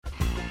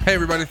Hey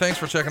everybody, thanks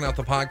for checking out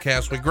the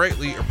podcast. We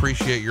greatly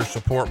appreciate your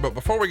support. But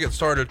before we get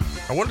started,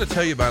 I wanted to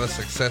tell you about a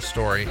success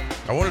story.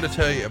 I wanted to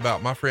tell you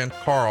about my friend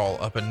Carl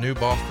up in New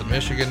Boston,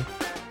 Michigan.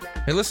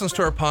 He listens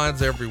to our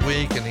pods every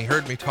week, and he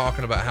heard me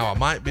talking about how I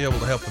might be able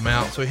to help him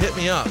out. So he hit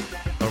me up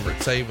over at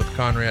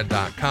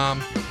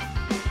savewithconrad.com.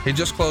 He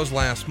just closed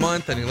last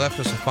month, and he left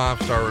us a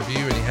 5-star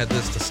review, and he had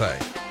this to say.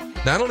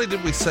 Not only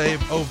did we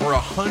save over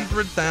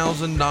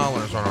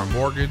 $100,000 on our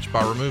mortgage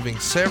by removing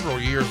several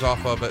years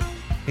off of it,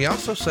 he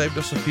also saved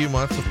us a few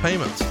months of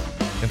payments.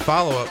 In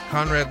follow-up,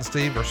 Conrad and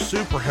Steve are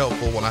super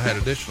helpful when I had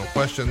additional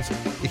questions.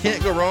 You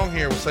can't go wrong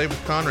here with Save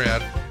with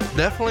Conrad.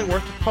 Definitely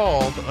worth a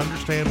call to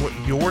understand what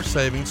your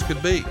savings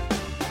could be.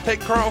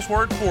 Take Carl's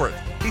word for it.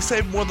 He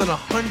saved more than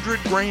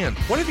 $100,000.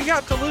 What have you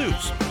got to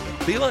lose?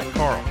 Be like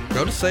Carl.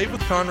 Go to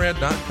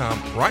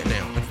savewithconrad.com right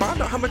now and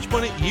find out how much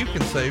money you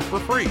can save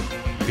for free.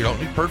 You don't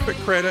need perfect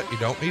credit. You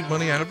don't need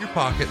money out of your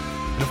pocket.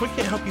 And if we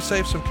can't help you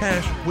save some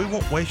cash, we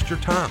won't waste your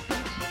time.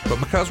 But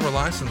because we're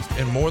licensed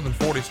in more than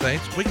 40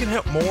 states, we can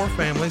help more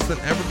families than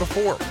ever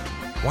before.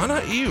 Why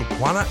not you?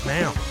 Why not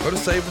now? Go to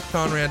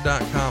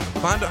savewithconrad.com and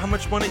find out how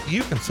much money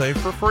you can save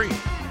for free.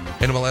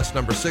 NMLS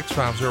number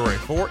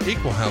 65084,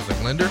 equal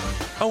housing lender.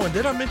 Oh, and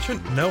did I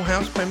mention no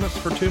house payments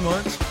for 2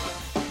 months?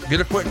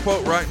 Get a quick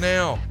quote right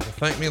now. You'll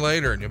thank me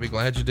later and you'll be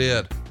glad you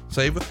did.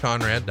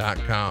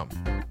 Savewithconrad.com.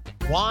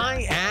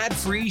 Why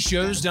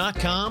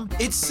adfreeshows.com?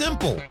 It's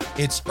simple.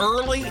 It's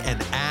early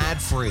and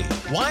ad-free.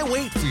 Why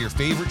wait for your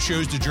favorite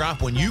shows to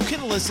drop when you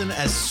can listen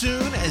as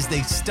soon as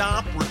they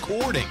stop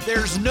recording?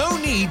 There's no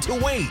need to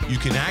wait. You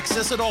can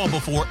access it all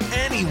before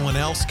anyone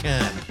else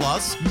can.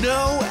 Plus,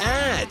 no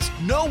ads.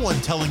 No one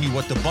telling you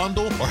what to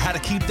bundle or how to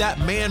keep that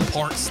man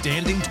part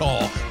standing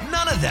tall.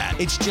 None of that.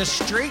 It's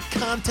just straight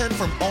content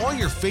from all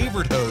your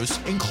favorite hosts,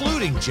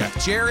 including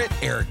Jeff Jarrett,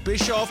 Eric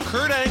Bischoff,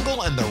 Kurt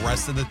Angle, and the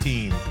rest of the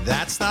team.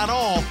 That's not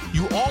all.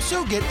 You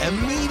also get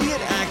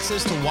immediate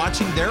access to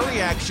watching their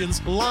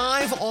reactions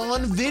live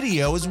on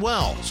video as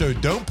well. So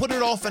don't put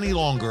it off any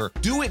longer.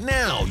 Do it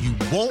now. You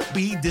won't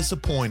be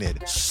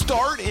disappointed.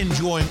 Start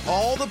enjoying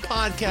all the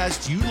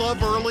podcasts you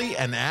love early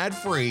and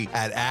ad-free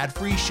at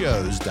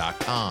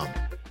adfreeshows.com.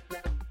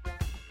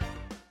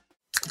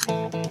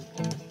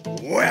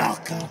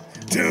 Welcome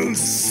to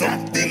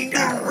Something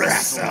to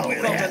Wrestle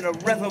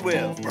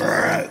With.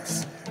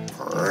 Bruce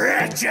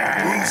Pritchard.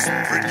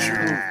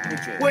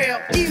 Well,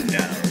 you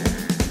know.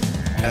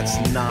 That's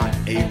not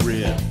a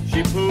rib.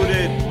 She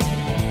pooted.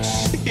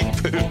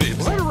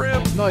 Is that a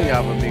rib? No,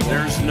 yeah, but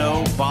there's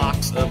no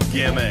box of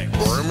gimmicks.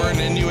 Rumor and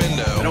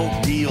innuendo. I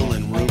don't deal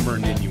in rumor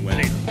and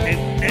innuendo.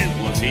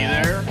 And was he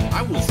there?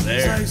 I was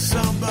there. Say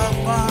something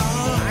about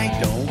I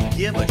don't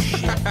give a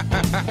shit.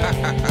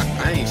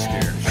 I ain't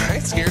scared. I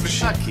ain't scared of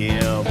shit. Fuck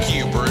him.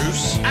 You,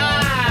 Bruce.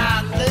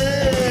 I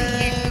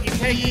love you.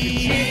 Take the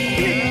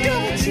cheese.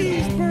 Double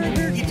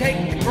cheeseburger. You take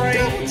the bread.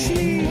 Double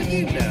cheese. Well,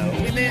 you know.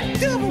 And then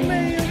double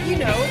mayo. You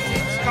know,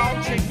 it's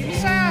called chicken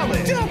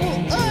salad.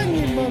 Double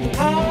onion,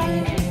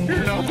 motherfucker.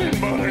 You're nothing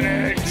but an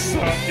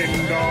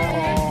egg-sucking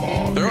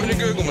dog. Throw it in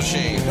your Google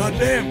machine.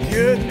 Goddamn,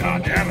 kid.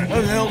 God damn it.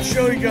 What the hell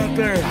show you got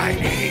there? I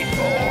need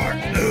more.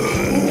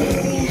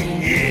 Ooh,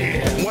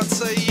 yeah. What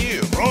say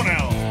you?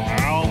 Pronouns,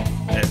 pal.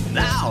 And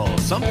now,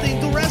 something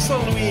to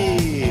wrestle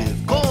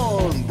with.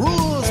 Con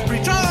Bruce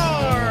Pritchard.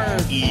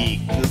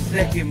 The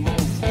second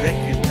most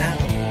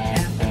recognizable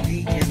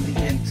athlete in the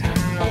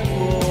entire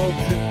world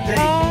today.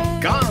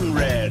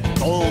 Conrad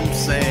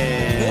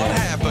Thompson. What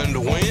happened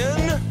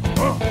when?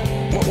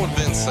 What would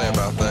Vince say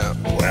about that?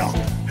 Well,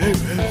 hey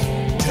Vince,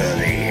 to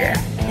the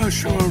my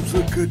shorts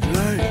look good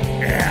tonight.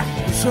 Yeah.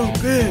 They're so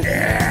big.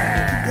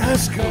 Yeah.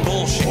 Let's go.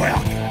 Bullshit.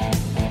 Welcome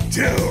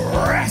to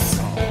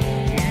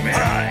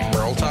WrestleMania.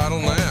 World title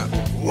on that.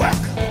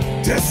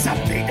 Welcome to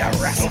Something to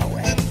Wrestle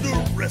With.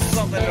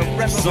 Something to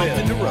wrestle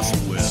Something to wrestle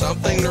with.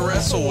 Something to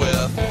wrestle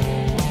with.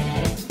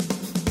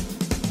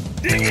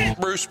 Dig it.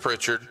 Bruce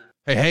Pritchard.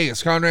 Hey,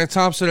 it's Conrad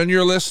Thompson, and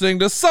you're listening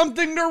to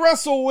Something to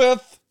Wrestle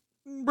With.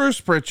 Bruce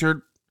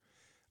Pritchard.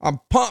 I'm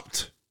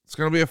pumped. It's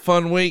going to be a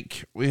fun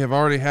week. We have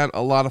already had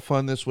a lot of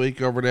fun this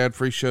week over at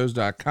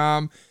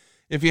adfreeshows.com.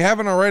 If you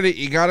haven't already,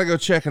 you got to go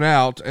check it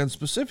out. And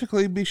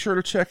specifically, be sure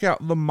to check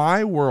out the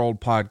My World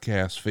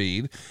podcast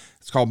feed.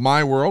 It's called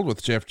My World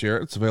with Jeff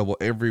Jarrett. It's available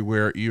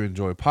everywhere you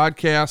enjoy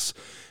podcasts.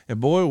 And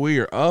boy, we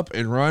are up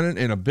and running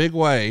in a big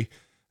way.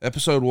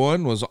 Episode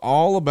 1 was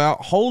all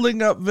about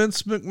holding up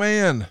Vince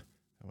McMahon.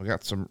 We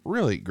got some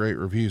really great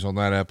reviews on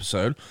that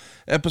episode.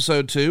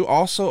 Episode 2,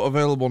 also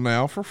available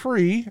now for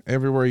free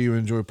everywhere you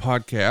enjoy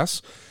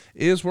podcasts,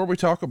 is where we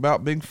talk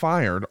about being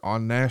fired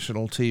on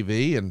national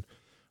TV and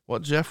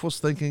what Jeff was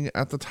thinking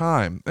at the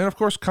time. And of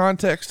course,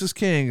 context is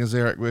king, as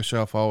Eric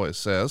Bischoff always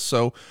says.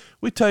 So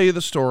we tell you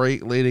the story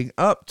leading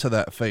up to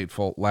that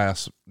fateful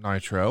last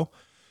Nitro.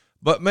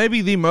 But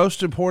maybe the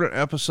most important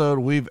episode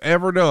we've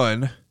ever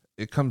done,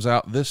 it comes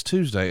out this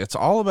Tuesday. It's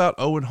all about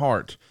Owen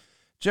Hart.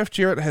 Jeff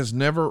Jarrett has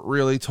never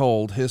really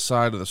told his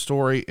side of the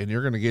story, and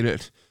you're going to get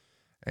it,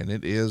 and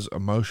it is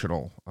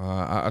emotional.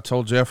 I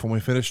told Jeff when we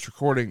finished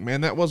recording,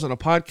 man, that wasn't a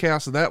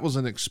podcast, that was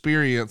an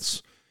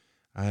experience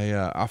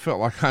I felt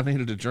like I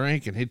needed a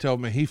drink, and he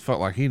told me he felt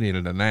like he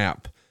needed a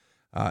nap.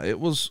 It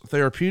was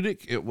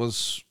therapeutic. It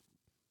was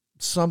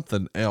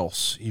something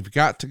else. You've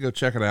got to go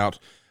check it out.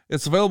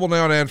 It's available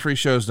now at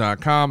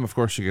adfreeshows.com. Of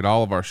course, you get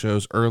all of our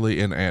shows early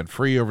and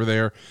ad-free over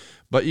there,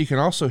 but you can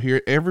also hear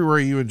it everywhere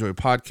you enjoy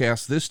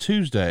podcasts this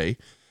Tuesday.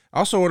 I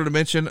also wanted to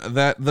mention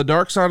that the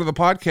Dark Side of the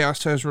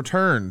Podcast has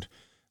returned.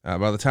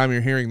 By the time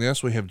you're hearing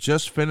this, we have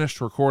just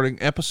finished recording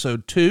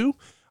episode 2,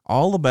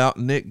 all about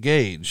Nick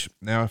Gage.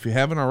 Now, if you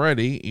haven't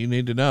already, you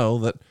need to know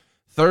that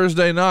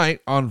Thursday night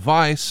on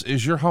Vice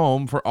is your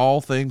home for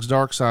all things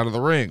Dark Side of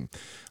the Ring.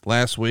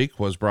 Last week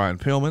was Brian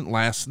Pillman.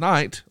 Last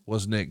night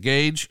was Nick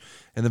Gage.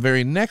 And the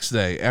very next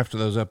day after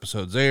those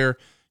episodes air,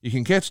 you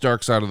can catch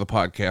Dark Side of the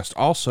Podcast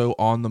also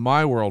on the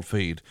My World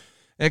feed.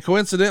 And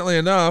coincidentally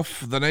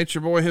enough, the Nature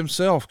Boy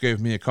himself gave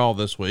me a call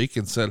this week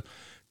and said,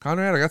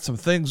 Conrad, I got some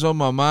things on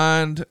my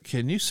mind.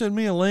 Can you send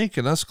me a link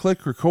and us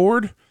click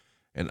record?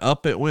 And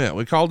up it went.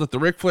 We called it the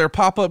Ric Flair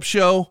Pop-Up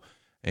Show,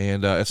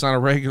 and it's not a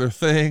regular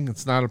thing.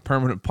 It's not a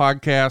permanent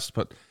podcast,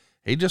 but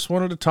he just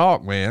wanted to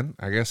talk, man.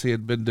 I guess he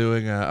had been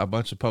doing a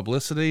bunch of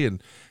publicity,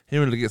 and he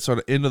wanted to get sort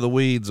of into the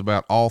weeds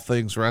about all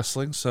things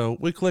wrestling, so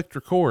we clicked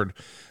record.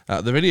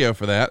 The video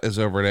for that is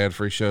over at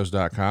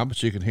adfreeshows.com,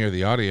 but you can hear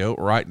the audio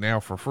right now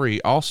for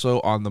free,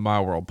 also on the My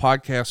World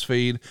podcast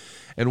feed.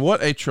 And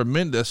what a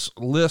tremendous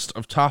list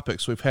of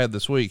topics we've had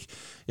this week.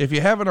 If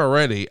you haven't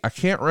already, I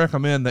can't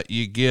recommend that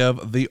you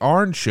give the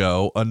Arn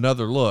Show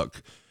another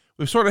look.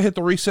 We've sort of hit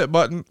the reset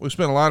button. We've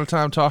spent a lot of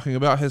time talking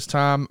about his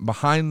time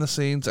behind the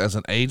scenes as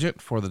an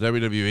agent for the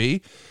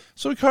WWE.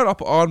 So we caught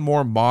up on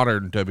more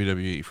modern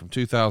WWE from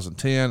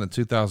 2010 and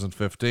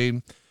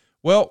 2015.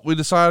 Well, we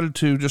decided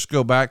to just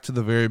go back to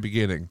the very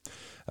beginning.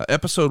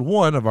 Episode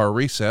 1 of our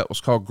reset was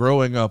called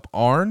Growing Up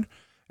Arn,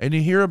 and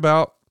you hear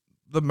about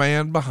the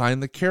man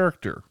behind the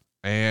character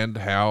and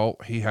how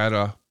he had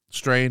a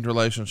strained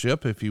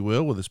relationship, if you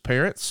will, with his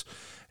parents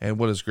and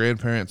what his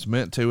grandparents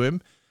meant to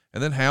him,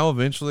 and then how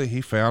eventually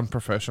he found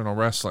professional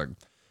wrestling.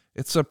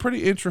 It's a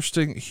pretty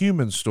interesting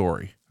human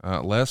story,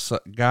 less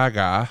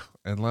gaga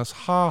and less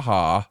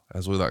ha-ha,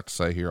 as we like to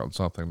say here on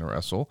Something to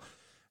Wrestle,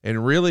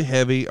 and really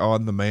heavy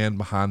on the man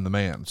behind the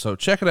man. So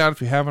check it out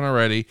if you haven't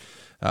already.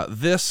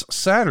 This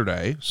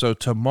Saturday, so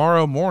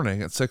tomorrow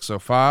morning at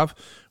 6:05,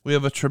 we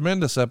have a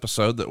tremendous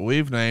episode that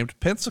we've named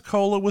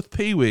Pensacola with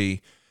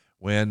Pee-wee,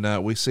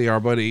 when we see our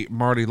buddy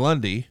Marty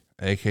Lundy,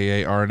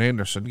 a.k.a. Arn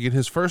Anderson, get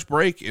his first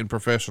break in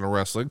professional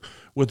wrestling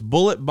with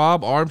Bullet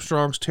Bob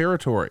Armstrong's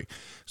Territory.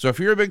 So if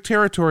you're a big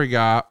Territory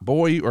guy,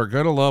 boy, you are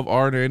going to love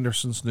Arn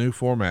Anderson's new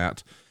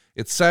format.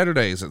 It's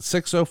Saturdays at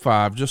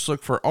 6:05. Just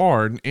look for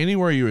Arn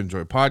anywhere you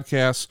enjoy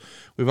podcasts.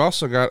 We've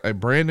also got a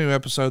brand new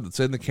episode that's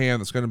in the can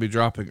that's going to be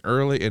dropping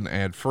early and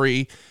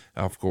ad-free,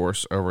 of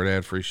course, over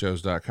at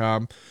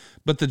adfreeshows.com.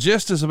 But the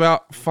gist is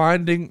about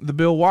finding the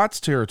Bill Watts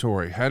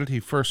territory. How did he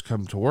first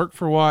come to work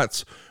for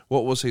Watts?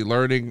 What was he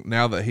learning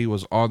now that he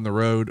was on the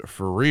road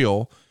for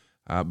real?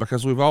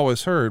 Because we've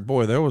always heard,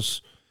 boy, there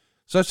was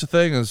such a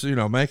thing as,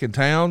 making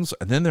towns,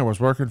 and then there was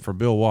working for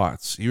Bill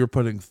Watts. You were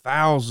putting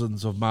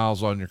thousands of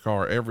miles on your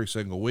car every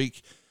single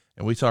week,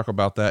 and we talk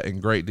about that in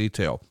great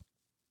detail.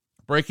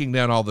 Breaking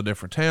down all the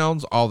different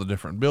towns, all the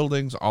different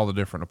buildings, all the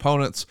different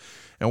opponents,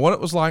 and what it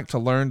was like to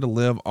learn to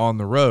live on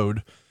the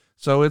road.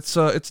 So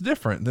it's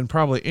different than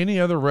probably any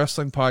other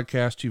wrestling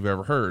podcast you've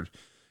ever heard.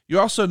 You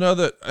also know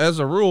that, as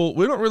a rule,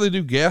 we don't really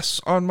do guests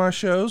on my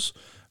shows,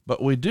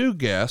 but we do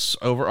guests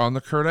over on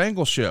the Kurt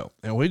Angle Show.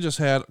 And we just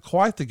had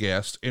quite the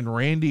guest in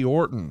Randy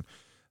Orton.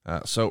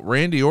 So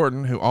Randy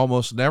Orton, who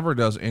almost never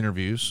does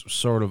interviews,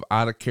 sort of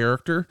out of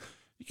character,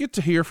 you get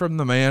to hear from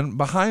the man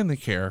behind the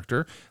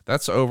character.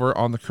 That's over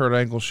on the Kurt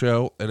Angle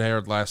Show. It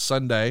aired last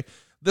Sunday.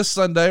 This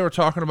Sunday, we're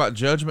talking about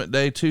Judgment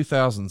Day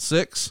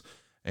 2006.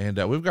 And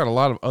we've got a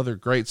lot of other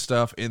great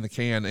stuff in the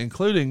can,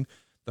 including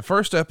the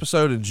first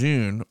episode in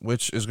June,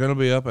 which is going to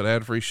be up at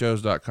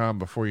adfreeshows.com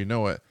before you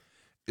know it,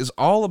 is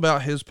all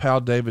about his pal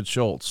David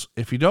Schultz.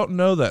 If you don't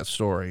know that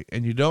story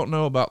and you don't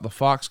know about the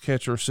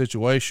Foxcatcher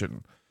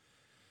situation,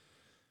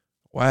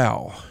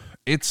 wow,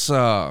 it's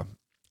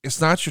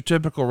not your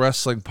typical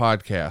wrestling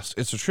podcast.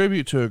 It's a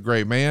tribute to a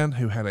great man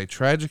who had a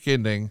tragic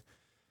ending.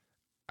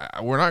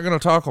 We're not going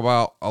to talk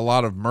about a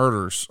lot of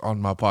murders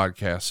on my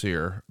podcast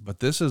here, but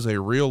this is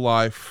a real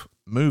life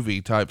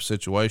movie type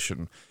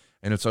situation,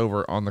 and it's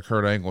over on the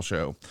Kurt Angle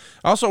Show.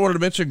 I also wanted to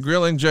mention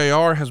Grilling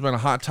JR has been a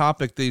hot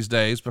topic these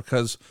days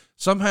because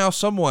somehow,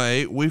 some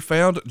way, we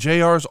found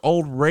JR's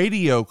old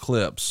radio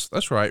clips.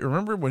 That's right.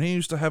 Remember when he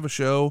used to have a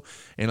show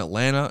in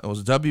Atlanta? It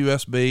was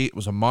WSB. It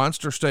was a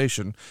monster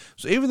station.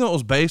 So even though it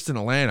was based in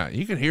Atlanta,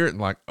 you could hear it in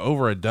like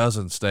over a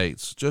dozen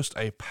states. Just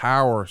a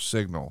power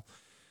signal.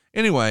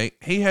 Anyway,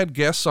 he had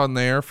guests on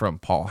there from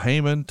Paul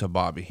Heyman to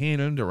Bobby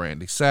Heenan to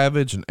Randy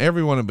Savage and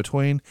everyone in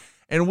between.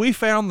 And we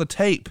found the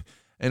tape,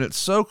 and it's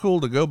so cool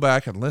to go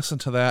back and listen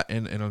to that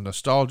in a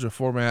nostalgia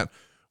format.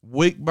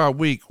 Week by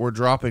week, we're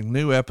dropping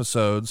new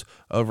episodes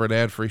over at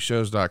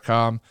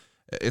adfreeshows.com.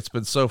 It's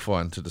been so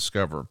fun to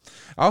discover.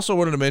 I also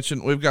wanted to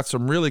mention we've got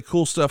some really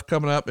cool stuff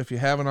coming up. If you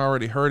haven't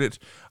already heard it,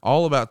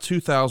 all about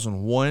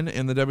 2001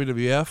 in the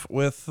WWF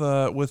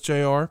with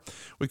JR.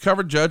 We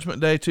covered Judgment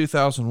Day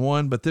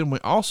 2001, but then we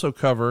also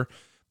cover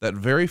that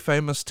very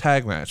famous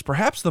tag match,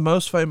 perhaps the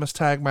most famous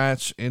tag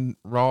match in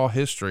Raw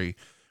history,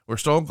 where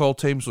Stone Cold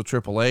teams with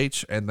Triple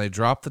H and they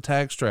drop the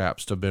tag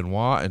straps to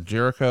Benoit and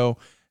Jericho.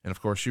 And of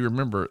course, you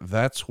remember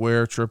that's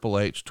where Triple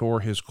H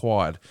tore his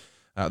quad.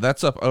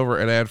 That's up over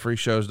at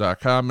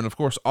adfreeshows.com. And of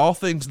course, all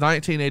things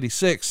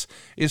 1986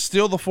 is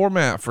still the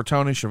format for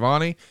Tony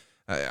Schiavone.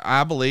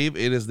 I believe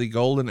it is the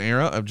golden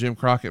era of Jim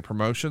Crockett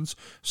Promotions.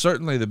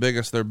 Certainly the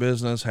biggest their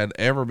business had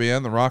ever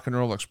been. The Rock and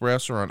Roll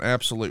Express are on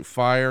absolute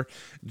fire.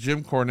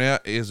 Jim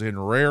Cornette is in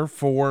rare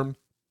form.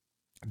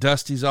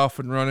 Dusty's off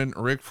and running.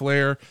 Ric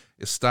Flair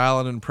is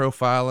styling and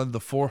profiling. The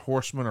Four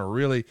Horsemen are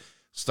really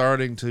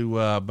starting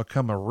to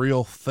become a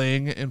real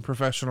thing in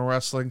professional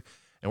wrestling.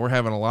 And we're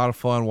having a lot of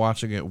fun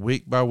watching it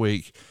week by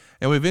week.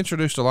 And we've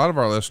introduced a lot of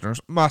our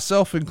listeners,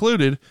 myself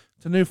included,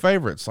 to new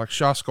favorites like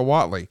Shaska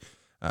Watley.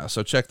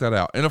 So check that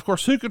out. And of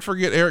course, who could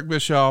forget Eric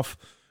Bischoff?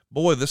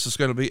 Boy, this is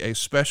going to be a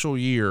special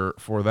year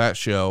for that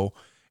show.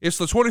 It's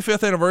the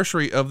 25th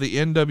anniversary of the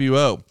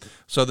NWO.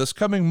 So this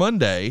coming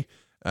Monday,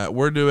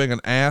 we're doing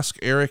an Ask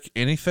Eric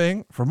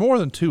Anything for more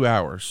than 2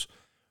 hours.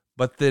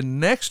 But then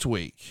next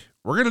week,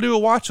 we're going to do a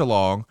watch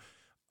along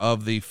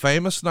of the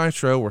famous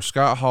Nitro where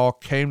Scott Hall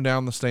came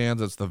down the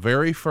stands. It's the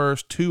very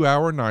first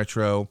 2-hour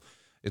Nitro.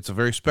 It's a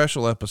very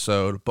special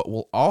episode, but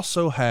we'll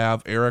also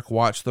have Eric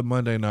watch the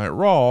Monday Night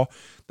Raw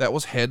that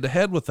was head to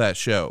head with that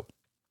show.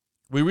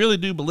 We really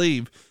do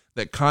believe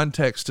that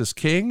context is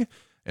king,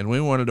 and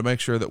we wanted to make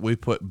sure that we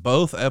put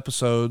both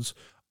episodes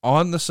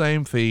on the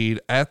same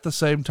feed at the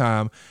same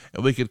time,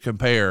 and we could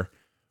compare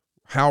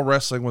how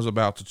wrestling was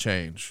about to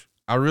change.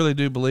 I really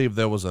do believe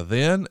there was a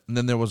then, and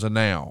then there was a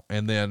now,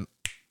 and then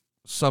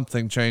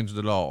something changed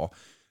it all.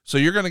 So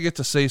you're going to get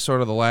to see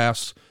sort of the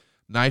last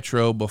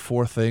Nitro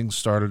before things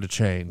started to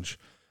change.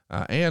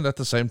 And at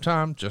the same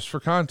time, just for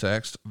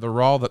context, the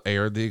Raw that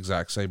aired the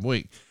exact same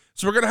week.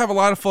 So we're going to have a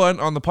lot of fun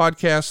on the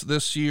podcast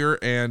this year,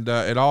 and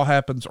it all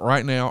happens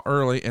right now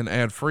early and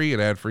ad-free at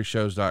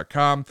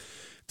adfreeshows.com.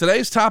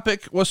 Today's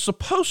topic was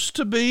supposed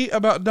to be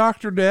about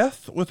Dr.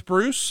 Death with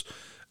Bruce,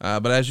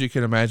 but as you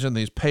can imagine,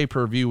 these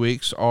pay-per-view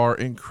weeks are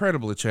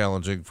incredibly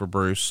challenging for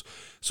Bruce,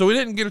 so we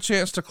didn't get a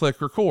chance to click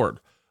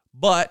record.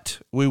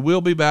 But we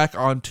will be back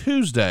on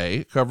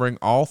Tuesday covering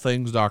all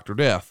things Dr.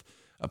 Death.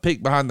 A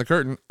peek behind the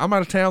curtain, I'm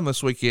out of town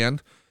this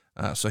weekend,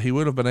 so he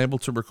would have been able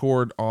to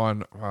record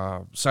on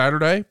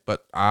Saturday,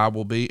 but I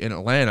will be in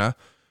Atlanta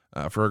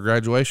for a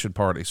graduation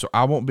party, so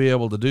I won't be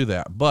able to do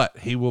that. But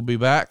he will be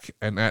back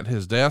and at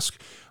his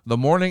desk the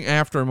morning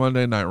after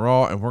Monday Night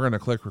Raw, and we're going to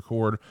click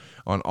record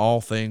on all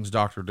things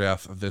Dr.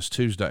 Death this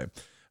Tuesday.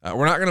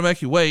 We're not going to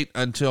make you wait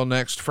until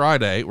next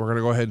Friday. We're going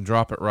to go ahead and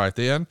drop it right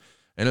then.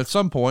 And at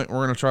some point,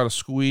 we're going to try to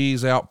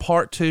squeeze out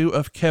part 2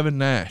 of Kevin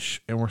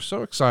Nash. And we're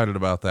so excited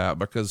about that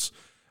because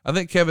I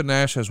think Kevin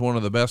Nash has one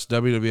of the best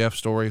WWF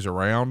stories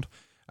around.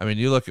 I mean,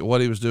 you look at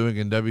what he was doing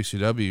in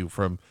WCW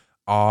from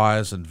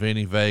Oz and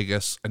Vinny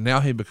Vegas, and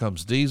now he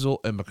becomes Diesel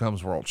and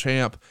becomes world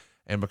champ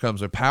and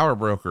becomes a power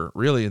broker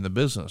really in the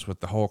business with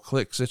the whole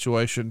Click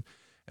situation.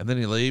 And then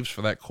he leaves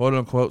for that quote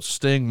unquote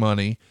Sting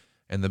money,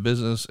 and the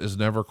business is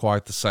never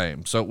quite the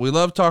same. So we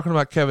love talking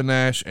about Kevin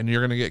Nash, and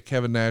you're going to get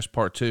Kevin Nash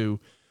part 2.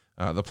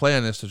 The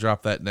plan is to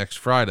drop that next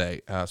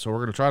Friday. So we're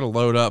going to try to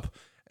load up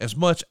as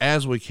much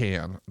as we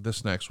can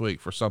this next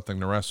week for something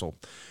to wrestle.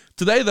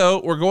 Today,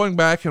 though, we're going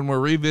back and we're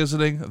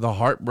revisiting the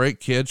Heartbreak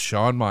Kid,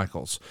 Shawn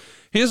Michaels.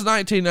 His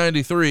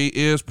 1993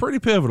 is pretty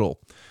pivotal.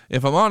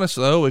 If I'm honest,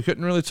 though, we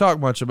couldn't really talk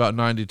much about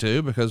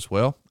 92 because,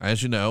 well,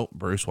 as you know,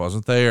 Bruce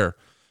wasn't there.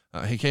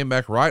 He came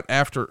back right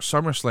after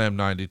SummerSlam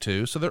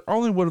 92, so there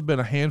only would have been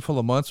a handful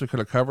of months we could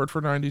have covered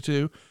for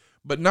 92.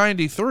 But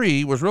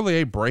 93 was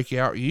really a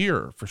breakout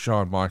year for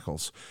Shawn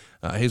Michaels.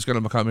 He's going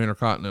to become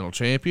Intercontinental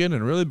Champion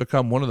and really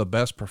become one of the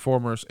best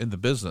performers in the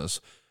business.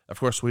 Of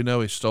course, we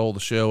know he stole the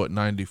show at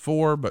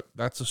 94, but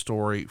that's a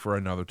story for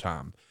another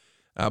time.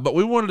 But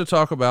we wanted to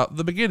talk about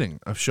the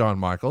beginning of Shawn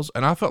Michaels,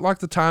 and I felt like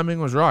the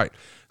timing was right.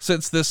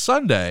 Since this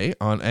Sunday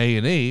on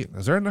A&E,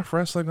 is there enough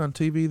wrestling on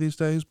TV these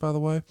days, by the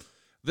way?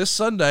 This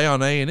Sunday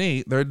on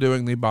A&E, they're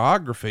doing the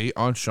biography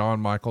on Shawn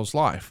Michaels'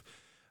 life.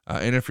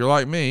 And if you're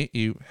like me,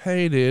 you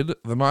hated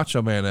the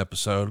Macho Man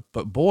episode,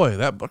 but boy,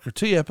 that Booker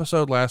T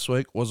episode last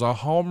week was a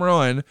home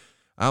run.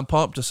 I'm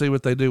pumped to see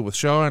what they do with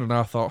Shawn, and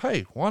I thought,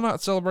 hey, why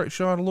not celebrate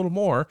Shawn a little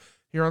more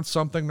here on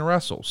Something to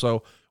Wrestle?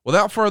 So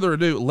without further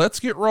ado, let's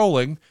get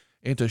rolling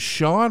into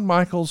Shawn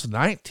Michaels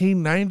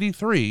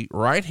 1993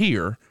 right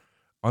here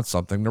on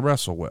Something to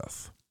Wrestle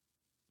With.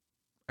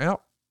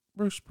 Out,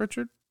 Bruce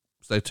Pritchard.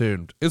 Stay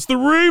tuned. It's the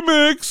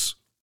remix.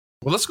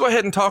 Well, let's go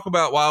ahead and talk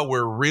about why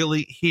we're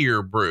really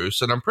here,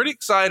 Bruce. And I'm pretty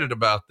excited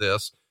about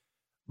this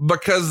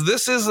because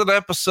this is an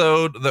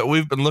episode that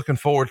we've been looking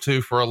forward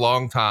to for a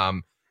long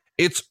time.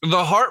 It's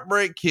the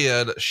Heartbreak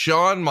Kid,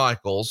 Shawn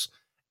Michaels,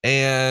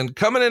 And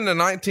coming into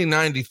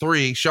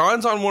 1993,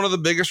 Shawn's on one of the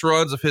biggest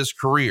runs of his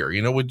career.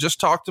 You know, we just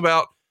talked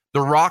about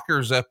the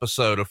Rockers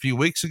episode a few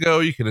weeks ago.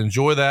 You can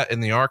enjoy that in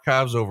the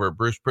archives over at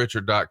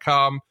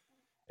brucepritchard.com.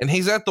 And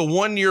he's at the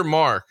 1 year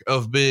mark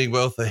of being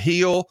both a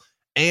heel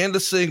and a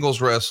singles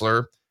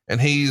wrestler.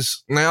 And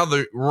he's now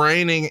the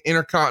reigning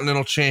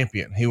Intercontinental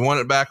Champion. He won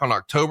it back on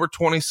October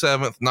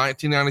 27th,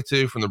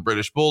 1992 from the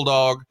British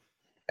Bulldog.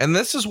 And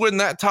this is when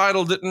that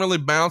title didn't really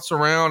bounce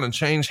around and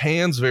change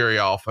hands very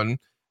often.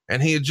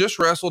 And he had just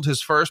wrestled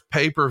his first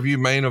pay-per-view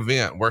main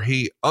event where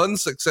he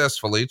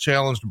unsuccessfully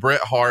challenged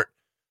Bret Hart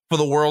for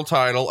the world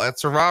title at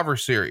Survivor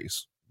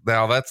Series.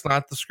 Now, that's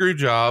not the screw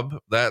job.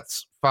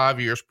 That's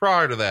 5 years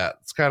prior to that.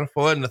 It's kind of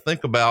fun to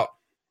think about.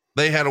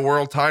 They had a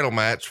world title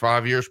match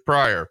 5 years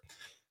prior.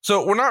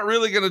 So we're not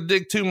really going to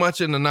dig too much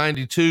into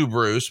 92,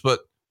 Bruce, but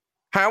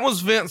how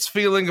was Vince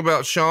feeling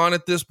about Shawn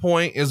at this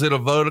point? Is it a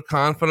vote of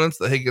confidence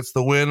that he gets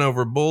the win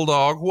over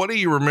Bulldog? What do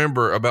you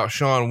remember about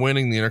Shawn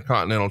winning the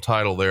Intercontinental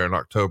title there in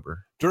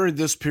October? During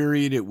this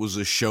period, it was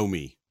a show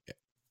me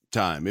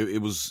time.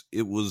 It was,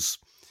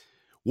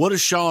 what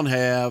does Shawn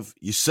have?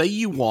 You say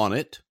you want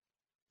it,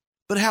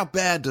 but how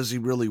bad does he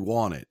really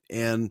want it?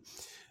 And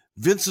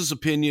Vince's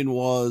opinion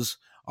was,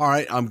 all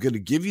right, I'm going to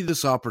give you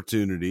this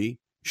opportunity.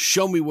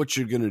 Show me what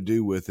you're going to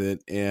do with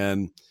it,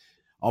 and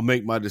I'll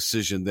make my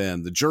decision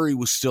then. The jury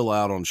was still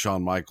out on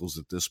Shawn Michaels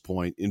at this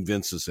point in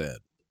Vince's head.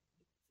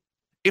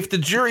 If the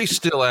jury's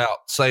still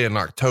out, say in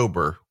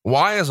October,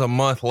 why is a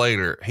month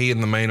later he in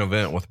the main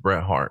event with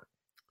Bret Hart?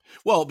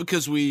 Well,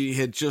 because we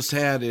had just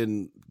had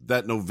in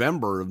that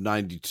November of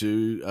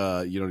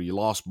 92, you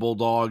lost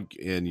Bulldog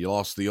and you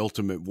lost the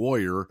Ultimate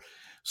Warrior.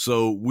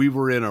 So we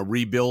were in a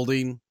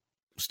rebuilding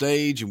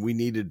stage and we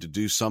needed to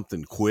do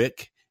something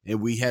quick, and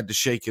we had to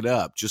shake it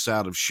up just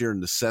out of sheer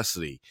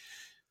necessity.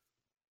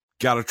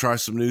 Got to try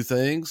some new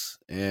things,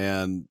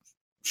 and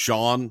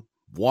Shawn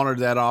wanted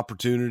that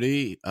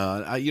opportunity.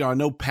 I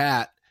know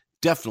Pat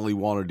definitely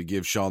wanted to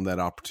give Shawn that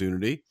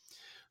opportunity.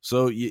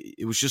 So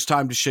it was just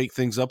time to shake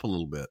things up a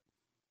little bit.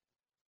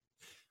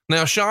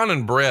 Now, Shawn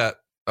and Bret,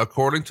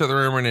 according to the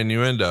rumor and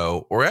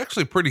innuendo, were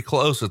actually pretty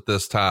close at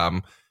this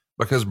time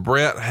because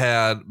Bret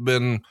had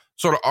been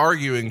sort of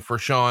arguing for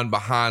Shawn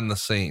behind the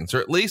scenes, or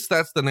at least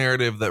that's the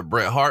narrative that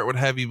Bret Hart would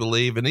have you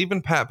believe. And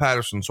even Pat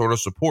Patterson sort of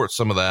supports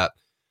some of that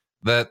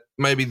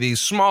maybe these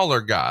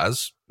smaller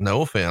guys,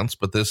 no offense,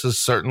 but this is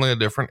certainly a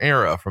different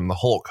era from the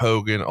Hulk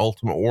Hogan,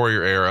 Ultimate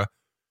Warrior era.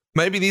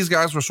 Maybe these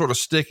guys were sort of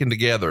sticking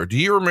together. Do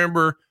you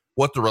remember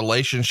what the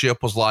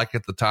relationship was like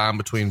at the time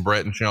between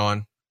Bret and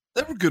Shawn?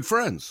 They were good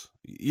friends.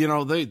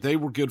 They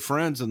were good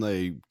friends, and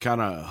they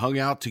kind of hung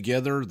out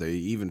together. They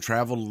even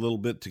traveled a little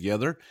bit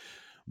together.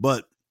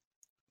 But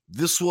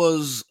this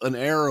was an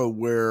era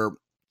where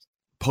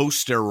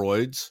post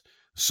steroids,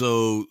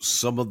 so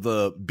some of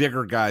the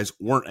bigger guys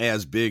weren't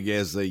as big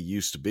as they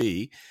used to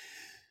be.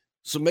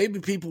 So maybe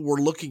people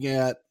were looking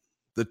at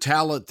the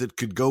talent that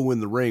could go in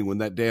the ring when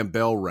that damn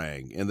bell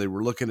rang, and they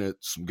were looking at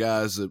some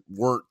guys that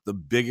weren't the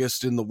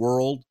biggest in the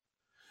world,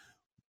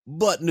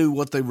 but knew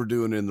what they were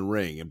doing in the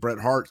ring. And Bret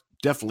Hart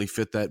definitely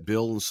fit that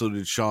bill, and so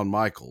did Shawn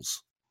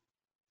Michaels.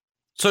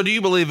 So do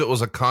you believe it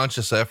was a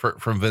conscious effort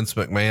from Vince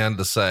McMahon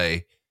to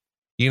say,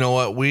 you know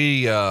what,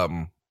 we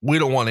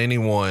don't want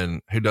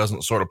anyone who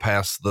doesn't sort of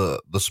pass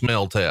the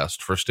smell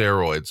test for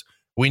steroids.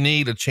 We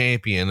need a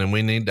champion, and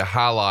we need to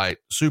highlight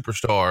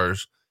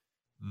superstars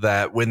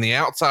that when the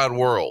outside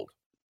world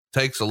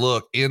takes a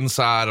look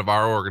inside of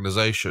our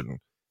organization,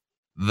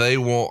 they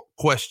won't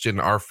question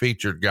our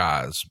featured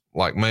guys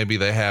like maybe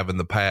they have in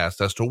the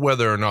past as to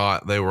whether or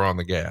not they were on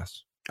the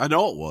gas. I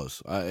know it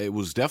was. It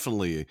was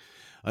definitely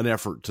an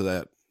effort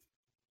to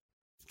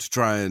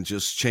try and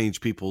just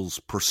change people's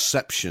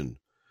perception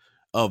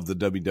of the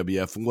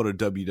WWF and what a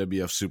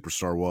WWF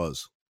superstar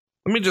was.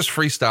 Let me just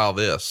freestyle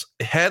this.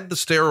 Had the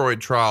steroid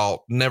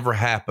trial never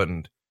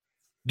happened,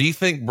 do you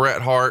think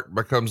Bret Hart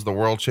becomes the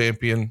world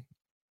champion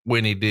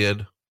when he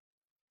did?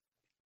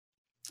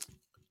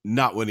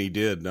 Not when he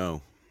did,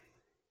 no.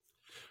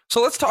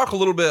 So let's talk a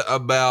little bit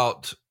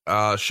about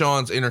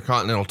Shawn's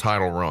Intercontinental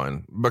title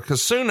run,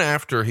 because soon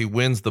after he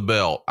wins the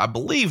belt, I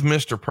believe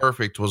Mr.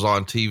 Perfect was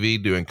on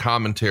TV doing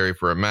commentary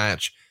for a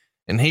match,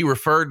 and he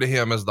referred to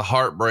him as the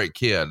Heartbreak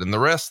Kid, and the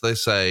rest, they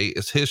say,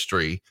 is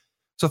history.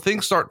 So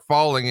things start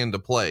falling into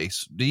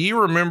place. Do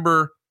you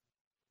remember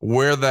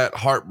where that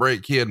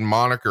Heartbreak Kid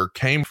moniker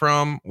came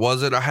from?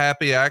 Was it a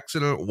happy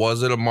accident?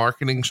 Was it a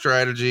marketing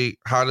strategy?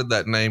 How did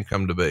that name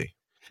come to be?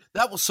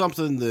 That was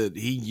something that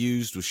he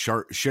used with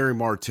Sherry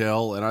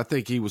Martel, and I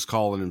think he was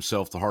calling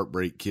himself the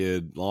Heartbreak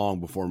Kid long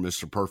before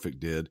Mr.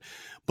 Perfect did.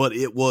 But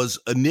it was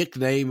a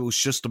nickname. It was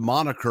just a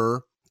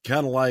moniker,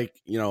 kind of like,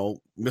 Mr.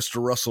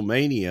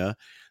 WrestleMania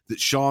that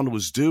Shawn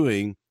was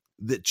doing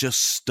that just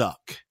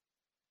stuck.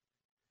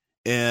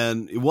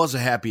 And it was a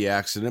happy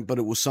accident, but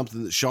it was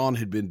something that Shawn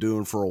had been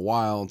doing for a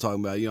while and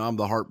talking about, I'm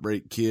the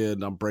Heartbreak Kid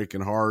and I'm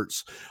breaking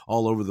hearts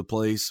all over the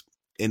place.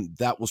 And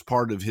that was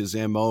part of his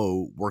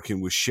MO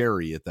working with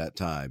Sherry at that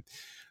time.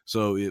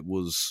 So it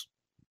was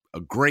a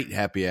great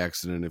happy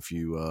accident, if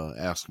you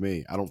ask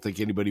me. I don't think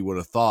anybody would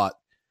have thought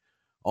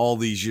all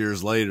these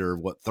years later,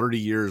 30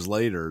 years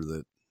later,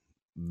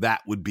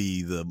 that would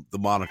be the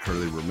moniker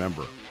they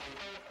remember.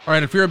 All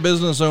right, if you're a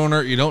business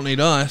owner, you don't need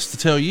us to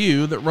tell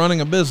you that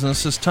running a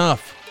business is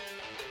tough.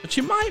 But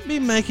you might be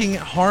making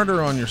it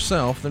harder on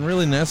yourself than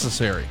really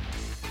necessary.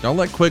 Don't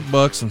let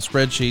QuickBooks and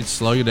spreadsheets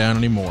slow you down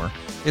anymore.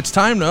 It's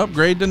time to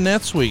upgrade to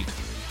NetSuite.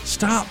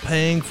 Stop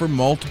paying for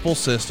multiple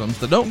systems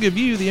that don't give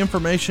you the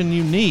information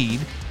you need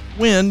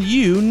when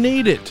you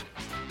need it.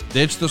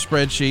 Ditch the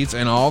spreadsheets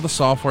and all the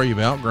software you've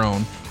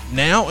outgrown.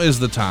 Now is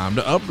the time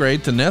to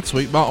upgrade to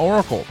NetSuite by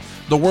Oracle,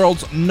 the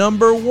world's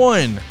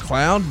 #1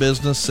 cloud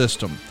business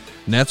system.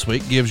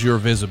 NetSuite gives you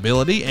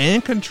visibility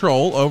and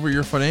control over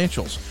your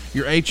financials,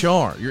 your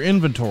HR, your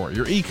inventory,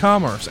 your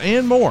e-commerce,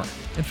 and more.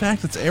 In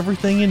fact, it's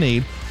everything you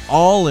need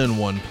all in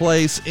one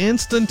place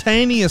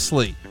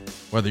instantaneously.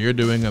 Whether you're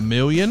doing $1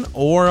 million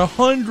or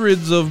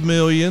hundreds of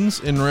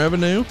millions in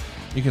revenue,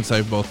 you can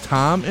save both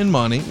time and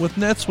money with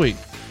NetSuite.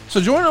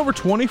 So join over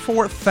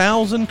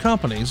 24,000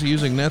 companies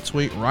using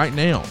NetSuite right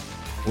now.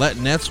 Let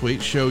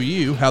NetSuite show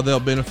you how they'll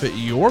benefit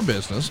your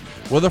business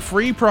with a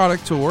free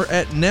product tour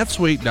at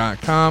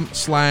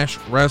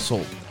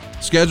netsuite.com/wrestle.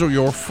 Schedule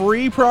your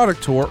free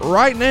product tour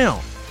right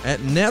now at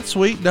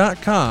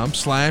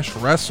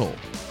netsuite.com/wrestle.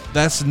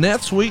 That's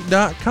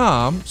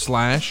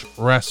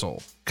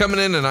netsuite.com/wrestle. Coming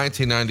into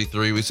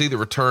 1993, we see the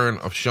return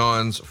of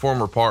Shawn's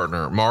former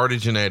partner, Marty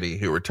Jannetty,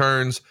 who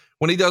returns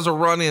when he does a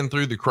run-in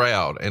through the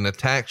crowd and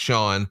attacks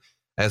Shawn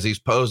as he's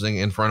posing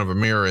in front of a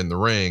mirror in the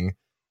ring.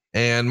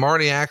 And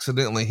Marty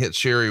accidentally hits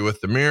Sherry with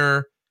the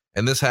mirror,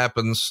 and this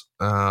happens.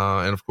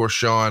 And of course,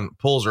 Shawn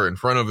pulls her in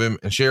front of him,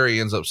 and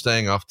Sherry ends up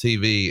staying off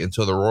TV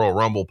until the Royal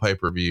Rumble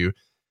pay-per-view.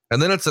 And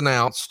then it's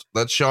announced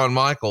that Shawn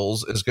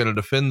Michaels is going to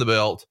defend the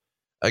belt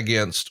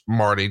against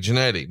Marty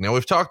Jannetty. Now,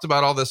 we've talked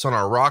about all this on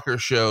our Rocker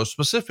show,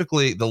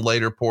 specifically the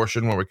later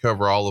portion where we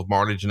cover all of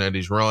Marty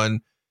Jannetty's run.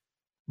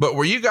 But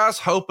were you guys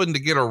hoping to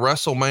get a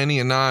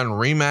WrestleMania 9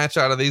 rematch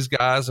out of these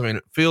guys? I mean,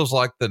 it feels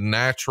like the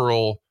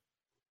natural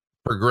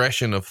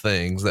progression of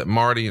things that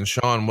Marty and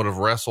Shawn would have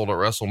wrestled at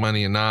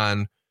WrestleMania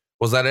 9.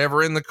 Was that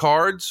ever in the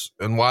cards,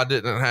 and why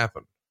didn't it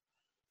happen?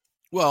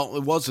 Well,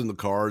 it was in the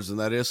cards, and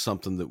that is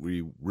something that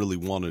we really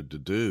wanted to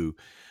do.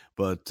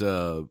 But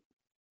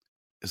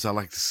as I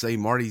like to say,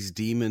 Marty's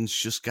demons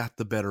just got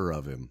the better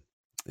of him,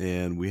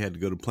 and we had to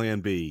go to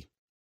plan B.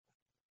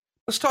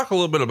 Let's talk a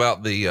little bit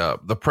about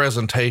the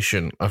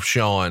presentation of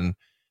Shawn.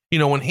 You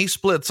know, when he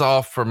splits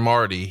off from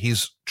Marty,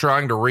 he's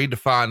trying to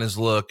redefine his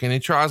look, and he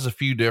tries a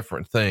few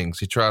different things.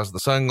 He tries the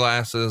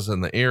sunglasses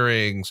and the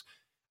earrings,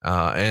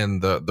 and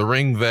the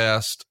ring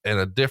vest, and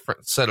a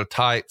different set of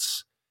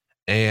tights,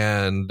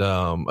 and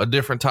a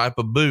different type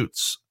of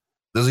boots.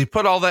 Does he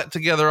put all that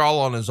together all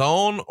on his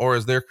own, or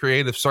is there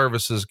creative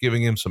services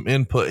giving him some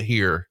input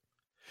here?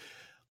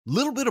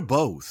 Little bit of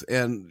both.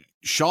 And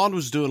Shawn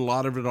was doing a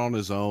lot of it on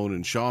his own,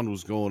 and Shawn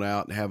was going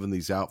out and having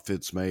these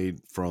outfits made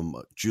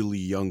from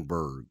Julie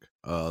Youngberg,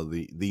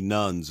 the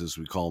nuns, as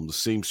we call them, the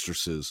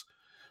seamstresses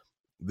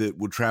that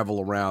would travel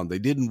around. They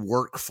didn't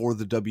work for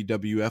the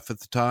WWF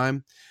at the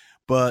time,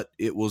 but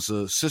it was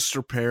a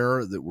sister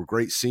pair that were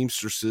great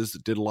seamstresses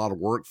that did a lot of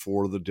work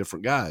for the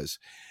different guys.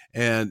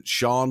 And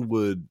Shawn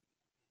would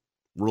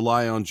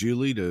rely on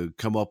Julie to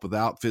come up with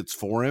outfits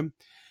for him,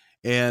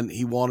 and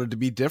he wanted to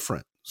be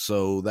different.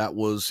 So that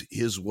was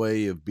his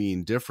way of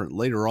being different.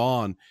 Later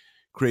on,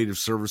 creative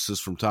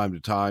services from time to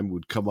time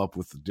would come up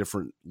with a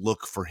different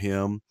look for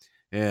him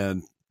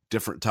and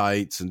different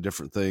tights and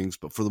different things.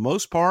 But for the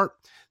most part,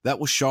 that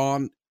was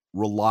Shawn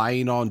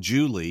relying on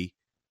Julie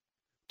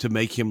to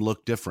make him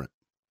look different.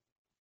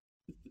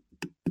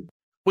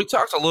 We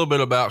talked a little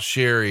bit about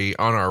Sherry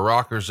on our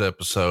Rockers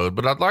episode,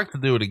 but I'd like to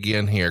do it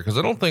again here because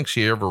I don't think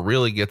she ever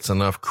really gets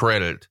enough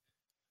credit.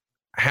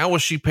 How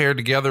was she paired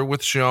together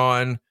with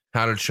Shawn?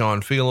 How did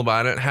Shawn feel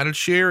about it? How did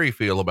Sherry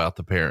feel about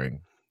the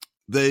pairing?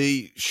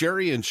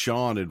 Sherry and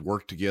Shawn had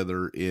worked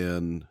together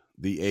in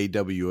the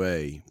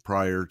AWA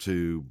prior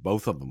to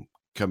both of them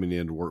coming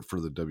in to work for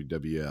the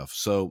WWF.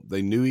 So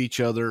they knew each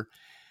other.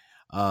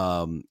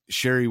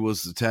 Sherry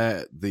was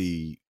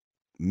the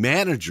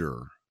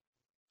manager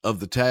of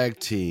the tag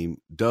team,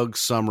 Doug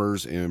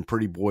Summers and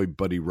Pretty Boy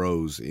Buddy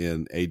Rose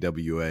in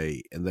AWA.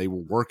 And they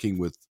were working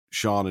with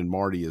Shawn and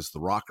Marty as the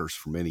Rockers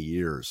for many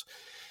years.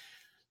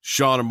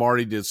 Shawn and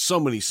Marty did so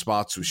many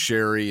spots with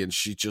Sherry, and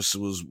she just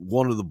was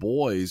one of the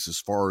boys as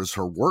far as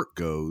her work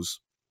goes.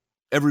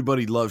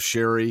 Everybody loves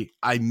Sherry.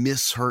 I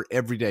miss her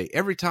every day.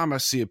 Every time I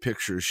see a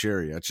picture of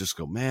Sherry, I just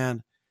go,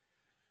 man,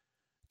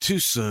 too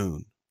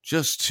soon.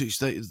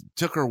 They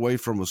took her away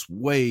from us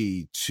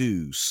way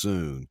too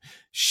soon.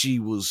 She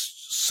was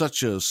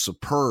such a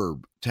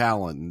superb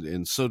talent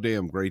and so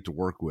damn great to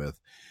work with.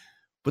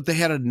 But they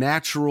had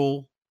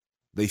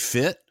they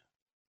fit.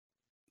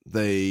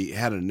 They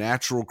had a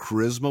natural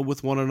charisma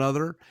with one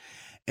another,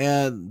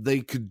 and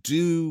they could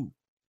do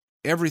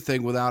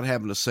everything without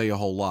having to say a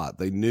whole lot.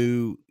 They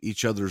knew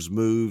each other's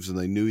moves, and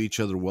they knew each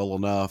other well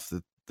enough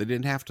that they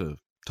didn't have to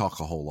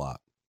talk a whole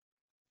lot.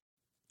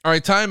 All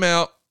right,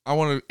 timeout. I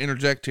want to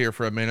interject here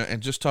for a minute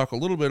and just talk a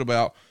little bit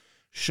about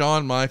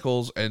Shawn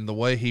Michaels and the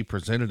way he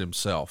presented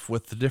himself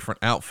with the different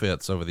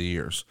outfits over the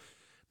years.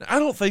 Now, I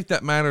don't think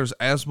that matters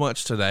as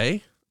much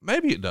today.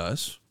 Maybe it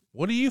does.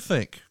 What do you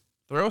think?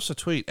 Throw us a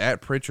tweet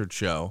at Pritchard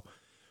Show.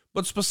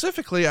 But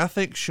specifically, I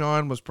think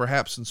Shawn was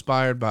perhaps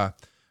inspired by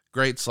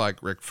greats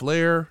like Ric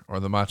Flair or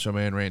the Macho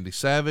Man Randy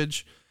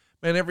Savage.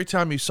 Man, every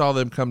time you saw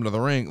them come to the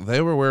ring, they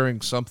were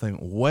wearing something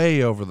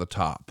way over the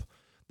top.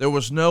 There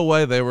was no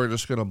way they were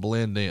just going to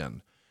blend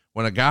in.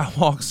 When a guy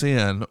walks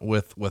in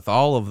with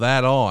all of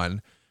that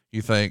on,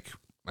 you think,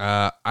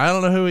 I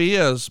don't know who he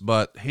is,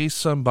 but he's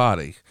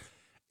somebody.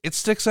 It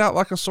sticks out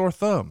like a sore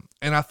thumb.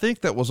 And I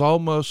think that was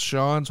almost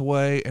Shawn's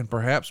way and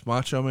perhaps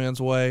Macho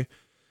Man's way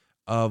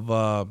of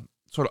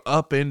sort of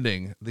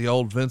upending the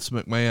old Vince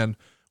McMahon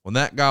when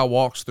that guy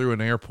walks through an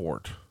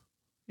airport.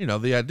 You know,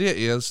 the idea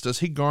is, does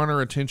he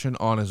garner attention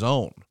on his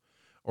own?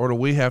 Or do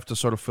we have to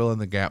sort of fill in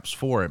the gaps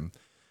for him?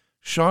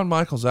 Shawn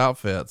Michaels'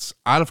 outfits,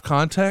 out of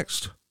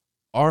context,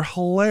 are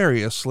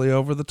hilariously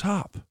over the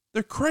top.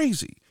 They're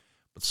crazy.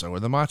 But so are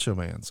the Macho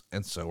Man's,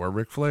 and so are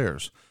Ric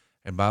Flair's.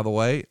 And by the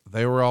way,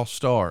 they were all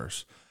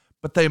stars.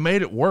 But they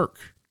made it work.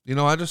 You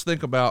know, I just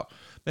think about,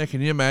 man,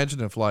 can you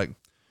imagine if like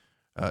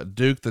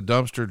Duke the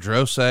Dumpster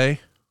Drosay,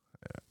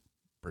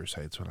 Bruce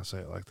hates when I say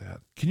it like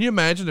that. Can you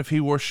imagine if he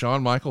wore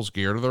Shawn Michaels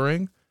gear to the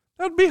ring?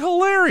 That'd be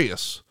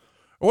hilarious.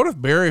 Or what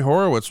if Barry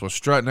Horowitz was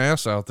strutting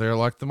ass out there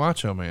like the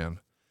Macho Man?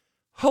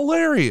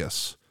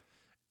 Hilarious.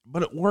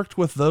 But it worked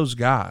with those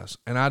guys.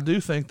 And I do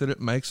think that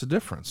it makes a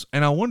difference.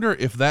 And I wonder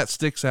if that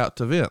sticks out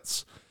to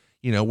Vince.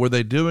 You know, were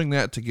they doing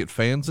that to get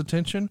fans'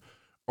 attention,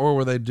 or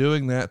were they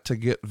doing that to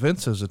get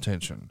Vince's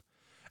attention?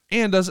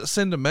 And does it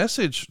send a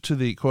message to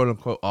the quote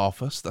unquote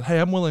office that, hey,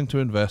 I'm willing to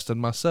invest in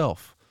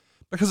myself?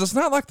 Because it's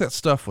not like that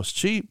stuff was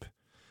cheap.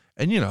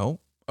 And, you know,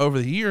 over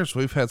the years,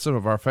 we've had some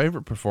of our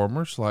favorite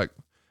performers like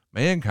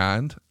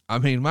Mankind. I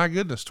mean, my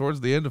goodness,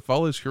 towards the end of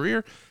Foley's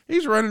career,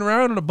 he's running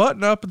around in a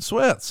button up and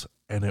sweats,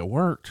 and it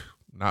worked.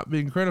 Not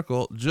being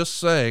critical, just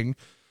saying,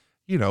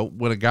 you know,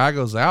 when a guy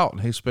goes out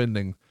and he's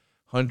spending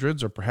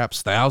hundreds or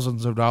perhaps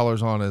thousands of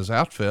dollars on his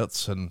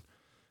outfits and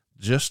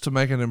just to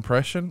make an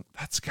impression,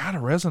 that's got to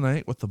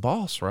resonate with the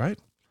boss, right?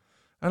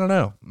 I don't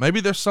know. Maybe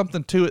there's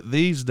something to it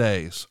these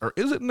days, or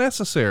is it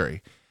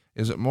necessary?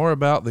 Is it more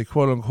about the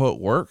quote unquote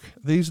work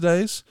these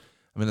days?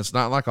 I mean, it's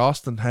not like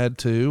Austin had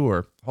to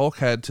or Hulk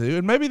had to,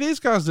 and maybe these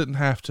guys didn't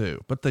have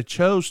to, but they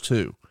chose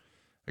to.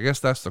 I guess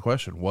that's the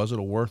question. Was it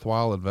a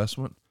worthwhile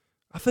investment?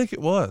 I think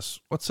it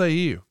was. What say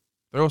you?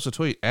 Throw us a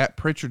tweet at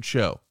Pritchard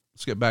Show.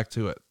 Let's get back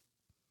to it.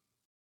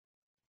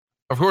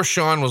 Of course,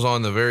 Shawn was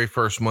on the very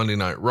first Monday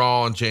Night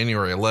Raw on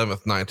January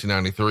 11th,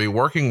 1993,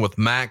 working with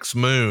Max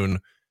Moon.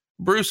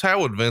 Bruce, how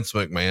would Vince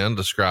McMahon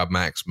describe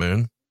Max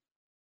Moon?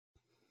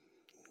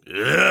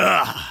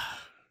 Yeah.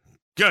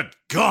 Good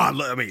God.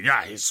 I mean,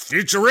 yeah, he's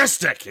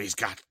futuristic. He's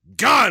got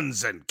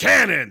guns and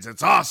cannons.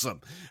 It's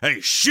awesome.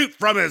 Hey, shoot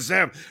from his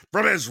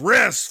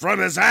wrists, from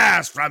his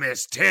ass, from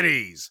his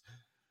titties.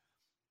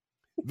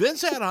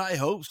 Vince had high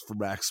hopes for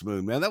Max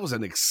Moon, man. That was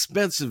an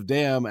expensive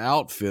damn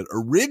outfit.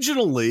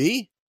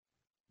 Originally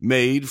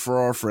made for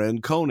our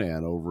friend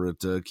Conan over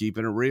at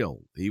Keeping It Real.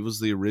 He was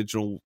the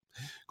original,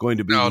 going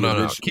to be no.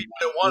 Keeping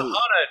It 100.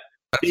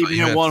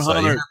 Keeping It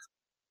 100.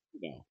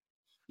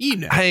 You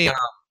know. Hey,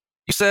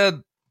 you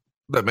said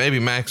that maybe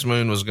Max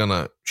Moon was going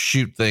to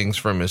shoot things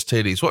from his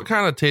titties. What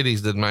kind of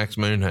titties did Max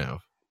Moon have?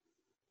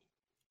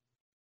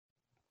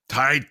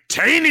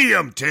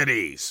 Titanium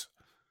titties.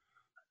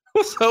 I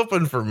was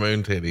hoping for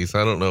moon titties.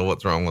 I don't know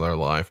what's wrong with our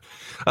life.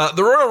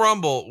 The Royal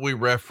Rumble we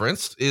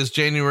referenced is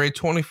January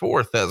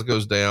 24th. That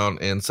goes down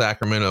in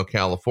Sacramento,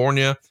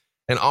 California.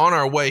 And on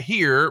our way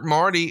here,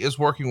 Marty is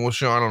working with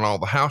Shawn on all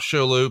the house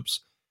show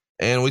loops.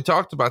 And we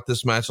talked about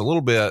this match a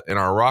little bit in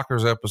our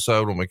Rockers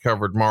episode when we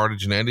covered Marty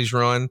Jannetty's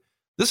run.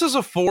 This is a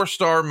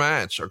 4-star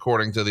match,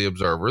 according to the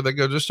Observer. They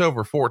go just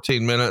over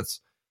 14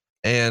 minutes.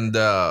 And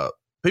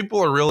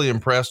people are really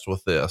impressed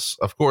with this.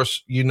 Of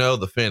course, you know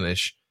the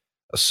finish.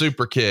 A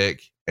super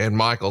kick, and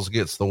Michaels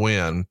gets the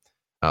win.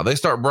 They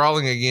start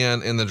brawling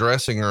again in the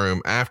dressing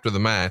room after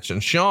the match,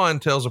 and Shawn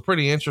tells a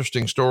pretty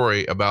interesting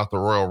story about the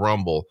Royal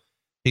Rumble.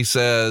 He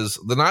says,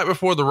 the night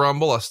before the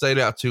Rumble, I stayed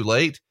out too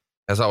late.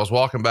 As I was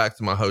walking back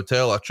to my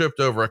hotel, I tripped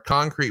over a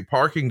concrete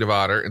parking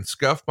divider and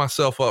scuffed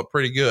myself up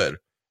pretty good.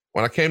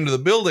 When I came to the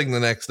building the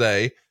next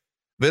day,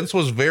 Vince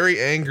was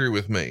very angry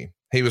with me.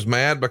 He was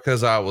mad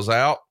because I was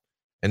out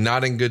and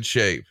not in good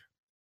shape.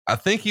 I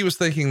think he was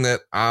thinking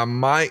that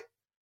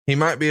he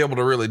might be able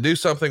to really do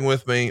something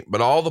with me,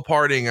 but all the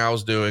partying I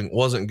was doing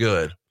wasn't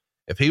good.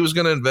 If he was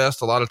going to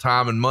invest a lot of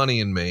time and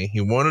money in me,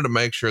 he wanted to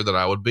make sure that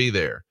I would be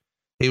there.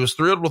 He was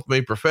thrilled with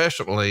me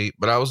professionally,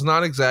 but I was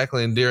not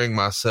exactly endearing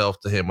myself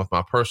to him with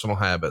my personal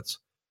habits.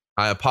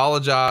 I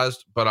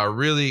apologized, but I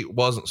really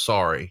wasn't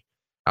sorry.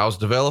 I was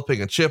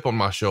developing a chip on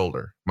my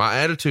shoulder. My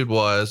attitude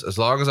was, as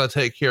long as I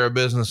take care of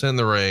business in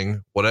the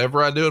ring,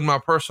 whatever I do in my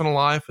personal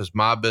life is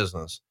my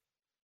business.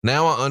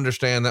 Now I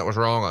understand that was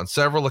wrong on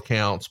several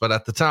accounts, but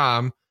at the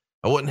time,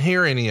 I wouldn't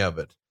hear any of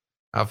it.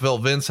 I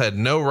felt Vince had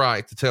no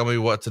right to tell me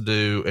what to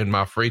do in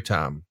my free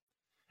time.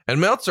 And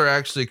Meltzer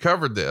actually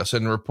covered this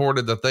and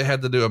reported that they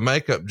had to do a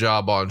makeup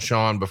job on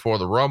Shawn before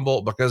the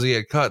Rumble because he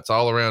had cuts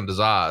all around his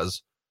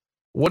eyes.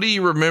 What do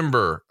you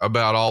remember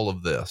about all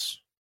of this?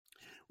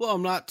 Well,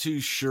 I'm not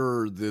too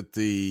sure that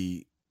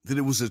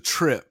it was a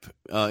trip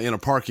in a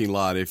parking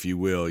lot, if you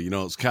will. You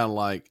know, it's kind of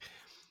like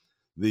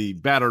the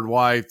battered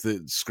wife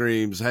that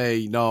screams,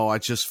 "Hey, no, I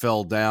just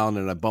fell down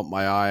and I bumped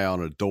my eye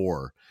on a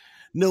door."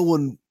 No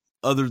one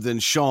other than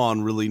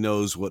Shawn really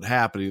knows what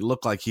happened. It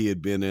looked like he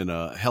had been in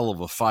a hell of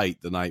a fight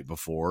the night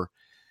before,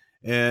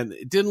 and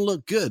it didn't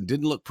look good,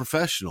 didn't look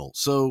professional.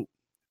 So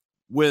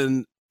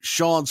when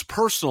Shawn's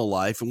personal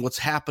life and what's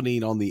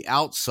happening on the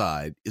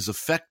outside is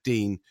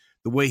affecting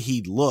the way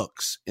he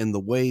looks and the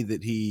way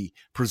that he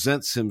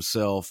presents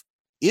himself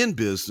in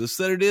business,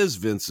 that it is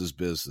Vince's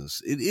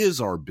business. It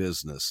is our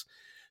business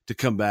to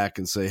come back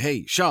and say,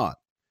 "Hey, Shawn,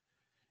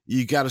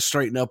 you got to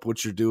straighten up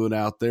what you're doing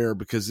out there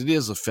because it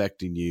is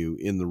affecting you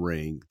in the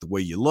ring, the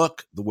way you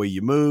look, the way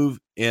you move,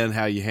 and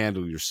how you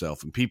handle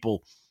yourself." And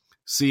people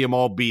see him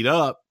all beat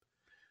up.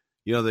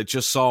 You know, they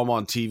just saw him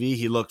on TV.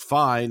 He looked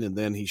fine, and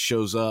then he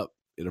shows up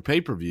in a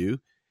pay-per-view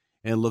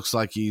and looks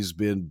like he's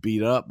been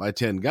beat up by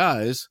 10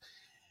 guys.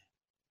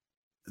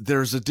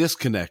 There's a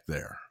disconnect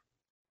there.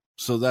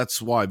 So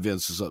that's why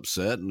Vince is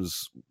upset and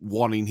is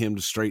wanting him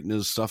to straighten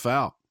his stuff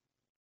out.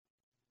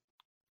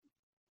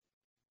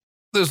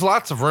 There's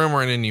lots of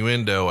rumor and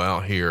innuendo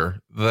out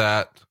here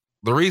that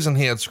the reason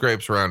he had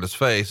scrapes around his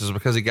face is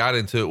because he got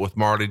into it with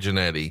Marty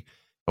Jannetty.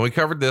 And we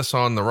covered this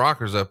on the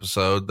Rockers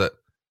episode that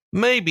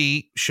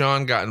maybe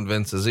Shawn got in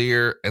Vince's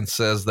ear and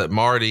says that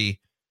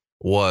Marty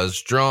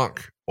was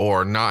drunk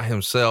or not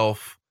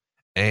himself.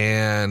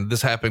 And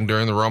this happened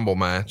during the Rumble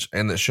match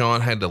and that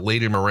Shawn had to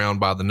lead him around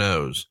by the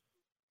nose.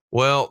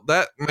 Well,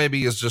 that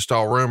maybe is just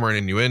all rumor and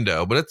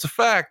innuendo, but it's a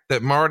fact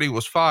that Marty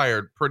was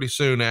fired pretty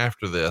soon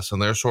after this,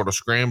 and they're sort of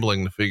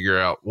scrambling to figure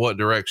out what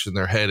direction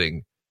they're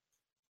heading.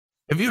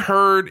 Have you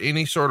heard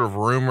any sort of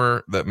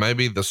rumor that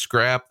maybe the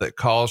scrap that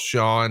caused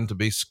Shawn to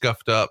be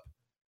scuffed up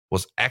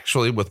was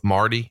actually with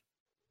Marty?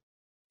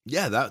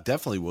 Yeah, that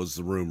definitely was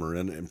the rumor,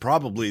 and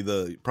probably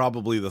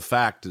the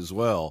fact as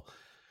well.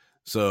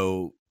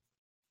 So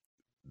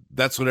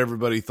that's what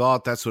everybody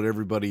thought. That's what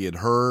everybody had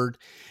heard.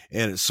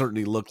 And it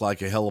certainly looked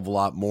like a hell of a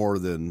lot more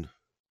than,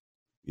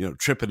 you know,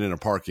 tripping in a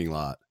parking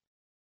lot.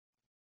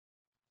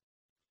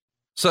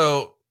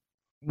 So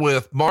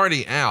with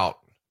Marty out,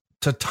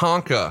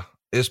 Tatanka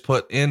is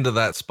put into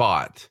that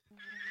spot.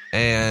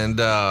 And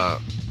I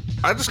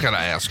just got to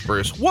ask,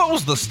 Bruce, what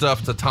was the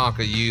stuff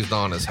Tatanka used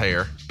on his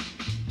hair?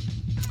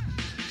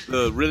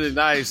 The really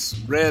nice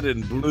red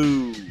and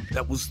blue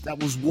that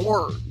was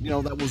war, you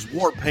know, that was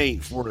war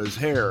paint for his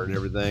hair and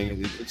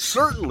everything. It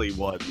certainly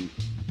wasn't,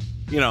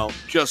 you know,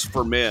 just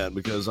for men,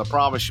 because I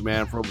promise you,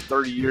 man, for over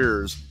 30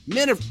 years,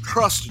 men have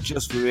trusted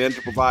Just for Men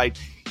to provide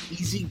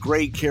easy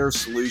gray care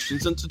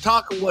solutions, and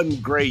Tatanka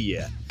wasn't gray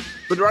yet.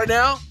 But right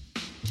now,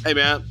 hey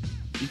man,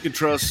 you can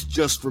trust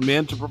Just for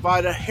Men to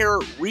provide a hair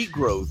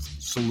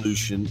regrowth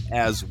solution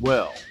as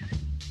well.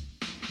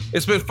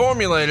 It's been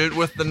formulated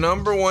with the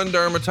 #1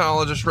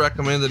 dermatologist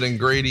recommended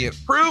ingredient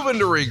proven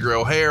to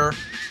regrow hair.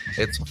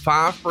 It's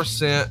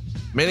 5%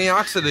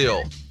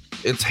 minoxidil.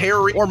 It's hair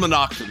or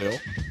minoxidil.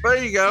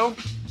 There you go.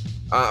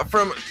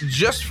 From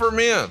Just for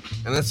Men.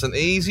 And it's an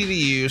easy to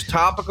use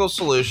topical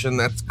solution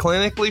that's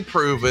clinically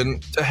proven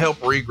to help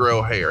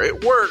regrow hair.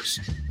 It works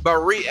by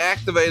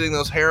reactivating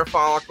those hair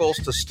follicles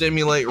to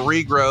stimulate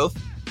regrowth.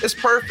 It's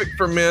perfect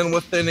for men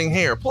with thinning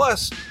hair.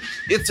 Plus,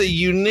 it's a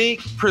unique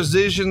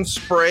precision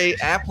spray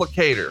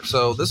applicator.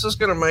 So this is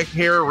going to make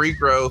hair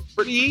regrowth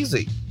pretty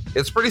easy.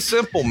 It's pretty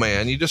simple,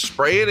 man. You just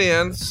spray it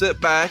in, sit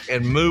back,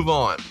 and move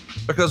on.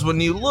 Because when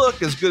you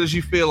look as good as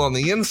you feel on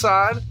the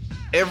inside,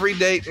 every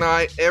date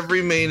night,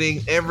 every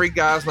meeting, every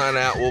guy's night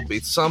out will be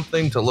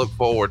something to look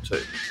forward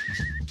to.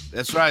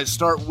 That's right.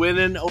 Start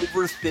winning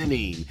over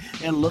thinning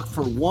and look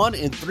for 1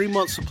 and 3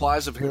 month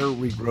supplies of hair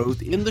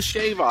regrowth in the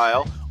shave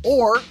aisle,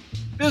 or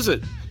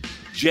visit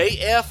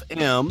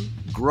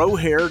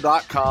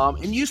jfmgrowhair.com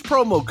and use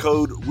promo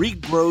code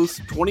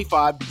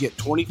regrowth25 to get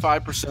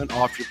 25%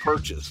 off your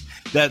purchase.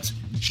 That's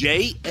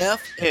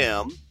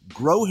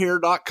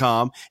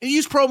jfmgrowhair.com and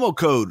use promo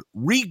code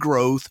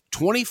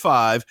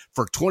regrowth25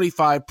 for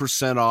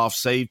 25% off.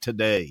 Save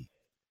today.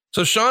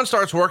 So Shawn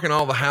starts working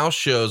all the house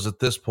shows at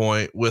this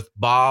point with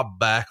Bob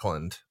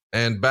Backlund,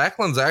 and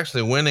Backlund's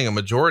actually winning a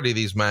majority of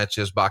these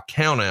matches by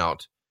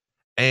countout.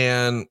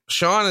 And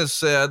Shawn has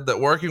said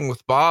that working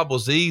with Bob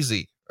was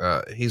easy.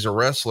 He's a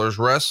wrestler's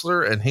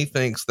wrestler, and he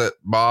thinks that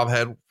Bob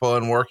had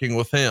fun working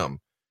with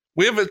him.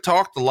 We haven't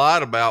talked a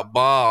lot about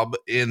Bob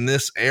in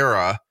this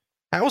era.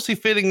 How was he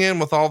fitting in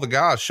with all the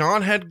guys?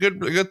 Shawn had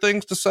good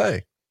things to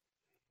say.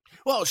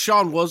 Well,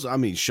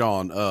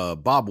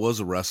 Bob was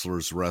a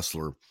wrestler's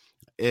wrestler,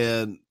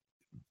 and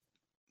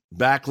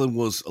Backlund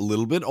was a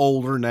little bit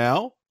older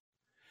now.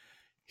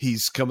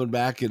 He's coming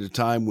back at a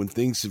time when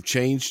things have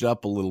changed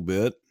up a little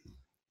bit.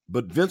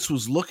 But Vince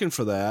was looking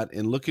for that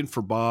and looking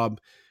for Bob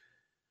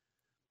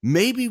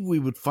maybe we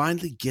would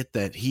finally get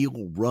that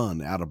heel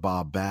run out of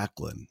Bob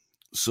Backlund.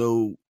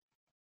 So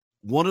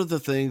one of the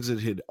things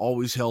that had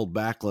always held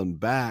Backlund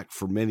back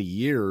for many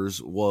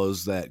years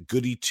was that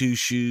goody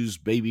two-shoes,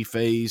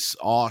 babyface,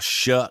 aw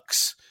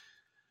shucks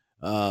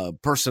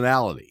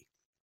personality.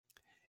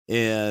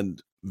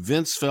 And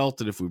Vince felt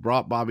that if we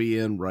brought Bobby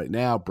in right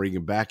now, bring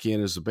him back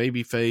in as a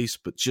babyface,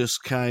 but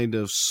just kind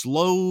of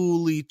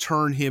slowly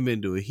turn him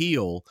into a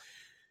heel,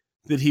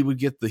 that he would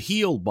get the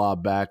heel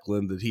Bob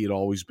Backlund that he had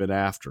always been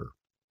after.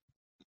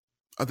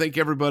 I think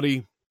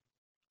everybody,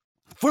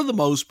 for the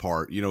most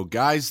part,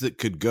 guys that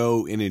could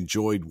go and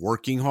enjoyed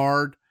working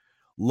hard,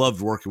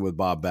 loved working with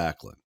Bob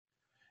Backlund.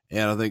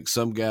 And I think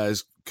some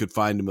guys could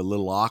find him a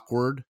little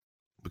awkward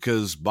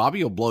because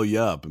Bobby will blow you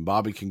up and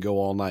Bobby can go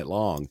all night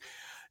long.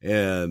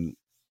 And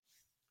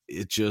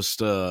it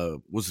just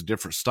was a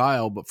different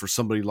style. But for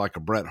somebody like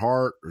a Bret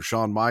Hart or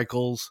Shawn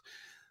Michaels,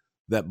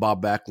 that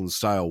Bob Backlund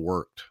style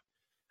worked.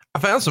 I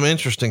found some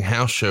interesting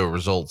house show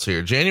results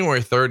here.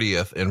 January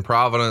 30th in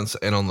Providence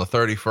and on the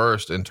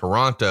 31st in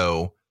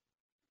Toronto,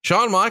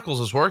 Shawn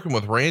Michaels is working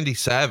with Randy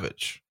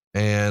Savage,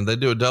 and they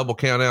do a double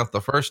count out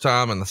the first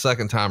time, and the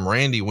second time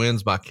Randy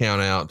wins by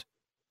count out.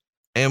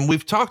 And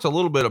we've talked a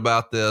little bit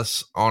about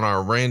this on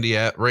our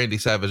Randy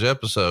Savage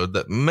episode,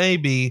 that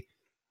maybe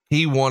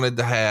he wanted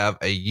to have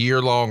a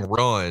year-long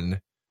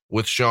run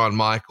with Shawn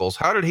Michaels.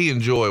 How did he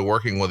enjoy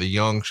working with a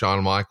young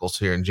Shawn Michaels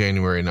here in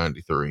January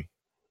 93?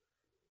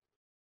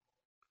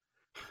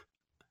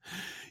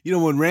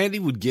 When Randy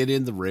would get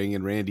in the ring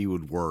and Randy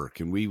would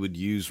work, and we would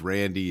use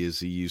Randy, as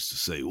he used to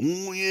say,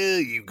 "Oh yeah,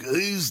 you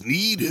guys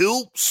need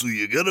help, so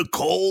you gotta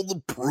call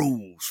the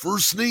pros.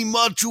 First name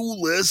Macho,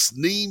 last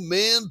name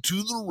Man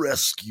to the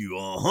rescue."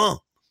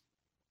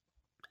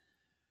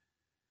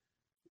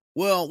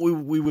 Well,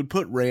 we would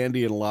put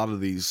Randy in a lot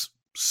of these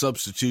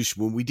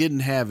substitution when we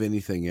didn't have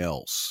anything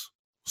else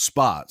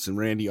spots, and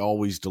Randy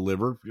always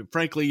delivered.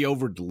 Frankly, he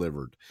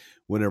over-delivered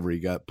whenever he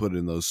got put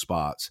in those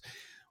spots.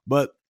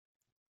 But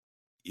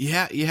you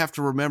have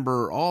to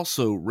remember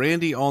also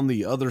Randy on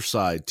the other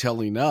side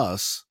telling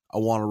us, "I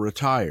want to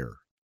retire.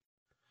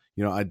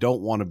 I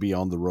don't want to be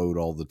on the road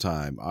all the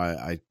time.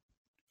 I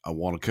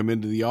want to come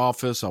into the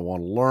office. I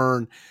want to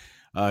learn."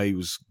 He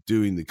was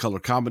doing the color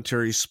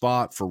commentary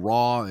spot for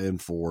Raw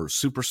and for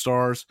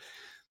Superstars.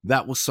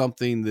 That was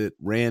something that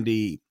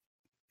Randy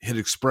had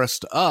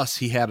expressed to us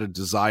he had a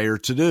desire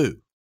to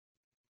do.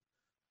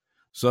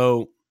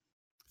 So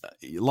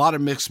a lot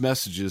of mixed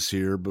messages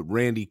here, but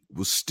Randy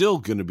was still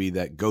going to be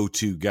that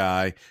go-to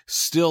guy.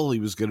 Still, he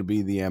was going to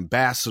be the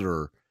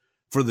ambassador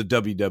for the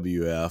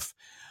WWF.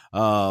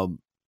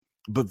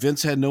 But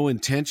Vince had no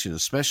intention,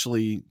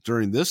 especially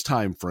during this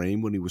time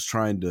frame when he was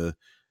trying to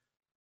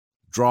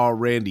draw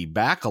Randy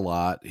back a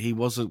lot. He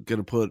wasn't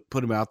going to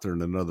put him out there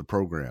in another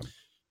program.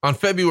 On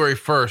February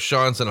 1st,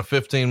 Shawn's in a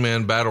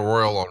 15-man battle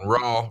royal on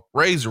Raw.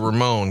 Razor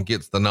Ramon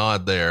gets the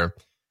nod there.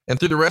 And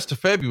through the rest of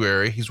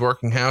February, he's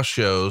working house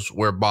shows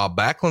where Bob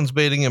Backlund's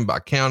beating him by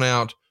count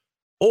out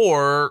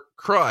or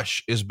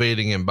Crush is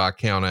beating him by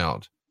count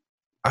out.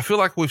 I feel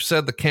like we've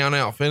said the count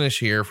out finish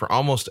here for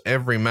almost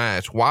every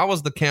match. Why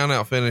was the count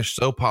out finish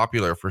so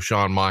popular for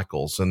Shawn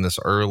Michaels in this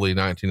early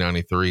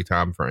 1993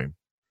 timeframe?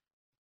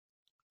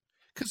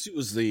 Because he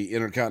was the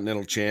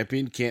Intercontinental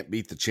Champion, can't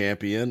beat the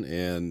champion,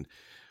 and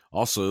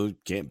also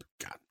can't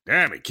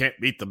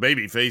beat the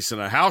babyface in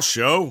a house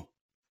show.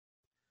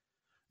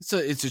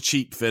 It's a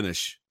cheap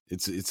finish.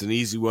 It's an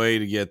easy way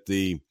to get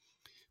the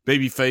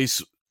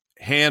babyface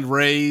hand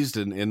raised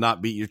and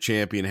not beat your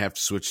champion and have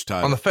to switch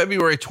titles. On the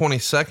February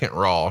 22nd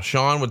Raw,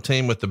 Shawn would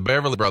team with the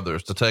Beverly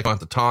Brothers to take on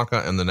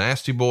Tatanka and the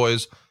Nasty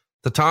Boys.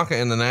 Tatanka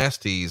and the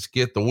Nasties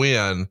get the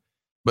win,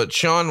 but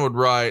Shawn would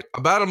write,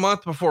 "About a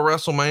month before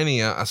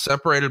WrestleMania, I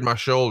separated my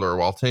shoulder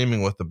while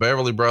teaming with the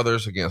Beverly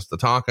Brothers against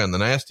Tatanka and the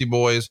Nasty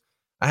Boys.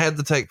 I had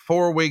to take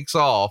 4 weeks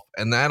off,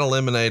 and that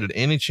eliminated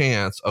any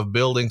chance of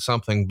building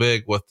something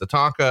big with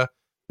Tatanka,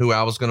 who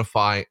I was going to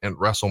fight at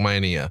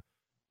WrestleMania."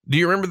 Do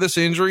you remember this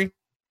injury?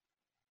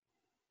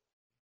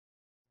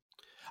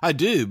 I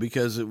do,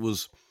 because it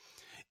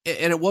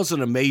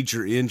wasn't a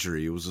major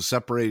injury. It was a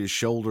separated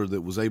shoulder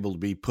that was able to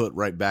be put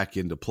right back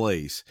into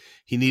place.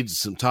 He needed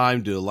some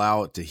time to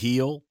allow it to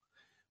heal,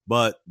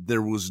 but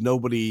there was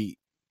nobody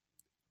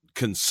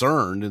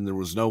concerned, and there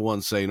was no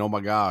one saying, "Oh my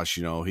gosh,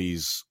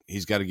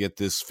 he's got to get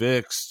this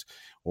fixed,"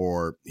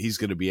 or he's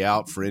going to be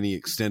out for any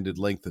extended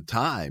length of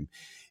time.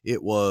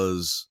 It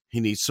was, he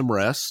needs some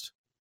rest,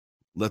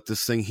 let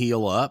this thing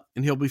heal up,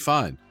 and he'll be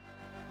fine.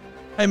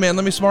 Hey man,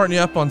 let me smarten you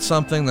up on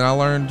something that I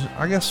learned,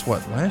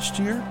 last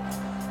year?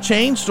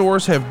 Chain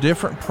stores have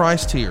different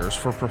price tiers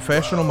for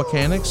professional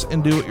mechanics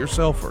and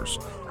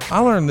do-it-yourselfers. I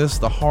learned this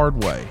the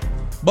hard way.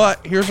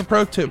 But here's a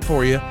pro tip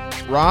for you.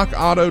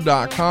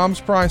 RockAuto.com's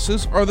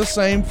prices are the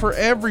same for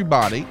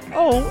everybody.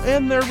 Oh,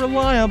 and they're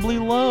reliably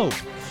low.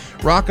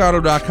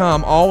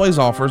 RockAuto.com always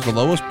offers the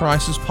lowest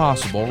prices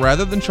possible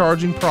rather than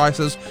charging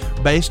prices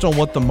based on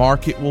what the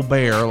market will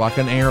bear, like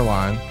an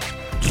airline.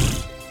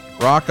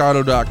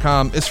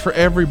 RockAuto.com is for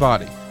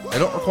everybody. They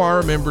don't require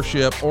a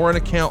membership or an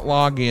account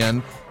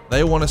login.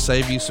 they want to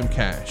save you some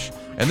cash.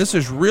 And this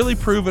has really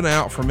proven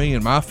out for me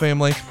and my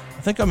family.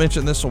 I think I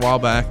mentioned this a while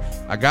back.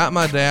 I got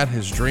my dad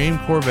his dream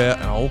Corvette,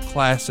 an old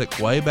classic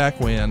way back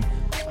when,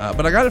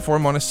 but I got it for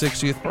him on his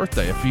 60th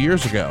birthday a few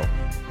years ago.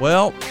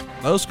 Well,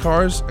 those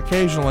cars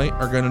occasionally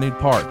are going to need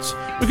parts.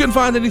 We couldn't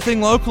find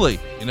anything locally.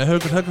 You know who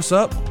could hook us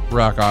up?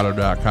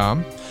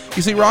 RockAuto.com.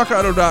 You see,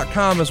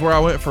 RockAuto.com is where I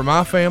went for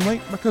my family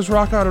because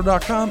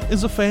RockAuto.com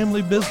is a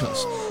family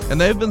business,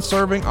 and they've been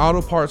serving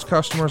auto parts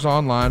customers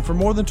online for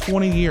more than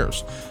 20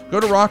 years. Go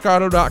to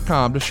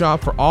RockAuto.com to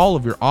shop for all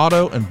of your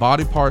auto and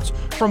body parts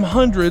from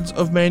hundreds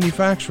of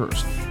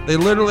manufacturers. They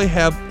literally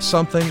have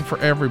something for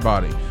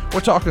everybody. We're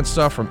talking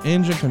stuff from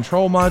engine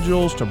control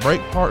modules to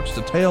brake parts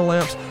to tail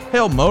lamps,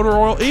 hell, motor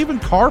oil, even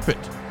carpet.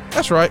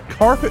 That's right,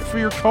 carpet for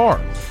your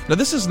car. Now,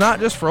 this is not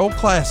just for old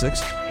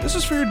classics. This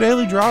is for your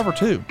daily driver,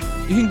 too.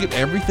 You can get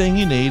everything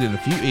you need in a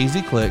few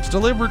easy clicks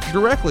delivered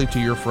directly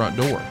to your front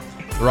door.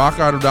 The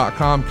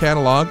RockAuto.com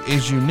catalog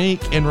is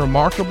unique and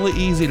remarkably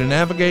easy to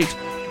navigate.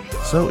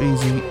 So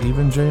easy,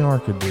 even JR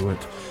could do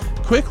it.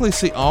 Quickly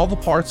see all the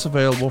parts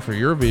available for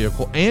your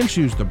vehicle and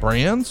choose the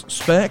brands,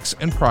 specs,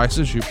 and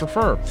prices you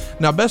prefer.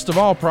 Now, best of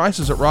all,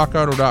 prices at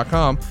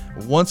RockAuto.com,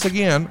 once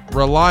again,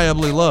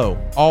 reliably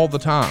low all the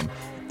time.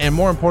 And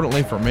more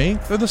importantly for me,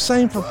 they're the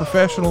same for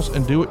professionals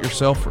and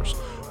do-it-yourselfers.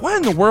 Why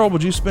in the world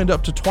would you spend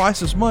up to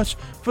twice as much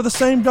for the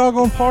same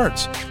doggone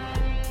parts?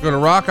 Go to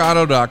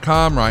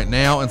rockauto.com right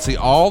now and see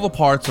all the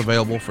parts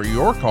available for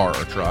your car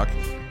or truck.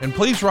 And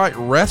please write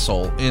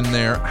Wrestle in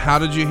their How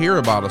Did You Hear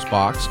About Us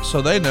box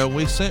so they know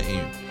we sent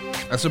you.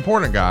 That's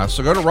important, guys.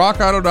 So go to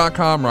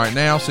rockauto.com right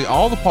now, see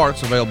all the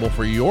parts available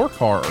for your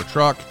car or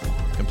truck,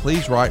 and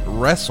please write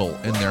Wrestle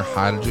in their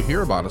How Did You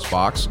Hear About Us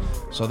box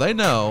so they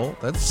know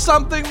that's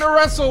something to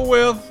wrestle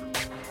with.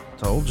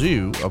 Told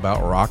you about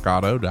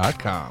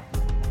rockauto.com.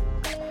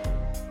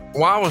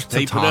 Why was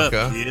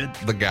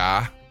Tatanka the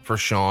guy for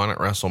Shawn at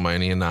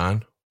WrestleMania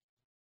 9?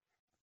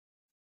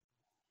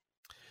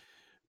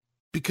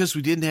 Because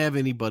we didn't have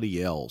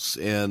anybody else.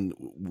 And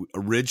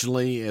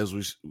originally, as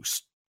we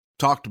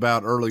talked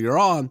about earlier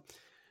on,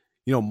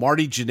 you know,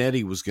 Marty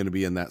Jannetty was going to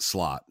be in that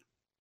slot.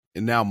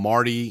 And now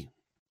Marty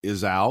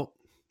is out.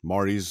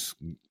 Marty's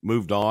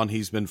moved on.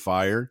 He's been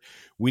fired.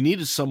 We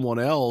needed someone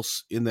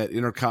else in that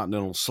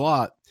Intercontinental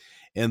slot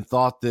and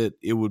thought that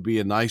it would be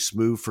a nice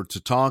move for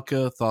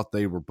Tatanka. Thought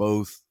they were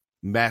both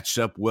matched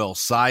up well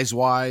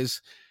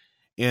size-wise.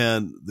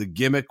 And the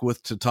gimmick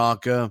with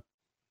Tatanka,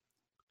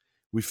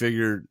 we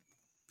figured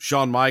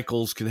Shawn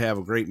Michaels can have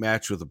a great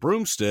match with a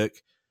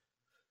broomstick.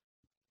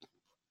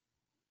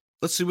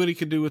 Let's see what he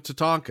can do with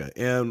Tatanka.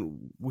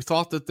 And we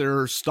thought that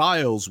their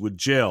styles would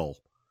gel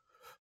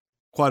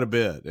quite a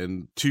bit.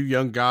 And two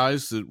young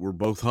guys that were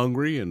both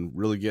hungry and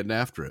really getting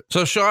after it.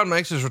 So Shawn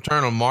makes his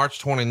return on March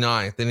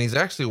 29th, and he's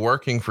actually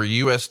working for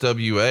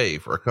USWA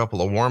for a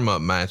couple of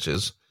warm-up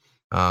matches.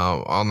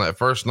 On that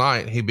first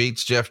night, he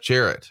beats Jeff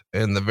Jarrett.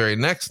 And the very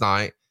next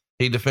night,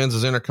 he defends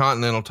his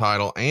Intercontinental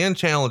title and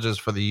challenges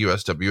for the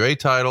USWA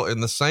title in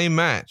the same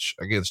match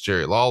against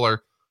Jerry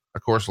Lawler.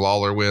 Of course,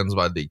 Lawler wins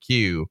by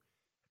DQ.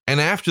 And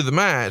after the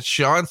match,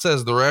 Shawn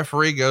says the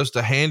referee goes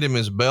to hand him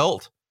his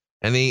belt,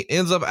 and he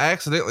ends up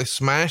accidentally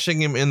smashing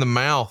him in the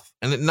mouth,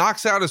 and it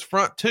knocks out his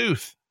front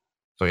tooth.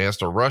 So he has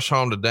to rush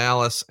home to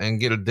Dallas and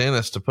get a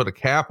dentist to put a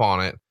cap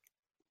on it.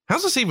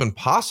 How's this even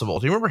possible?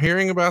 Do you remember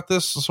hearing about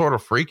this sort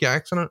of freak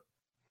accident?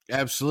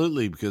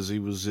 Absolutely, because he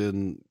was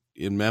in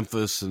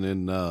Memphis and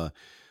in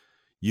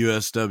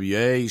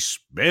USWA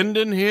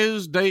spending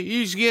his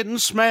days getting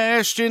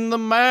smashed in the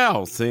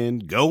mouth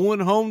and going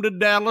home to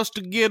Dallas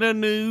to get a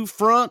new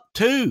front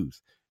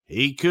tooth.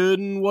 He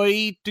couldn't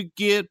wait to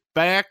get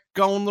back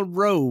on the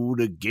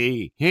road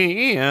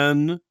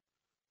again.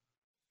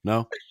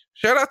 No.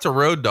 Shout out to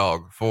Road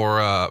Dogg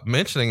for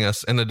mentioning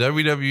us in a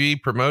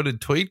WWE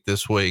promoted tweet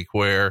this week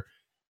where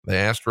they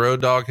asked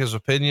Road Dogg his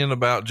opinion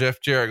about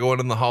Jeff Jarrett going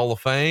in the Hall of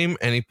Fame,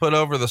 and he put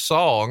over the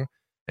song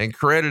and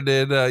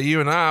credited you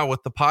and I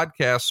with the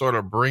podcast sort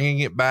of bringing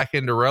it back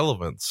into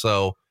relevance.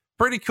 So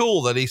pretty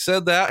cool that he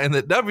said that and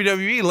that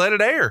WWE let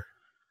it air.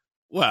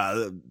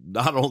 Well,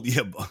 not only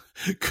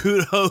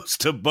kudos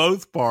to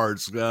both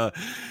parts. You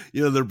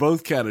know, they're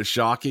both kind of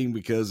shocking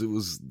because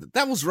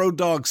that was Road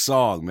Dogg's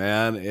song,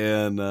 man.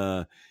 And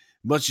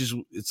much as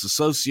it's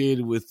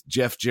associated with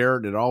Jeff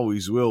Jarrett, it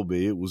always will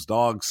be. It was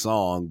Dogg's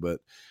song, but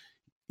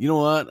you know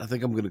what? I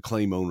think I'm going to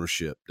claim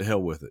ownership. To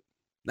hell with it.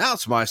 Now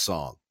it's my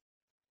song.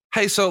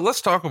 Hey, so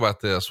let's talk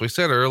about this. We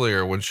said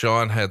earlier when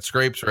Shawn had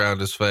scrapes around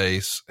his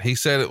face, he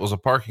said it was a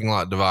parking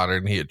lot divider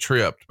and he had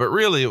tripped, but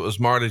really it was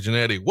Marty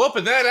Jannetty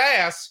whooping that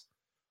ass.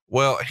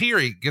 Well, here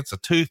he gets a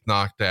tooth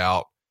knocked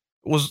out.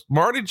 Was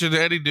Marty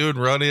Jannetty doing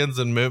run-ins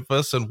in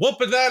Memphis and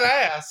whooping that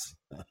ass?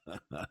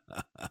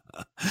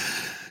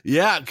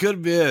 Yeah, it could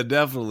have been,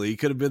 definitely. He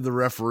could have been the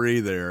referee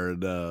there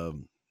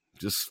and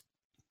just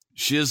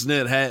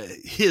shiznit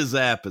his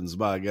happens,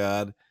 by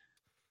God.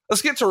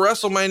 Let's get to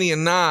WrestleMania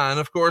 9.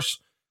 Of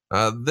course,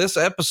 this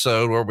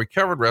episode where we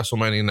covered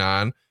WrestleMania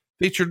 9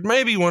 featured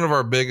maybe one of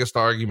our biggest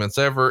arguments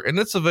ever, and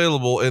it's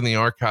available in the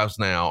archives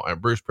now at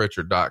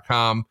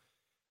brucepritchard.com.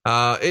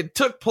 It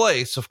took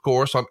place, of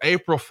course, on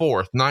April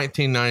 4th,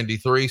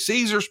 1993.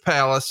 Caesar's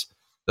Palace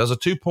does a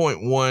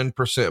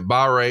 2.1%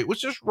 buy rate,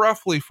 which is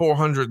roughly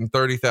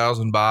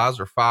 430,000 buys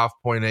or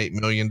 $5.8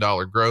 million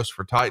gross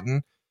for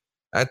Titan.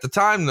 At the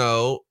time,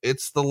 though,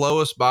 it's the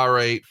lowest buy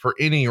rate for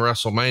any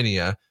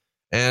WrestleMania.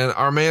 And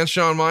our man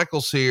Shawn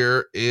Michaels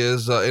here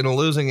is in a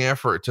losing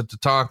effort to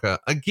Tatanka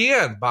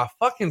again by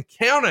fucking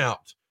count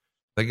out.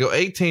 They go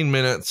 18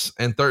 minutes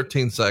and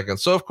 13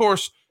 seconds. So, of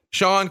course,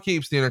 Shawn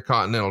keeps the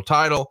Intercontinental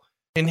title.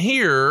 And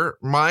here,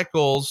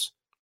 Michaels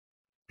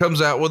comes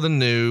out with a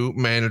new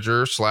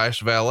manager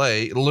 /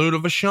 valet, Luna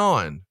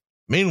Vachon.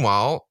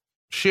 Meanwhile,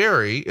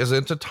 Sherry is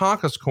in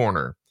Tatanka's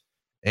corner.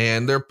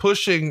 And they're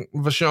pushing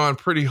Vachon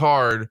pretty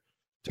hard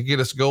to get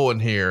us going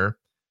here.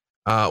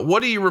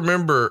 What do you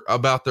remember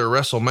about their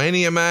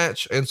WrestleMania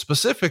match? And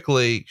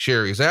specifically,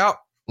 Sherry's out,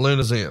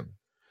 Luna's in.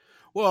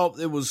 Well,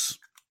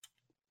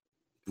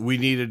 we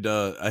needed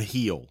a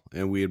heel,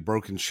 and we had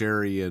broken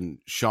Sherry and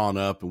Shawn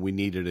up, and we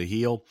needed a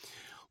heel.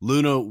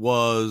 Luna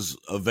was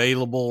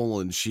available,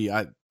 and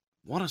I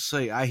want to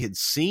say I had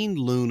seen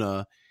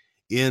Luna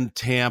in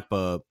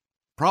Tampa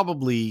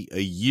probably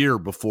a year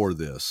before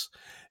this.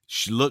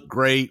 She looked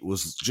great,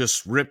 was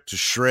just ripped to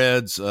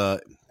shreds.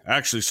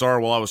 Actually saw her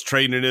while I was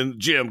training in the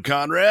gym,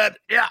 Conrad.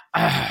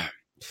 Yeah.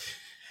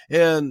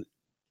 And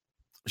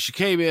she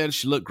came in,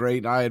 she looked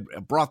great. I had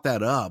brought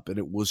that up, and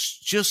it was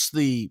just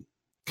the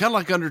kind of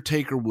like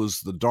Undertaker was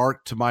the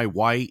dark to my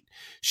white.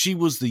 She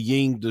was the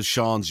yin to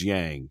Shawn's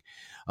yang.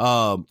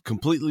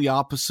 Completely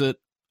opposite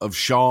of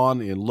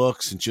Shawn in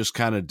looks and just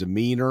kind of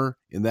demeanor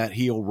in that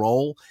heel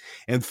role,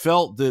 and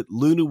felt that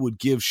Luna would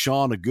give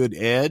Shawn a good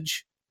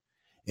edge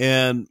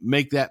and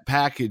make that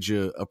package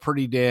a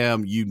pretty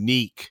damn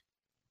unique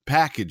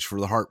package for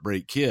the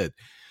Heartbreak Kid.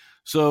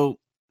 So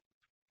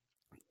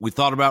we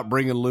thought about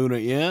bringing Luna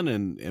in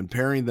and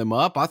pairing them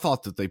up. I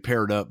thought that they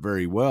paired up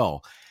very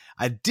well.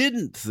 I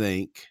didn't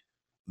think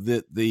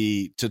that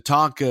the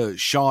Tatanka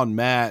Shawn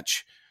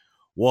match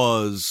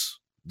was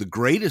the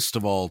greatest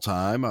of all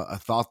time. I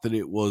thought that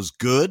it was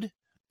good,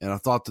 and I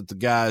thought that the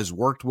guys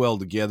worked well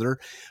together,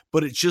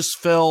 but it just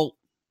felt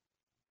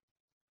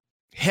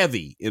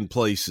heavy in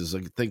places,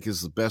 I think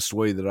is the best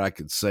way that I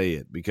could say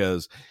it,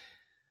 because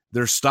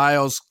their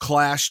styles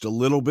clashed a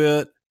little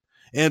bit,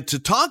 and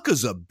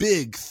Tatanka's a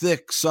big,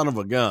 thick son of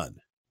a gun.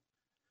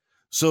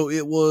 So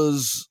it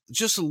was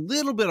just a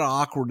little bit of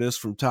awkwardness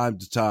from time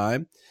to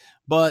time,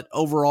 but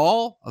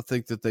overall, I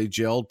think that they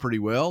gelled pretty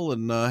well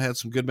and had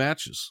some good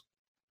matches.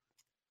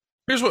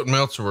 Here's what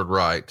Meltzer would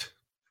write.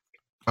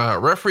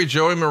 Referee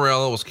Joey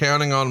Morella was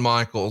counting on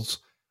Michaels,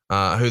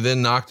 who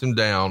then knocked him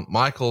down.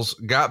 Michaels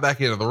got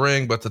back into the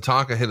ring, but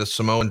Tatanka hit a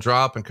Samoan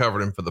drop and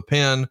covered him for the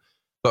pin.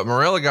 But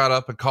Morella got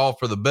up and called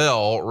for the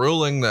bell,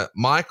 ruling that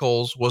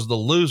Michaels was the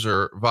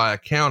loser via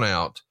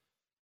countout.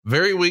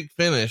 Very weak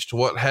finish to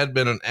what had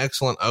been an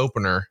excellent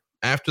opener.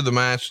 After the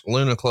match,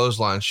 Luna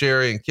clotheslined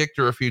Sherry and kicked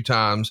her a few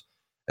times.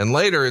 And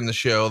later in the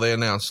show, they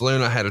announced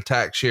Luna had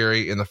attacked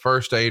Sherry in the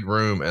first aid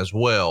room as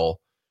well.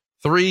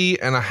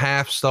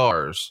 3.5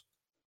 stars.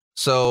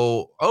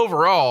 So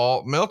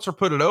overall, Meltzer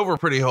put it over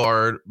pretty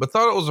hard, but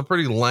thought it was a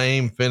pretty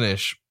lame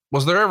finish.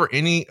 Was there ever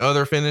any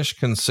other finish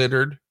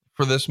considered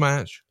for this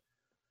match?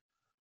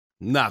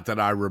 Not that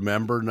I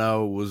remember.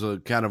 No, it was a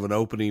kind of an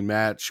opening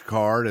match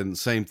card, and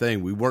same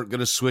thing. We weren't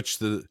going to switch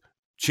the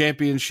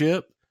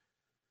championship.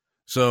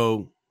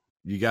 So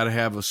you got to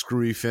have a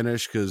screwy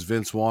finish because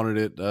Vince wanted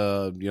it,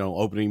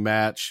 opening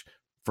match,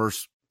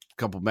 first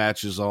couple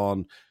matches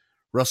on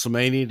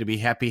WrestleMania to be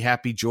happy,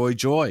 happy, joy,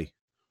 joy.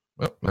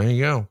 Well, there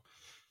you go.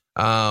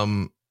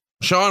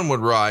 Shawn would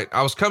write,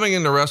 I was coming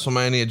into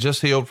WrestleMania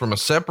just healed from a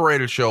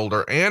separated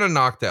shoulder and a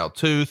knocked out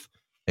tooth.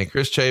 And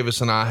Chris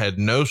Chavis and I had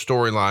no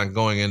storyline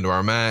going into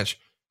our match.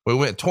 We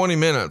went 20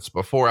 minutes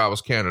before I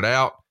was counted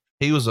out.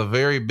 He was a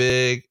very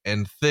big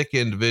and thick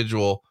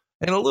individual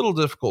and a little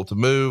difficult to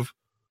move.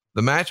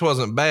 The match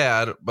wasn't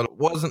bad, but it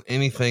wasn't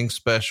anything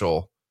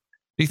special.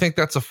 Do you think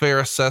that's a fair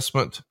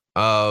assessment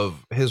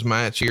of his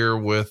match here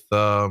with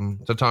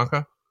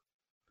Tatanka?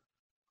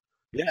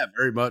 Yeah,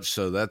 very much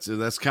so.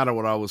 That's kind of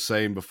what I was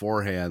saying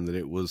beforehand, that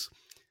it was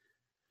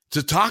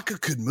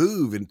Tatanka could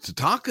move, and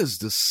Tatanka's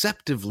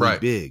deceptively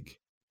big.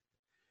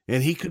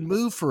 And he could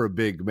move for a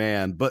big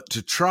man, but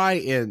to try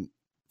and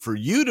for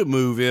you to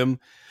move him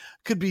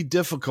could be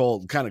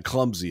difficult and kind of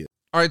clumsy.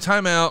 All right,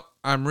 timeout.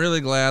 I'm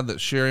really glad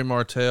that Sherry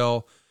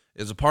Martel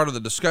is a part of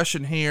the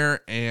discussion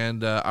here.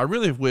 And I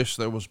really wish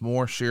there was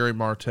more Sherry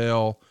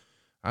Martel,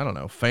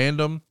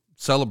 fandom,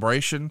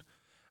 celebration.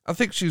 I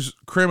think she's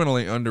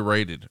criminally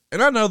underrated.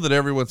 And I know that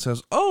everyone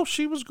says, oh,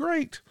 she was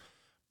great.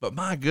 But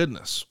my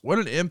goodness, what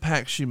an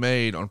impact she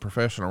made on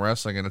professional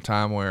wrestling in a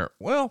time where,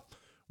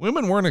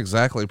 women weren't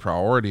exactly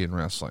priority in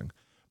wrestling,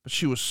 but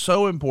she was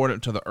so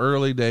important to the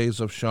early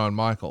days of Shawn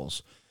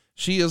Michaels.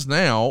 She is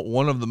now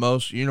one of the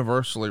most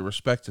universally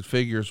respected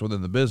figures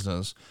within the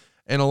business,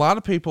 and a lot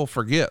of people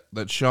forget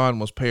that Shawn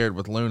was paired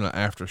with Luna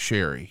after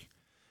Sherry.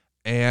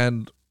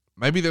 And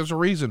maybe there's a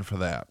reason for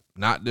that.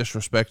 Not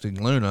disrespecting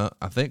Luna.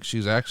 I think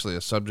she's actually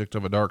a subject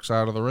of a dark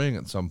side of the ring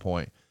at some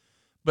point.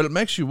 But it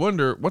makes you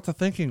wonder what the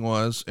thinking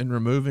was in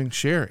removing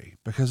Sherry,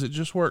 because it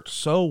just worked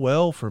so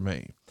well for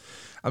me.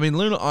 I mean,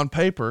 Luna on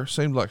paper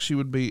seemed like she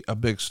would be a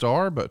big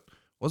star, but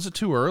was it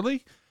too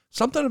early?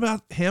 Something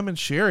about him and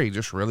Sherry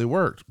just really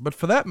worked. But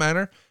for that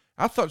matter,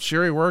 I thought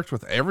Sherry worked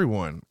with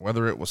everyone,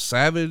 whether it was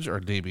Savage or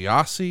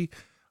DiBiase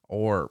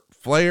or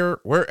Flair.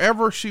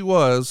 Wherever she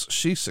was,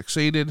 she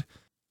succeeded,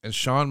 and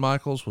Shawn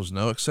Michaels was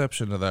no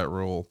exception to that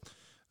rule.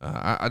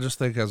 I just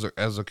think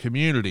as a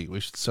community, we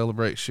should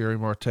celebrate Sherry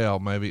Martel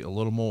maybe a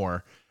little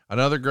more.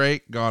 Another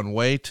great gone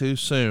way too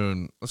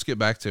soon. Let's get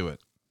back to it.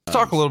 Let's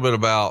talk a little bit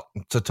about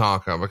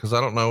Tatanka, because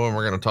I don't know when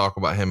we're going to talk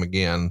about him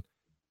again.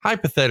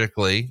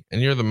 Hypothetically,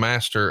 and you're the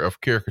master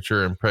of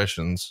caricature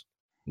impressions,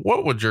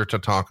 what would your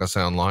Tatanka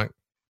sound like?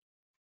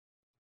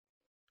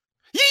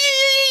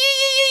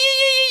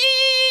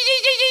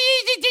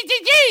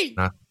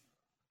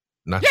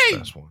 Not the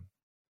best one.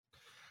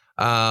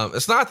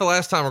 It's not the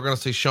last time we're going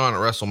to see Shawn at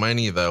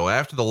WrestleMania, though.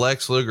 After the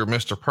Lex Luger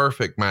Mr.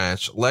 Perfect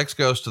match, Lex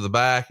goes to the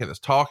back and is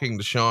talking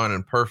to Shawn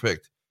and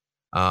Perfect.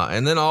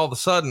 And then all of a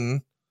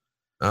sudden,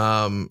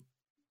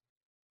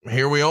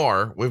 here we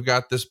are. We've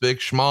got this big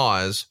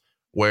schmoz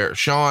where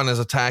Shawn is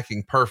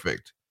attacking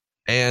Perfect.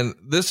 And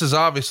this is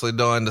obviously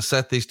done to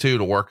set these two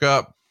to work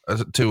up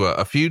to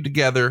a feud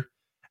together.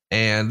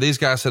 And these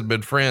guys had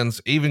been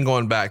friends, even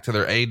going back to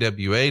their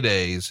AWA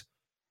days.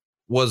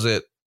 Was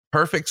it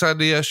Perfect's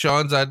idea,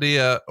 Shawn's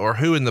idea, or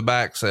who in the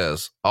back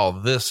says,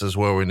 oh, this is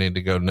where we need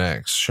to go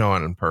next,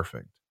 Shawn and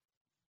Perfect?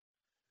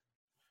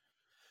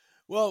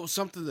 Well, it was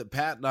something that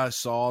Pat and I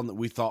saw and that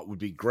we thought would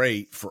be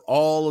great for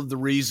all of the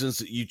reasons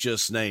that you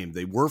just named.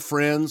 They were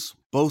friends,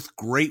 both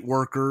great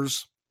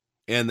workers,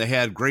 and they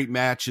had great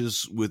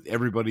matches with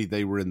everybody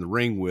they were in the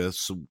ring with.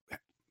 So,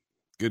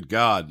 good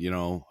God,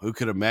 who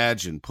could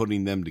imagine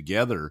putting them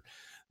together,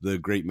 the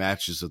great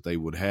matches that they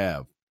would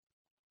have?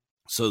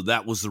 So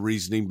that was the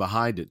reasoning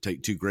behind it.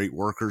 Take two great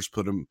workers,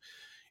 put them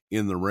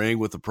in the ring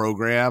with the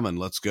program, and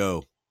let's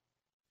go.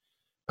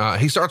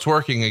 He starts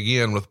working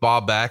again with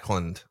Bob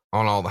Backlund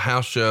on all the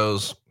house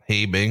shows,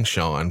 he being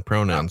Shawn,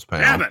 pronouns pal.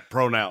 Damn it,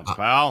 pronouns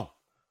pal.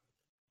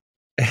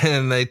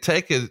 And they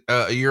take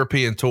a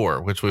European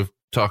tour, which we've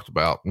talked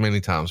about many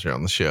times here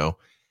on the show.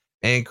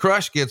 And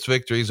Crush gets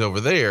victories over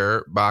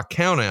there by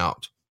count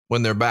out.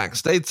 When they're back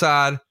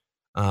stateside,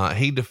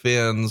 he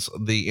defends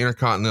the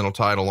Intercontinental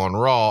title on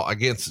Raw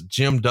against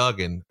Jim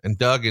Duggan, and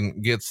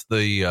Duggan gets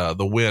the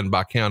win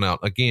by count out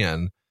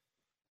again.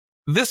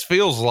 This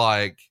feels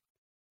like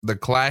the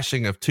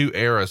clashing of two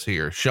eras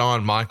here.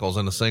 Shawn Michaels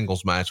in a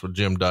singles match with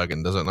Jim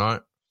Duggan, does it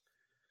not?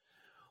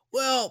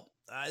 Well,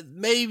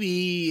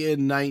 maybe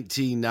in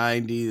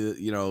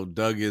 1990,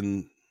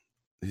 Duggan,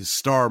 his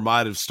star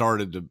might have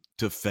started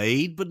to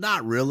fade, but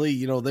not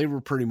really. They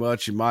were pretty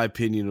much, in my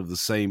opinion, of the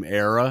same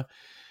era.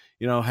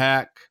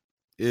 Hack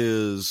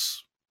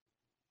is,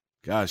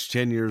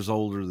 10 years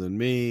older than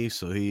me.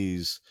 So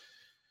he's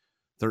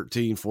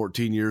 13,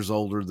 14 years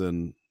older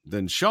than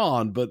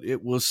Shawn, but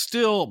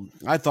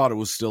I thought it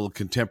was still a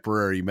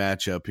contemporary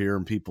matchup here,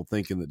 and people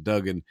thinking that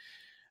Duggan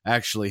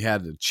actually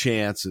had a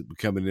chance at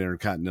becoming an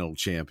Intercontinental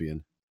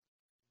champion.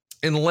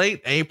 In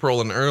late April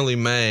and early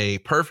May,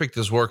 Perfect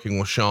is working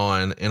with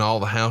Shawn in all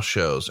the house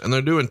shows, and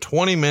they're doing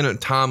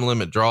 20-minute time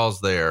limit draws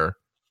there.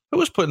 Who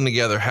was putting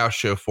together house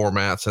show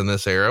formats in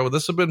this era? Would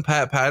this have been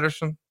Pat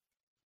Patterson?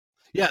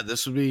 Yeah,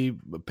 this would be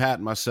Pat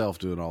and myself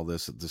doing all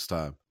this at this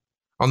time.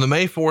 On the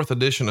May 4th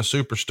edition of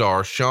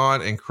Superstar,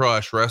 Shawn and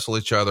Crush wrestle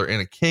each other in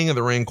a King of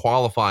the Ring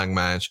qualifying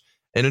match,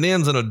 and it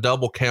ends in a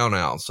double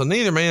countout. So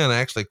neither man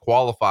actually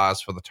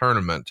qualifies for the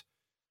tournament.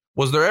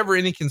 Was there ever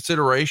any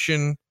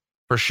consideration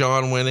for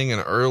Shawn winning an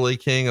early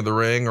King of the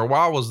Ring, or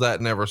why was that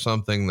never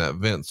something that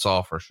Vince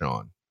saw for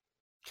Shawn?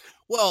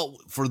 Well,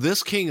 for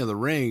this King of the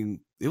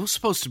Ring, it was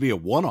supposed to be a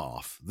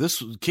one-off.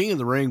 This King of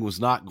the Ring was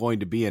not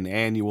going to be an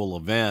annual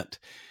event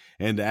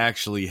and to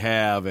actually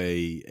have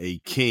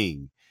a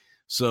king.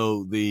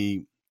 So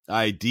the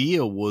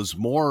idea was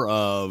more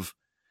of,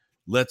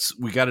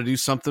 we got to do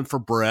something for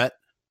Brett.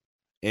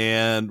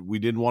 And we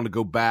didn't want to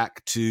go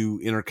back to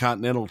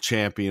Intercontinental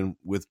champion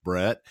with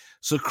Brett.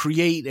 So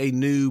create a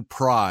new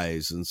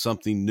prize and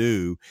something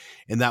new.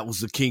 And that was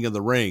the King of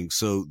the Ring.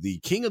 So the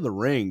King of the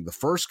Ring, the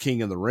first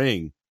King of the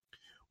Ring,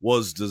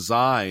 was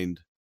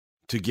designed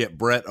to get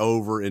Brett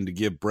over and to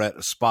give Brett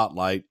a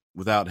spotlight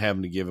without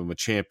having to give him a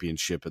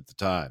championship at the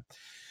time.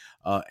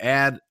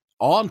 Add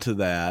on to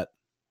that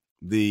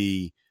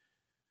the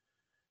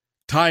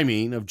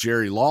timing of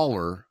Jerry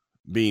Lawler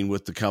being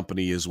with the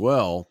company as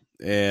well,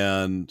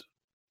 and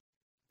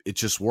it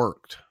just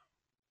worked.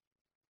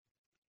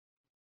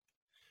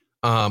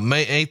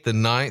 May 8th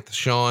and 9th,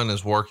 Shawn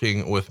is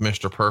working with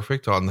Mr.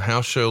 Perfect on the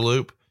house show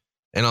loop.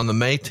 And on the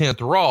May 10th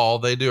Raw,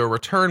 they do a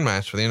return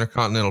match for the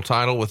Intercontinental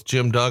title with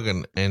Jim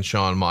Duggan and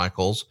Shawn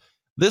Michaels.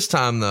 This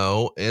time,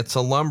 though, it's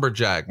a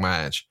lumberjack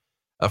match.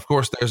 Of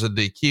course, there's a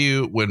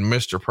DQ when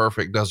Mr.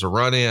 Perfect does a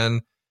run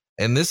in,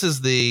 And this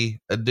is the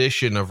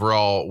edition of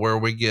Raw where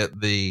we get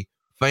the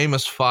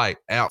famous fight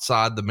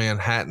outside the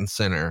Manhattan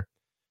Center.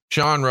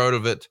 Shawn wrote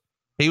of it.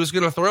 He was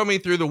going to throw me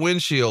through the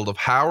windshield of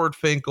Howard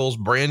Finkel's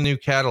brand new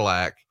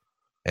Cadillac,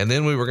 and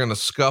then we were going to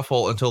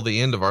scuffle until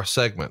the end of our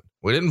segment.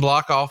 We didn't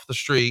block off the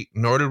street,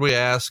 nor did we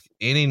ask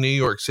any New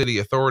York City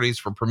authorities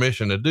for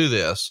permission to do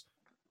this.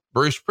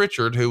 Bruce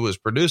Pritchard, who was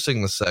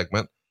producing the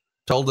segment,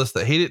 told us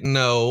that he didn't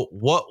know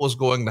what was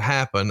going to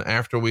happen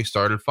after we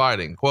started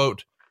fighting.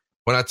 Quote,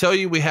 "When I tell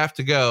you we have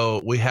to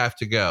go, we have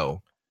to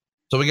go."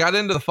 So we got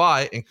into the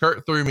fight, and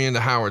Kurt threw me into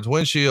Howard's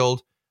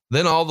windshield.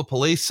 Then all the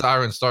police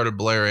sirens started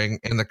blaring,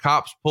 and the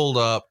cops pulled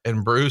up,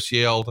 and Bruce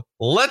yelled,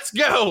 "Let's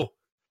go!"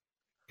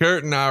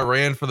 Kurt and I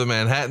ran for the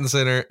Manhattan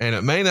Center, and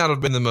it may not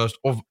have been the most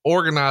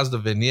organized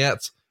of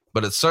vignettes,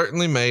 but it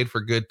certainly made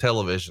for good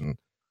television.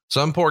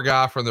 Some poor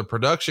guy from the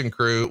production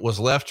crew was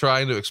left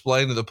trying to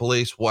explain to the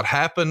police what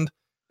happened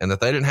and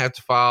that they didn't have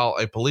to file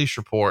a police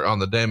report on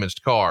the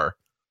damaged car.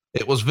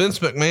 It was Vince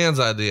McMahon's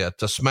idea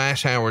to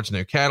smash Howard's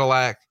new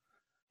Cadillac.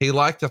 He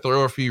liked to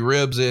throw a few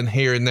ribs in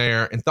here and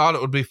there and thought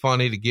it would be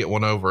funny to get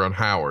one over on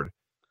Howard.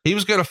 He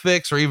was going to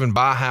fix or even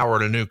buy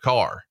Howard a new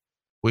car.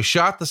 We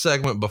shot the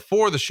segment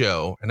before the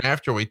show, and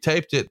after we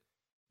taped it,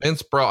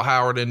 Vince brought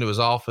Howard into his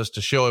office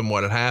to show him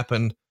what had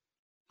happened.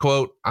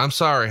 Quote, "I'm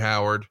sorry,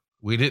 Howard.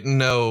 We didn't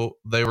know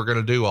they were going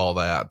to do all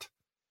that."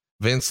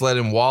 Vince let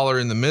him waller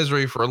in the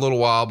misery for a little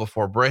while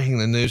before breaking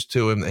the news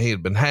to him that he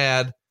had been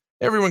had.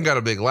 Everyone got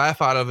a big laugh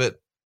out of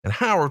it, and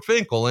Howard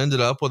Finkel ended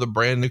up with a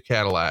brand new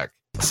Cadillac.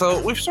 So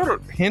we've sort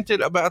of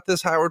hinted about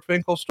this Howard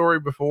Finkel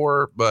story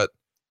before, but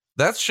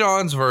that's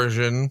Shawn's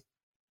version.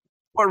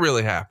 What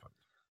really happened?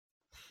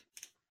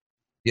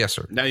 Yes,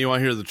 sir. Now you want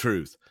to hear the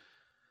truth.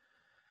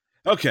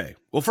 Okay.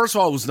 Well, first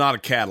of all, it was not a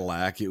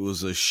Cadillac. It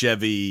was a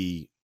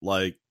Chevy,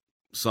 like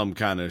some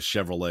kind of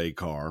Chevrolet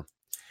car.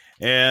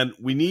 And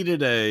we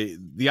needed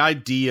the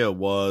idea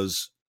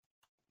was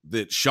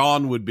that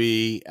Shawn would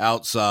be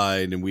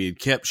outside, and we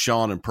had kept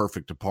Shawn and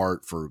Perfect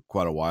apart for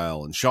quite a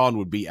while. And Shawn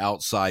would be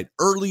outside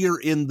earlier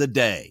in the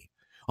day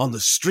on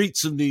the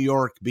streets of New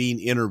York being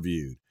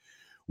interviewed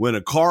when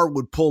a car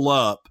would pull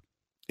up,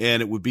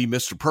 and it would be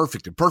Mr.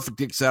 Perfect. And Perfect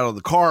gets out of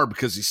the car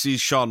because he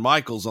sees Shawn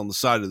Michaels on the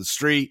side of the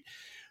street.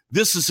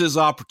 This is his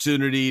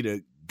opportunity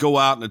to go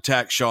out and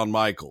attack Shawn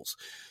Michaels.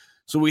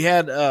 So we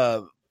had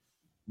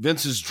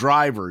Vince's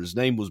driver. His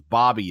name was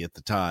Bobby at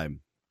the time.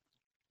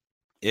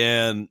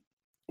 And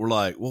we're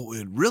like, well,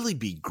 it'd really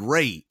be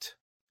great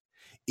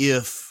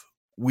if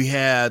we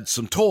had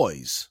some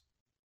toys,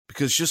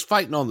 because just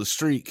fighting on the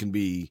street can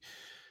be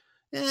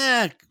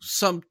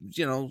some,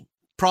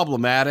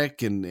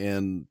 problematic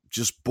and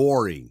just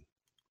boring,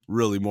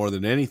 really, more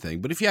than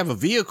anything. But if you have a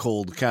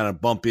vehicle to kind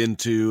of bump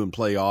into and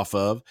play off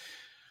of,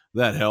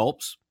 that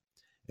helps.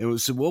 And we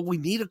said, well, we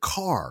need a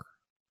car.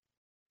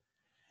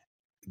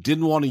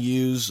 Didn't want to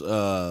use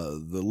the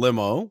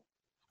limo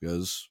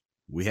because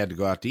we had to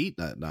go out to eat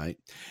that night,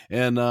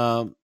 and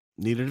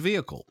needed a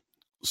vehicle.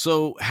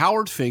 So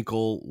Howard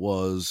Finkel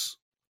was,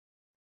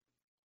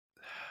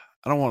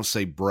 I don't want to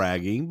say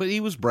bragging, but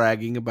he was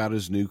bragging about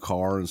his new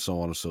car and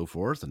so on and so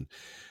forth. And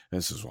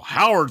says, well,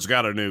 Howard's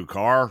got a new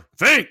car.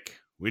 Think,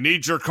 we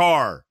need your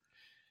car.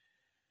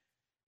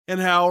 And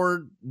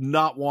Howard,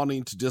 not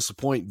wanting to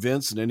disappoint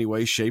Vince in any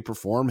way, shape, or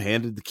form,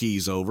 handed the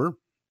keys over.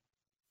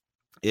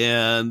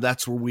 And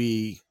that's where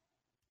we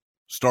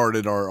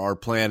started our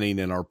planning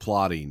and our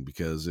plotting,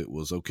 because it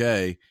was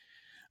okay.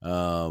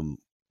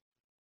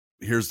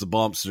 Here's the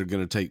bumps that are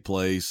going to take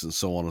place and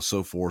so on and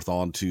so forth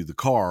onto the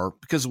car,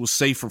 because it was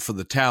safer for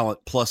the talent.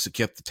 Plus it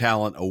kept the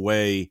talent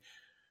away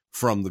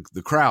from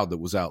the crowd that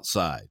was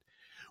outside.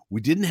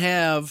 We didn't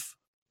have,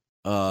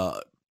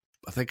 I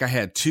think I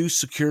had 2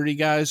 security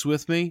guys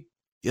with me,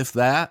 if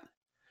that,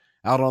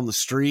 out on the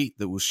street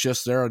that was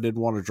just there. I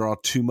didn't want to draw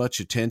too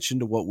much attention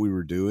to what we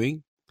were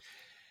doing.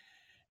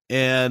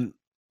 And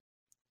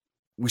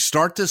we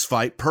start this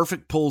fight.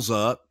 Perfect pulls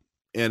up,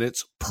 and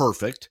it's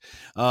Perfect.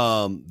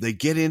 They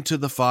get into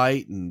the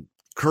fight, and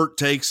Kurt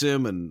takes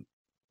him, and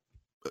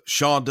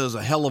Shawn does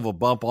a hell of a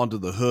bump onto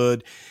the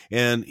hood,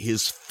 and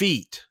his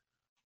feet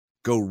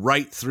go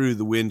right through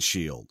the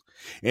windshield.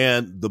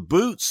 And the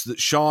boots that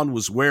Shawn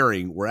was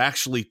wearing were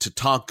actually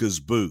Tatanka's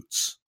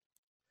boots,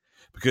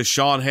 because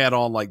Shawn had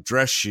on like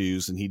dress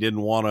shoes and he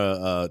didn't want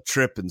to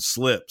trip and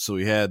slip. So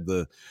he had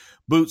the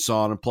boots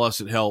on, and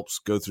plus it helps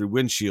go through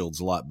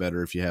windshields a lot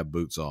better if you have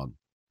boots on.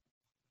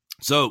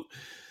 So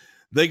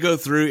they go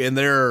through, and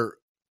the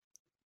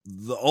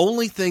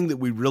only thing that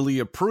we really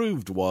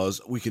approved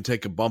was we can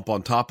take a bump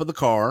on top of the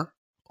car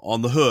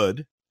on the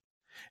hood,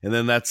 and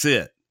then that's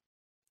it.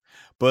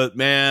 But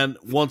man,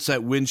 once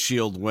that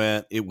windshield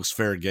went, it was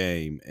fair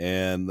game,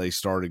 and they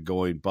started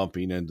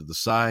bumping into the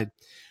side.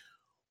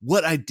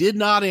 What I did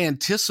not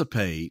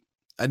anticipate,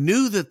 I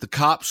knew that the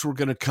cops were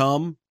going to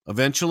come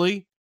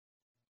eventually.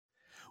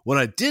 What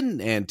I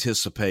didn't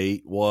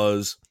anticipate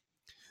was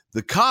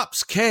the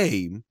cops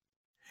came,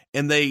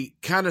 and they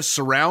kind of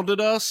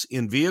surrounded us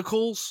in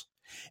vehicles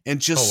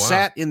and just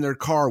sat in their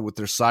car with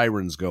their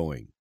sirens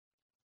going.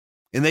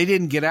 And they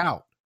didn't get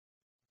out.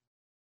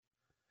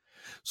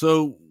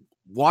 So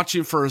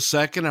watching for a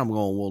second, I'm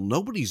going, well,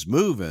 nobody's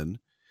moving.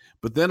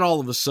 But then all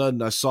of a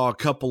sudden I saw a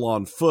couple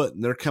on foot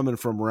and they're coming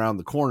from around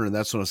the corner. And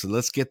that's when I said,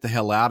 let's get the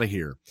hell out of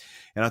here.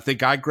 And I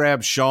think I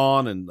grabbed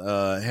Shawn and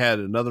had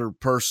another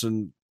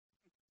person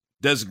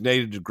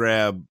designated to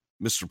grab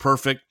Mr.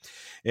 Perfect.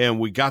 And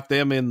we got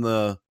them in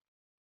the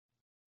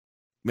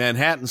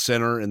Manhattan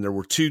Center, and there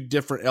were 2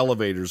 different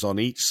elevators on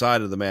each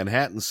side of the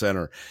Manhattan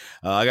Center.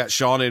 I got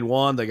Shawn in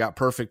one, they got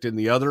Perfect in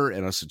the other,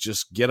 and I said,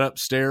 just get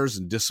upstairs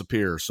and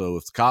disappear. So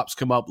if the cops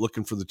come up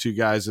looking for the 2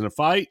 guys in a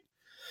fight,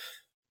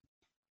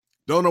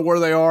 don't know where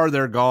they are,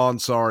 they're gone.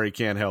 Sorry,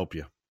 can't help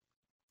you.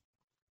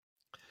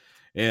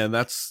 And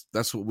that's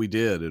what we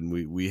did. And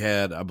we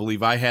had, I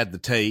believe I had the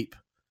tape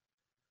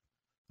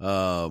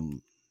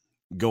going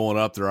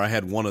up there. I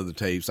had one of the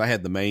tapes. I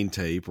had the main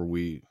tape where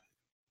we,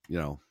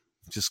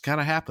 just kind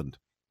of happened.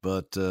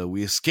 But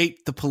we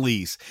escaped the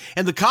police.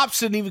 And the cops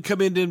didn't even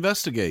come in to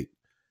investigate.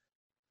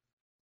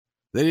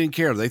 They didn't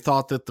care. They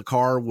thought that the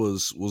car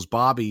was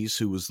Bobby's,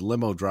 who was the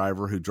limo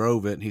driver who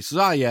drove it. And he says,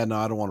 oh, yeah, no,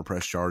 I don't want to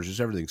press charges.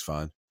 Everything's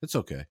fine. It's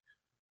okay.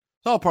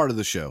 It's all part of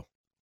the show.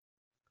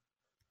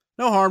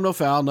 No harm, no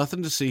foul,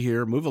 nothing to see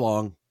here. Move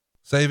along.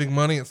 Saving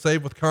money at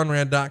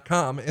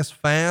SaveWithConrad.com is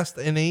fast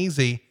and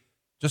easy.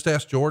 Just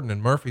ask Jordan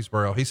in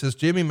Murfreesboro. He says,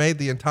 Jimmy made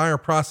the entire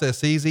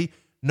process easy.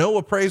 No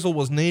appraisal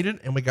was needed,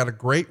 and we got a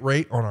great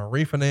rate on our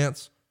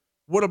refinance.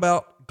 What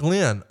about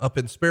Glenn up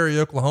in Sperry,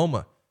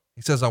 Oklahoma?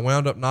 He says, I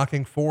wound up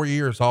knocking 4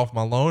 years off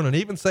my loan and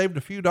even saved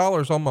a few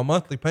dollars on my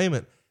monthly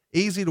payment.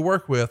 Easy to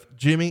work with.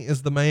 Jimmy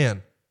is the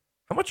man.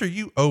 How much are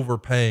you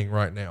overpaying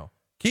right now?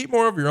 Keep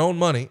more of your own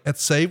money at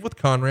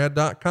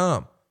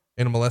SaveWithConrad.com.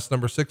 NMLS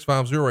number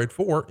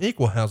 65084,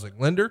 equal housing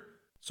lender.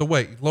 So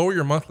wait, lower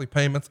your monthly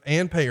payments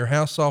and pay your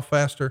house off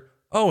faster.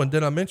 Oh, and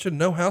did I mention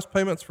no house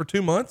payments for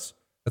 2 months?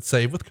 At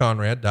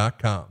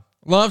SaveWithConrad.com.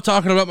 Love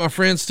talking about my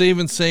friend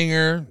Steven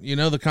Singer.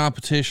 The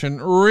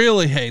competition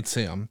really hates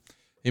him.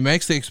 He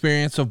makes the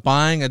experience of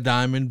buying a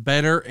diamond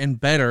better and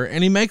better,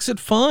 and he makes it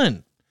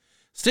fun.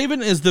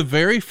 Steven is the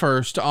very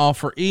first to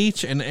offer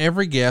each and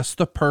every guest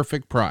the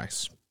perfect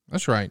price.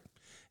 That's right.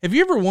 Have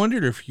you ever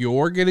wondered if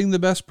you're getting the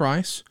best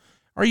price?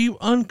 Are you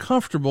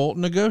uncomfortable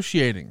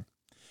negotiating?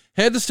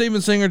 Head to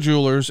Steven Singer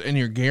Jewelers and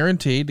you're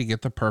guaranteed to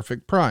get the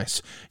perfect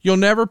price. You'll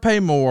never pay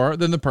more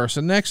than the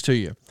person next to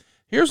you.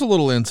 Here's a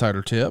little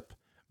insider tip.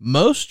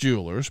 Most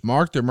jewelers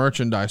mark their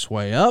merchandise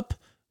way up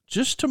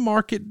just to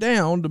mark it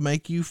down to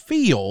make you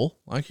feel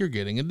like you're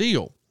getting a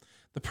deal.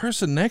 The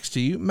person next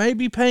to you may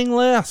be paying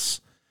less.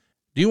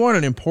 Do you want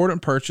an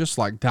important purchase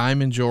like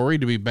diamond jewelry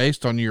to be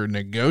based on your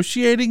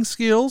negotiating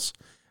skills?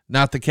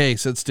 Not the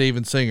case at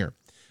Steven Singer.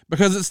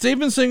 Because at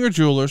Steven Singer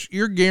Jewelers,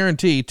 you're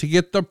guaranteed to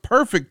get the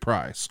perfect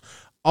price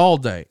all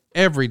day,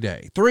 every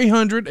day,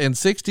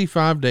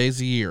 365 days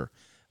a year.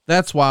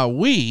 That's why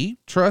we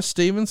trust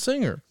Steven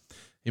Singer.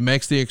 He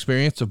makes the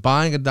experience of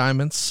buying a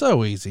diamond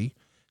so easy.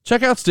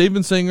 Check out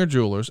Steven Singer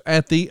Jewelers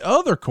at the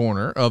other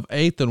corner of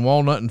 8th and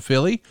Walnut in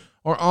Philly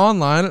or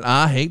online at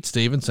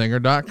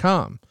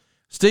IHateStevenSinger.com.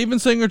 Steven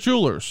Singer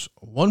Jewelers,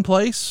 one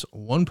place,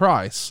 one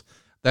price.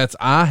 That's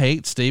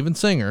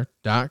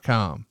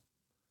IHateStevenSinger.com.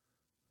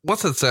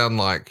 What's it sound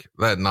like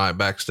that night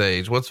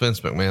backstage? What's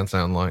Vince McMahon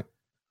sound like?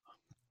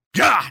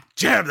 God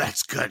damn,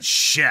 that's good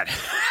shit.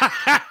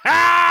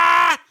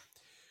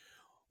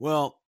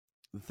 Well,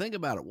 the thing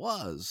about it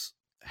was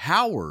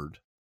Howard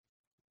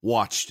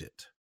watched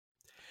it,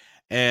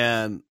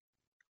 and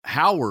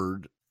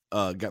Howard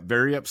got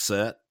very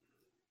upset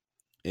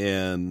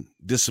and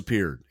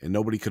disappeared, and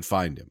nobody could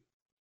find him.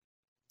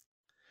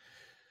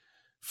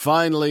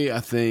 Finally, I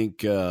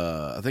think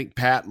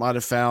Pat might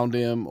have found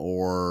him,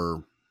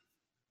 or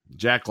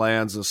Jack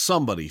Lanza,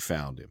 somebody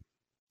found him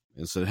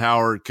and said,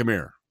 Howard, come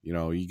here.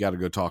 You got to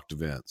go talk to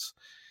Vince.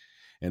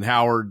 And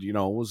Howard,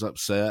 was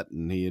upset,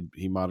 and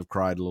he might have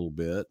cried a little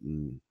bit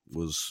and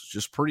was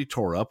just pretty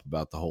tore up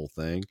about the whole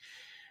thing.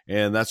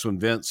 And that's when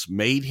Vince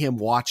made him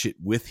watch it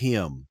with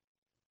him.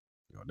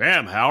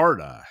 Damn,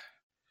 Howard, I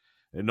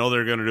didn't know they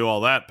were going to do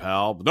all that,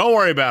 pal. But don't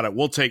worry about it.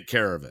 We'll take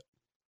care of it.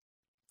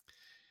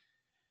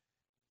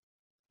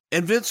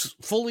 And Vince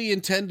fully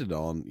intended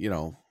on,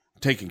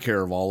 taking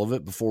care of all of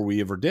it before we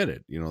ever did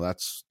it.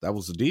 That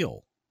was the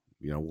deal.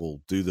 We'll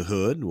do the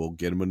hood and we'll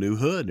get him a new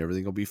hood and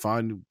everything will be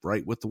fine,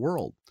 right with the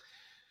world.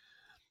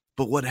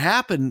 But what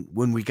happened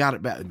when we got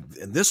it back,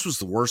 and this was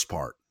the worst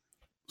part.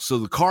 So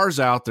the car's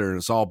out there and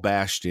it's all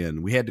bashed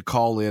in. We had to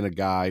call in a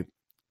guy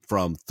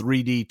from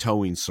 3D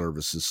Towing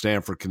Service in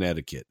Stamford,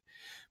 Connecticut,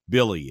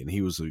 Billy. And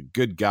he was a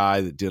good guy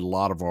that did a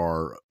lot of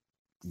our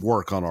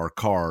work on our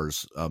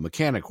cars,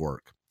 mechanic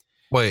work.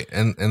 Wait,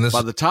 and this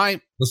by the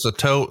time this is a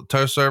tow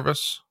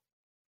service?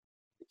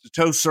 It's a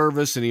tow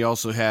service, and he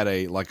also had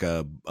a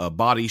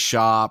body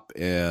shop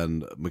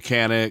and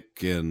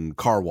mechanic and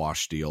car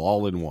wash deal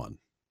all in one.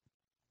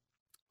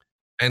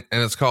 And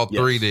it's called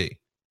Yes. 3D.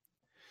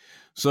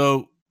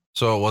 So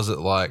was it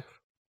like,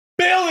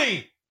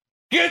 Billy,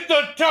 get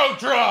the tow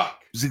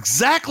truck. it was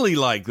exactly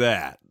like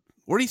that.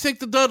 Where do you think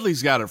the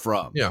Dudleys got it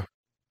from? yeah.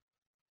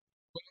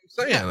 What I'm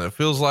saying, it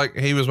feels like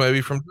he was maybe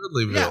from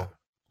Dudleyville. Yeah.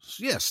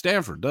 Yeah,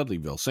 Stanford,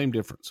 Dudleyville, same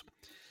difference.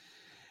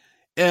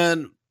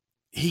 And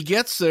he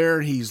gets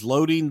there, he's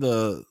loading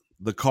the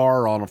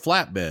car on a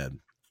flatbed.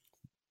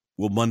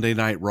 Well, Monday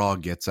Night Raw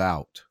gets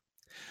out.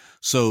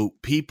 So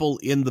people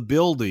in the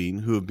building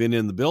who have been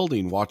in the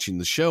building watching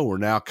the show are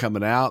now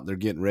coming out. They're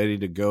getting ready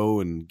to go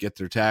and get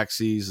their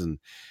taxis and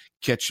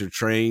catch their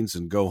trains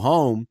and go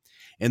home.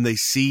 And they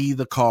see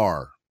the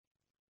car.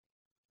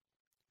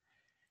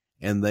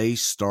 And they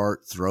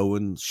start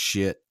throwing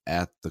shit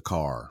at the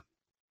car.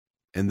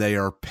 And they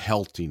are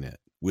pelting it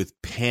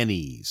with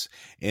pennies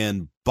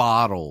and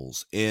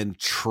bottles and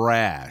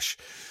trash.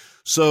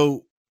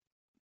 So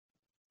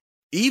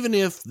even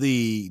if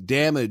the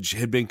damage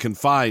had been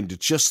confined to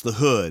just the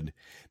hood,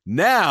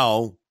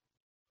 now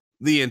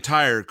the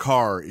entire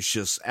car is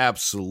just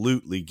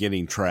absolutely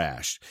getting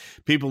trashed.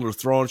 People are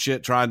throwing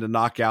shit, trying to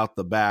knock out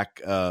the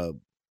back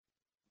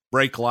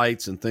brake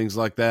lights and things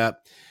like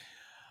that.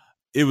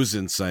 It was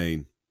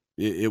insane.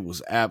 It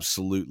was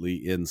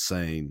absolutely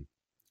insane.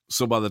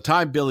 So by the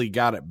time Billy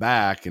got it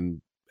back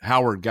and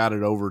Howard got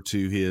it over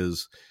to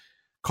his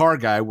car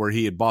guy where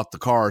he had bought the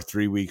car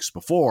 3 weeks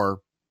before,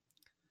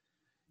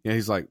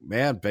 he's like,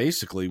 man,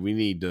 basically we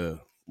need to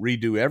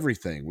redo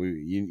everything.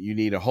 You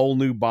need a whole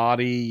new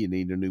body. You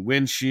need a new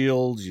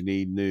windshield. You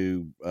need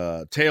new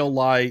tail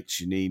lights.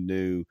 You need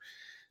new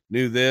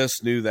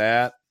this, new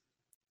that.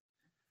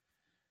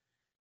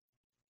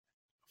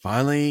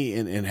 Finally,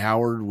 and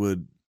Howard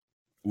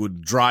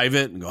would drive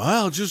it and go,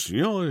 well, just,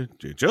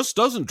 it just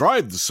doesn't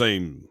drive the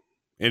same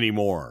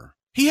anymore.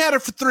 He had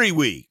it for 3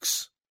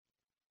 weeks.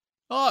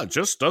 Oh, it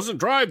just doesn't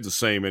drive the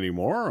same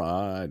anymore.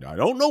 I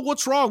don't know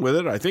what's wrong with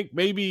it. I think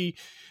maybe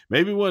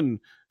when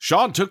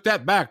Shawn took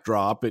that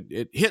backdrop,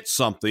 it hit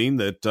something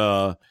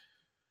that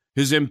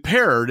has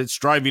impaired its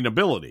driving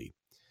ability.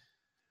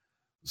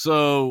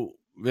 So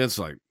Vince's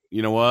like,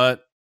 you know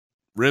what?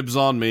 Ribs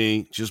on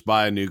me. Just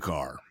buy a new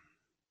car.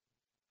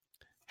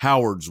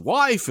 Howard's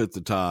wife at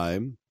the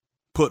time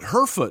put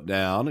her foot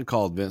down and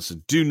called Vince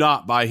and do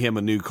not buy him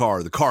a new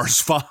car. The car's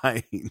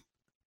fine.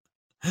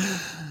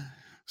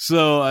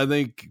 So I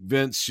think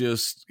Vince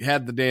just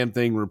had the damn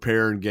thing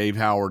repaired and gave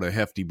Howard a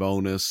hefty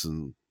bonus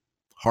and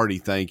hearty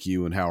thank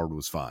you, and Howard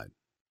was fine.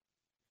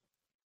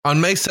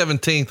 On May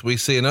 17th, we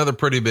see another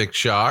pretty big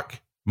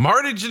shock.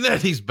 Marty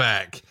Jannetty's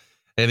back,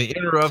 and he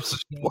interrupts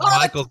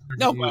Michael's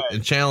interview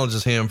and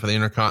challenges him for the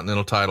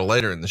Intercontinental title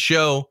later in the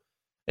show.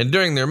 And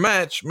during their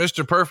match,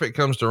 Mr. Perfect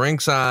comes to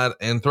ringside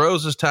and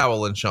throws his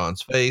towel in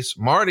Shawn's face.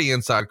 Marty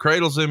inside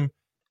cradles him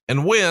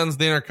and wins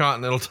the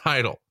Intercontinental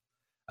title.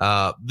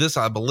 This,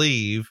 I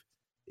believe,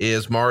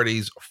 is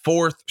Marty's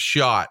 4th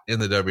shot in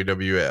the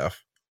WWF.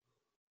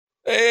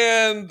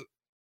 And,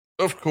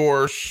 of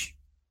course,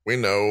 we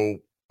know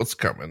what's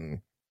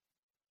coming.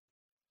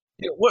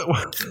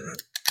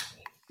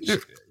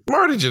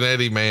 Marty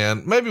Jannetty,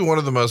 man, maybe one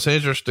of the most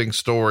interesting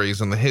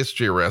stories in the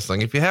history of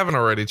wrestling. If you haven't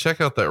already,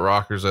 check out that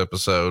Rockers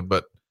episode.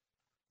 But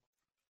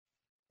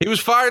he was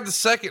fired the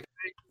second.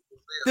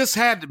 This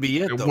had to be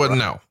it, though, well, right?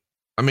 No.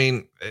 I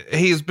mean,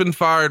 he's been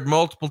fired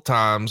multiple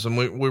times, and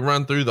we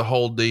run through the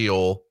whole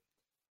deal.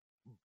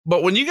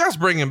 But when you guys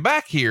bring him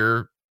back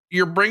here,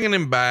 you're bringing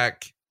him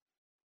back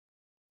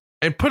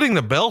and putting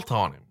the belt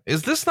on him.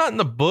 Is this not in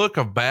the book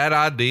of bad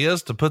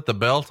ideas to put the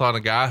belt on a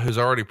guy who's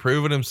already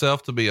proven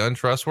himself to be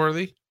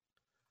untrustworthy?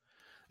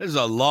 There's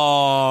a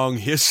long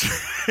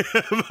history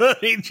of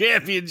putting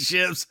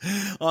championships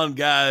on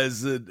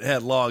guys that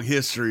had long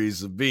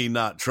histories of being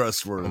not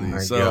trustworthy. Oh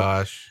my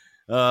gosh.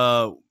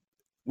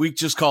 We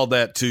just called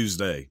that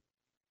Tuesday.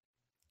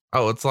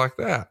 Oh, it's like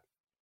that.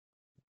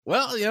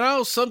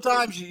 Well,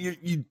 sometimes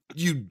you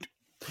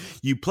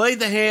play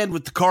the hand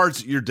with the cards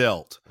that you're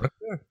dealt.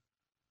 Okay.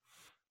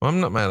 Well, I'm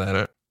not mad at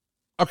it.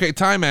 Okay,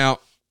 time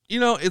out.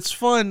 It's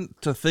fun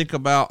to think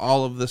about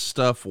all of this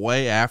stuff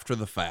way after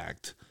the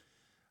fact,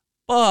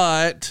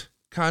 but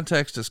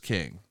context is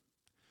king.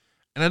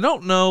 And I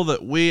don't know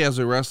that we as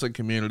a wrestling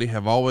community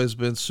have always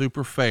been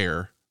super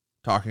fair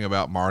talking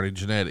about Marty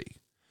Jannetty.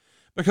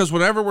 Because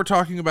whenever we're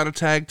talking about a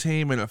tag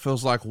team and it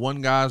feels like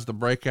one guy's the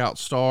breakout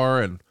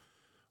star and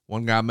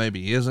one guy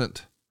maybe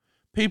isn't,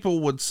 people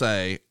would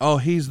say, oh,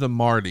 he's the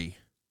Marty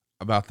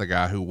about the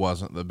guy who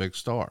wasn't the big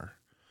star.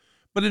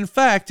 But in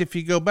fact, if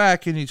you go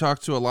back and you talk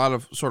to a lot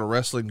of sort of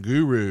wrestling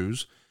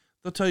gurus,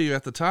 they'll tell you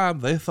at the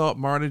time they thought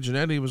Marty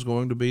Jannetty was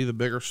going to be the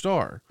bigger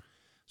star.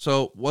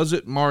 So was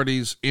it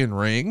Marty's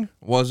in-ring?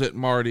 Was it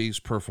Marty's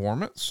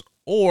performance?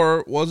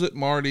 Or was it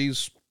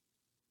Marty's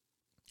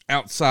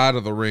outside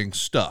of the ring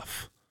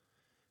stuff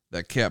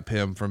that kept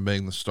him from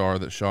being the star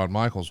that Shawn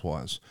Michaels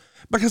was?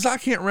 Because I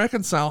can't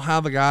reconcile how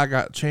the guy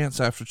got chance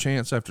after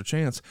chance after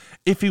chance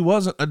if he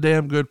wasn't a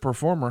damn good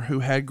performer who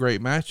had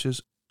great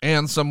matches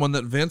and someone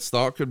that Vince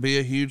thought could be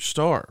a huge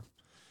star.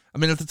 I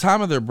mean, at the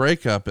time of their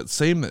breakup, it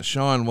seemed that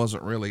Shawn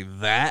wasn't really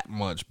that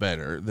much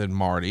better than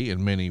Marty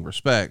in many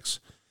respects,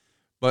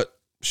 but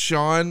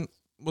Shawn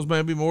was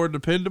maybe more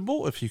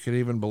dependable, if you could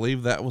even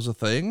believe that was a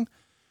thing.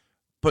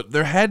 But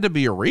there had to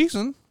be a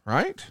reason,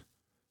 right?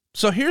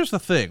 So here's the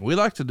thing. We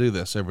like to do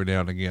this every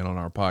now and again on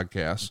our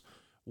podcast.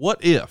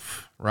 What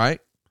if, right?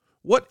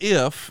 What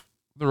if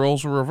the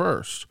roles were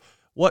reversed?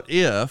 What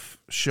if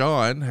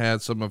Shawn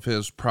had some of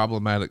his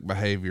problematic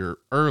behavior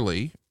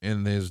early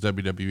in his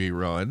WWE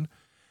run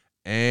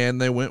and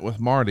they went with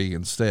Marty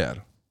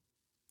instead?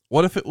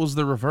 What if it was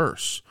the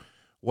reverse?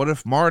 What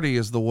if Marty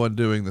is the one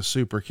doing the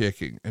super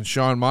kicking and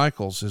Shawn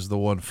Michaels is the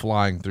one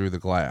flying through the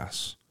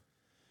glass?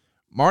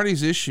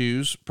 Marty's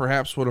issues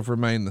perhaps would have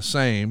remained the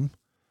same,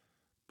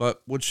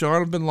 but would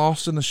Shawn have been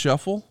lost in the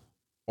shuffle,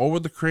 or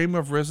would the cream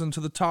have risen to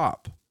the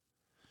top?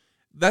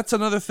 That's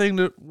another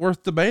thing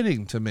worth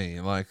debating to me.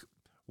 Like,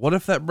 what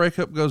if that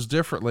breakup goes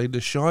differently?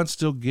 Does Shawn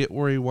still get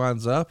where he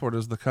winds up, or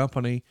does the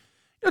company,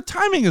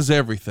 timing is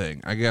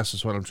everything, I guess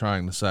is what I'm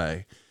trying to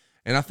say.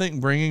 And I think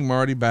bringing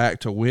Marty back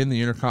to win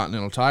the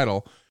Intercontinental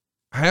title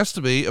has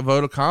to be a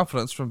vote of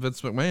confidence from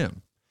Vince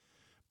McMahon.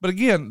 But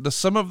again, does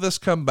some of this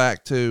come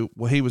back to,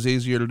 well, he was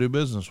easier to do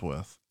business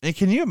with? And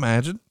can you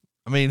imagine?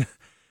 I mean,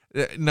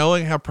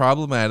 knowing how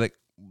problematic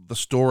the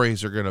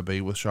stories are going to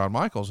be with Shawn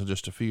Michaels in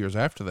just a few years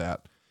after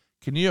that,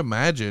 can you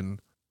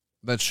imagine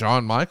that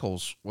Shawn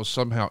Michaels was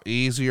somehow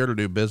easier to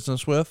do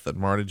business with than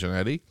Marty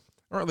Jannetty?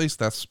 Or at least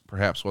that's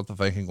perhaps what the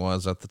thinking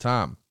was at the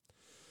time.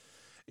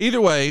 Either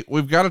way,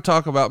 we've got to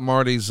talk about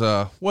Marty's,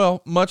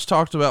 much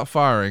talked about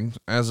firing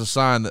as a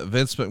sign that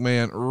Vince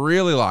McMahon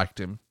really liked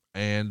him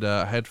and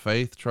had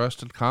faith,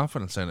 trust, and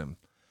confidence in him.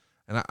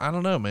 And I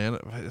don't know, man,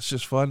 it's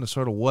just fun to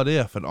sort of what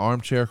if an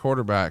armchair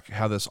quarterback,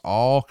 how this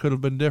all could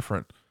have been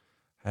different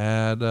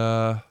had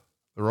the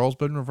roles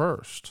been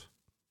reversed.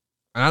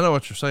 And I know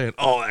what you're saying.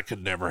 Oh, that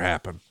could never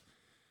happen.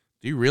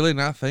 Do you really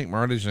not think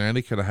Marty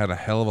Jannetty could have had a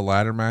hell of a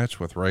ladder match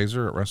with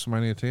Razor at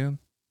WrestleMania 10?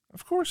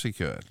 Of course he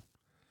could.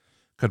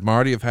 Could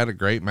Marty have had a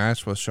great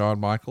match with Shawn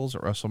Michaels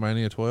at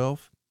WrestleMania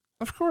 12?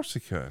 Of course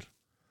he could.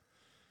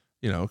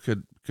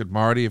 Could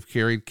Marty have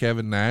carried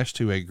Kevin Nash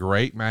to a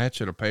great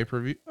match at a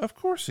pay-per-view? Of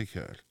course he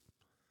could.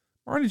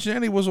 Marty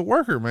Jannetty was a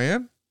worker,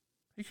 man.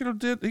 He could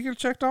have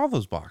checked all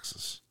those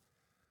boxes.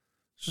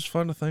 It's just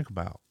fun to think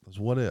about those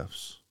what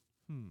ifs.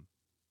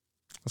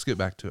 Let's get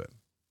back to it.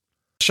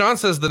 Shawn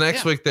says the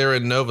next week they're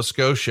in Nova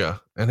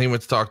Scotia and he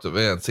went to talk to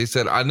Vince. He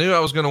said, I knew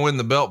I was going to win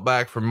the belt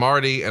back from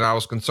Marty and I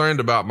was concerned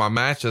about my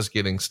matches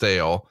getting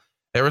stale.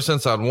 Ever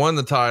since I'd won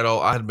the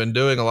title, I had been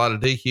doing a lot of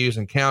DQs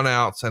and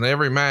countouts and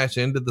every match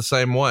ended the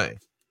same way.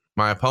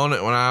 My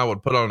opponent and I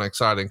would put on an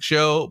exciting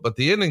show, but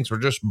the endings were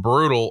just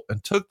brutal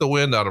and took the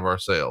wind out of our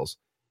sails.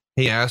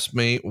 He asked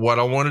me what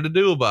I wanted to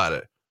do about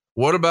it.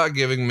 What about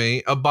giving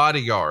me a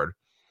bodyguard?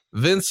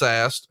 Vince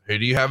asked, who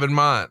do you have in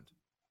mind?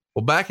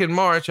 Well, back in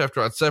March,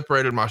 after I'd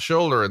separated my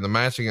shoulder in the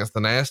match against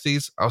the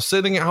Nasties, I was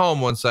sitting at home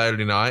one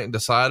Saturday night and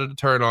decided to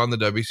turn on the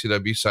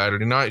WCW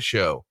Saturday Night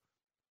Show.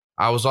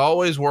 I was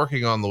always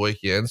working on the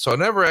weekend, so I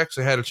never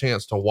actually had a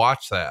chance to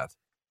watch that.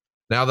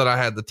 Now that I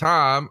had the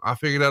time, I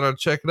figured out I'd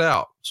check it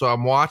out. So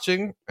I'm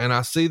watching, and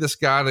I see this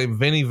guy named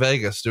Vinny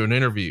Vegas do an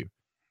interview.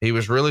 He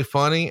was really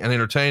funny and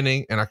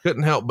entertaining, and I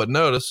couldn't help but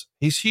notice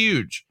he's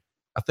huge.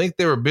 I think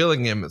they were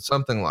billing him at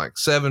something like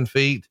 7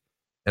 feet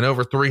and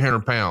over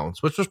 300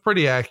 pounds, which was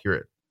pretty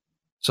accurate.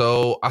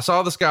 So I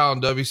saw this guy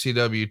on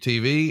WCW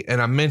TV and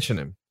I mentioned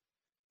him.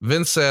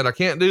 Vince said, I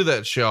can't do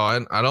that,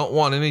 Shawn. I don't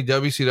want any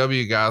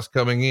WCW guys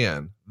coming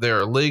in. There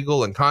are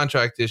legal and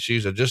contract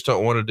issues I just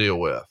don't want to deal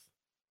with.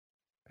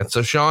 And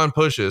so Shawn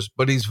pushes,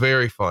 but he's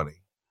very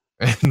funny.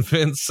 And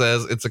Vince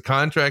says, it's a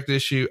contract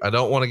issue. I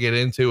don't want to get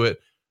into it.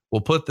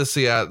 We'll put this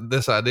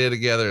idea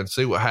together and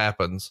see what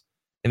happens.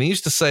 And he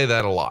used to say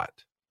that a lot.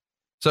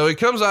 So he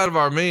comes out of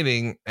our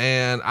meeting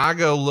and I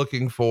go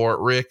looking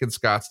for Rick and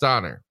Scott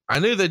Steiner. I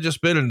knew they'd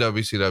just been in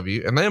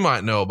WCW and they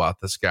might know about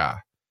this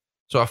guy.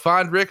 So I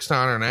find Rick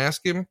Steiner and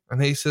ask him,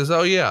 and he says,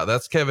 oh yeah,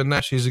 that's Kevin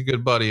Nash. He's a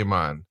good buddy of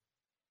mine.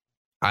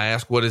 I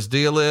ask what his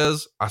deal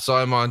is. I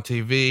saw him on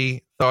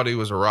TV, thought he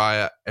was a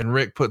riot, and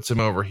Rick puts him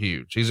over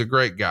huge. He's a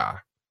great guy.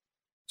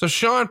 So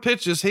Shawn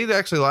pitches he'd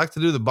actually like to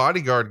do the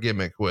bodyguard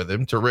gimmick with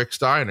him to Rick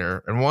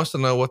Steiner and wants to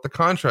know what the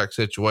contract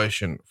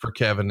situation for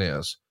Kevin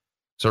is.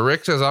 So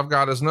Rick says, I've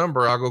got his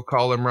number. I'll go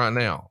call him right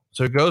now.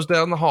 So he goes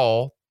down the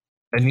hall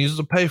and uses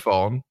a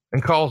payphone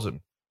and calls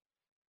him.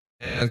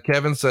 And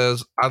Kevin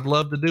says, I'd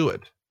love to do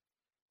it.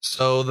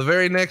 So the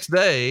very next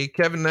day,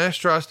 Kevin Nash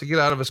tries to get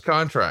out of his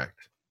contract.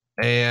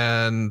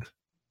 And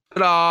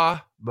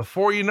ta-da,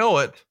 before you know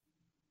it,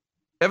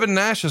 Kevin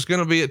Nash is going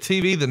to be at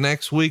TV the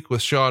next week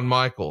with Shawn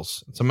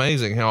Michaels. It's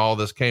amazing how all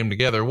this came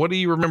together. What do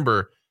you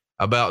remember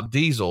about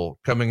Diesel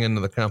coming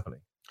into the company?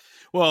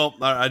 Well,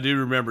 I do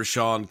remember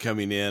Shawn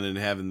coming in and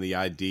having the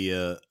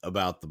idea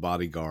about the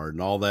bodyguard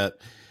and all that.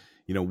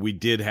 You know, we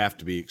did have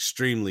to be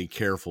extremely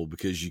careful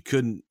because you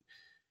couldn't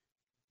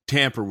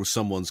tamper with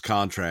someone's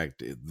contract.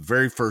 The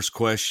very first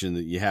question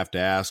that you have to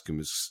ask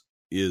them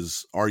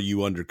is, are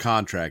you under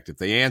contract? If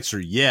they answer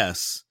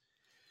yes,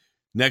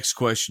 next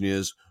question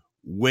is,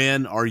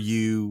 when are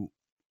you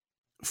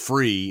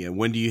free and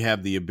when do you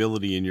have the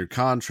ability in your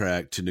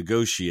contract to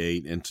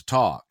negotiate and to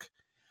talk?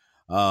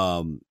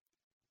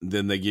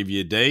 Then they give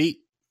you a date,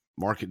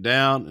 mark it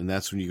down, and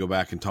that's when you go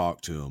back and talk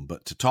to them.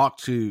 But to talk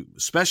to,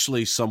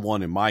 especially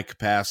someone in my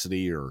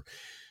capacity or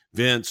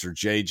Vince or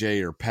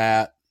JJ or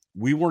Pat,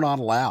 we were not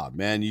allowed,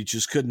 man. You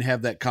just couldn't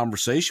have that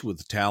conversation with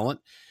the talent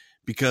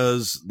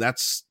because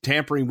that's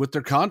tampering with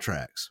their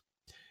contracts.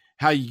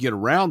 How you get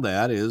around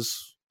that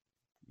is,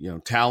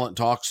 talent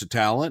talks to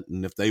talent.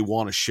 And if they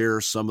want to share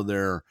some of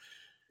their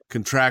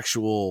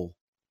contractual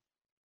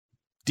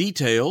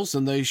details,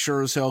 then they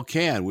sure as hell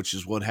can, which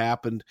is what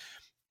happened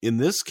in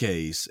this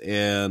case.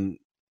 And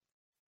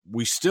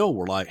we still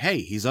were like, hey,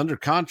 he's under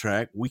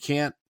contract. We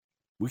can't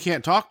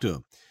talk to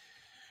him.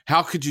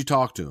 How could you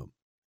talk to him?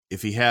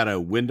 If he had a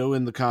window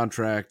in the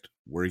contract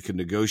where he could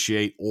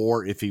negotiate,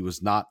 or if he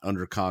was not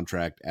under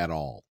contract at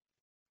all.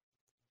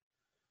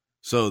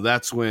 So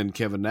that's when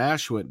Kevin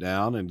Nash went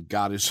down and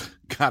got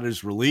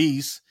his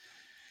release.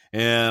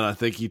 And I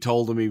think he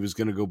told him he was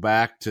going to go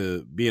back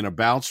to being a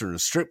bouncer in a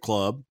strip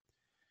club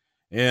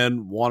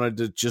and wanted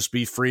to just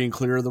be free and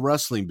clear of the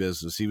wrestling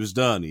business. He was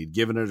done. He'd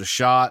given it a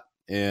shot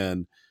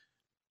and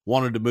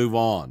wanted to move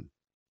on.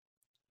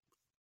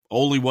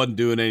 Ole wasn't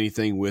doing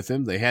anything with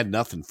him. They had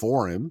nothing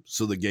for him,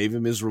 so they gave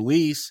him his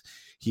release.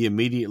 He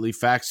immediately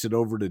faxed it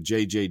over to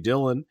J.J.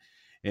 Dillon,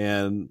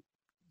 and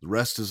the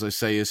rest, as I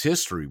say, is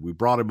history. We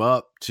brought him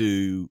up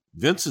to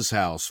Vince's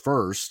house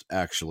first,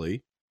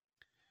 actually,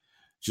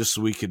 just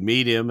so we could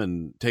meet him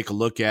and take a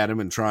look at him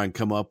and try and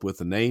come up with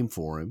a name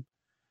for him.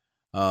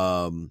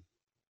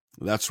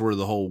 That's where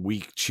the whole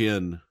weak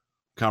chin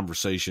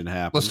conversation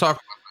happened. Let's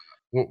talk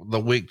about the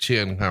weak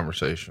chin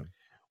conversation.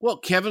 Well,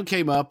 Kevin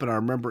came up, and I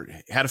remember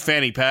had a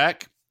fanny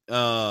pack,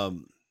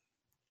 and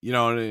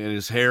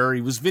his hair. He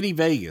was Vinny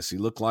Vegas. He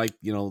looked like,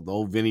 the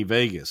old Vinny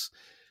Vegas.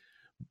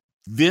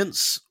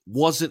 Vince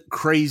wasn't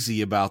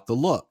crazy about the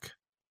look.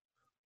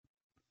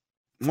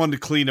 Wanted to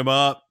clean him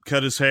up,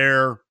 cut his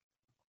hair,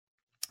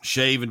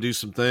 shave, and do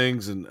some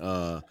things. And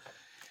I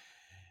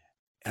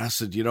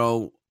said,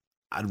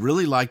 I'd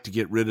really like to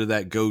get rid of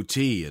that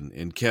goatee.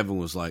 And Kevin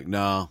was like,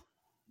 no,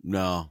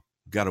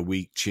 got a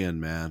weak chin,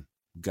 man.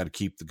 Got to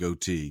keep the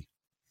goatee.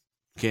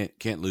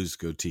 Can't lose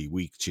the goatee.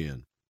 Weak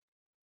chin.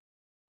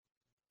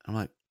 I'm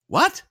like,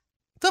 what?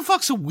 The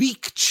fuck's a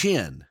weak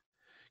chin?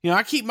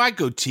 I keep my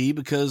goatee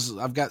because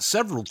I've got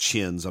several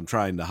chins I'm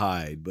trying to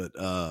hide. But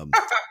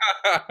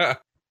that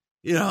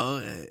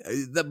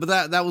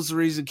was the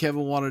reason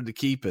Kevin wanted to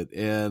keep it.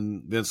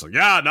 And Vince like,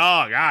 yeah,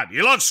 no, God,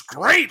 he looks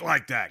great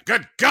like that.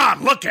 Good God,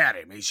 look at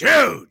him. He's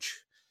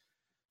huge.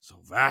 So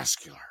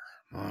vascular.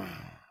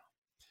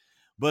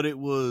 But it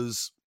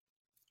was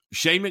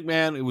Shane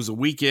McMahon. It was a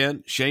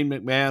weekend. Shane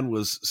McMahon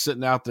was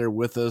sitting out there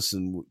with us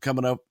and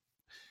coming up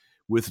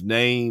with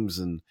names.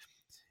 And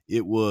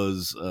it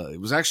was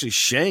actually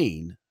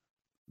Shane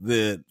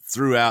that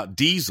threw out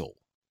Diesel.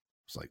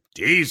 It's like,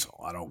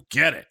 Diesel, I don't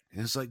get it.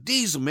 And it's like,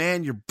 Diesel,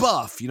 man, you're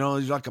buff.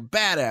 You're like a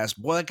badass.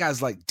 Boy, that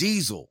guy's like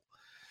Diesel.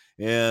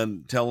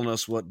 And telling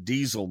us what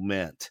Diesel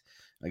meant.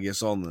 I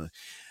guess on the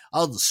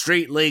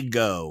street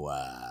lingo,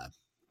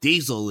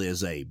 Diesel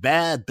is a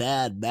bad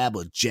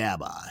babba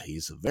jabba.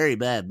 He's a very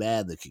bad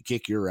that can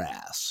kick your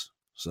ass.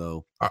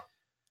 So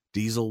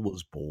Diesel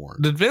was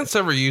born. Did Vince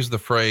ever use the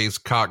phrase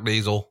cock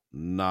diesel?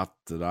 Not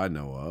that I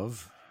know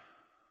of.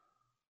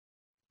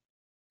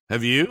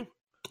 Have you?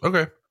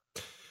 Okay.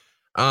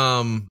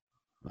 Oh,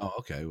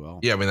 okay. Well,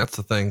 yeah, I mean, that's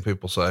the thing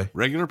people say.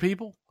 Regular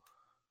people?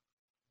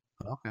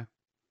 Okay.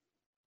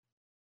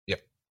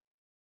 Yep.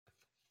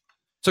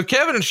 So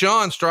Kevin and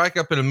Shawn strike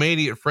up an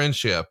immediate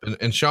friendship.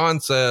 And Shawn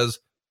says,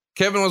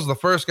 Kevin was the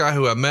first guy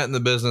who I met in the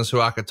business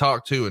who I could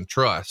talk to and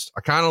trust.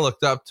 I kind of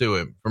looked up to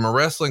him. From a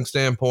wrestling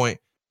standpoint,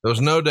 there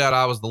was no doubt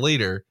I was the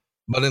leader,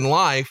 but in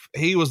life,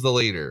 he was the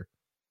leader.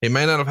 He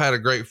may not have had a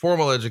great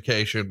formal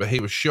education, but he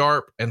was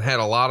sharp and had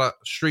a lot of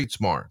street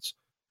smarts.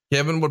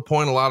 Kevin would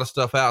point a lot of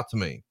stuff out to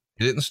me.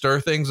 He didn't stir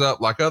things up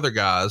like other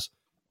guys.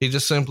 He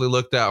just simply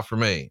looked out for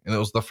me. And it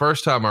was the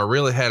first time I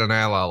really had an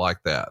ally like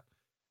that.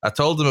 I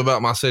told him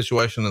about my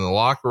situation in the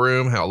locker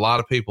room, how a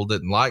lot of people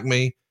didn't like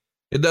me.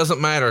 It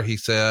doesn't matter, he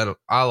said.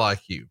 I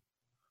like you.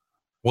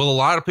 Well, a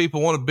lot of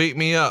people want to beat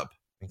me up.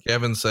 And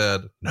Kevin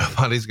said,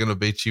 nobody's going to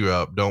beat you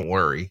up. Don't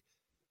worry.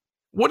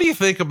 What do you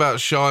think about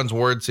Shawn's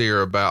words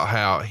here about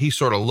how he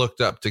sort of looked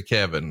up to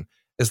Kevin?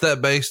 Is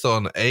that based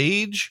on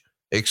age,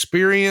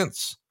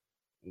 experience?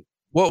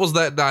 What was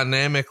that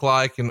dynamic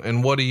like?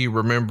 And what do you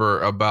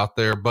remember about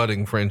their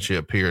budding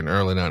friendship here in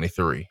early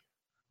 93?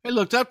 I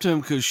looked up to him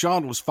because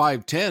Shawn was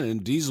 5'10"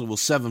 and Diesel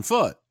was 7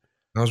 foot.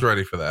 I was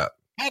ready for that.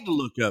 Had to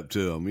look up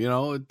to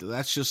him.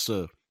 That's just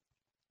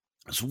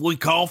that's what we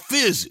call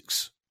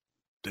physics.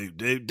 Dude.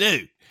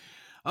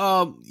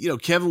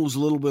 Kevin was a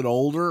little bit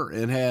older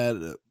and had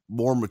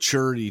more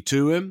maturity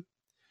to him.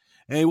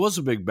 And he was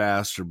a big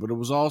bastard, but it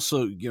was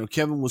also,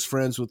 Kevin was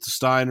friends with the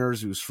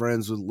Steiners. He was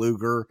friends with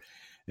Luger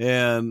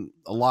and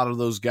a lot of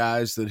those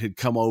guys that had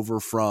come over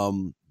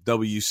from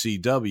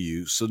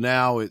WCW. So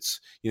now it's,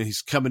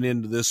 he's coming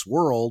into this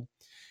world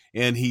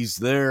and he's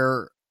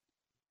there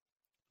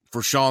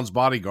for Shawn's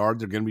bodyguard.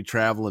 They're going to be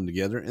traveling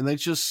together and they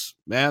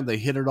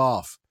hit it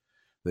off.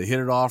 They hit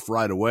it off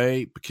right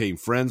away, became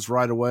friends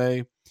right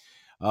away.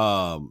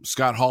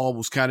 Scott Hall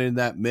was kind of in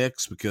that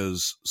mix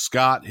because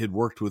Scott had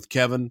worked with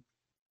Kevin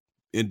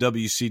in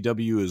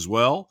WCW as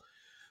well.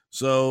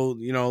 So,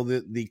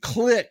 the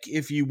clique,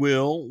 if you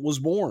will, was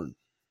born.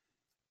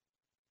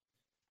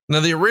 Now,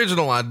 the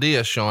original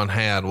idea Shawn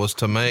had was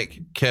to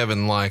make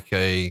Kevin like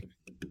a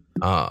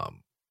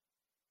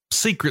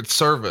Secret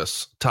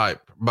Service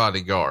type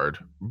bodyguard.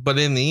 But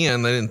in the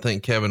end, they didn't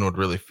think Kevin would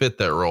really fit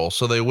that role.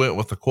 So they went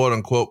with the quote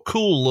unquote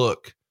cool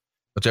look,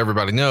 which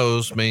everybody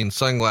knows means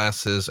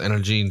sunglasses and a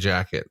jean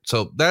jacket.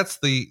 So that's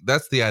the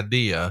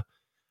idea.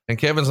 And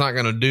Kevin's not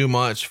going to do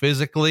much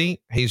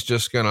physically. He's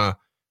just going to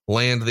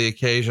land the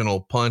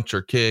occasional punch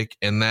or kick.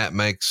 And that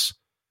makes,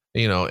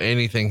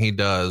 anything he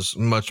does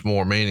much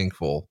more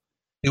meaningful.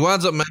 He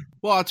winds up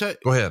well, I'll tell you,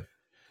 go ahead.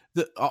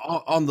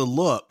 On the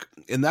look.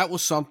 And that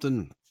was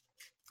something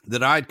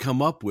that I'd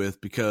come up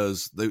with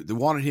because they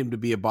wanted him to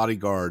be a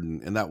bodyguard.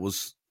 And that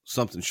was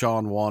something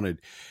Shawn wanted,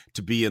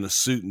 to be in a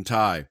suit and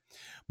tie.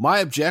 My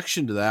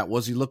objection to that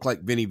was he looked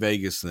like Vinny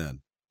Vegas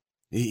then.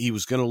 He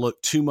was going to look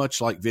too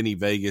much like Vinny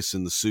Vegas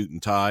in the suit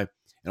and tie,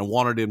 and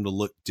wanted him to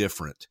look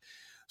different.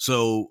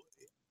 So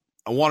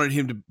I wanted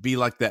him to be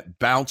like that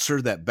bouncer,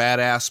 that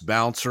badass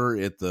bouncer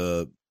at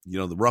the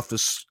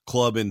roughest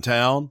club in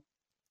town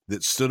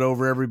that stood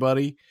over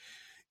everybody.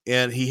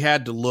 And he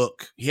had to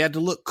look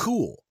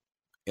cool,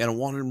 and I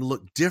wanted him to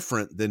look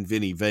different than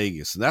Vinny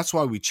Vegas. And that's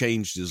why we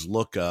changed his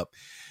look up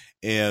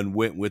and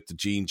went with the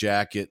jean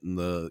jacket and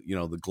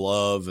the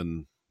glove.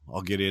 And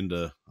I'll get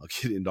into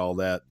all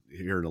that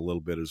here in a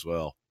little bit as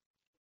well.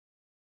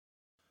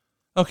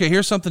 Okay,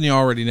 here's something you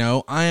already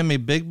know. I am a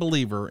big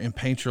believer in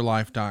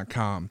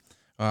paintyourlife.com.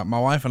 My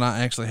wife and I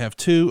actually have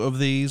 2 of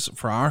these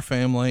for our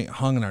family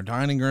hung in our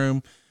dining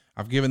room.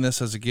 I've given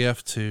this as a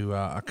gift to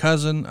a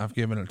cousin. I've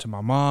given it to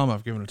my mom.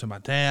 I've given it to my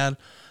dad.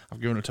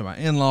 I've given it to my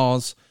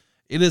in-laws.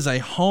 It is a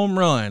home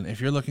run if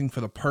you're looking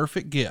for the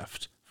perfect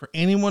gift for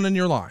anyone in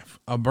your life,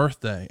 a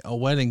birthday, a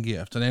wedding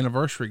gift, an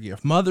anniversary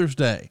gift, Mother's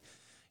Day.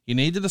 You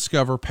need to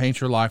discover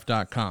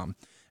paintyourlife.com.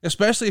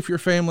 Especially if your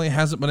family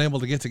hasn't been able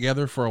to get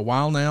together for a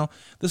while now,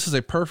 this is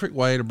a perfect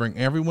way to bring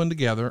everyone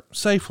together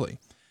safely.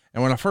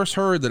 And when I first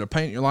heard that at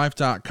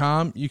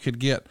paintyourlife.com, you could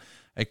get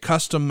a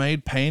custom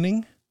made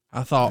painting,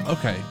 I thought,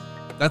 okay,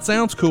 that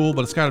sounds cool,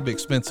 but it's got to be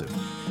expensive.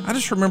 I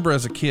just remember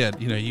as a kid,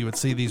 you would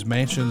see these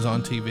mansions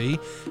on TV,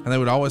 and they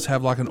would always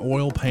have like an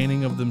oil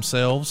painting of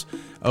themselves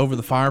over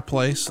the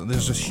fireplace. And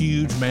there's this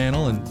huge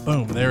mantle, and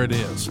boom, there it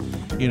is.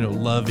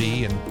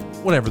 Lovey and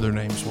whatever their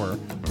names were.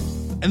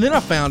 And then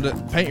I found at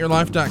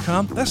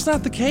paintyourlife.com, that's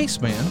not the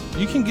case, man.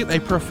 You can get a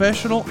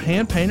professional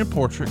hand-painted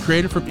portrait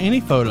created from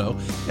any photo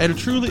at a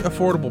truly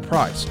affordable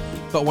price.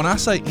 But when I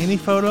say any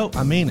photo,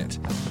 I mean it.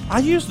 I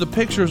use the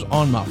pictures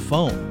on my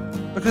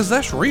phone because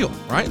that's real,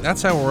 right?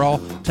 That's how we're all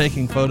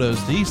taking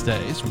photos these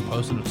days. We're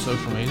posting it to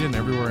social media and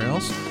everywhere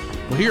else.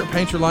 Well, here at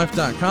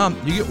paintyourlife.com,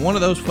 you get one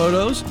of those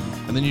photos,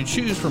 and then you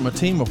choose from a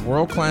team of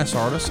world-class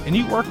artists, and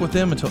you work with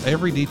them until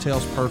every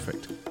detail's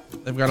perfect.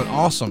 They've got an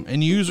awesome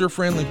and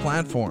user-friendly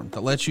platform that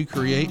lets you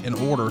create and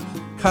order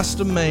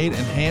custom-made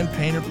and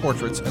hand-painted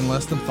portraits in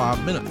less than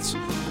 5 minutes.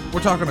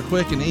 We're talking a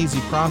quick and easy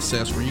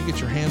process where you get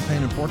your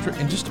hand-painted portrait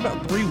in just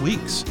about 3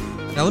 weeks.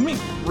 Now, let me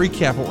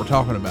recap what we're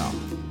talking about.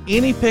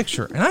 Any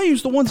picture, and I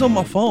use the ones on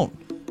my phone,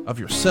 of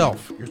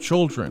yourself, your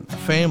children, a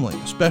family,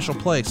 a special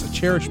place, a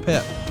cherished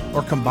pet,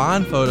 or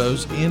combine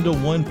photos into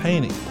one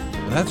painting.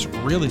 Now, that's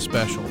really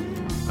special.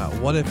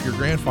 What if your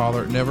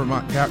grandfather never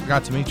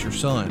got to meet your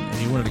son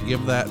and you wanted to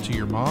give that to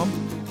your mom?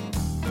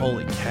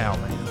 Holy cow,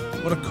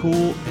 man. What a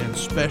cool and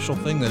special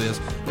thing that is.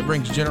 It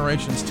brings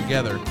generations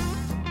together.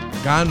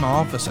 A guy in my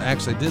office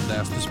actually did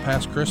that this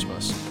past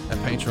Christmas at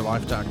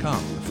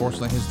paintyourlife.com.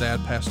 Unfortunately, his dad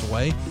passed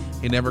away.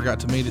 He never got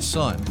to meet his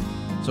son.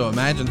 So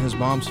imagine his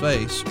mom's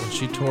face when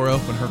she tore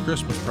open her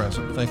Christmas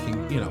present thinking,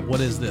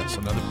 what is this?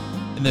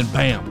 And then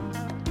bam,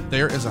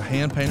 there is a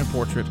hand-painted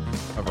portrait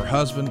of her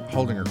husband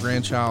holding her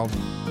grandchild.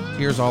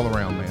 Tears all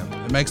around, man.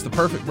 It makes the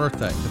perfect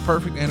birthday, the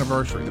perfect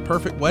anniversary, the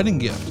perfect wedding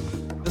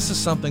gift. This is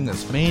something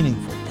that's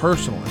meaningful,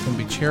 personal, and can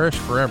be cherished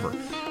forever.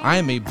 I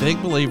am a big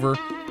believer.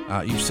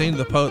 You've seen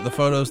the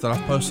photos that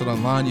I've posted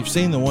online. You've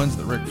seen the ones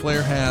that Ric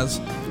Flair has.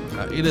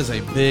 It is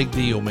a big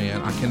deal,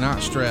 man. I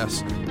cannot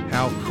stress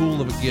how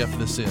cool of a gift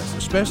this is,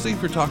 especially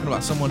if you're talking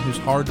about someone who's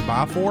hard to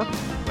buy for.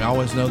 We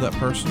always know that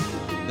person.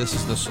 This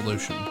is the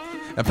solution.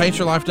 At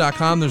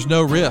paintyourlife.com, there's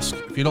no risk.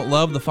 If you don't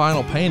love the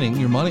final painting,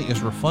 your money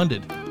is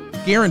refunded.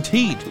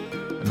 Guaranteed.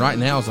 And right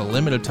now is a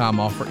limited time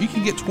offer. You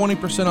can get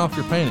 20% off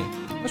your painting.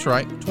 That's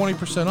right,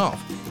 20%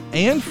 off.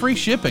 And free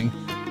shipping.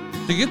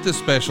 To get this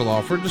special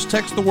offer, just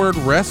text the word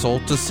WRESTLE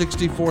to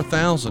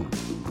 64,000.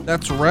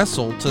 That's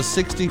WRESTLE to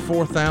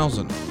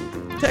 64,000.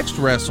 Text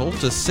WRESTLE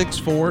to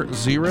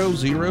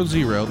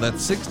 64000.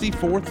 That's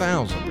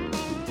 64,000.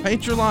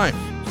 Paint your life.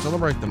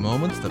 Celebrate the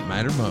moments that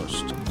matter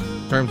most.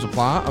 Terms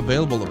apply.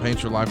 Available at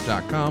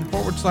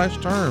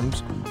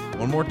paintyourlife.com/terms.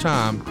 One more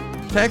time.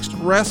 Text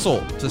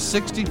WRESTLE to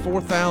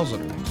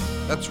 64,000.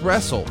 That's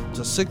WRESTLE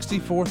to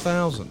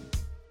 64,000.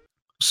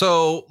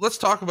 So let's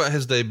talk about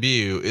his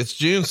debut. It's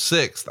June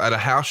 6th at a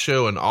house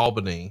show in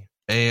Albany.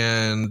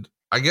 And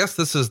I guess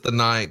this is the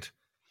night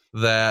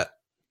that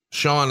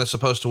Shawn is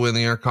supposed to win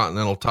the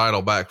Intercontinental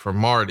title back from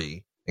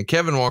Marty, and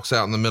Kevin walks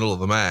out in the middle of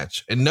the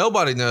match and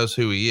nobody knows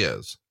who he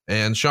is.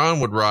 And Shawn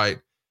would write,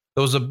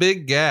 there was a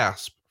big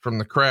gasp from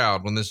the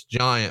crowd when this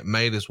giant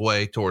made his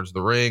way towards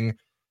the ring.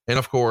 And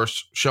of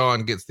course,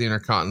 Shawn gets the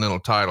Intercontinental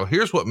title.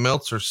 Here's what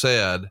Meltzer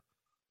said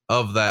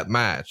of that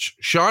match.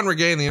 Shawn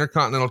regained the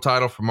Intercontinental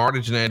title from Marty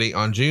Jannetty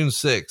on June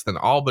 6th in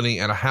Albany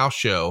at a house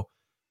show.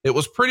 It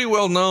was pretty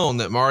well known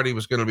that Marty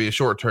was going to be a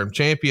short-term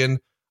champion,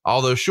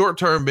 although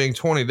short-term being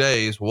 20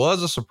 days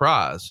was a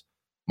surprise.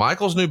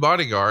 Michael's new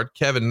bodyguard,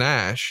 Kevin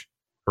Nash,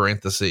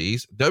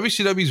 parentheses,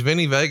 WCW's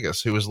Vinny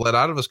Vegas, who was let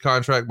out of his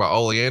contract by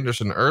Ole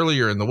Anderson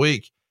earlier in the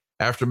week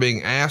after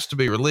being asked to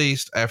be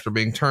released after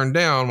being turned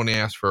down when he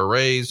asked for a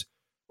raise,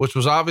 which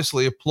was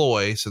obviously a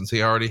ploy since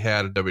he already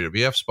had a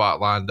WWF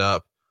spot lined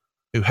up,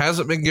 who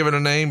hasn't been given a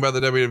name by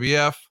the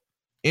WWF,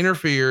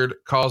 interfered,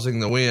 causing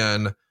the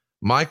win.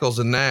 Michaels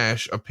and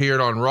Nash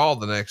appeared on Raw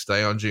the next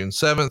day on June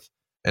 7th,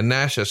 and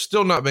Nash has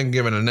still not been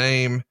given a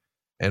name,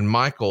 and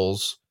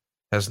Michaels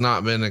has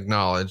not been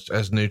acknowledged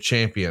as new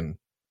champion.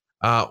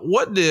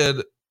 What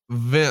did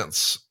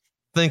Vince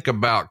think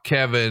about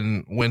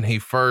Kevin when he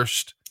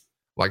first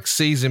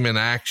sees him in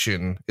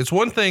action? It's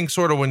one thing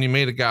sort of when you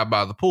meet a guy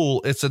by the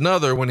pool. It's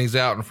another when he's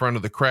out in front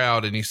of the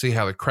crowd and you see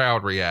how the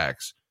crowd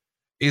reacts.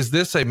 Is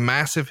this a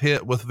massive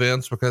hit with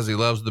Vince because he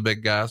loves the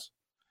big guys?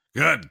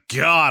 Good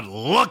God,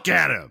 look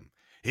at him.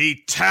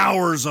 He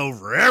towers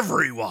over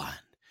everyone.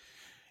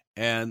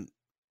 And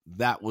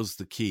that was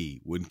the key.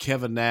 When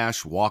Kevin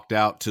Nash walked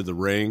out to the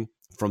ring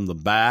from the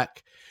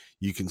back,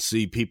 you can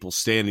see people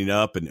standing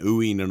up and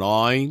oohing and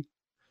awing,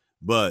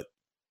 but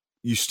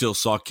you still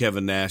saw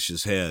Kevin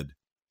Nash's head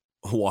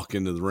walk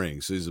into the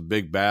ring. So he's a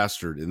big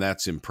bastard, and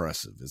that's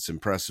impressive. It's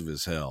impressive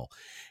as hell.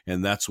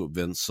 And that's what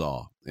Vince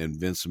saw. And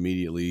Vince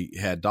immediately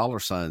had dollar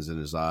signs in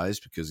his eyes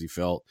because he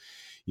felt,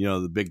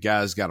 the big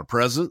guy's got a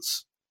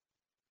presence,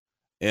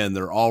 and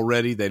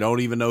they don't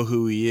even know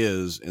who he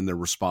is, and they're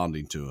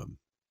responding to him.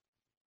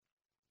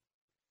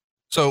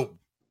 So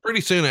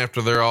pretty soon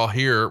after they're all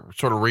here,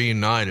 sort of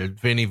reunited,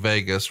 Vinny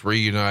Vegas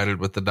reunited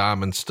with the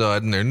Diamond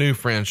Stud and their new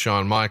friend,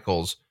 Shawn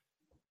Michaels.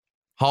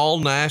 Hall,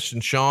 Nash,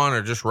 and Shawn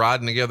are just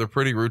riding together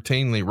pretty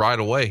routinely right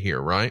away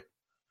here, right?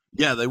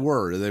 Yeah, they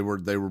were. They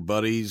were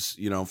buddies,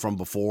 from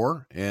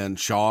before. And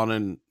Shawn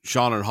and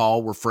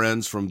Hall were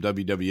friends from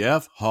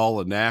WWF.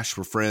 Hall and Nash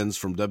were friends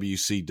from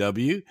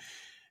WCW.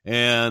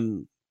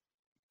 And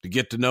to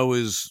get to know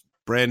his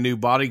brand new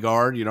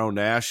bodyguard,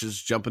 Nash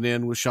is jumping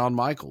in with Shawn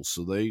Michaels.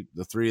 So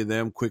the three of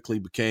them quickly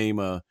became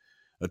a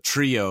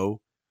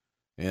trio,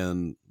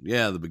 and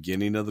the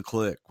beginning of the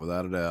Clique,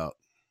 without a doubt.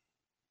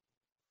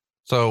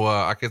 So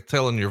I could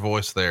tell in your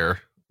voice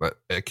there that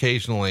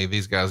occasionally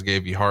these guys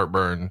gave you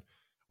heartburn.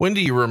 When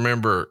do you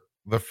remember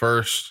the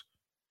first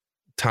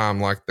time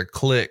the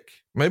Clique,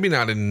 maybe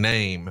not in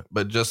name,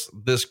 but just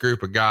this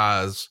group of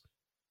guys,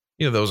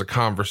 there was a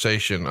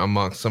conversation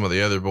amongst some of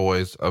the other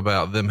boys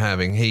about them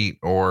having heat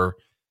or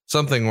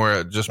something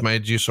where it just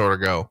made you sort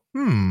of go,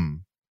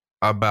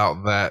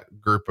 about that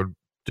group of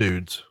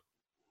dudes?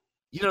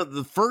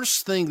 The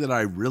first thing that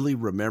I really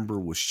remember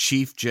was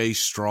Chief Jay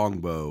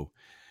Strongbow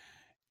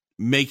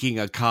making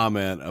a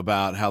comment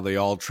about how they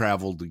all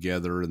traveled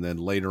together. And then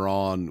later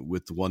on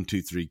with the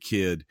 1-2-3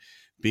 Kid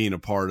being a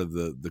part of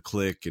the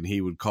Clique, and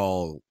he would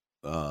call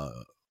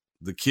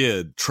the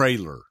Kid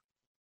Trailer,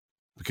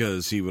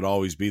 because he would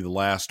always be the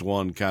last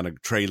one kind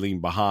of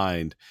trailing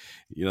behind.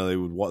 They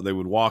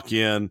would walk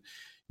in,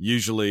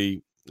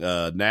 usually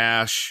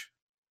Nash,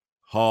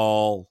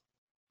 Hall,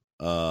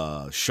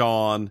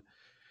 Shawn,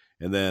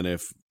 and then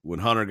when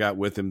Hunter got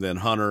with him, then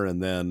Hunter,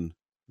 and then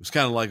it was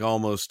kind of like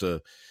almost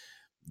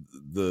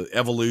the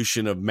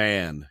evolution of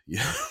man.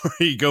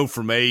 You go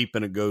from ape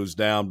and it goes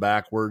down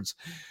backwards.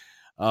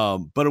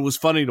 But it was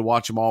funny to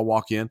watch them all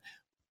walk in.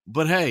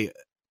 But hey,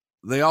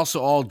 they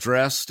also all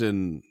dressed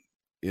in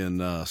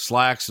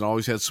slacks and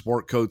always had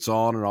sport coats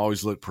on and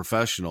always looked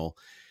professional.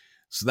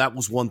 So that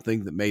was one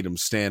thing that made them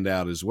stand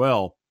out as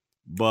well.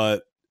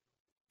 But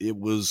it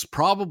was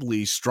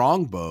probably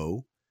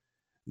Strongbow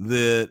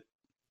that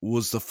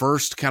was the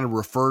first to kind of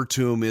refer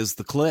to him as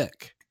the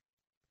Clique.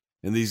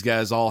 And these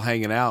guys all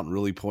hanging out and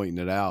really pointing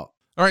it out.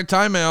 All right,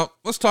 time out.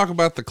 Let's talk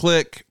about the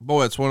Clique.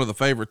 Boy, it's one of the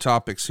favorite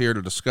topics here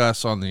to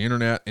discuss on the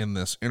internet, in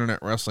this internet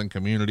wrestling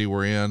community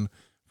we're in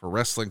for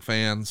wrestling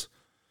fans.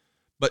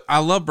 But I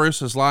love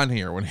Bruce's line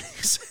here when he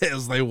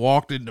says they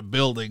walked into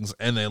buildings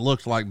and they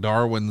looked like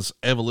Darwin's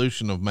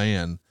evolution of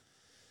man.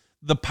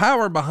 The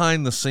power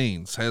behind the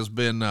scenes has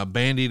been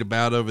bandied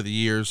about over the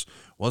years.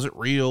 Was it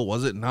real?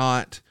 Was it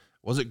not?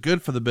 Was it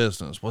good for the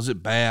business? Was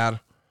it bad?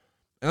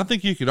 And I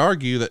think you could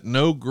argue that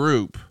no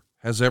group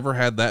has ever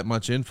had that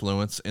much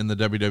influence in the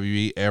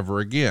WWE ever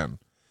again.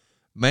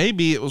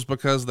 Maybe it was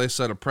because they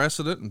set a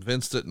precedent and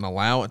Vince didn't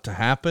allow it to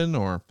happen,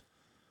 or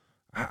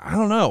I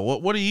don't know.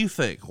 What do you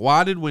think?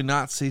 Why did we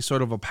not see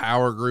sort of a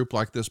power group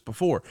like this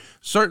before?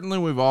 Certainly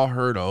we've all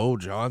heard,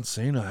 John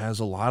Cena has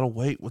a lot of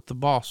weight with the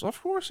boss.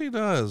 Of course he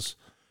does,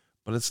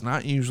 but it's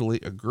not usually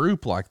a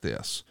group like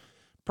this.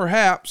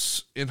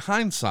 Perhaps in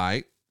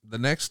hindsight, the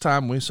next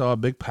time we saw a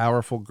big,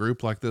 powerful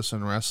group like this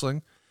in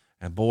wrestling,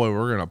 and boy,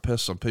 we're going to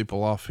piss some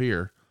people off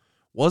here.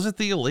 Was it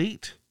the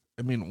Elite?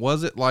 I mean,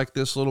 was it like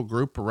this little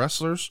group of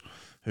wrestlers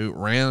who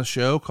ran a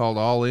show called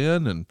All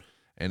In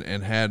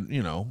and had,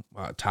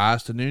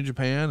 ties to New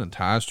Japan and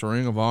ties to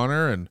Ring of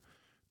Honor, and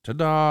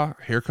ta-da,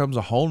 here comes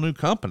a whole new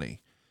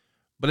company.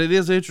 But it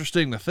is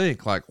interesting to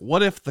think, like,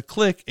 what if the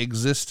Clique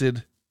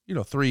existed,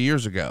 3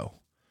 years ago?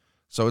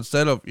 So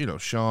instead of,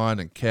 Shawn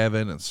and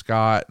Kevin and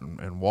Scott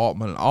and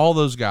Waltman and all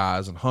those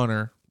guys and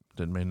Hunter,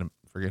 didn't mean to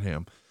forget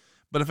him.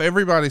 But if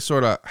everybody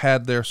sort of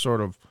had their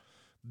sort of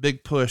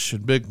big push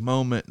and big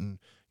moment and,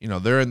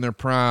 they're in their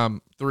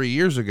prime 3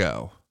 years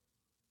ago,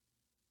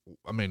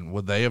 I mean,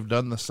 would they have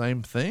done the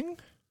same thing?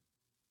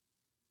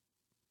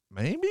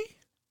 Maybe,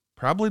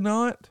 probably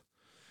not.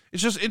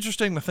 It's just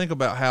interesting to think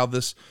about how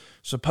this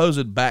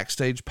supposed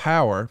backstage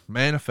power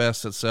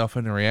manifests itself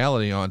in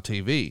reality on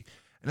TV.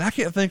 And I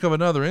can't think of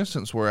another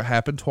instance where it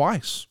happened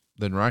twice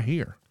than right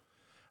here.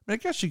 I mean, I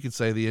guess you could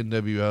say the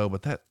NWO,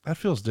 but that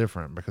feels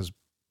different because,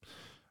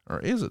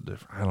 or is it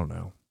different? I don't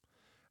know.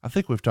 I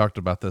think we've talked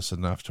about this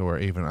enough to where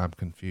even I'm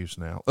confused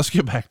now. Let's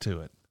get back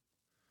to it.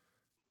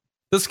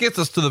 This gets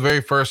us to the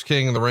very first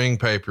King of the Ring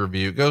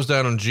pay-per-view. It goes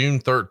down on June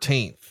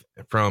 13th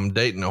from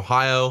Dayton,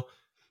 Ohio.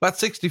 About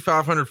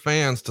 6,500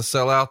 fans to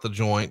sell out the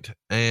joint,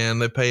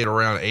 and they paid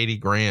around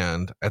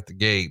 $80,000 at the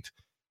gate.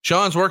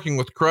 Shawn's working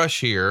with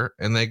Crush here,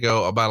 and they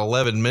go about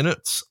 11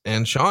 minutes,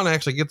 and Shawn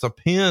actually gets a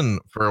pin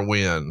for a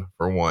win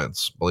for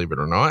once, believe it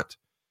or not.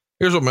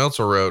 Here's what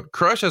Meltzer wrote.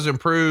 Crush has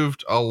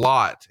improved a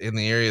lot in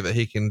the area that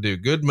he can do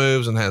good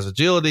moves and has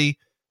agility,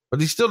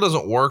 but he still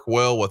doesn't work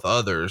well with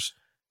others.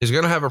 He's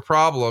going to have a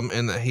problem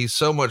in that he's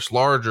so much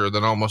larger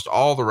than almost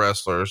all the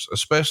wrestlers,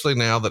 especially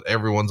now that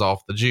everyone's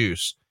off the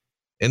juice.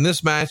 In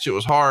this match, it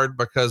was hard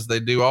because they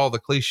do all the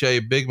cliche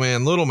big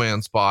man, little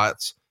man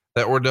spots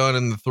that were done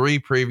in the 3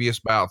 previous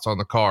bouts on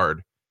the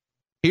card.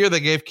 Here,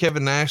 they gave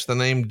Kevin Nash the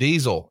name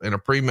Diesel in a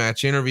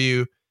pre-match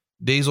interview.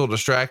 Diesel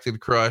distracted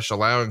Crush,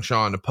 allowing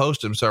Shawn to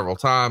post him several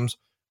times,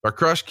 but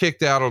Crush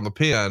kicked out on the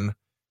pin.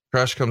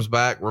 Crush comes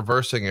back,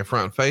 reversing a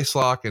front face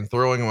lock and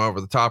throwing him over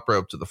the top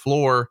rope to the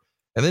floor.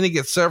 And then he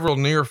gets several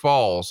near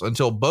falls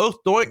until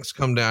both doinks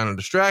come down and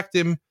distract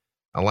him,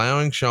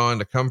 allowing Shawn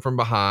to come from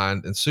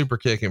behind and super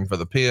kick him for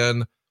the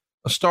pin.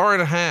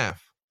 1.5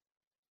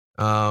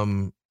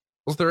 stars.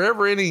 Was there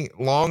ever any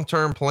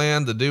long-term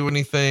plan to do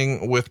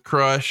anything with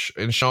Crush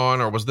and Shawn,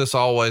 or was this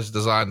always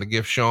designed to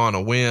give Shawn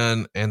a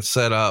win and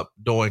set up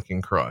Doink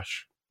and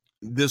Crush?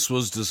 This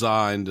was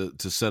designed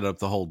to set up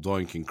the whole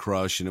Doink and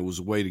Crush, and it was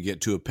a way to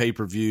get to a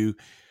pay-per-view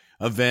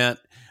event,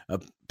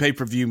 a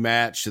pay-per-view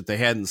match that they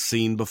hadn't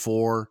seen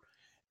before,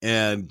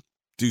 and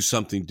do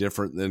something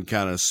different than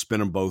kind of spin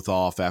them both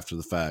off after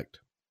the fact.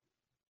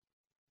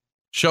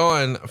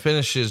 Shawn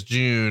finishes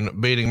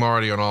June beating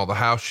Marty on all the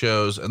house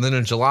shows. And then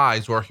in July,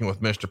 he's working with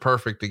Mr.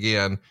 Perfect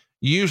again,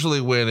 usually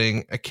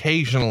winning,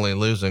 occasionally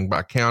losing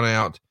by count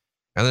out.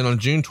 And then on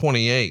June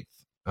 28th,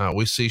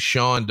 we see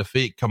Shawn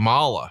defeat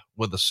Kamala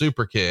with a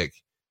super kick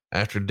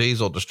after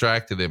Diesel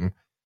distracted him.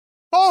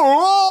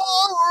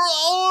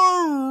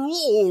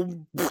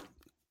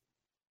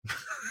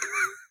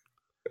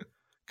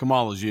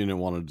 Kamala's unit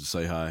wanted to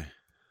say hi.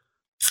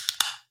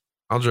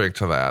 I'll drink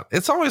to that.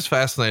 It's always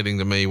fascinating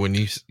to me when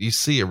you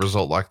see a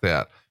result like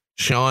that.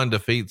 Shawn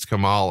defeats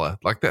Kamala.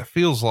 Like, that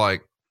feels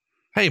like,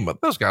 hey,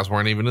 but those guys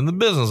weren't even in the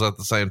business at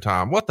the same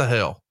time. What the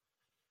hell?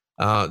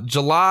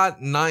 July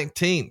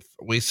 19th,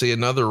 we see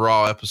another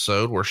Raw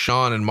episode where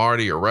Shawn and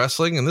Marty are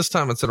wrestling. And this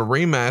time it's at a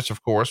rematch,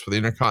 of course, for the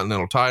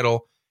Intercontinental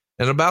title.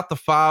 And about the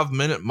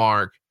 5-minute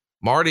mark,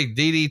 Marty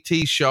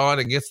DDT Shawn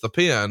and gets the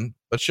pin,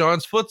 but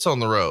Shawn's foot's on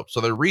the rope.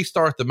 So they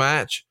restart the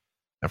match.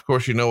 Of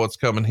course, you know what's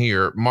coming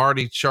here.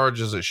 Marty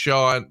charges at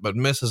Shawn, but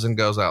misses and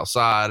goes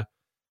outside.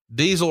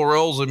 Diesel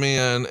rolls him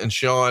in, and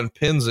Shawn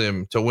pins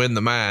him to win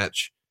the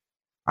match.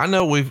 I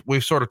know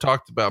we've sort of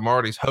talked about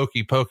Marty's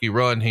hokey pokey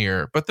run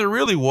here, but there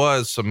really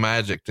was some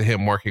magic to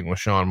him working with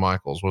Shawn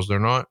Michaels, was there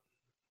not?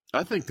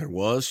 I think there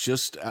was,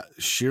 just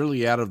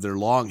sheerly out of their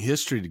long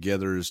history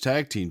together as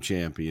tag team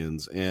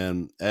champions.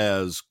 And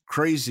as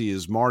crazy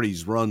as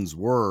Marty's runs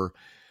were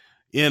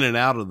in and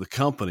out of the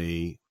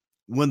company,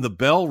 when the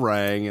bell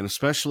rang, and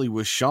especially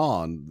with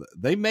Shawn,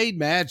 they made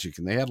magic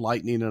and they had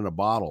lightning in a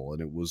bottle,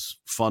 and it was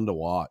fun to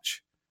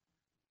watch.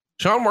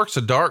 Shawn works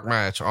a dark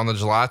match on the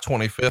July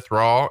 25th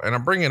Raw, and I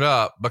bring it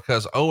up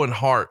because Owen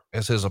Hart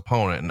is his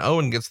opponent, and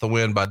Owen gets the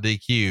win by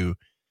DQ.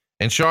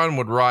 And Shawn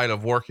would write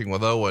of working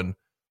with Owen.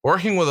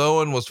 Working with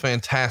Owen was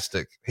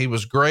fantastic. He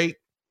was great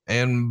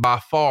and by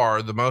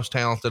far the most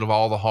talented of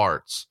all the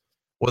Harts.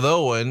 With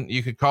Owen,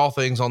 you could call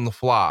things on the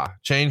fly,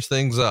 change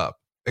things up,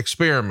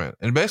 experiment,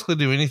 and basically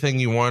do anything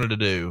you wanted to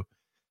do.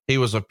 He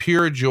was a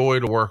pure joy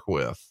to work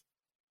with.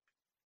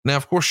 Now,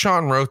 of course,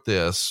 Shawn wrote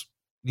this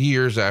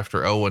years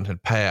after Owen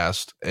had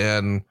passed,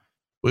 and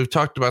we've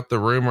talked about the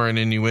rumor and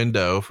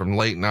innuendo from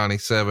late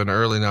 97,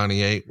 early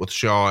 98 with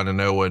Shawn and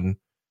Owen.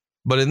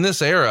 But in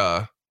this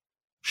era,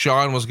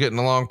 Shawn was getting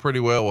along pretty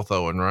well with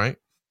Owen, right?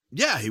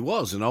 Yeah, he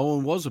was. And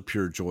Owen was a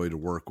pure joy to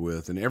work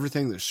with. And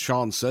everything that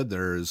Shawn said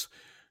there is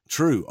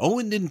true.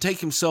 Owen didn't take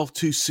himself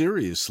too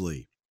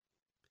seriously.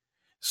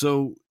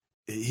 So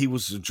he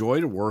was a joy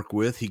to work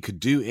with. He could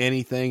do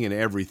anything and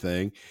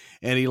everything.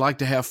 And he liked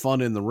to have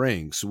fun in the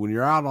ring. So when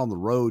you're out on the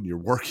road and you're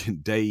working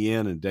day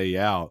in and day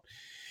out,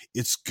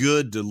 it's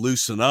good to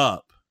loosen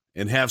up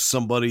and have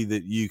somebody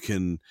that you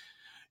can,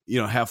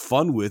 have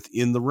fun with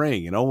in the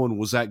ring. And Owen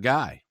was that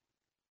guy.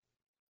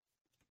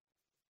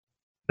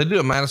 They do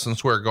a Madison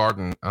Square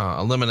Garden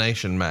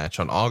elimination match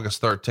on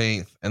August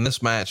 13th. And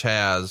this match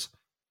has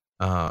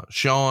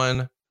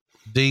Shawn,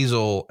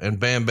 Diesel, and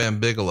Bam Bam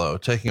Bigelow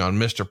taking on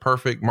Mr.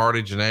 Perfect,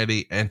 Marty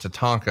Jannetty, and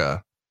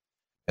Tatanka.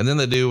 And then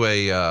they do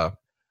a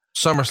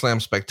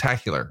SummerSlam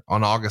Spectacular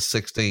on August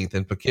 16th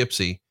in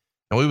Poughkeepsie.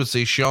 And we would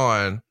see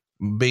Shawn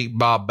beat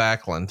Bob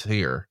Backlund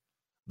here.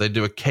 They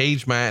do a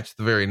cage match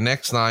the very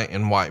next night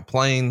in White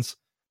Plains,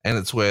 and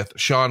it's with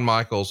Shawn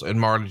Michaels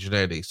and Marty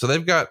Jannetty. So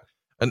they've got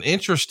an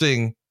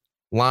interesting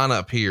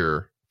lineup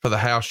here for the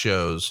house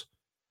shows.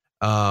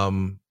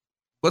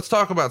 Let's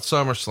talk about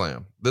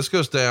SummerSlam. This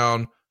goes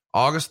down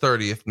August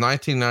 30th,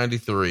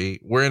 1993.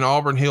 We're in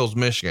Auburn Hills,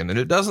 Michigan, and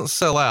it doesn't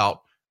sell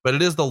out, but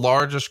it is the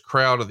largest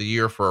crowd of the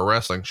year for a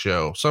wrestling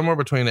show, somewhere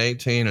between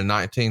 18 and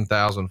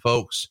 19,000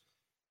 folks.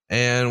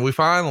 And we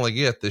finally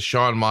get this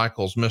Shawn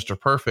Michaels, Mr.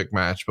 Perfect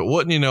match, but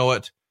wouldn't you know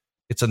it,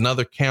 it's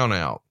another count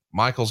out.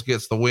 Michaels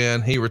gets the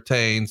win. He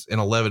retains in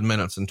 11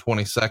 minutes and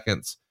 20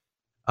 seconds.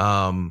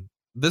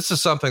 This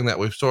is something that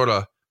we've sort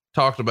of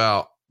talked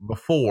about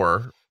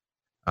before,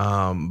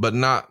 but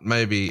not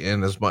maybe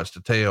in as much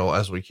detail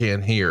as we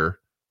can here.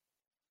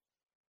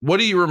 What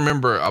do you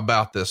remember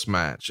about this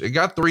match? It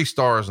got 3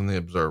 stars in the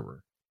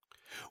Observer.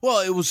 Well,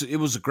 it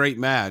was a great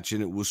match,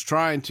 and it was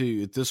trying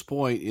to, at this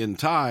point in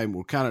time,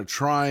 we're kind of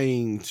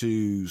trying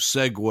to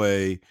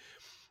segue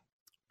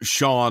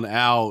Shawn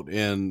out,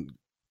 and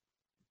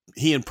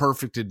he and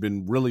Perfect had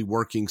been really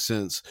working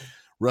since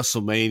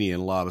WrestleMania in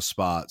a lot of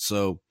spots.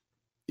 So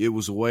it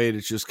was a way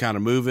to just kind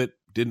of move it.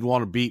 Didn't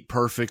want to beat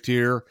Perfect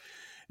here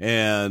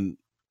and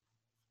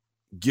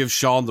give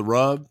Shawn the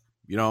rub.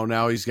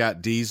 Now he's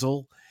got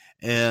Diesel,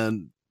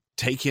 and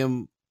take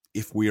him,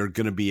 if we are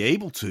going to be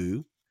able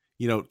to,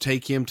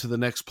 take him to the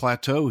next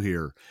plateau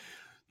here.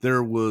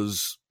 There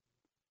was,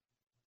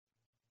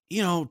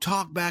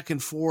 talk back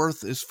and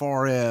forth as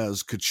far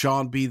as could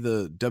Shawn be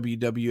the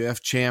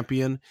WWF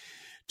champion,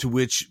 to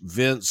which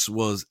Vince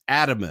was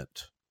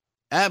adamant,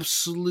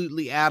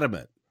 absolutely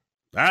adamant.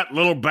 That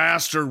little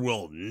bastard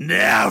will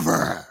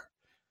never,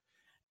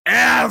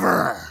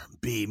 ever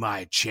be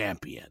my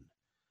champion.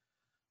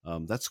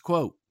 That's a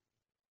quote.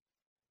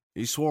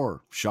 He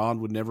swore Shawn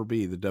would never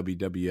be the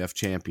WWF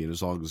champion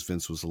as long as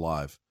Vince was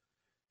alive.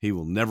 He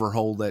will never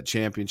hold that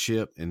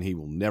championship, and he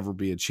will never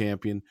be a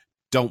champion.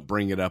 Don't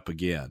bring it up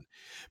again.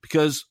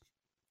 Because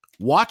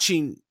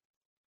watching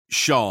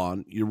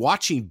Shawn, you're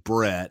watching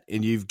Brett,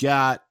 and you've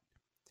got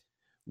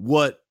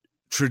what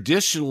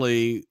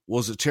traditionally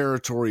was a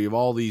territory of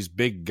all these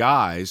big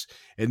guys,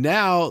 and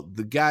now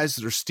the guys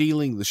that are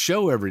stealing the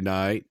show every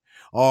night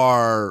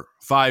are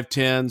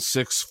 5'10",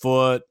 6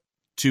 foot,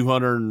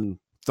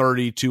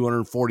 230,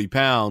 240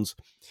 pounds,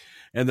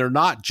 and they're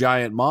not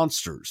giant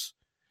monsters.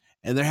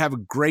 And they're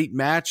having great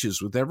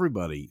matches with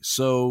everybody.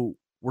 So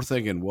we're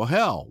thinking, well,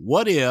 hell,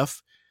 what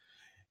if,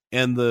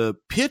 and the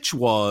pitch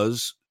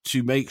was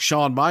to make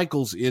Shawn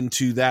Michaels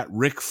into that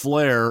Ric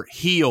Flair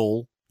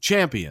heel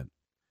champion,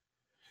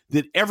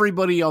 that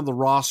everybody on the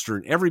roster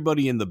and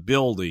everybody in the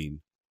building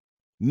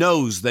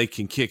knows they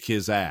can kick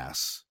his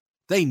ass.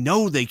 They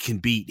know they can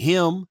beat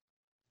him.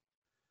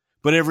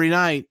 But every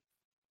night,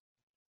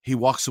 he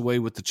walks away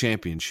with the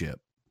championship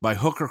by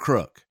hook or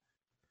crook.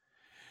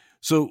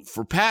 So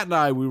for Pat and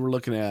I, we were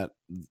looking at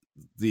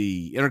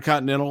the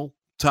Intercontinental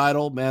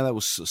title. Man, that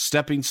was a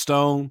stepping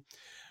stone.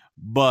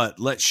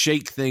 But let's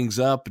shake things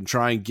up and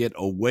try and get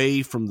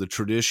away from the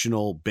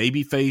traditional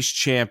babyface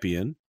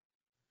champion,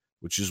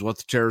 which is what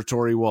the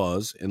territory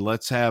was, and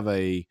let's have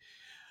a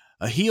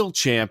heel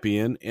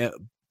champion,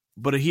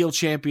 but a heel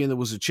champion that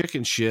was a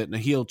chicken shit, and a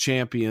heel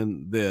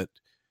champion that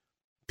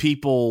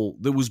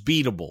was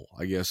beatable,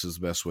 I guess is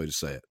the best way to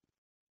say it.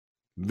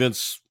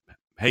 Vince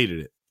hated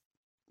it.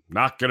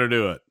 Not going to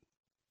do it.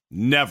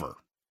 Never.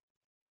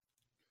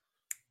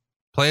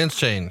 Plans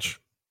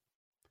change.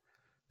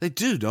 They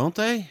do, don't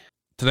they?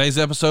 Today's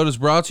episode is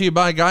brought to you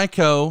by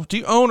Geico. Do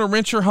you own or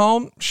rent your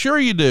home? Sure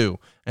you do.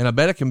 And I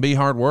bet it can be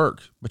hard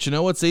work. But you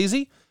know what's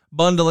easy?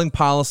 Bundling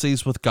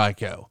policies with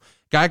Geico.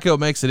 Geico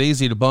makes it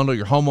easy to bundle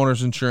your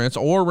homeowner's insurance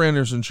or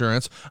renter's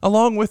insurance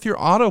along with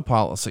your auto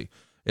policy.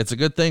 It's a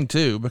good thing,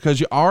 too, because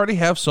you already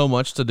have so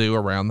much to do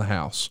around the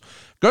house.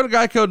 Go to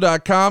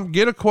geico.com,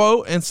 get a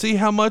quote, and see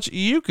how much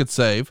you could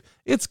save.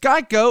 It's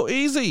Geico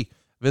easy.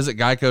 Visit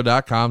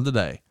geico.com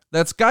today.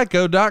 That's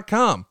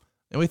geico.com.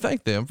 And we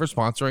thank them for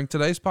sponsoring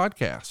today's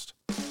podcast.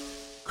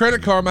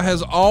 Credit Karma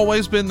has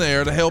always been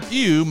there to help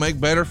you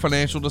make better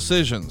financial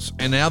decisions,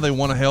 and now they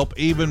want to help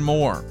even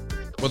more.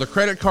 With a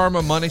Credit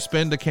Karma money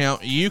spend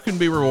account, you can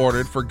be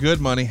rewarded for good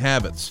money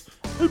habits.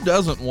 Who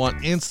doesn't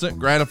want instant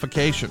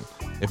gratification?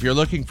 If you're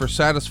looking for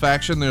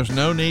satisfaction, there's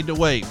no need to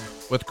wait.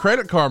 With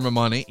Credit Karma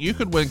Money, you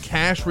could win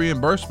cash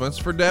reimbursements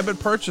for debit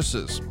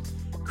purchases.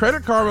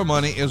 Credit Karma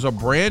Money is a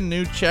brand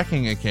new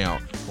checking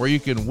account where you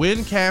can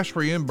win cash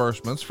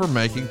reimbursements for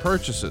making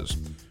purchases.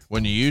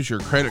 When you use your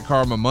Credit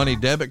Karma Money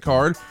debit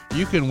card,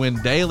 you can win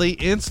daily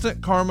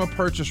instant Karma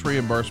purchase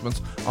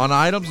reimbursements on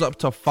items up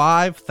to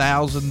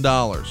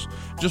 $5,000.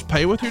 Just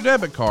pay with your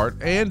debit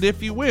card, and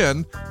if you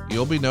win,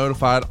 you'll be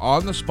notified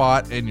on the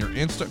spot and your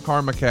instant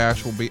Karma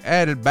cash will be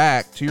added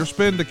back to your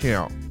spend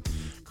account.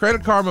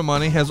 Credit Karma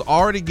Money has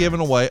already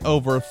given away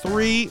over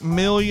 $3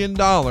 million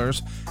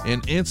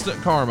in instant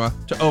Karma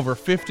to over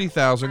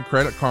 50,000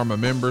 Credit Karma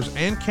members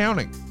and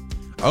counting.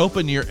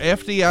 Open your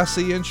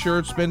FDIC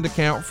insured spend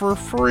account for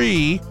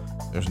free.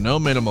 There's no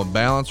minimum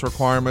balance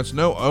requirements,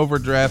 no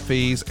overdraft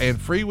fees,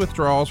 and free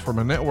withdrawals from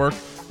a network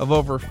of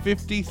over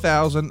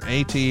 50,000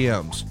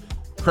 ATMs.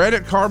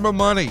 Credit Karma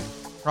Money.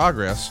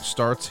 Progress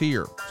starts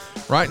here.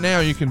 Right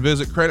now, you can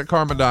visit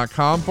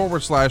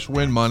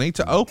creditkarma.com/win money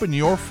to open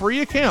your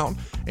free account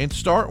and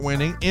start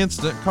winning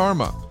instant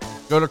karma.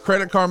 Go to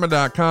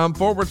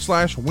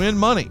creditkarma.com/win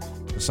money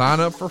to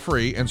sign up for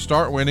free and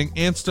start winning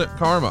instant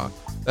karma.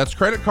 That's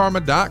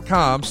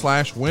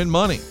creditkarma.com/win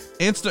money.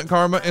 Instant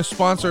Karma is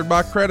sponsored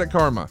by Credit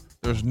Karma.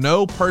 There's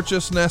no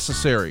purchase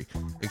necessary.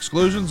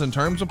 Exclusions and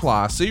terms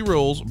apply. See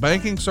rules.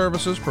 Banking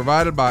services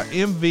provided by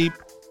MVB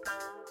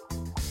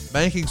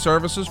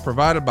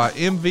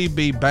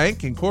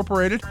Bank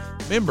Incorporated,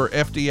 member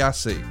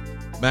FDIC.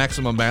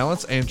 Maximum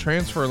balance and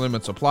transfer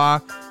limits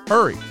apply.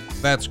 Hurry.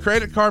 That's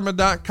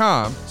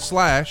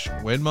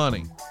creditkarma.com/win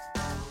money.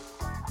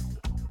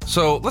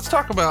 So let's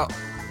talk about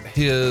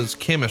his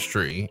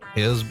chemistry,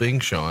 his being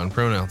Shawn,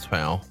 pronouns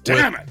pal.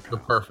 Damn it. The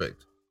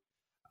perfect.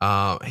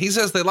 He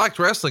says they liked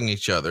wrestling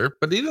each other,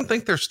 but he didn't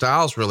think their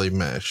styles really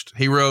meshed.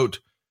 He wrote,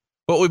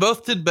 "What we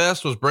both did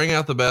best was bring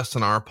out the best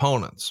in our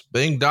opponents.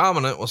 Being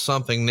dominant was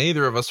something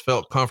neither of us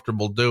felt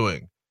comfortable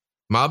doing.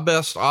 My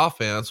best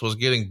offense was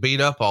getting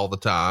beat up all the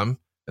time,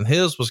 and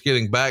his was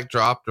getting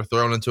backdropped or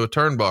thrown into a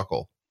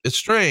turnbuckle. It's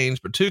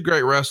strange, but two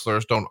great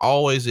wrestlers don't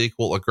always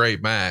equal a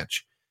great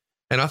match.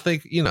 And I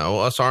think,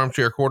 us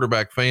armchair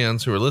quarterback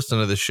fans who are listening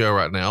to this show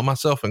right now,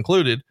 myself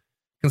included,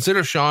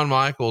 consider Shawn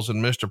Michaels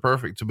and Mr.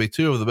 Perfect to be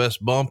two of the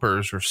best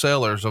bumpers or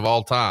sellers of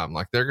all time.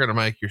 Like, they're going to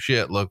make your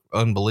shit look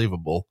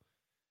unbelievable.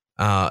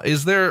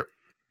 Is there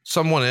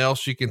someone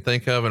else you can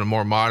think of in a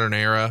more modern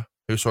era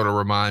who sort of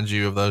reminds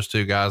you of those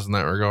two guys in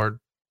that regard?"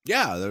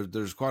 Yeah,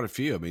 there's quite a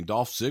few. I mean,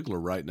 Dolph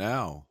Ziggler right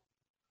now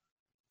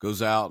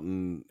goes out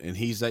and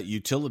he's that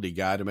utility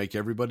guy to make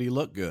everybody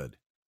look good.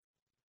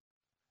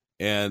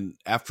 And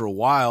after a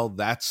while,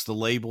 that's the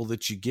label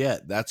that you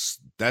get. That's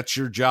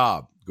your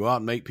job. Go out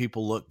and make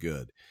people look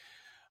good.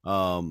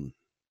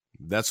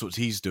 That's what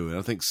he's doing.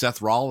 I think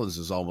Seth Rollins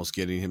is almost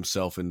getting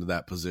himself into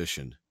that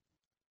position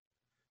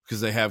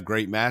because they have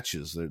great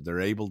matches. They're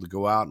able to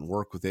go out and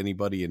work with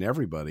anybody and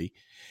everybody.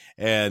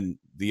 And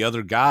the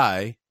other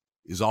guy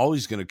is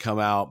always going to come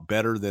out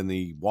better than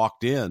he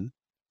walked in.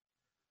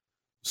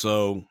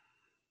 So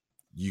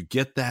you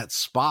get that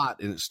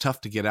spot and it's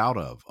tough to get out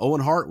of. Owen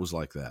Hart was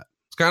like that.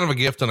 It's kind of a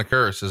gift and a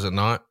curse, is it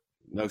not?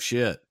 No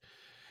shit.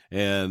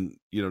 And,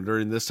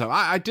 during this time,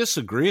 I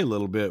disagree a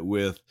little bit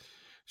with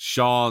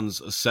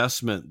Shawn's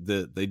assessment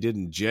that they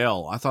didn't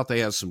gel. I thought they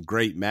had some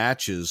great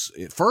matches.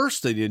 At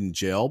first, they didn't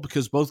gel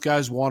because both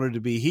guys wanted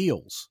to be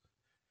heels.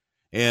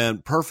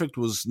 And Perfect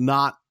was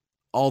not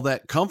all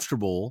that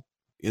comfortable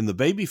in the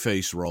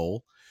babyface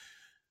role.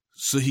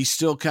 So he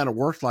still kind of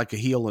worked like a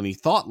heel and he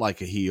thought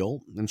like a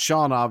heel. And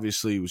Shawn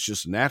obviously was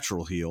just a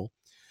natural heel.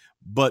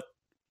 But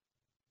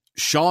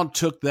Shawn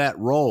took that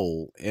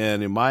role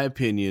and, in my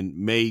opinion,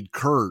 made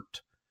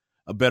Kurt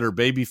a better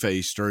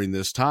babyface during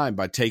this time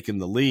by taking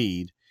the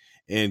lead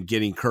and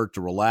getting Kurt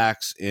to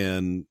relax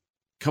and,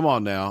 come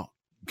on now,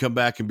 come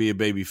back and be a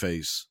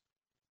babyface.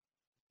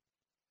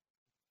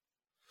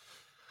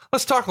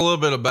 Let's talk a little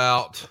bit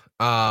about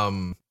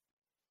the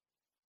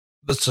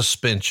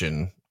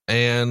suspension.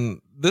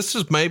 And this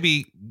is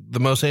maybe the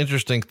most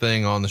interesting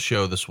thing on the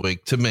show this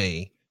week to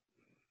me.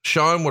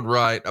 Shawn would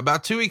write,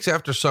 "About 2 weeks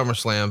after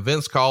SummerSlam,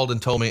 Vince called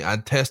and told me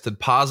I'd tested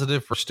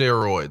positive for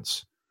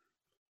steroids.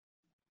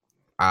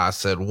 I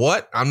said,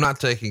 what? I'm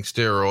not taking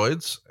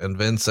steroids. And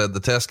Vince said,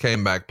 the test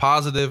came back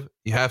positive.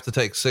 You have to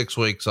take 6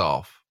 weeks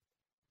off."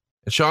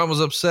 And Shawn was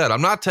upset.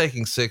 "I'm not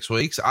taking 6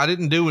 weeks. I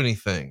didn't do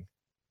anything."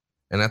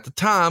 And at the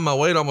time, I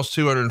weighed almost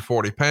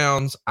 240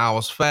 pounds. I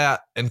was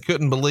fat and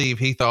couldn't believe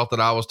he thought that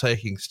I was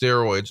taking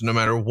steroids no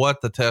matter what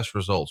the test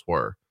results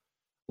were.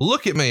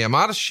 Look at me. I'm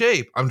out of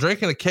shape. I'm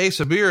drinking a case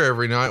of beer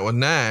every night with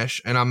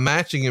Nash, and I'm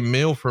matching him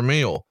meal for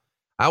meal.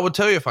 I would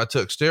tell you if I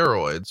took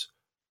steroids.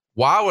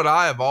 Why would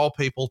I, of all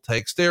people,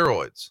 take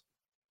steroids?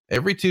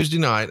 Every Tuesday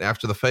night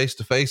after the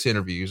face-to-face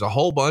interviews, a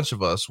whole bunch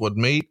of us would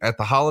meet at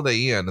the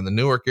Holiday Inn in the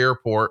Newark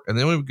airport, and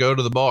then we would go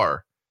to the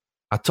bar.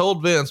 I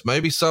told Vince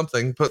maybe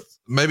somebody put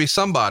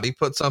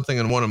something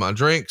in one of my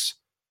drinks.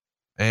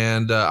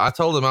 And I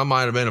told him I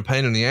might have been a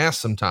pain in the ass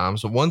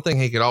sometimes, but one thing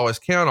he could always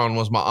count on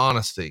was my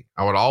honesty.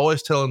 I would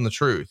always tell him the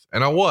truth.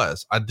 And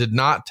I did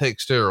not take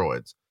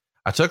steroids.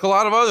 I took a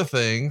lot of other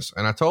things,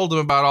 and I told him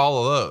about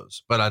all of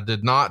those, but I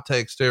did not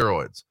take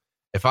steroids.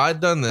 If I had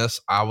done this,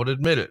 I would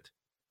admit it.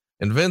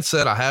 And Vince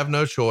said, I have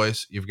no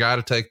choice. You've got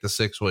to take the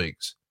 6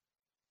 weeks.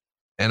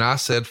 And I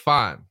said,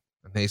 fine.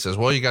 And he says,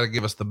 well, you got to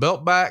give us the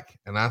belt back.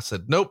 And I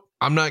said, nope,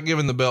 I'm not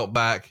giving the belt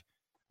back.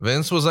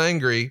 Vince was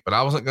angry, but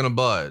I wasn't going to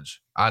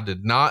budge. I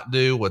did not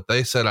do what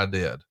they said I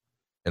did.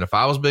 And if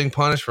I was being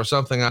punished for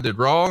something I did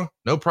wrong,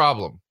 no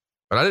problem.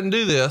 But I didn't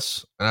do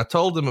this. And I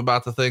told them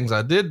about the things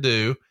I did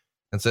do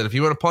and said, if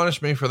you want to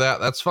punish me for that,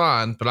 that's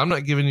fine, but I'm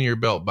not giving you your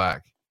belt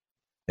back.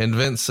 And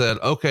Vince said,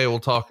 okay, we'll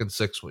talk in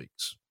 6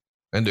 weeks.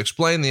 And to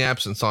explain the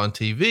absence on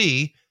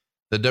TV,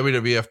 the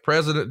WWF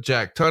president,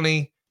 Jack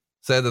Tunney,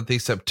 said that the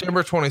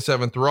September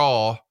 27th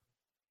Raw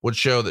would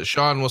show that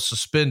Shawn was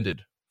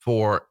suspended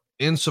for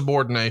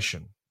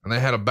insubordination. And they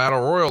had a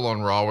battle royal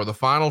on Raw where the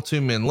final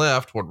 2 men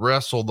left would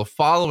wrestle the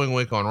following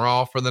week on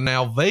Raw for the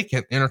now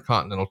vacant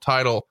Intercontinental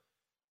title.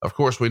 Of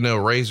course, we know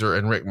Razor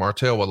and Rick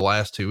Martel were the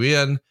last 2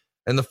 in.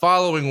 And the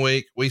following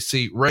week, we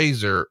see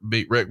Razor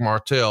beat Rick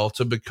Martel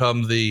to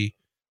become the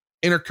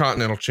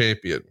Intercontinental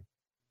champion.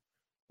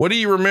 What do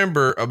you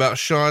remember about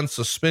Shawn's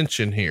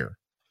suspension here?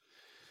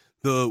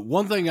 The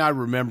one thing I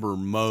remember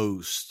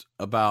most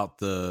about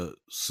the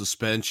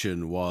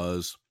suspension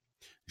was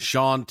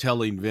Shawn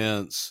telling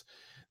Vince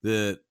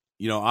that,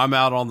 you know, I'm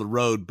out on the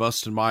road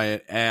busting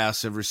my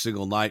ass every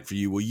single night for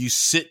you. Will you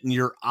sit in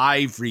your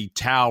ivory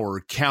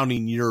tower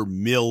counting your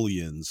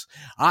millions?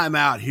 I'm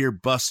out here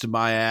busting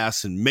my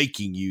ass and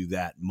making you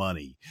that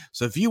money.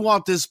 So if you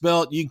want this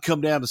belt, you can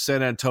come down to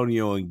San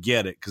Antonio and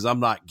get it, because I'm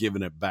not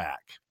giving it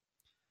back.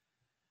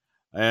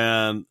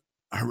 And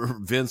I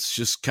remember Vince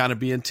just kind of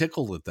being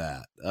tickled at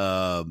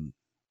that.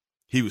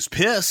 He was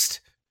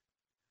pissed,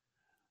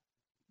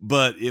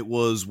 but it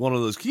was one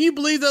of those, can you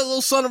believe that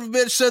little son of a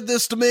bitch said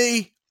this to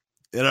me?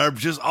 And I've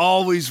just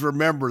always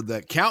remembered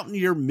that counting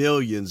your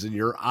millions in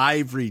your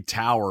ivory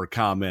tower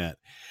comment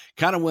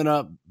kind of went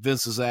up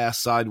Vince's ass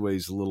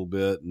sideways a little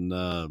bit.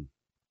 And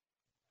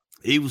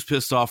he was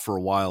pissed off for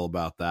a while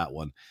about that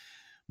one.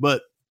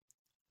 But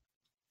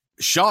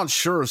Shawn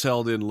sure as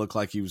hell didn't look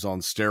like he was on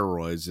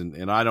steroids.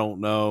 And I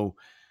don't know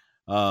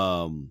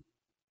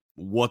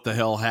what the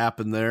hell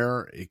happened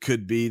there. It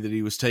could be that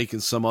he was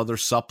taking some other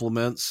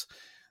supplements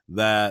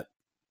that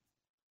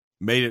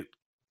made it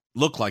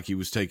look like he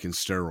was taking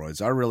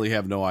steroids. I really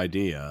have no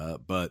idea,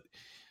 but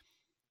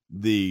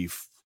the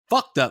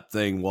fucked up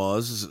thing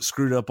is it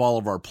screwed up all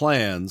of our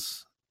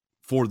plans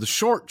for the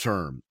short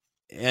term.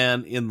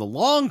 And in the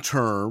long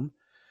term,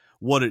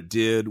 what it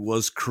did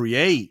was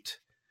create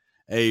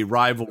a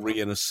rivalry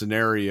in a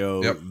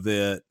scenario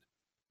that,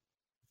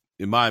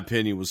 in my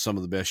opinion, was some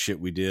of the best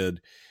shit we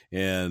did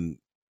and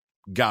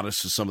got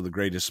us to some of the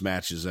greatest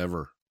matches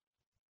ever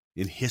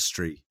in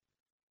history.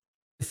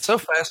 It's so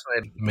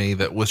fascinating to me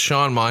that with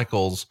Shawn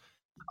Michaels,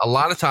 a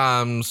lot of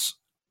times,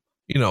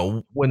 you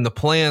know, when the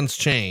plans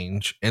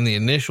change and the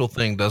initial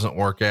thing doesn't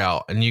work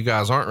out and you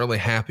guys aren't really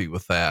happy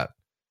with that,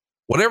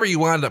 whatever you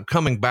wind up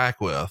coming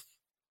back with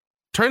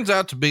turns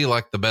out to be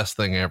like the best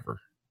thing ever.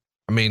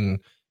 I mean,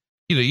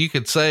 you know, you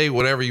could say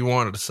whatever you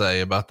wanted to say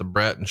about the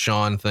Brett and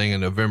Shawn thing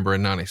in November of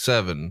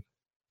 97,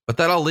 but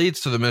that all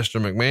leads to the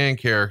Mr. McMahon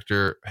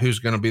character, who's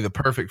going to be the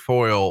perfect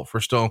foil for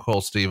Stone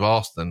Cold Steve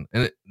Austin.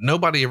 And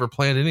nobody ever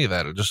planned any of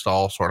that. It just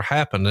all sort of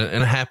happened.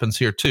 And it happens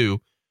here too.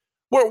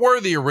 What were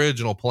the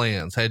original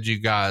plans had you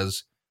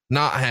guys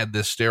not had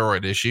this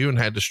steroid issue and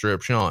had to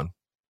strip Shawn?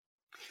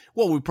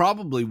 Well, we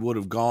probably would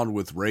have gone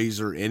with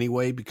Razor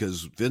anyway,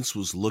 because Vince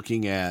was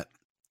looking at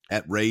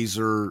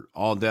Razor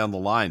all down the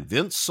line.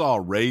 Vince saw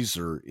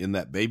Razor in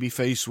that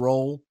babyface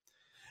role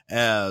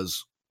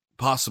as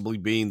possibly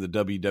being the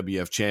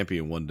WWF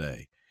champion one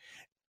day.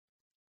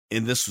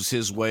 And this was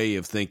his way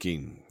of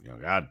thinking, you know,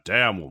 God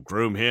damn, we'll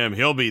groom him.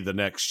 He'll be the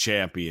next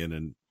champion.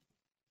 And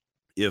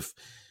if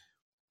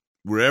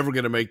we're ever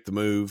going to make the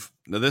move,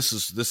 now this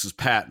is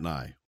Pat and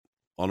I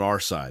on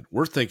our side.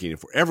 We're thinking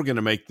if we're ever going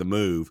to make the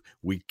move,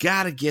 we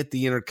got to get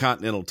the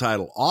Intercontinental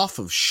title off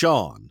of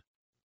Shawn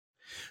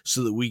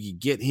so that we could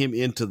get him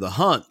into the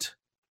hunt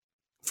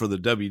for the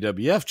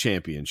WWF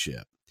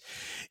championship.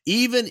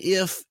 Even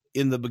if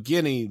in the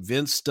beginning,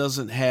 Vince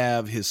doesn't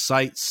have his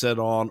sights set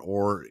on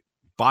or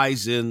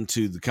buys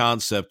into the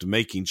concept of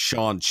making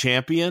Shawn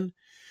champion,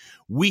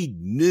 we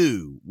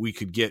knew we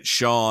could get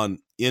Shawn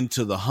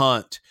into the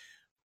hunt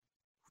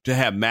to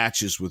have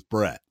matches with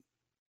Brett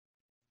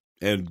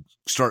and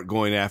start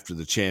going after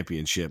the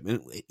championship.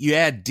 And you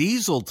add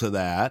Diesel to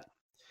that,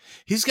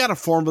 he's got a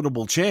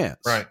formidable chance.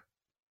 Right.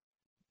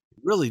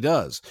 It really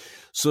does.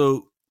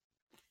 So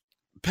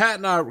Pat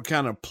and I were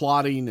kind of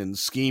plotting and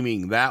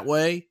scheming that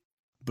way.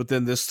 But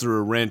then this threw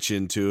a wrench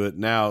into it.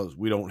 Now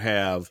we don't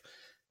have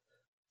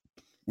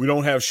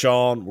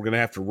Shawn. We're going to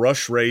have to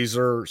rush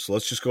Razor. So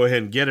let's just go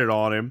ahead and get it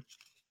on him.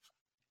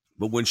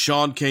 But when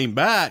Shawn came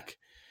back,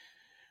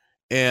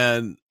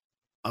 and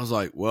I was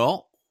like,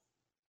 well,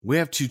 We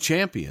have two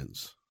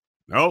champions.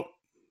 Nope.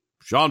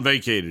 Shawn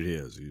vacated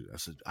his. I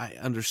said, I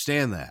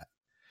understand that.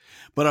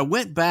 But I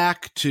went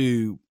back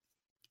to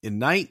in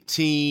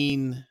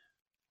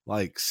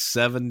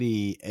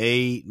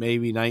 1978,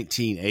 maybe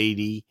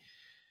 1980,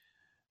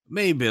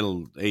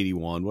 maybe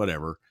 81,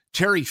 whatever.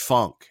 Terry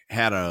Funk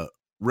had a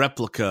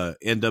replica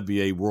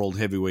NWA World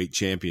Heavyweight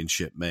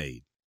Championship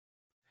made.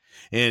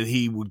 And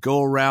he would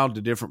go around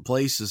to different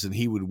places and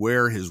he would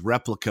wear his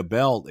replica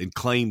belt and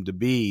claim to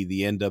be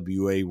the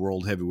NWA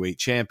World Heavyweight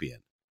Champion.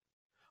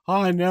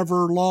 I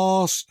never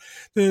lost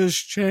this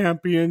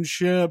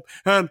championship,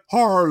 and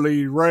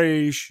Harley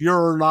Race,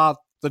 you're not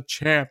the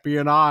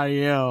champion, I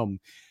am.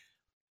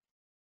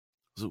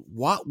 So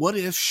what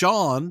if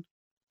Shawn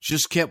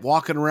just kept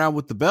walking around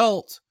with the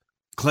belt,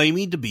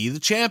 claiming to be the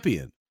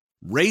champion?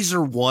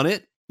 Razor won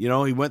it. You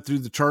know, he went through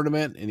the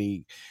tournament and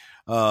he,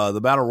 the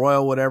Battle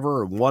Royal,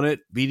 whatever, and won it,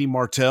 beating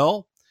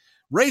Martel.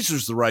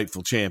 Razor's the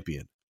rightful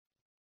champion,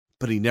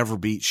 but he never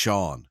beat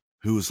Shawn,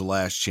 who was the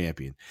last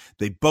champion.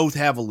 They both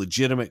have a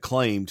legitimate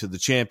claim to the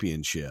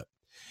championship.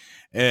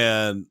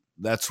 And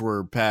that's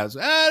where Pat's,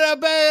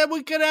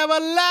 we could have a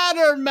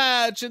ladder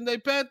match, and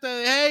they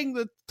hang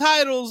the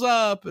titles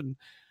up. And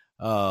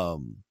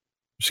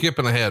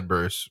skipping ahead,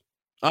 Bruce.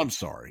 I'm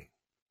sorry.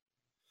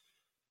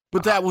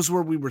 But that was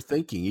where we were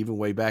thinking, even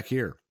way back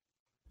here.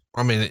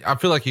 I mean, I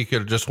feel like you could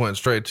have just went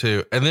straight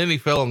to, and then he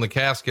fell in the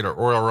casket at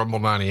Royal Rumble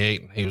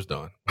 98 and he was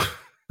done.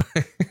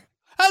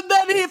 And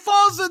then he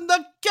falls in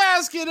the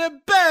casket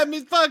and bam,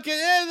 he's fucking,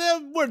 and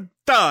then we're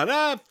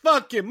done.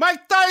 Fucking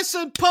Mike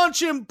Tyson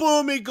punch him,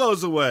 boom, he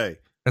goes away.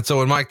 And so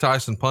when Mike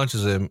Tyson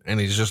punches him and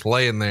he's just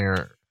laying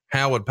there,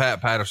 how would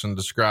Pat Patterson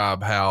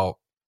describe how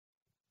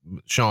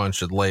Shawn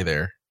should lay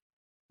there?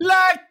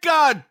 Like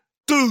a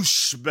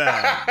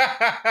douchebag.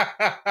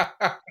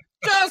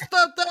 Just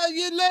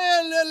you lay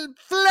a little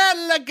flat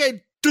like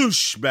a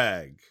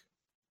douchebag.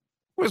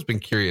 I've always been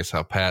curious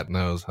how Pat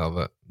knows how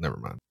that, never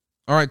mind.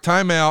 All right,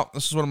 timeout.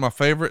 This is one of my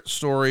favorite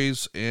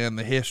stories in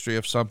the history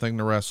of Something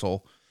to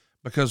Wrestle,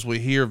 because we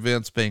hear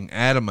Vince being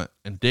adamant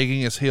and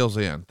digging his heels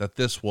in that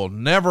this will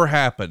never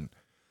happen.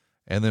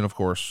 And then, of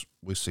course,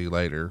 we see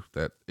later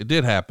that it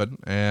did happen,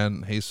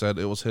 and he said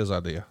it was his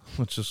idea,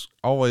 which is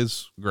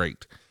always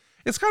great.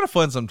 It's kind of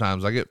fun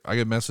sometimes. I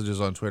get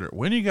messages on Twitter.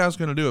 When are you guys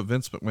going to do a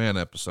Vince McMahon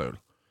episode?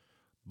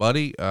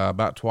 Buddy,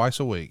 about twice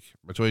a week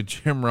between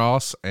Jim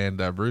Ross and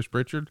Bruce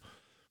Pritchard.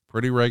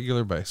 Pretty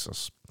regular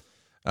basis.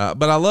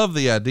 But I love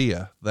the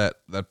idea that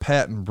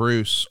Pat and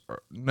Bruce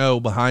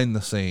know behind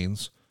the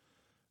scenes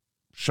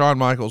Shawn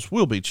Michaels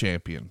will be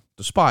champion,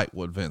 despite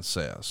what Vince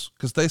says,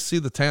 because they see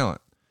the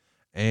talent.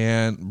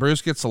 And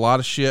Bruce gets a lot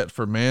of shit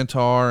for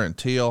Mantar and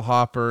TL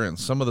Hopper and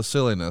some of the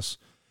silliness,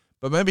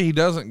 but maybe he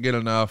doesn't get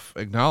enough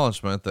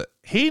acknowledgement that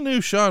he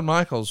knew Shawn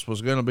Michaels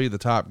was going to be the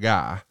top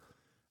guy,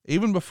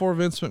 even before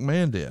Vince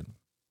McMahon did.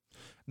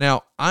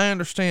 Now, I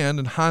understand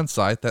in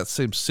hindsight that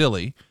seems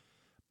silly,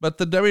 but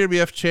the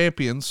WWF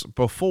champions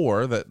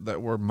before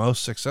that were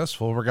most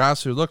successful were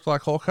guys who looked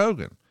like Hulk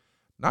Hogan,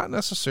 not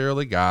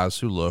necessarily guys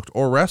who looked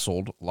or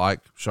wrestled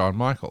like Shawn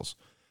Michaels.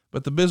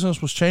 But the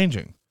business was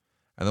changing,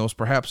 and there was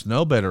perhaps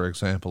no better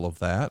example of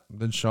that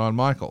than Shawn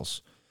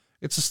Michaels.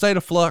 It's a state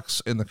of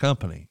flux in the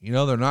company. You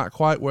know, they're not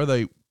quite where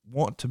they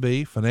want to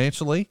be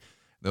financially.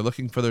 They're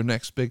looking for their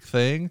next big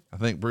thing. I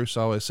think Bruce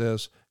always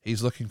says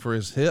he's looking for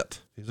his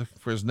hit. He's looking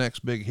for his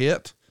next big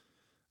hit.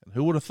 And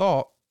who would have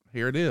thought?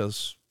 Here it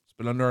is. It's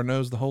been under our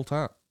nose the whole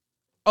time.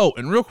 Oh,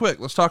 and real quick,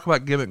 let's talk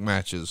about gimmick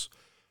matches.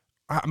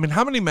 I mean,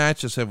 how many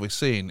matches have we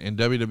seen in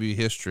WWE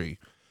history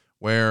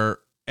where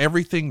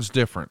everything's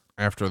different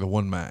after the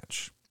one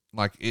match?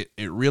 Like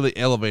it really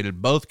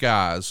elevated both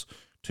guys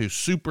to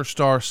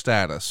superstar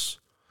status.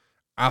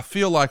 I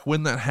feel like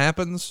when that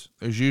happens,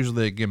 there's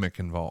usually a gimmick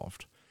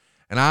involved.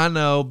 And I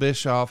know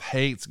Bischoff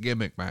hates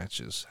gimmick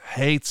matches,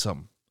 hates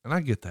them. And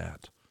I get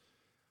that.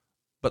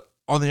 But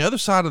on the other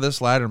side of this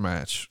ladder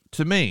match,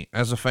 to me,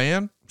 as a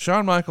fan,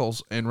 Shawn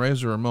Michaels and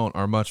Razor Ramon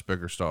are much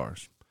bigger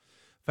stars.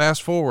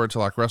 Fast forward to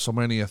like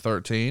WrestleMania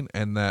 13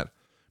 and that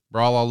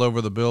brawl all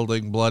over the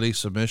building, bloody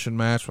submission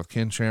match with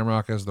Ken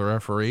Shamrock as the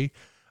referee.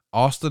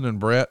 Austin and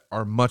Brett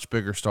are much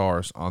bigger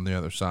stars on the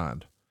other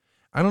side.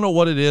 I don't know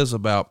what it is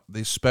about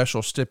these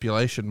special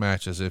stipulation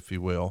matches, if you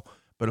will,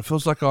 but it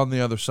feels like on the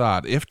other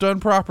side, if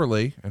done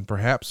properly, and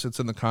perhaps it's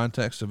in the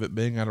context of it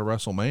being at a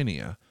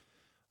WrestleMania,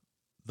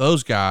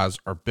 those guys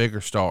are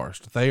bigger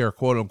stars. They are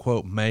quote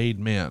unquote made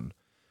men.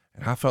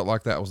 And I felt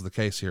like that was the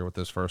case here with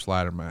this first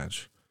ladder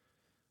match.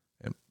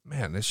 And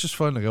man, it's just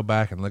fun to go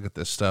back and look at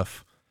this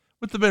stuff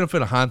with the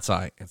benefit of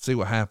hindsight and see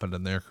what happened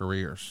in their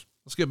careers.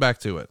 Let's get back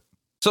to it.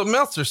 So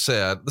Meltzer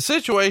said, the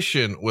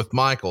situation with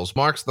Michaels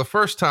marks the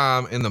first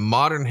time in the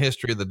modern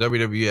history of the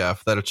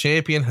WWF that a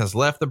champion has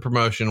left the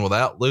promotion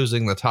without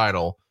losing the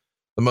title.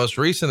 The most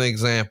recent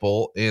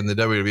example in the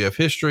WWF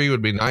history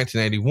would be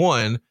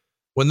 1981,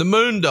 when the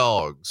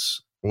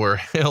Moondogs were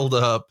held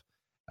up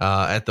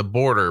at the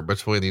border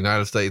between the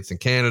United States and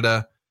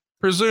Canada,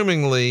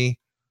 presumably,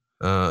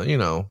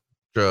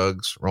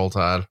 drugs, roll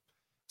tide.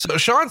 So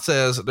Shawn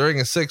says during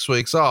his 6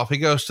 weeks off, he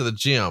goes to the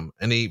gym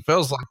and he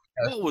feels like,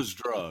 What was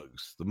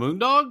drugs? The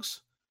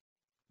Moondogs?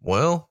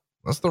 well,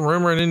 that's the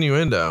rumor and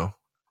innuendo.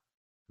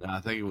 No, I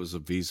think it was a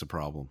visa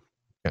problem.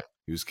 Yeah.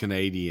 He was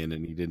Canadian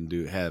and he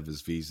didn't have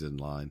his visa in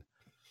line.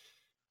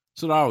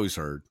 That's what I always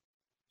heard.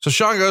 So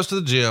Shawn goes to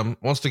the gym,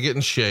 wants to get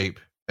in shape,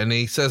 and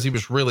he says he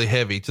was really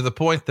heavy to the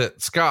point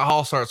that Scott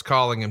Hall starts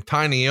calling him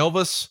Tiny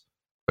Elvis,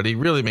 but he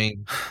really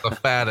means the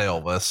Fat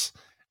Elvis.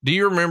 Do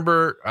you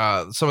remember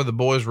some of the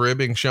boys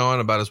ribbing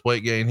Shawn about his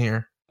weight gain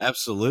here?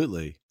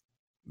 Absolutely.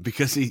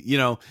 Because he,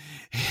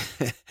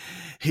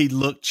 he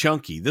looked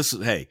chunky.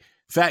 Hey,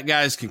 fat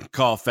guys can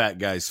call fat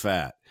guys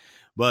fat.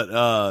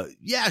 But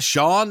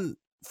Shawn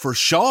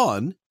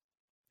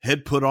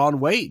had put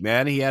on weight,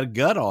 man. He had a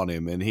gut on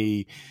him and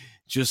he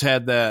just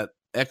had that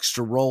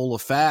extra roll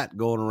of fat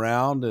going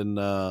around. And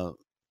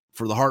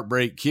for the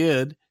Heartbreak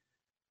Kid,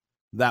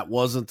 that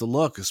wasn't the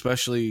look,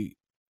 especially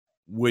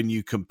when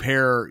you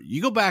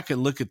go back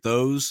and look at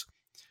those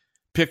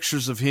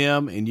pictures of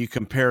him and you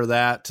compare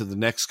that to the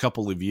next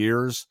couple of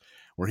years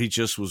where he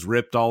just was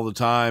ripped all the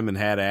time and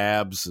had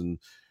abs and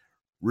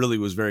really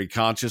was very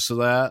conscious of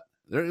that.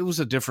 It was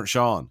a different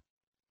Shawn.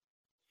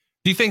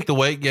 Do you think the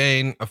weight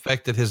gain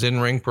affected his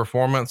in-ring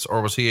performance,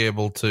 or was he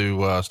able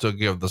to still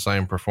give the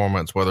same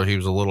performance, whether he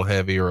was a little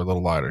heavy or a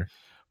little lighter?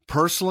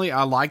 Personally,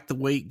 I like the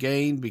weight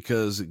gain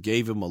because it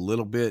gave him a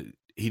little bit.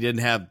 He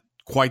didn't have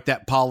quite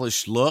that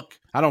polished look.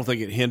 I don't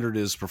think it hindered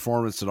his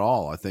performance at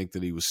all. I think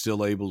that he was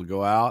still able to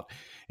go out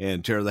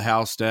and tear the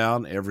house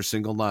down every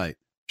single night.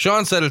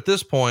 Shawn said at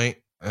this point,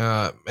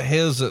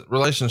 his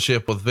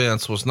relationship with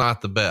Vince was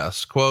not the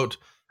best. Quote,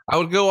 I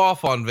would go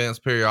off on Vince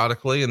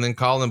periodically and then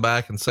call him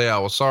back and say I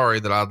was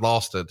sorry that I'd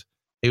lost it.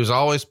 He was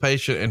always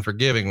patient and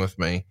forgiving with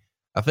me.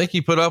 I think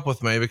he put up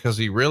with me because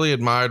he really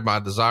admired my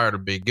desire to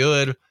be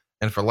good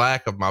and, for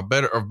lack of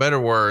better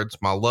words,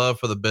 my love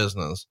for the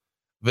business.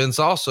 Vince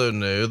also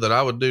knew that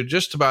I would do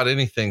just about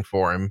anything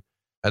for him.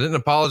 I didn't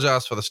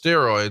apologize for the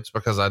steroids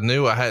because I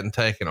knew I hadn't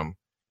taken them.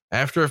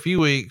 After a few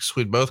weeks,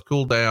 we'd both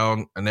cooled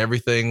down and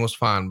everything was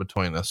fine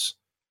between us.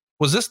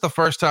 Was this the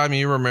first time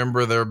you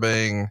remember there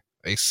being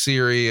a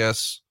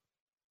serious,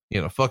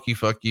 fuck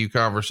you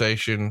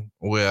conversation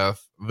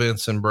with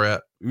Vince and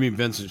Brett? You mean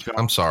Vince and Shawn?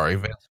 I'm sorry,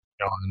 Vince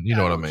and Shawn. You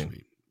know what I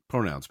mean.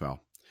 Pronouns,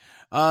 pal.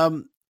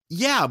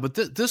 Yeah, but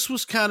this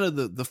was kind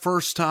of the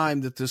first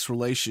time that this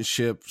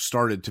relationship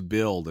started to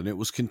build, and it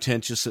was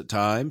contentious at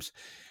times.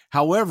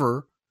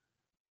 However,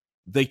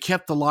 they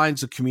kept the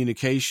lines of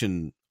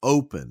communication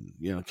open,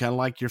 kind of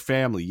like your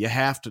family. You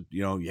have to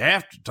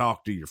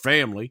talk to your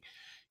family.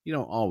 You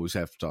don't always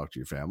have to talk to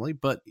your family,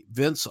 but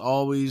Vince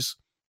always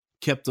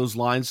kept those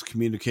lines of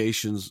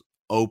communications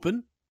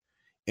open,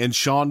 and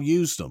Shawn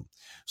used them.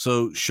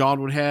 So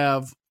Shawn would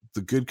have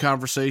the good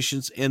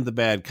conversations and the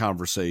bad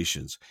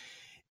conversations.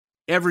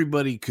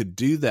 Everybody could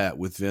do that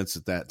with Vince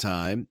at that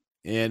time,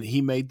 and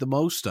he made the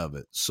most of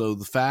it. So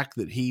the fact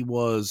that he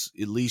was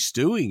at least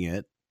doing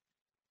it,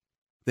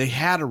 they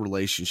had a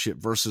relationship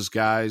versus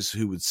guys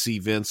who would see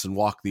Vince and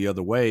walk the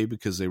other way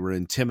because they were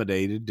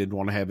intimidated, didn't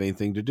want to have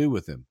anything to do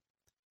with him.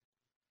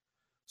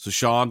 So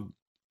Shawn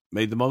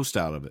made the most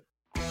out of it.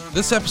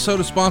 This episode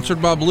is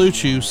sponsored by Blue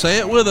Chew. Say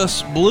it with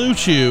us, Blue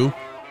Chew.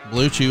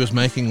 Blue Chew is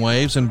making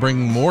waves and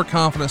bringing more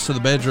confidence to the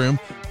bedroom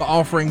by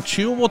offering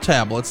chewable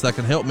tablets that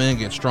can help men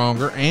get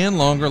stronger and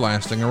longer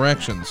lasting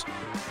erections.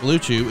 Blue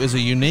Chew is a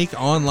unique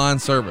online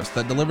service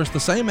that delivers the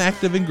same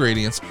active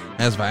ingredients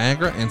as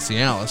Viagra and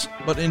Cialis,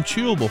 but in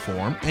chewable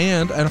form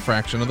and at a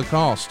fraction of the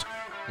cost.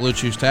 Blue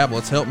Chew's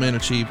tablets help men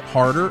achieve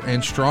harder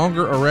and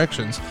stronger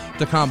erections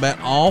to combat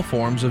all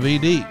forms of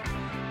ED.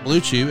 Blue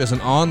Chew is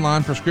an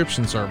online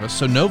prescription service,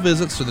 so no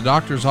visits to the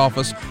doctor's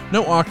office,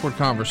 no awkward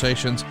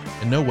conversations,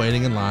 and no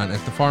waiting in line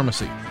at the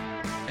pharmacy.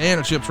 And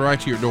it ships right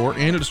to your door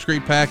in a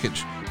discreet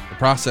package. The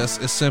process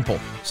is simple.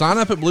 Sign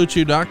up at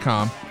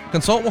BlueChew.com,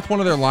 consult with one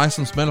of their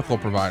licensed medical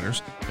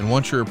providers, and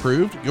once you're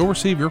approved, you'll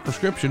receive your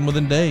prescription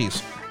within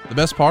days. The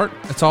best part?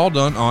 It's all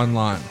done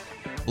online.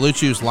 Blue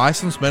Chew's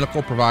licensed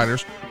medical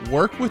providers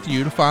work with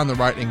you to find the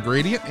right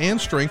ingredient and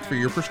strength for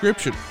your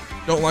prescription.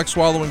 Don't like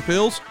swallowing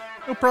pills?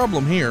 No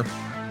problem here.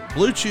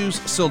 Blue Chew's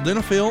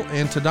sildenafil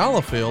and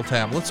tadalafil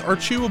tablets are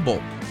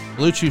chewable.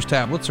 Blue Chew's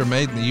tablets are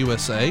made in the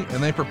USA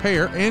and they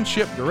prepare and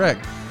ship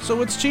direct,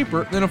 so it's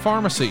cheaper than a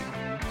pharmacy.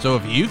 So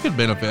if you could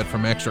benefit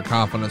from extra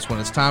confidence when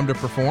it's time to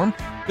perform,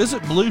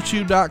 visit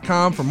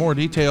BlueChew.com for more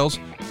details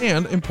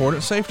and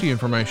important safety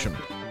information.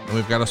 And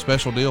we've got a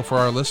special deal for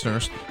our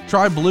listeners.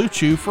 Try Blue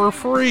Chew for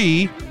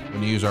free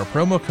when you use our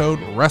promo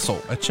code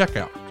WRESTLE at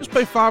checkout. Just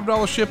pay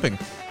 $5 shipping.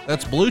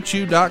 That's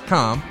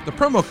BlueChew.com. The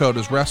promo code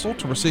is WRESTLE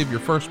to receive your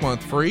first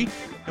month free,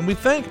 and we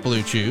thank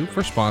Blue Chew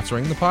for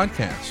sponsoring the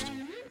podcast.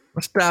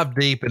 Let's dive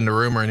deep into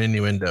rumor and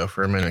innuendo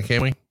for a minute,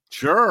 can we?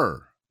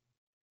 Sure.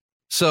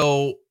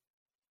 So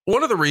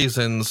one of the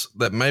reasons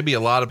that maybe a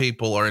lot of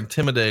people are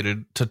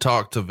intimidated to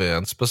talk to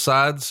Vince,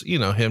 besides,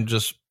 him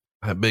just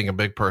being a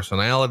big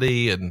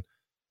personality and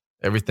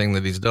everything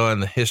that he's done,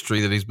 the history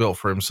that he's built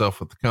for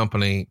himself with the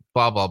company,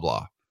 blah, blah,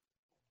 blah.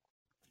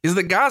 is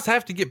that guys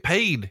have to get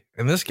paid,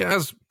 and this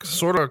guy's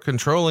sort of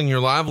controlling your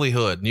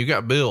livelihood and you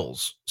got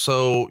bills.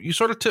 So you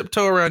sort of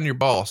tiptoe around your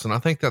boss. And I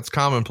think that's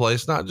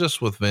commonplace, not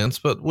just with Vince,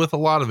 but with a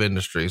lot of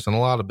industries and a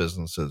lot of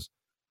businesses.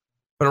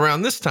 But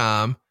around this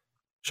time,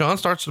 Shawn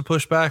starts to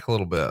push back a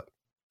little bit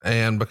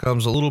and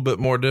becomes a little bit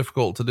more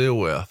difficult to deal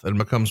with, and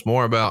becomes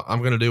more about, I'm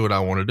going to do what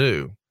I want to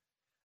do.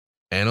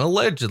 And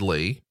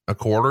allegedly,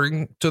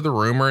 according to the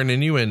rumor and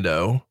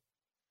innuendo,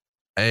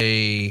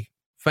 a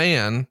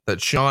fan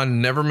that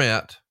Shawn never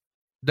met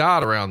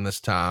died around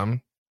this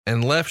time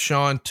and left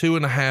Shawn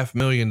 $2.5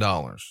 million.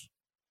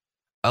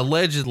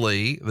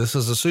 Allegedly, this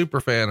is a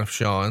super fan of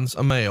Shawn's,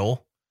 a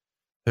male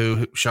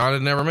who Shawn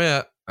had never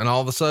met. And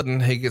all of a sudden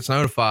he gets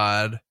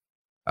notified,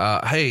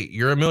 hey,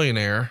 you're a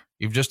millionaire.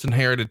 You've just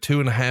inherited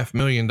 $2.5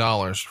 million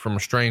from a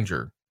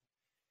stranger.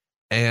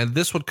 And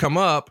this would come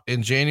up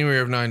in January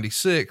of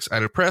 96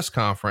 at a press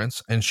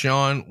conference. And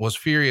Shawn was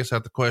furious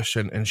at the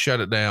question and shut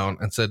it down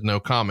and said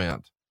no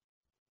comment.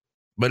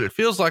 But it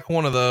feels like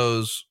one of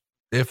those,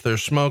 if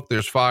there's smoke,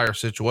 there's fire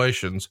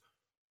situations.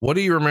 What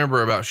do you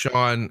remember about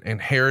Shawn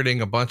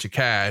inheriting a bunch of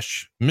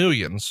cash,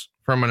 millions,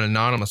 from an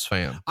anonymous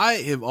fan? I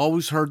have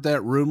always heard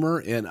that rumor,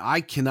 and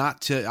I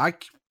cannot tell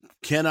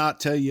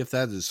you if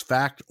that is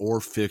fact or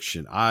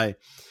fiction. I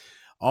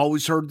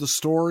always heard the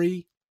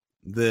story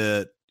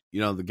that,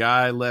 the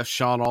guy left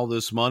Shawn all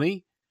this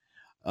money.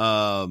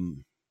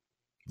 Wouldn't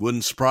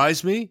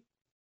surprise me,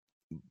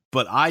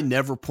 but I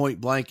never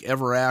point blank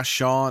ever asked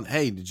Shawn,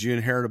 hey, did you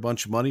inherit a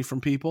bunch of money from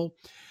people?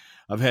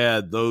 I've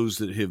had those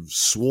that have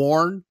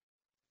sworn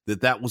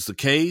that was the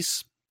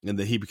case and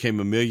that he became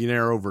a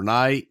millionaire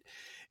overnight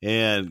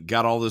and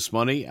got all this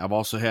money. I've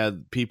also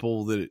had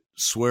people that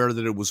swear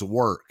that it was a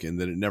work and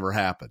that it never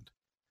happened.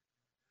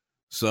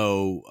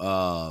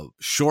 So,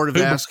 short of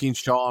asking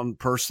Shawn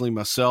personally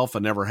myself, I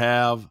never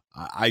have.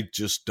 I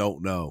just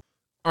don't know.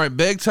 All right,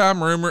 big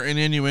time rumor and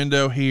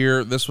innuendo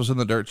here. This was in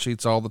the dirt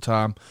sheets all the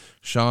time.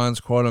 Shawn's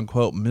quote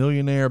unquote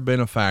millionaire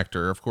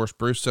benefactor. Of course,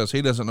 Bruce says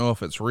he doesn't know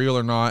if it's real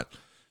or not.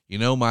 You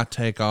know my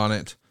take on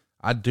it.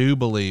 I do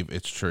believe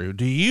it's true.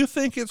 Do you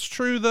think it's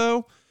true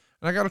though?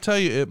 And I got to tell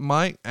you, it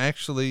might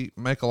actually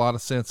make a lot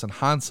of sense in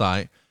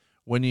hindsight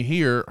when you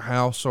hear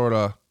how sort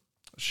of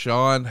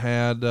Shawn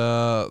had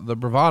the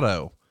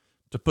bravado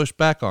to push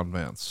back on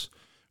Vince.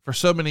 For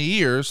so many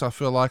years, I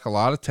feel like a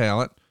lot of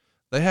talent,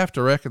 they have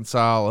to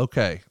reconcile,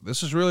 okay,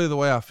 this is really the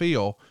way I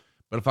feel,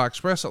 but if I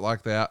express it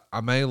like that,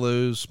 I may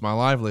lose my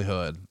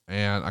livelihood,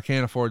 and I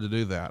can't afford to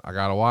do that. I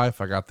got a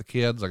wife, I got the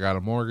kids, I got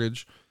a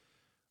mortgage.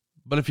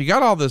 But if you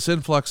got all this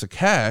influx of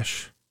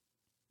cash,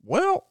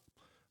 well,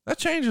 that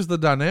changes the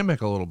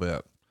dynamic a little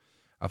bit.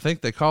 I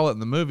think they call it in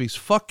the movies,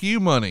 fuck you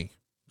money.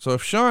 So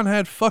if Shawn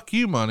had fuck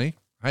you money,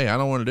 hey, I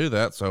don't want to do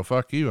that, so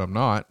fuck you, I'm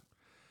not.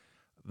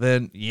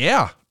 Then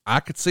yeah, I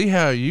could see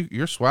how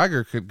your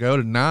swagger could go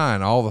to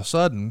 9 all of a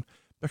sudden,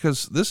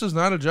 because this is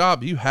not a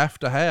job you have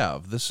to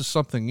have. This is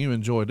something you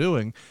enjoy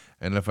doing.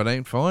 And if it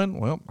ain't fun,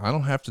 well, I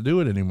don't have to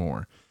do it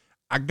anymore.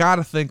 I got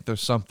to think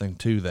there's something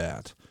to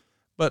that.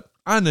 But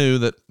I knew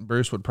that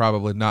Bruce would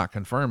probably not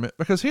confirm it,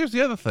 because here's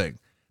the other thing.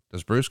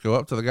 Does Bruce go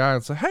up to the guy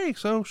and say, hey,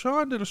 so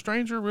Shawn, did a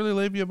stranger really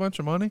leave you a bunch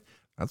of money?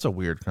 That's a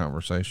weird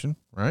conversation,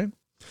 right?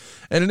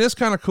 And it is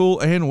kind of cool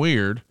and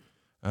weird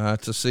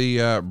to see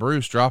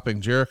Bruce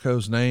dropping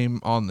Jericho's name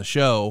on the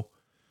show.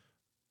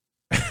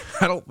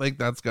 I don't think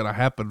that's going to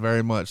happen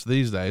very much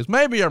these days.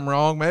 Maybe I'm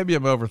wrong. Maybe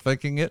I'm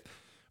overthinking it,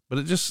 but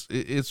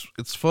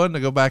it's fun to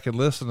go back and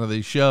listen to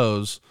these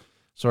shows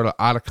sort of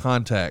out of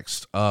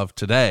context of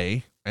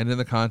today and in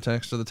the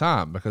context of the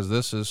time, because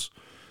this is,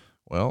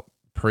 well,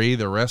 pre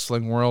the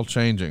wrestling world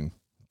changing.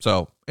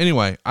 So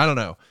anyway, I don't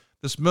know.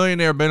 This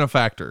millionaire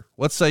benefactor,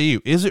 what say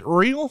you? Is it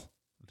real?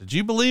 Did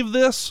you believe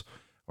this?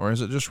 Or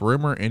is it just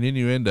rumor and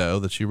innuendo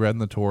that you read in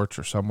the Torch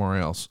or somewhere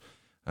else?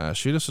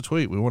 Shoot us a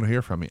tweet. We want to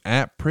hear from you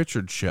at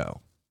Pritchard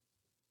Show.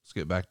 Let's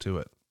get back to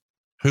it.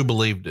 Who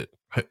believed it?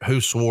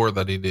 Who swore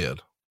that he did?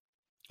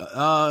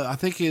 I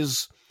think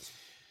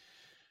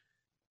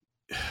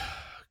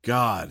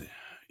God,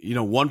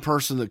 one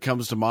person that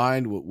comes to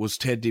mind was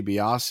Ted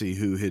DiBiase,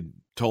 who had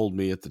told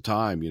me at the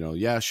time,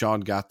 yeah,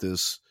 Shawn got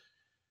this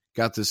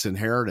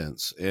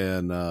inheritance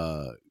and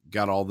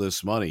got all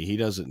this money. He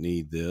doesn't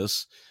need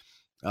this.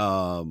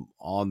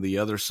 On the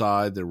other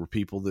side, there were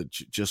people that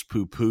just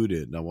poo-pooed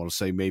it. And I want to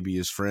say maybe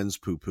his friends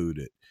poo-pooed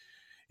it.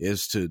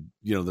 Is to,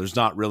 there's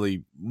not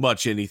really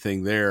much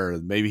anything there.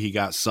 Maybe he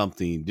got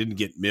something, didn't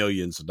get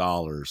millions of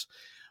dollars.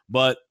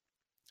 But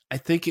I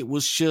think it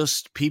was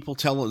just people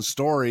telling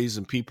stories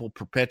and people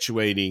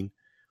perpetuating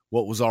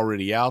what was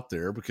already out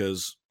there,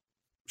 because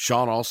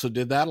Shawn also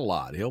did that a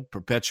lot. He'll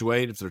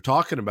perpetuate, if they're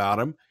talking about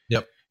him,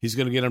 yep, he's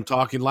going to get them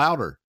talking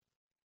louder.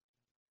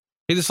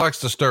 He just likes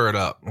to stir it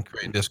up and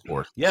create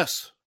discourse.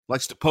 Yes.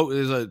 Likes to poke.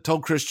 As I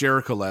told Chris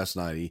Jericho last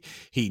night,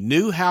 he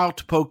knew how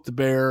to poke the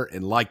bear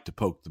and liked to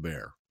poke the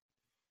bear.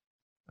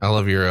 I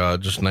love your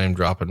just name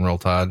dropping, Roll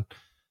Tide.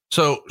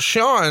 So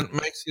Shawn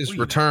makes his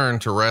return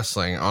to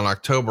wrestling on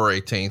October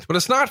 18th, but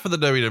it's not for the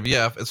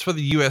WWF. It's for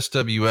the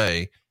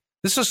USWA.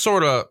 This is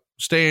sort of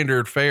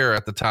standard fare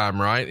at the time,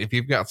 right? If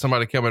you've got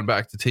somebody coming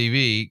back to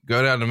TV,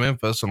 go down to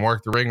Memphis and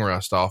work the ring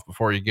rust off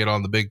before you get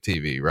on the big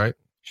TV, right?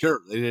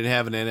 Sure. They didn't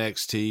have an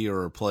NXT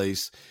or a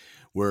place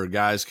where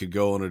guys could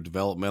go in a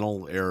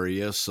developmental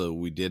area. So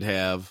we did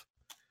have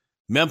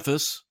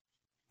Memphis,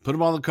 put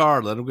them on the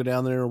card, let them go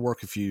down there and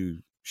work a few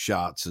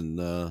shots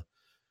and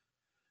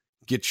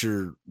get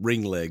your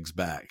ring legs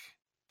back.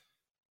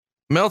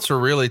 Meltzer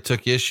really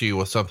took issue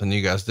with something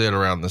you guys did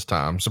around this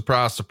time.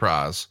 Surprise,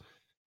 surprise.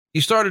 You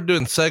started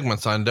doing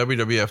segments on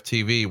WWF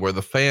TV where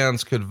the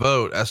fans could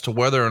vote as to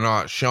whether or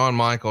not Shawn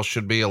Michaels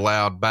should be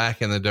allowed back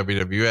in the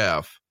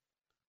WWF.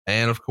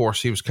 And of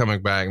course, he was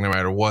coming back no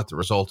matter what the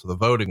result of the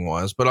voting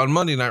was. But on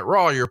Monday Night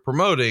Raw, you're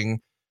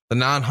promoting the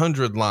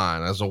 900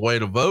 line as a way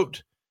to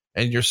vote.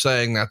 And you're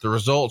saying that the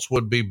results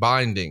would be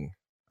binding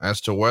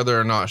as to whether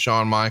or not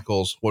Shawn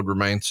Michaels would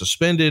remain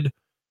suspended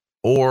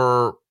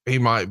or he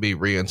might be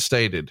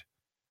reinstated.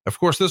 Of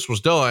course, this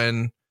was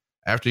done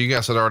after you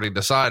guys had already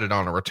decided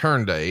on a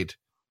return date,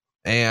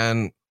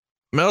 and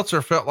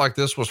Meltzer felt like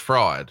this was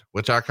fraud,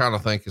 which I kind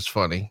of think is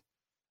funny.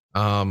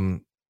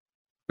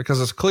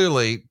 Because it's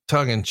clearly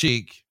tongue in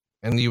cheek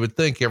and you would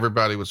think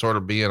everybody would sort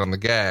of be in on the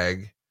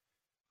gag,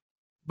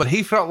 but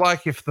he felt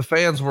like if the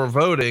fans were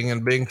voting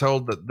and being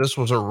told that this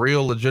was a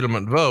real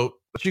legitimate vote,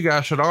 that you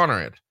guys should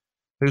honor it.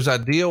 Whose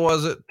idea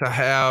was it to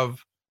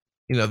have,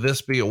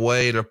 this be a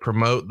way to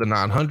promote the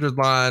 900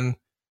 line?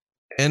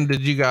 And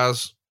did you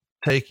guys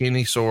take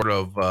any sort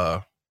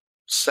of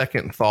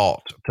second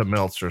thought to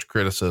Meltzer's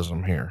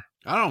criticism here?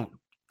 I don't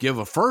give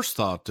a first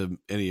thought to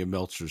any of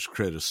Meltzer's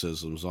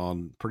criticisms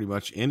on pretty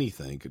much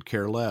anything. Could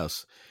care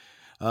less.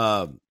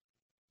 But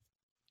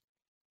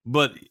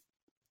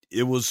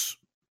it was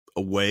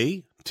a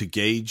way to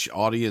gauge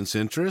audience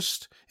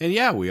interest. And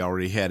yeah, we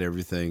already had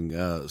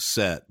everything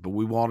set, but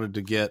we wanted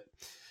to get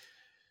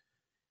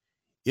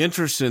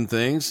interest in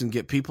things and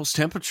get people's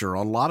temperature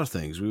on a lot of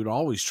things. We would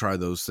always try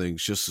those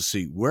things just to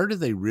see where do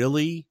they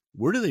really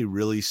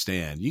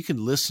stand. You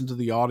can listen to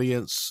the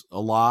audience a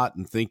lot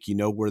and think you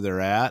know where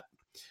they're at,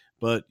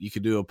 but you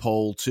could do a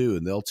poll too,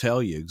 and they'll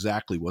tell you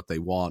exactly what they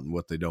want and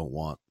what they don't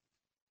want.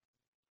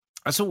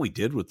 That's what we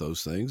did with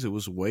those things. It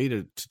was a way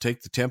to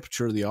take the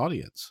temperature of the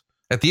audience.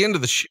 At the end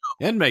of the show,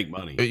 and make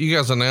money. You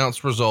guys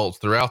announced results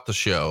throughout the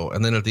show,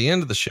 and then at the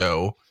end of the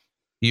show,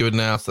 you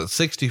announced that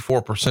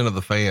 64% of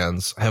the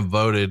fans have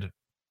voted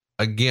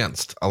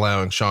against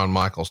allowing Shawn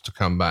Michaels to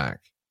come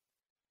back.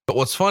 But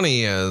what's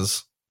funny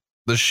is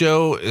the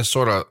show is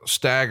sort of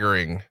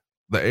staggering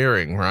the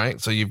airing,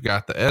 right? So you've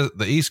got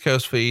the East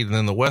Coast feed and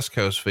then the West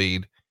Coast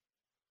feed.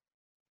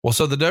 Well,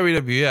 so the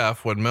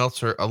WWF, when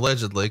Meltzer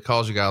allegedly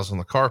calls you guys on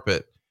the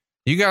carpet,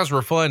 you guys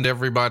refund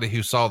everybody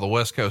who saw the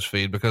West Coast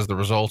feed because the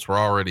results were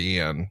already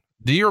in.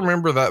 Do you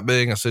remember that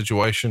being a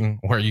situation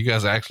where you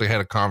guys actually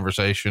had a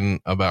conversation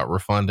about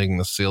refunding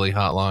the silly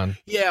hotline?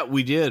 Yeah,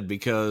 we did,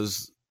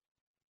 because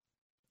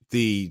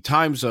the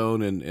time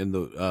zone in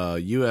the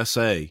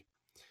USA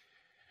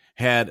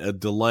had a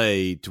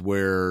delay to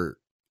where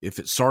if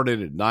it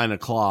started at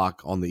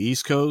 9:00 on the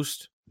East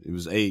Coast, it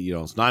was 8,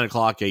 it's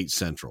 9:00, 8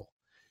 Central.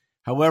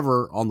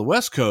 However, on the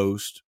West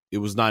Coast, it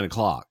was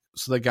 9:00.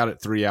 So they got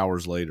it 3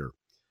 hours later.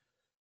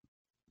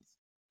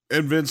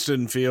 And Vince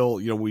didn't feel,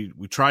 we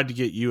tried to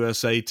get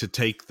USA to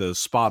take the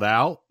spot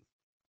out,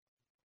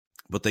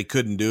 but they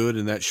couldn't do it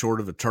in that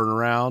short of a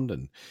turnaround.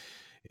 And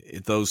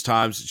at those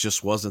times, it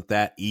just wasn't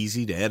that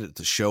easy to edit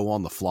the show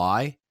on the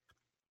fly.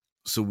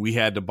 So we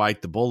had to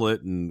bite the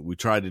bullet, and we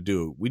tried to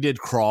do it. We did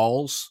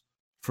crawls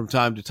from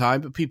time to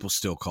time, but people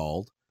still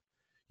called.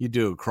 You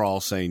do a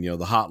crawl saying, the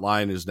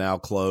hotline is now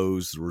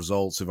closed, the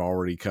results have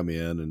already come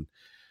in, and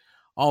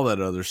all that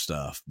other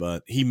stuff.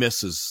 But he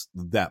misses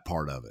that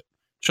part of it.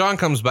 Shawn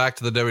comes back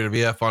to the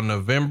WWF on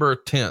November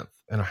 10th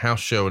in a house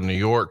show in New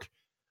York.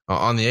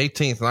 On the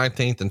 18th,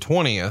 19th, and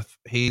 20th,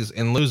 he's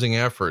in losing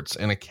efforts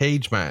in a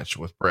cage match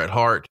with Bret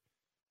Hart.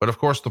 But of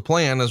course, the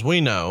plan, as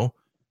we know,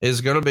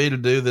 is going to be to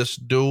do this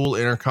dual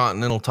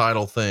intercontinental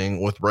title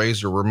thing with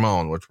Razor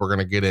Ramon, which we're going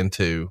to get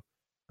into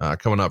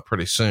coming up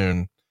pretty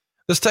soon.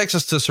 This takes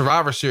us to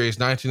Survivor Series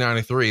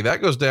 1993.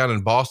 That goes down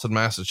in Boston,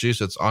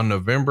 Massachusetts on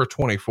November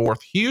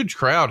 24th. Huge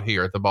crowd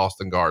here at the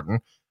Boston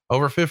Garden.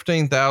 Over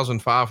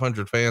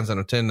 15,500 fans in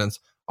attendance,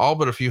 all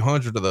but a few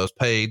hundred of those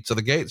paid. So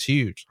the gate's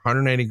huge,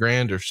 180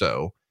 grand or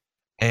so.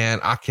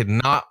 And I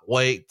cannot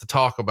wait to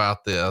talk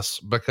about this,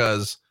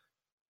 because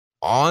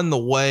on the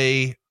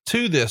way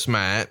to this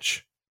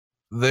match,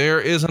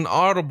 there is an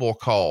audible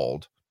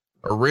called.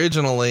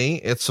 Originally,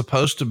 it's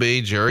supposed to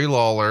be Jerry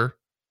Lawler,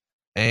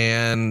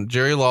 and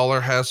Jerry Lawler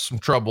has some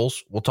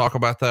troubles. We'll talk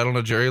about that on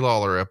a Jerry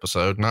Lawler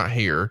episode, not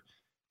here.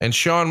 And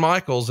Shawn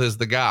Michaels is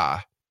the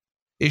guy.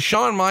 Is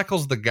Shawn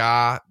Michaels the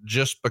guy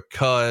just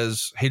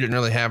because he didn't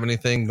really have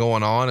anything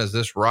going on? Is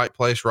this right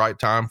place, right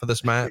time for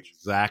this match?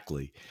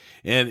 Exactly.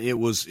 And it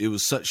was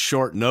such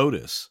short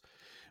notice.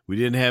 We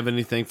didn't have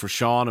anything for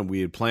Shawn, and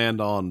we had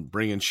planned on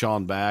bringing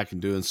Shawn back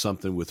and doing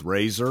something with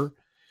Razor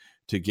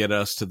to get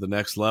us to the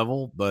next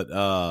level.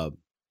 But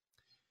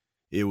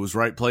it was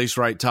right place,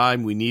 right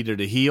time. We needed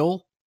a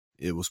heel.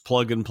 It was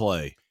plug and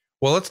play.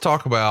 Well, let's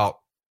talk about,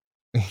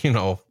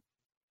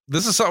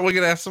 this is something we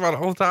get asked about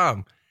all the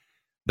time.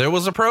 There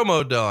was a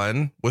promo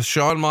done with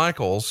Shawn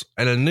Michaels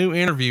and a new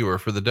interviewer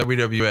for the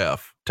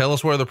WWF. Tell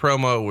us where the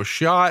promo was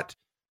shot,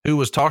 who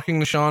was talking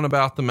to Shawn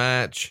about the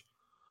match,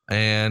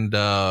 and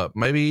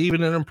maybe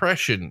even an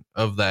impression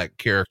of that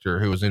character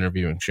who was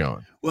interviewing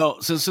Shawn.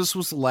 Well, since this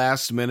was the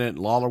last minute,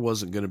 Lawler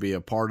wasn't going to be a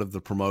part of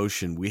the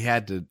promotion. We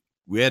had to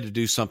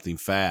do something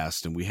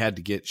fast, and we had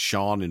to get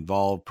Shawn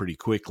involved pretty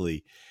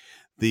quickly.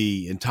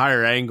 The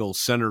entire angle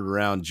centered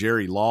around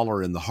Jerry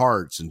Lawler and the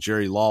Harts, and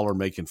Jerry Lawler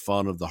making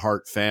fun of the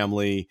Hart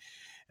family,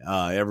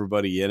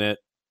 everybody in it.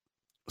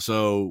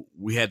 So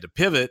we had to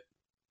pivot.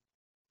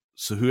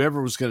 So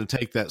whoever was going to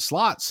take that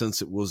slot,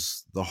 since it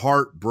was the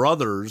Hart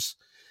brothers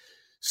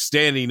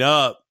standing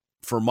up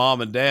for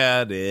mom and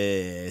dad,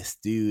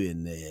 Stu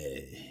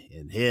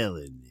and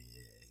Helen,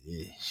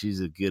 she's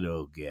a good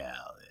old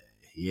gal.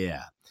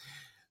 Yeah.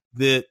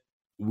 That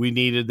we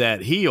needed that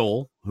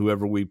heel,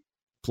 whoever we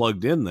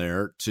plugged in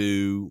there,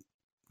 to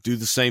do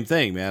the same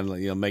thing, man.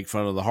 Make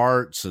fun of the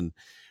Harts. And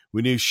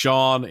we knew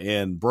Shawn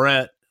and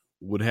Brett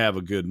would have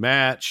a good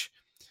match.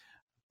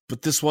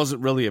 But this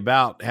wasn't really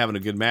about having a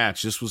good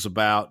match. This was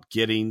about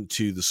getting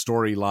to the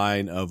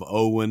storyline of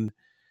Owen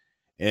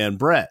and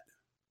Brett.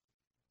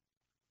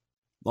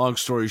 Long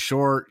story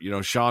short,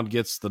 Shawn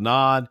gets the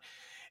nod,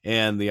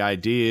 and the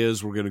idea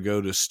is we're going to go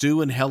to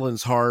Stu and Helen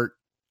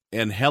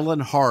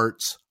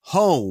Hart's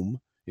home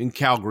in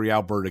Calgary,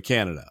 Alberta,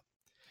 Canada.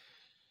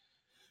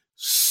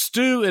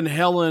 Stu and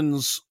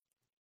Helen's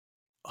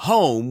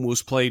home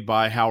was played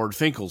by Howard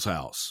Finkel's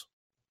house.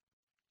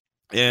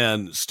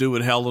 And Stu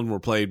and Helen were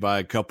played by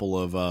a couple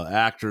of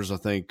actors. I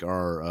think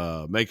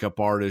our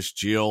makeup artist,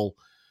 Jill,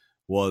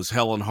 was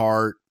Helen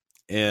Hart.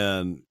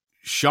 And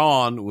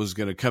Shawn was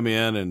going to come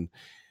in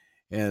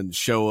and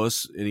show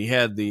us. And he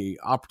had the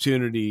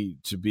opportunity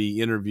to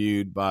be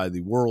interviewed by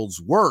the world's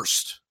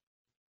worst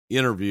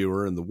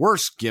interviewer and the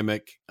worst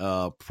gimmick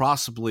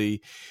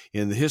possibly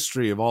in the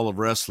history of all of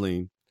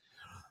wrestling.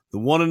 The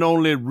one and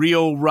only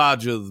Rio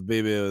Rogers,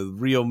 baby, the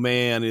real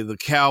man. He's the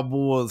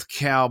cowboy.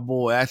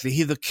 Actually,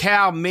 he's the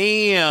cow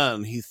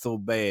man. He's so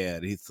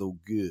bad. He's so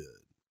good.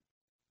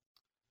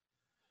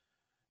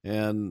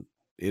 And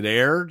it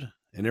aired,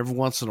 and every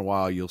once in a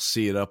while you'll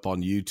see it up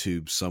on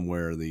YouTube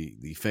somewhere,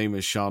 the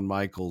famous Shawn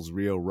Michaels,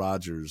 Rio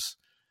Rogers.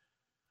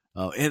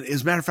 And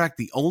as a matter of fact,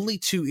 the only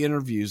two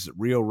interviews that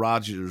Rio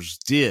Rogers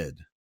did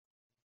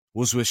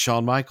was with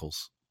Shawn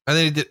Michaels. And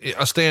then he did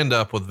a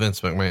stand-up with Vince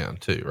McMahon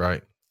too,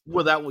 right?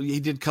 Well,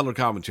 he did color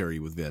commentary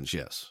with Vince,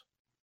 yes.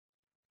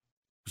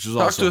 Which was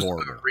Talk also to us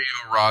horrible. about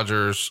Rio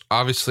Rogers.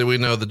 Obviously, we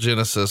know the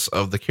genesis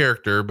of the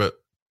character, but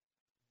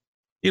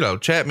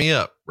chat me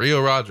up.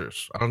 Rio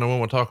Rogers. I don't know when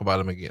we'll talk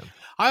about him again.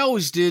 I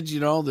always did,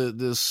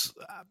 this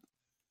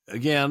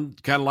again,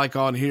 kind of like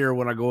on here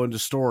when I go into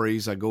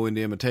stories, I go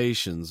into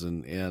imitations,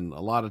 and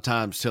a lot of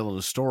times telling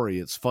a story,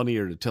 it's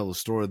funnier to tell a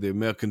story of the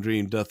American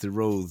Dream, Dusty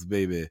Rhodes,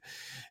 baby,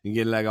 and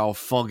get like all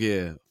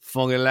funky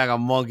like a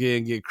monkey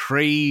and get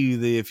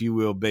crazy, if you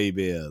will,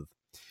 baby.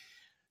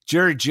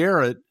 Jerry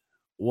Jarrett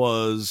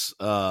was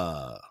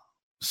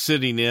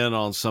sitting in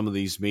on some of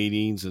these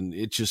meetings, and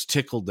it just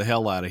tickled the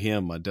hell out of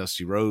him, my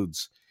Dusty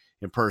Rhodes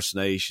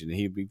impersonation.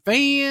 He'd be,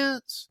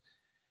 Vince,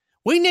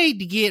 we need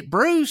to get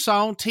Bruce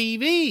on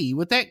TV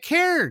with that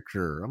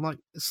character. I'm like,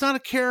 it's not a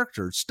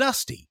character. It's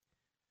Dusty.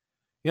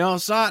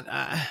 It's not.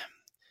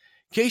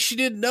 In case you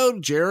didn't know,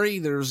 Jerry,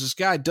 there's this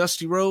guy,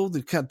 Dusty Rhodes,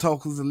 that kind of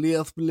talks with a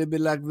lisp a little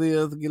bit like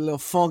this, get a little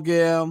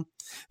funky.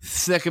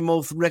 Second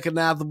most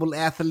recognizable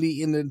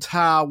athlete in the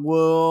entire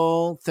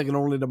world, second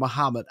only to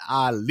Muhammad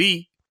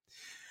Ali.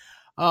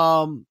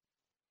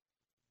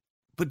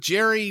 But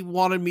Jerry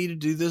wanted me to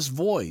do this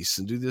voice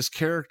and do this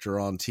character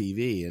on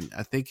TV. And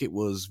I think it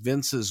was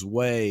Vince's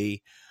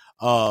way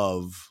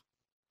of,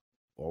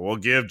 well, we'll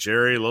give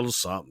Jerry a little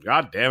something.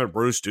 God damn it,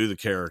 Bruce, do the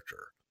character.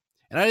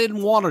 And I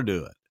didn't want to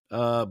do it,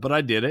 but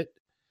I did it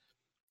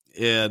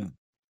and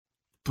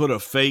put a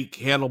fake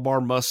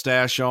handlebar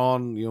mustache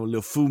on,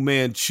 little Fu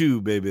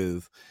Manchu, baby.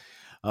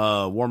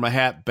 Wore my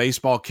hat,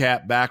 baseball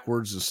cap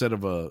backwards instead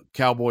of a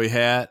cowboy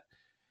hat.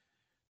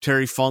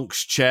 Terry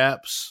Funk's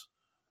chaps.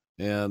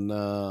 And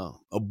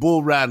a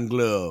bull riding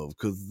glove,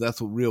 because that's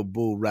what real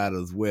bull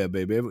riders wear,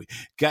 baby.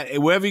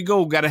 Wherever you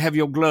go, got to have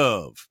your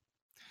glove.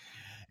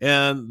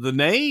 And the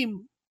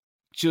name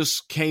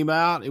just came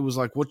out. It was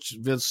like,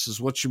 Vince says,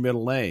 what's your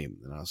middle name?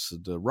 And I said,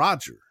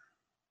 Roger.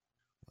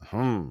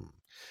 I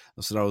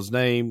said,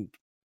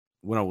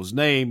 when I was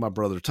named, my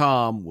brother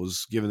Tom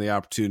was given the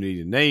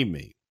opportunity to name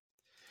me.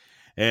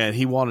 And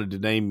he wanted to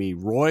name me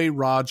Roy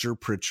Roger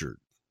Pritchard.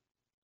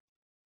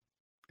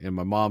 And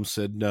my mom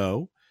said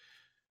no.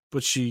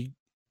 But she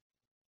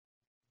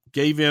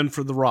gave in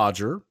for the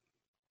Roger.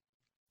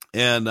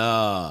 And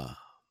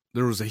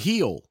there was a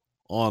heel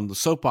on the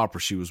soap opera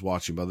she was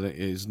watching.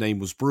 His name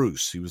was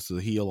Bruce. He was the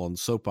heel on the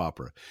soap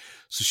opera.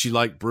 So she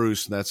liked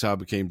Bruce, and that's how it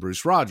became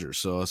Bruce Rogers.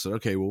 So I said,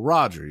 okay, well,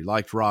 Roger. He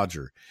liked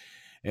Roger.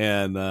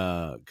 And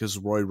because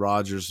of Roy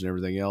Rogers and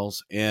everything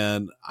else.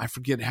 And I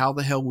forget how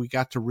the hell we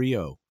got to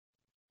Rio.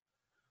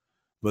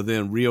 But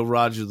then Rio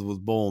Rogers was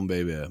born,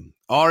 baby.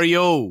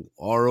 REO,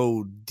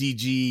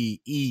 RODGERF,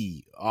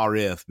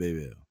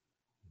 baby.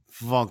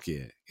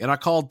 Funky. And I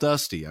called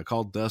Dusty.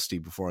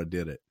 Before I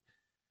did it.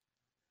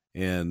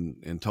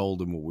 And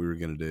told him what we were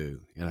going to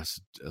do. And I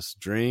said,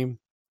 Dream,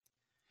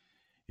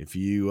 if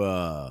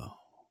you're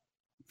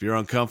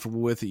uncomfortable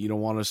with it, you don't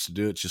want us to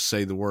do it, just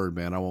say the word,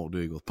 man. I won't do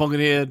it. He goes,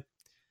 Pumpkinhead,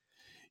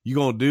 you're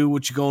going to do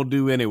what you're going to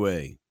do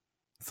anyway.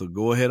 So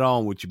go ahead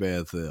on with your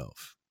bad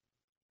self.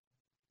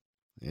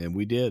 And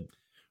we did.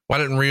 Why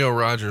didn't Rio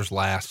Rogers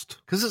last?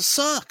 Because it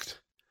sucked.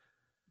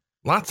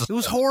 It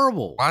was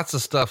horrible. Lots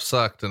of stuff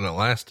sucked and it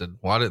lasted.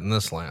 Why didn't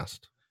this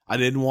last? I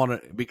didn't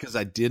want to, because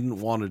I didn't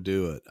want to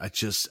do it.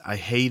 I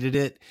hated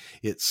it.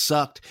 It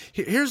sucked.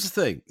 Here's the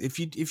thing. If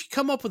you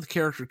come up with a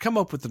character, come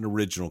up with an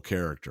original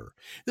character.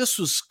 This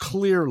was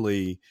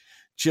clearly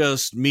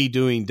just me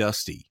doing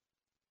Dusty.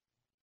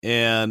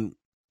 And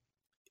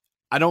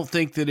I don't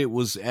think that it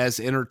was as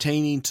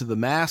entertaining to the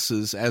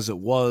masses as it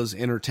was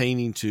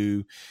entertaining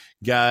to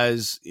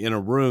guys in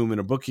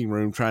a booking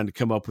room trying to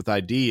come up with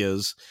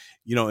ideas,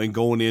 and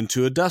going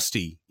into a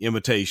Dusty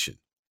imitation.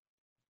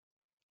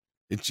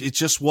 It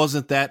just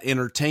wasn't that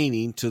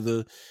entertaining to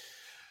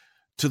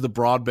the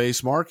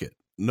broad-based market.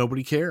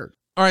 Nobody cared.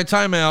 All right,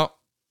 timeout.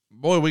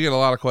 Boy, we get a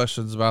lot of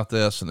questions about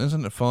this, and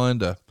isn't it fun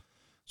to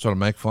sort of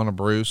make fun of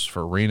Bruce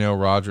for Reno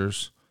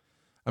Rogers?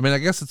 I mean, I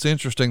guess it's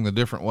interesting the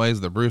different ways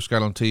that Bruce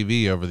got on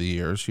TV over the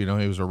years. He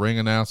was a ring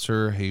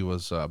announcer. He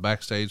was a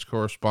backstage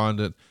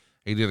correspondent.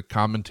 He did a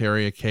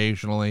commentary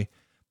occasionally.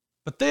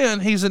 But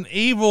then he's an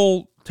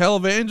evil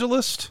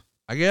televangelist,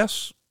 I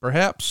guess,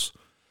 perhaps.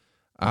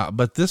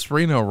 But this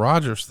Reno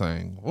Rogers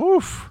thing,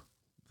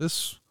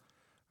 was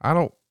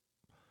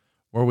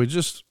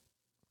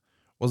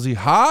he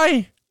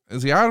high?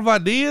 Is he out of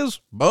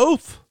ideas?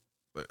 Both.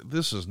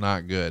 This is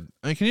not good.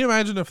 I mean, can you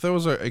imagine if there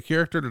was a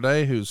character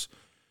today whose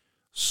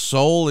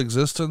sole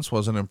existence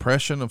was an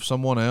impression of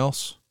someone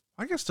else?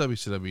 I guess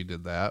WCW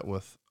did that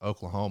with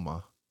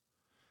Oklahoma.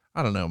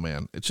 I don't know,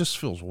 man. It just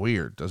feels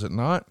weird, does it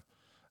not?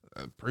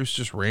 Bruce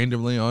just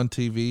randomly on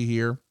TV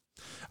here.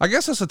 I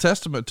guess it's a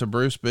testament to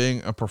Bruce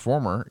being a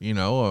performer.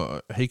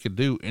 He could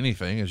do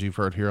anything, as you've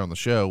heard here on the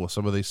show, with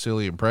some of these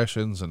silly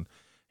impressions, and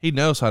he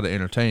knows how to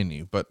entertain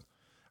you. But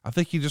I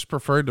think he just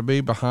preferred to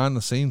be behind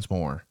the scenes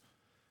more.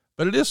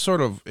 But it is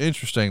sort of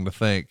interesting to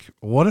think,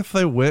 what if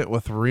they went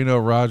with Reno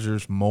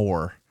Rogers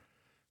more?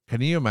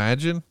 Can you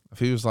imagine if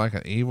he was like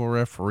an evil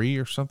referee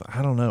or something?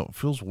 I don't know. It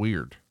feels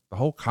weird. The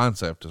whole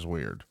concept is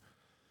weird.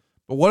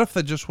 But what if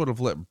they just would have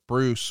let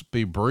Bruce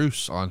be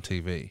Bruce on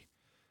TV?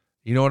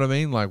 You know what I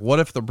mean? Like, what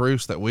if the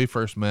Bruce that we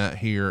first met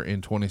here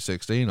in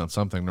 2016 on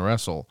Something to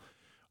Wrestle,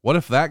 what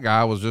if that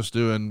guy was just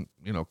doing,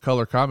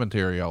 color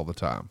commentary all the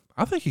time?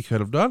 I think he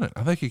could have done it.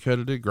 I think he could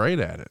have did great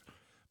at it,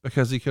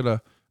 because he could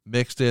have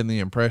mixed in the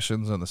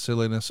impressions and the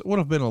silliness. It would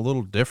have been a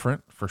little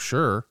different for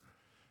sure,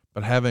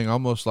 but having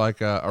almost like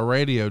a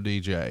radio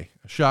DJ,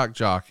 a shock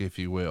jock, if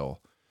you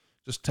will,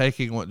 just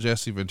taking what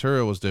Jesse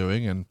Ventura was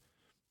doing and,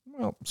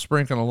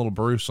 sprinkling a little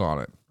Bruce on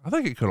it. I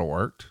think it could have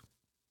worked.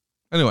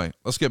 Anyway,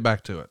 let's get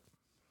back to it.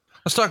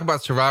 Let's talk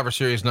about Survivor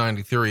Series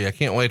 93. I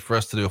can't wait for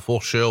us to do a full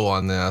show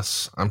on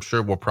this. I'm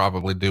sure we'll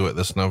probably do it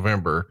this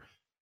November.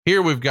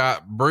 Here we've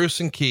got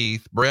Bruce and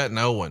Keith, Brett and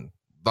Owen,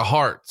 the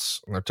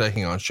Hearts, and they're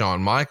taking on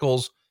Shawn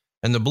Michaels,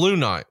 and the Blue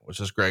Knight, which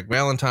is Greg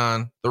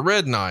Valentine, the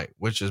Red Knight,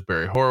 which is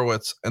Barry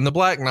Horowitz, and the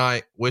Black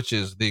Knight, which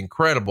is the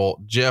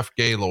incredible Jeff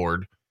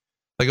Gaylord.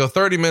 They go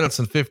 30 minutes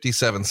and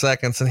 57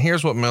 seconds, and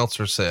here's what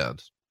Meltzer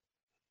said.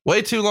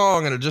 Way too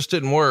long, and it just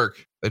didn't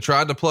work. They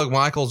tried to plug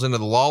Michaels into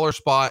the Lawler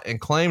spot and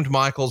claimed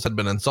Michaels had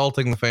been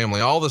insulting the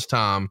family all this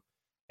time,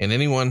 and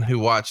anyone who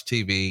watched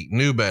TV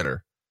knew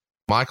better.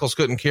 Michaels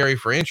couldn't carry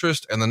for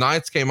interest, and the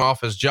Knights came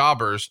off as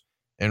jobbers,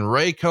 and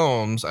Ray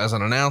Combs, as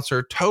an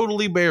announcer,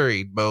 totally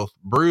buried both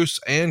Bruce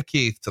and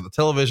Keith to the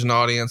television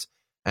audience,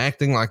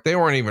 acting like they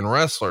weren't even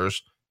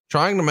wrestlers,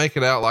 trying to make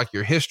it out like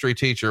your history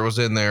teacher was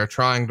in there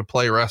trying to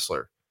play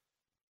wrestler.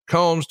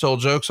 Combs told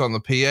jokes on the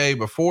PA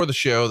before the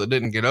show that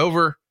didn't get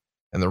over,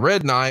 and the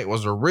Red Knight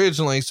was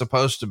originally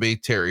supposed to be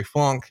Terry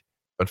Funk,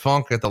 but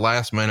Funk at the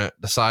last minute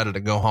decided to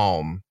go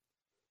home.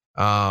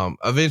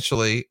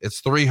 Eventually it's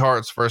Three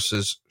Hearts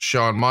versus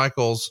Shawn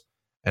Michaels,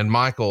 and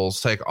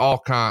Michaels takes all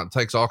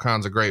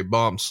kinds of great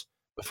bumps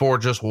before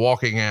just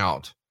walking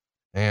out.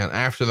 And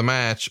after the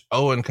match,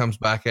 Owen comes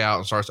back out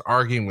and starts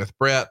arguing with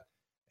Brett.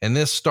 And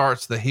this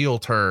starts the heel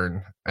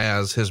turn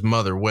as his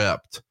mother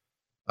wept.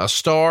 A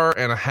star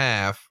and a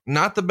half,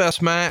 not the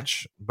best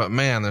match, but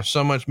man, there's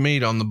so much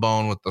meat on the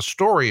bone with the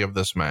story of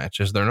this match.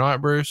 Is there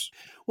not, Bruce?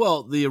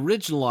 Well, the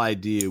original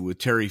idea with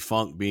Terry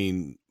Funk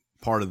being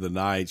part of the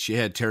night, she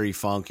had Terry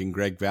Funk and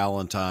Greg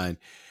Valentine.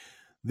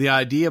 The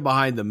idea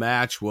behind the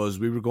match was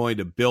we were going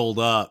to build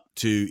up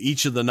to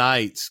each of the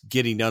Knights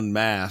getting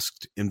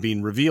unmasked and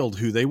being revealed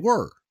who they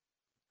were,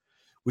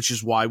 which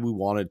is why we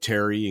wanted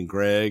Terry and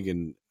Greg.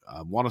 And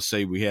I want to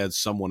say we had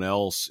someone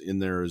else in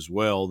there as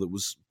well that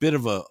was a bit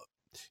of a,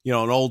 an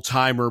old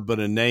timer, but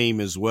a name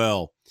as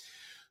well.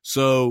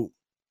 So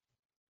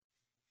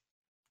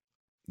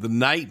the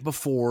night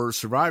before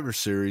Survivor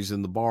Series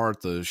in the bar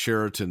at the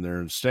Sheraton there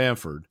in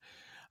Stanford,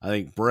 I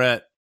think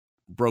Brett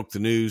broke the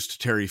news to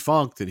Terry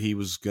Funk that he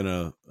was going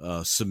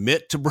to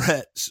submit to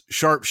Brett's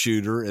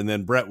sharpshooter, and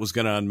then Brett was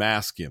going to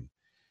unmask him.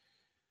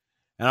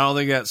 And I don't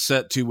think that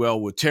set too well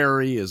with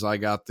Terry, as I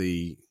got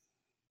the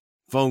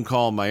phone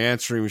call on my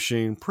answering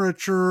machine.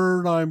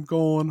 Pritchard, I'm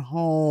going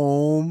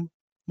home.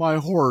 My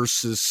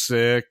horse is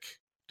sick.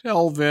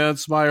 Tell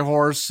Vince my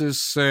horse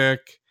is sick.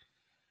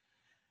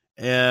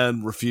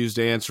 And refused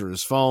to answer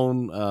his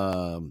phone.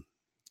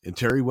 And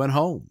Terry went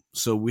home.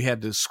 So we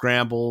had to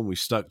scramble, and we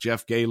stuck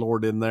Jeff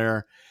Gaylord in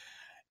there.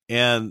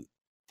 And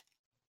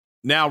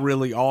now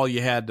really all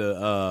you had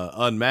to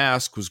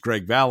unmask was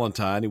Greg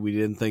Valentine, and we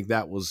didn't think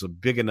that was a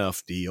big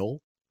enough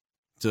deal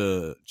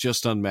to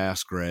just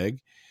unmask Greg.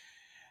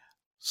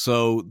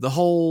 So the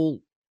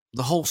whole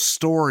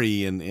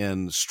story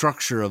and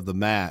structure of the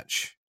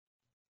match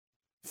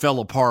fell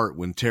apart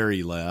when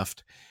Terry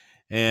left,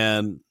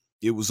 and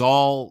it was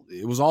all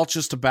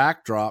just a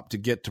backdrop to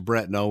get to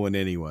Brett and Owen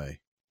anyway.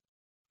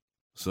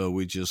 So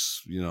we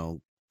just,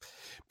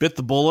 bit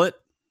the bullet,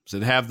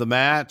 said have the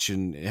match,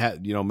 and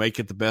make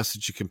it the best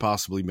that you can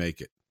possibly make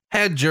it.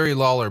 Had Jerry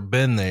Lawler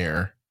been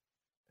there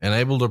and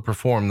able to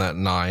perform that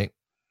night,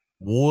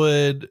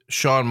 would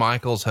Shawn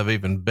Michaels have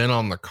even been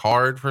on the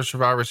card for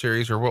Survivor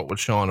Series, or what would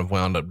Shawn have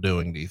wound up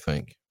doing, do you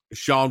think?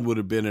 Shawn would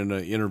have been in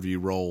an interview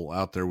role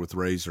out there with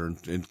Razor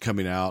and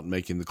coming out and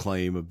making the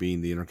claim of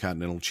being the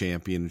Intercontinental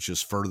Champion and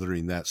just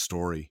furthering that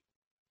story.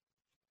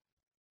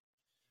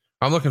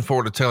 I'm looking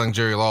forward to telling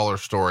Jerry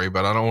Lawler's story,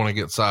 but I don't want to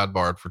get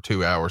sidebarred for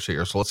 2 hours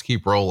here. So let's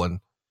keep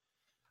rolling.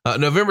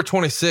 November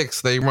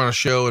 26th, they run a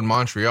show in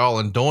Montreal,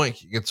 and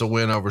Doink gets a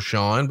win over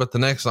Shawn. But the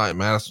next night,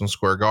 Madison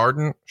Square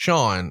Garden,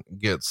 Shawn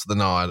gets the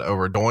nod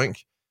over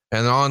Doink.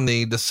 And on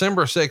the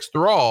December 6th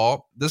Raw,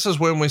 this is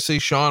when we see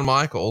Shawn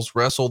Michaels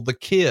wrestle the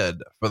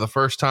Kid for the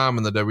first time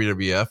in the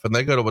WWF, and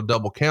they go to a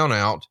double count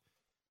out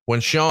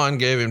when Shawn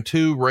gave him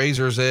 2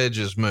 Razor's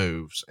Edges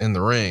moves in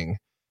the ring,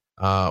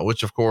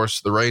 which of course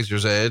the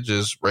Razor's Edge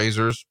is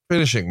Razor's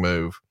finishing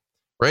move.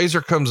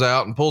 Razor comes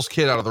out and pulls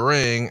Kid out of the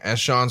ring as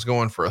Shawn's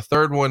going for a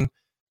third one.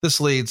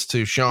 This leads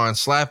to Shawn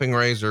slapping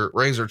Razor.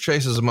 Razor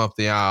chases him up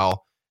the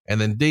aisle,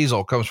 and then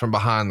Diesel comes from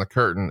behind the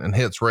curtain and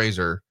hits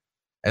Razor.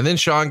 And then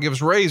Shawn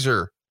gives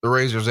Razor the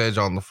Razor's Edge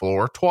on the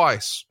floor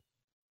twice.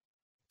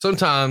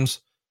 Sometimes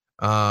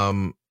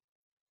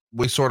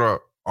we sort of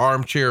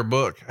armchair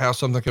book how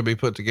something could be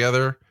put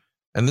together.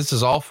 And this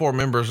is all 4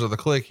 members of the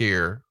clique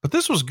here. But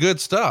this was good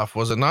stuff,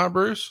 was it not,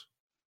 Bruce?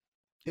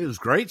 It was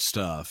great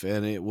stuff.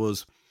 And it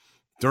was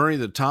during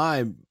the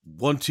time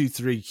 1, 2,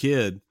 3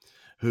 Kid,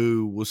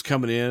 who was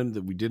coming in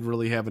that we didn't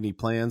really have any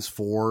plans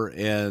for,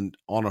 and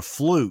on a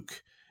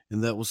fluke.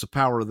 And that was the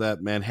power of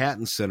that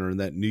Manhattan Center and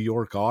that New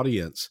York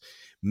audience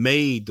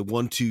made the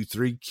 1, 2,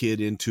 3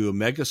 Kid into a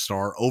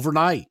megastar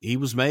overnight. He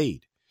was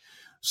made.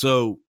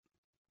 So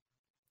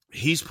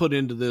he's put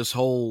into this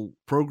whole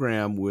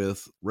program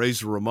with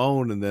Razor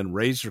Ramon, and then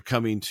Razor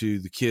coming to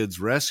the Kid's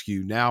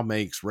rescue now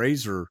makes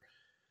Razor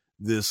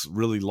this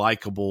really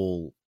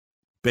likable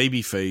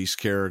babyface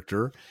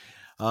character.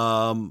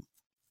 It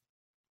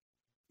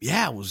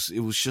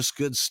was just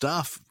good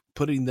stuff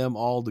putting them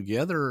all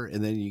together.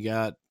 And then you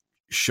got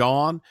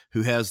Shawn,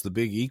 who has the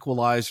big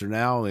equalizer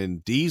now in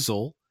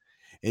Diesel,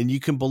 and you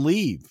can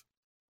believe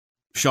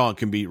Shawn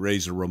can beat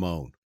Razor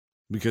Ramon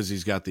because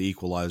he's got the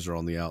equalizer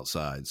on the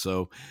outside.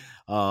 So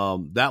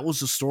that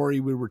was the story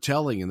we were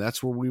telling, and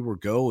that's where we were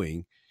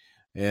going.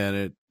 And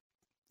it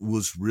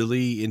was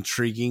really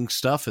intriguing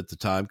stuff at the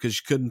time because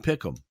you couldn't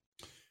pick them.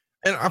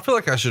 And I feel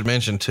like I should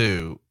mention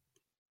too,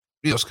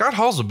 Scott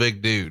Hall's a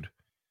big dude.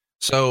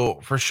 So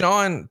for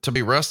Shawn to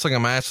be wrestling a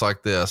match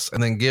like this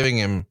and then giving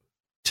him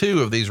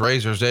 2 of these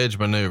Razor's Edge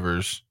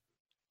maneuvers,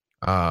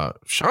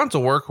 Shawn's a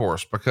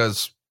workhorse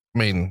because,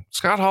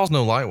 Scott Hall's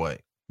no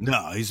lightweight.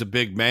 No, he's a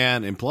big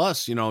man. And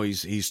plus,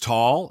 he's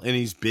tall and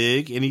he's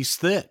big and he's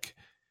thick.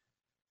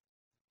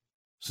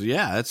 So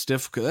yeah, that's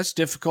difficult. That's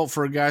difficult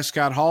for a guy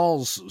Scott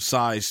Hall's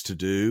size to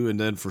do. And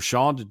then for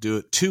Shawn to do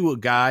it to a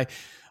guy,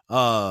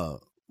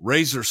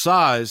 Razor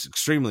size,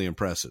 extremely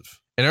impressive.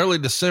 In early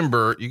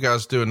December, you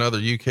guys do another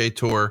UK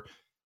tour.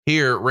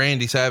 Here,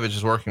 Randy Savage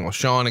is working with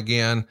Shawn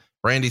again.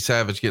 Randy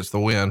Savage gets the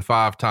win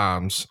 5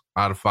 times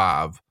out of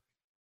 5.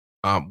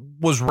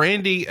 Was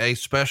Randy a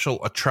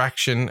special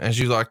attraction, as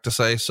you like to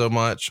say so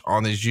much,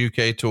 on these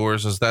UK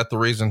tours? Is that the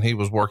reason he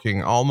was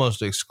working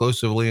almost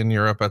exclusively in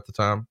Europe at the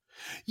time?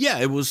 Yeah,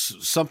 it was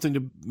something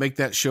to make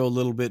that show a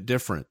little bit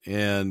different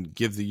and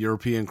give the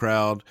European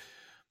crowd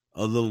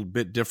a little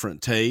bit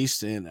different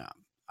taste. And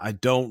I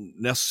don't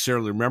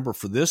necessarily remember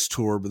for this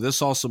tour, but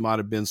this also might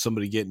have been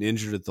somebody getting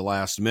injured at the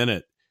last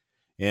minute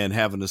and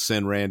having to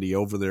send Randy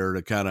over there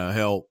to kind of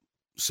help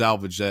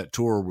salvage that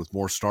tour with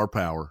more star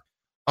power.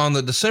 On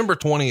the December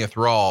 20th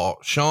Raw,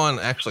 Shawn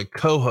actually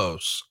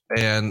co-hosts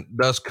and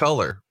does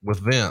color with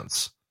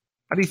Vince.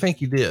 How do you think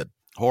he did?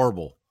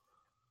 Horrible.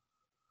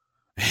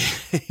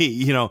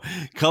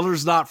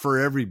 Color's not for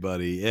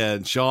everybody.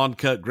 And Shawn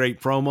cut great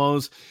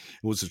promos.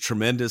 It was a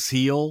tremendous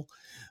heel.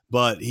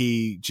 but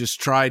he just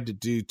tried to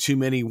do too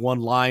many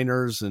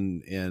one-liners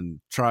and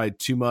tried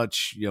too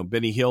much,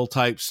 Benny Hill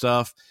type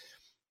stuff.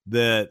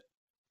 That's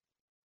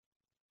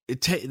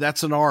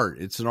an art.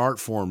 It's an art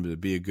form to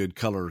be a good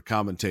color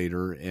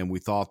commentator, and we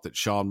thought that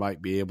Shawn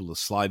might be able to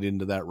slide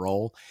into that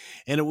role,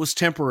 and it was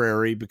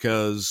temporary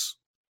because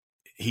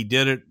he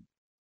did it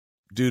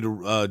due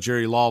to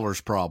Jerry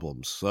Lawler's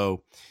problems.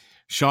 So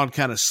Shawn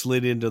kind of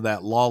slid into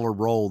that Lawler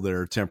role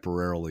there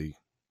temporarily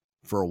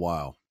for a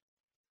while.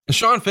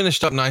 Shawn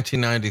finished up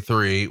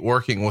 1993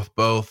 working with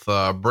both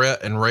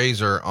Brett and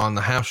Razor on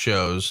the house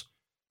shows.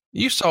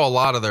 You saw a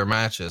lot of their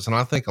matches, and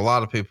I think a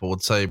lot of people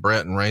would say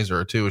Brett and Razor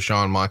are two of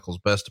Shawn Michaels'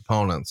 best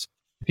opponents.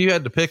 If you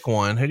had to pick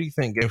one, who do you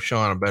think gave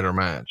Shawn a better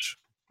match?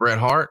 Bret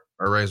Hart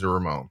or Razor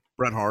Ramon?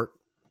 Bret Hart.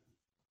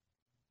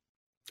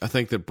 I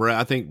think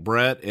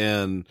Brett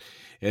and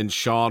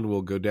Shawn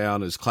will go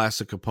down as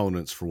classic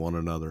opponents for one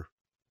another.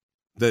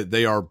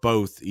 They are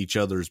both each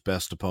other's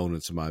best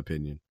opponents, in my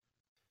opinion.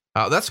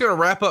 That's going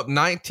to wrap up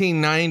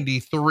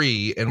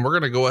 1993, and we're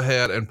going to go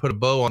ahead and put a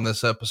bow on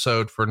this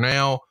episode for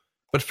now.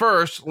 But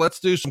first, let's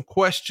do some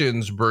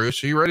questions,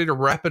 Bruce. Are you ready to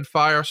rapid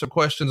fire some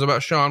questions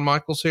about Shawn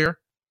Michaels here?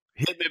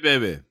 Hit me,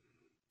 baby.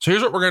 So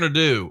here's what we're going to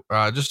do,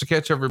 just to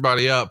catch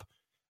everybody up.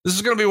 This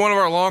is going to be one of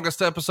our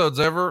longest episodes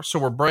ever, so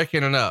we're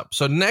breaking it up.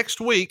 So next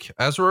week,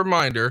 as a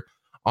reminder,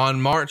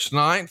 on March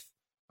 9th,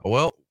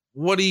 well,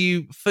 what do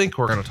you think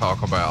we're going to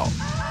talk about?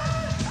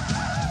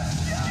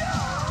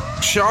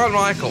 Shawn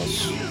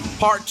Michaels,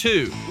 Part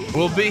 2,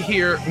 will be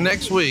here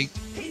next week.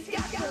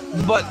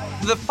 But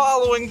the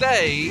following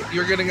day,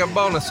 you're getting a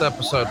bonus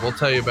episode we'll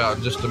tell you about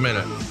in just a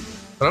minute.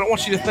 But I don't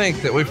want you to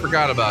think that we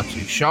forgot about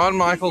you. Shawn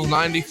Michaels,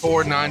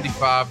 94,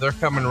 95, they're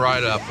coming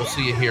right up. We'll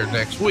see you here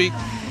next week.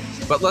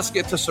 But let's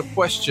get to some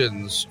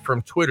questions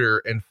from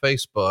Twitter and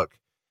Facebook.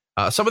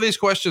 Some of these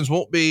questions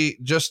won't be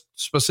just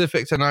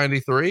specific to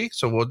 93,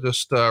 so we'll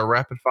just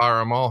rapid fire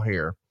them all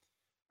here.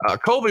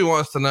 Colby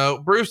wants to know,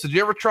 Bruce, did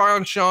you ever try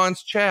on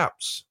Shawn's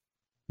chaps?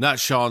 Not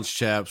Shawn's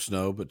chaps,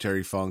 no, but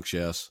Terry Funk's,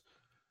 yes.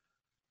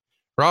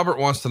 Robert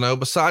wants to know,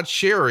 besides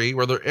Sherry,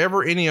 were there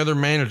ever any other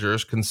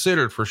managers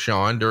considered for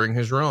Shawn during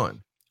his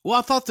run? Well,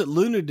 I thought that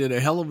Luna did a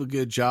hell of a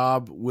good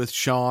job with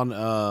Shawn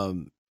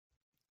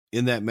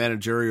in that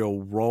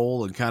managerial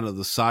role and kind of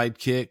the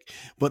sidekick.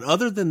 But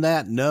other than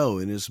that, no.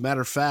 And as a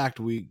matter of fact,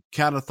 we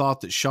kind of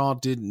thought that Shawn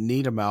didn't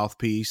need a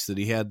mouthpiece, that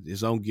he had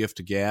his own gift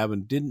of gab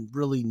and didn't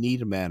really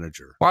need a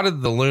manager. Why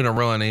did the Luna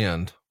run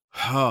end?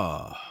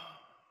 I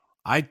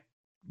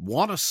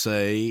want to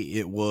say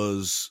it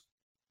was,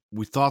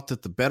 we thought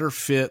that the better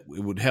fit, it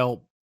would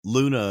help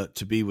Luna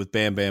to be with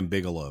Bam Bam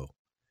Bigelow,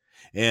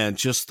 and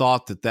just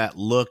thought that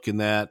look and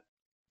that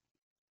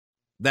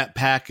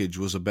package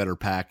was a better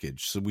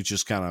package. So we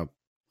just kind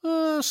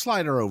of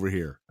slide her over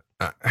here.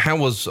 How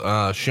was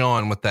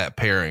Shawn with that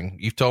pairing?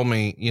 You've told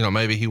me,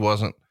 maybe he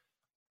wasn't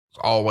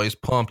always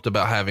pumped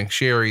about having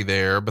Sherry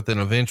there, but then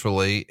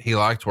eventually he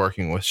liked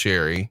working with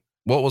Sherry.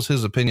 What was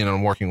his opinion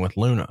on working with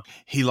Luna?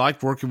 He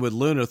liked working with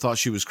Luna, thought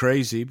she was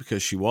crazy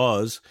because she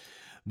was,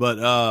 but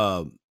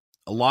a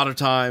lot of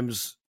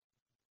times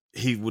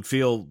he would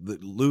feel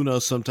that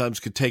Luna sometimes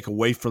could take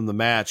away from the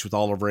match with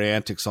all of her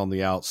antics on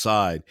the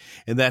outside,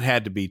 and that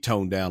had to be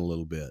toned down a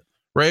little bit.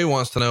 Ray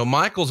wants to know,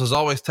 Michaels is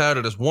always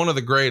touted as one of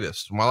the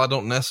greatest. While I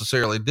don't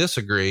necessarily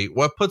disagree,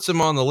 what puts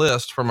him on the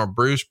list from a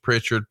Bruce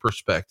Pritchard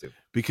perspective?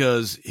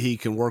 Because he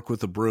can work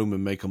with a broom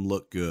and make them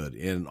look good.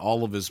 In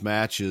all of his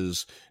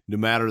matches, no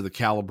matter the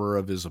caliber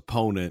of his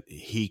opponent,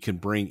 he can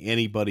bring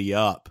anybody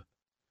up.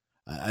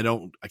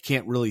 I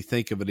can't really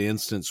think of an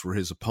instance where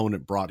his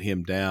opponent brought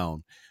him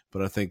down,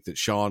 but I think that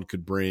Shawn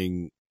could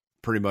bring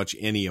pretty much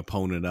any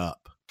opponent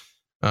up.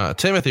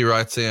 Timothy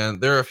writes in,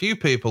 there are a few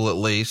people at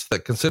least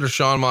that consider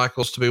Shawn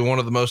Michaels to be one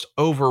of the most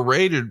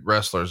overrated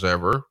wrestlers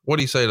ever. What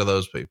do you say to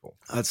those people?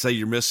 I'd say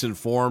you're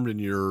misinformed and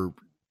you're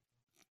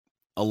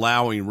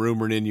allowing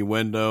rumor and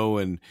innuendo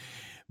and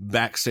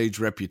backstage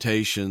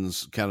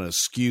reputations kind of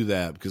skew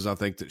that, because I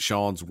think that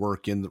Shawn's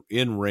work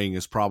in ring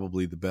is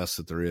probably the best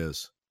that there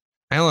is.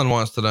 Alan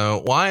wants to know,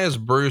 why is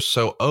Bruce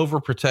so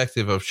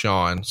overprotective of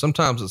Shawn?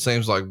 Sometimes it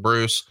seems like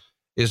Bruce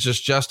is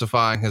just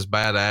justifying his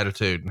bad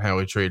attitude and how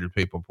he treated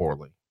people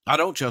poorly. I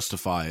don't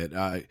justify it.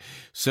 I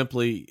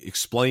simply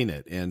explain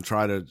it and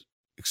try to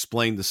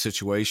explain the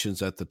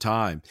situations at the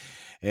time.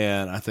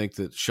 And I think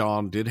that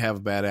Shawn did have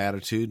a bad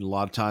attitude, and a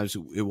lot of times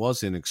it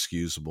was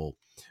inexcusable,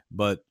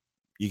 but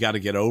you got to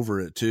get over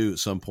it too at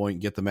some point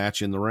and get the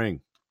match in the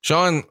ring.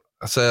 Shawn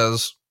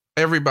says,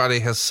 everybody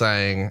has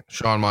sang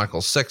Shawn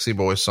Michaels' Sexy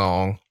Boy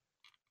song.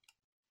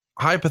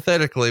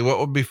 Hypothetically, what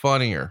would be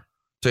funnier?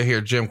 To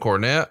hear Jim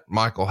Cornette,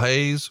 Michael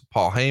Hayes,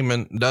 Paul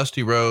Heyman,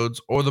 Dusty Rhodes,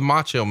 or the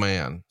Macho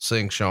Man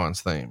sing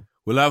Shawn's theme?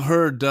 Well, I've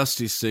heard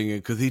Dusty singing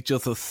because he's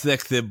just a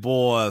sexy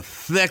boy.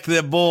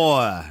 Sexy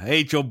boy.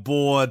 Ain't your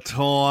boy,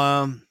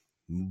 Tom?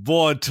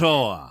 Boy,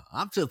 Tom.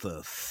 I'm just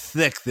a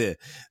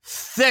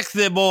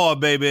sexy boy,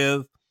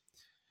 baby.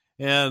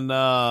 And,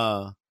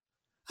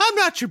 I'm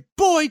not your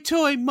boy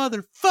toy,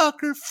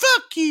 motherfucker.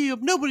 Fuck you.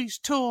 I'm nobody's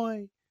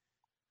toy.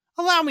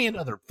 Allow me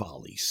another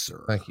volley,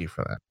 sir. Thank you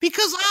for that.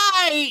 Because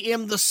I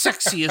am the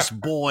sexiest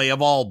boy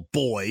of all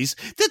boys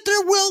that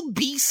there will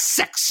be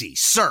sexy,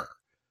 sir.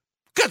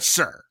 Good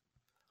sir.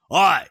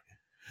 All right.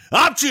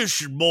 I'm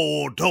just your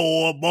boy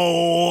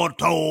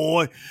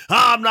toy.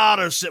 I'm not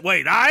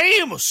wait, I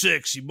am a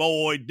sexy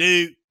boy,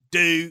 dude.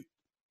 It's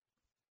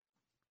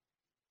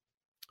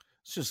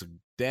just a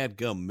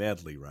dadgum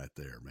medley right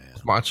there, man.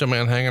 Macho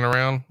Man hanging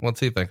around. What's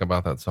he think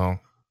about that song?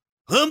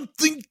 I'm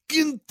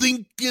thinking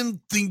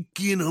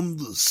I'm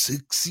the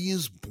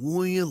sexiest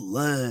boy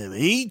alive.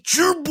 Ain't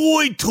your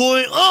boy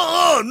toy.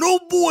 No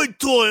boy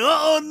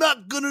toy.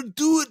 Not gonna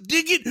do it.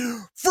 Dig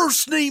it.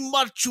 First name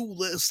macho,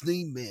 last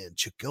name man.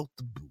 Check out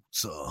the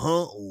boots.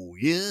 Oh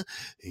yeah.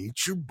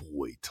 Ain't your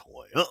boy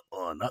toy.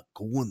 Not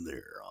going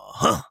there.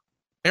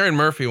 Aaron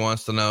Murphy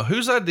wants to know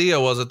whose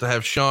idea was it to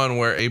have Shawn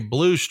wear a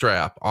blue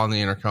strap on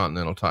the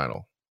Intercontinental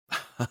title?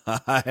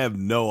 I have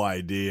no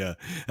idea.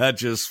 That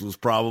just was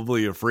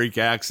probably a freak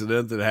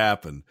accident that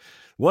happened.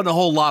 Wasn't a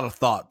whole lot of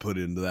thought put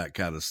into that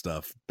kind of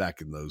stuff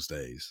back in those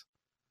days.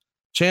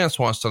 Chance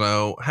wants to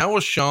know, how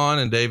was Shawn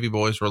and Davey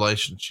Boy's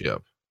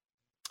relationship?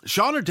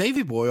 Shawn and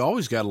Davey Boy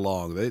always got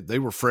along. They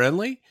were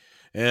friendly,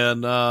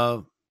 and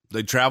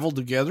they traveled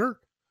together.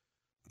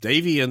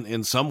 Davey,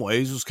 in some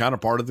ways, was kind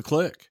of part of the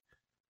clique.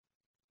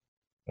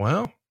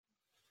 Well,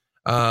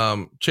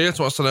 Chance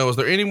wants to know, is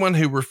there anyone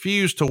who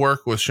refused to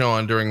work with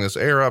Shawn during this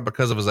era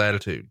because of his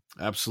attitude?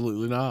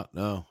 Absolutely not.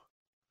 No.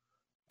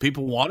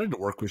 People wanted to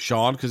work with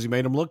Shawn because he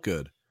made them look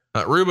good.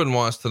 Ruben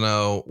wants to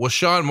know, was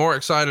Shawn more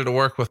excited to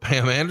work with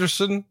Pam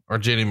Anderson or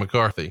Jenny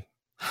McCarthy?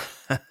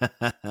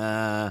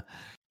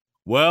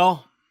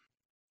 Well,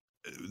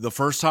 the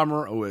first time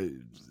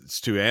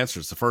it's two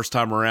answers. The first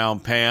time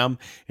around, Pam,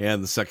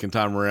 and the second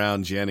time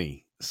around,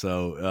 Jenny.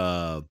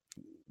 So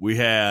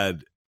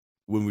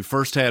when we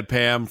first had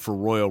Pam for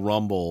Royal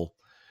Rumble,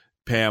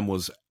 Pam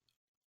was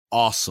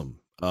awesome.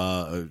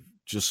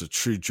 Just a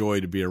true joy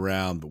to be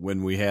around. But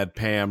when we had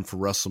Pam for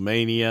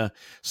WrestleMania,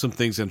 some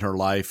things in her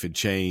life had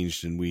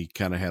changed, and we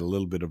kind of had a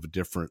little bit of a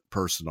different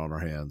person on our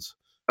hands.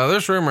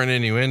 There's rumor and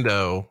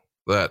innuendo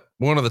that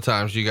one of the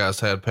times you guys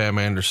had Pam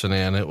Anderson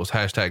in, it was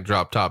hashtag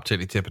drop top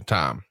titty tipping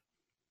time.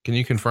 Can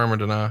you confirm or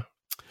deny?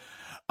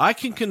 I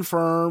can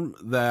confirm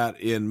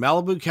that in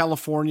Malibu,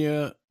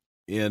 California,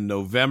 in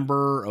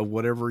November of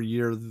whatever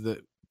year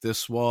that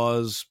this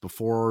was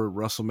before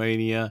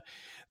WrestleMania,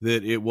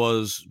 that it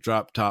was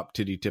drop top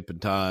titty tipping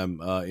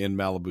time in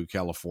Malibu,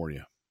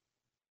 California.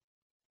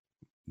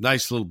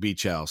 Nice little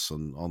beach house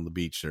on the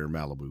beach there in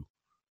Malibu.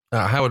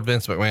 How would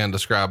Vince McMahon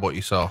describe what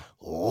you saw?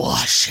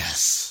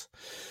 Luscious,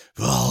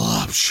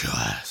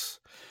 voluptuous,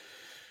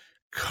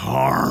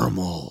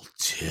 caramel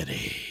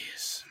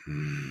titties.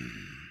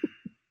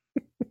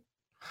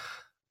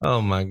 Oh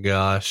my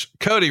gosh.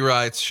 Cody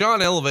writes,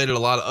 Shawn elevated a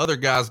lot of other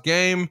guys'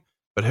 game,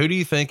 but who do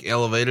you think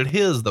elevated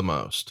his the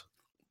most?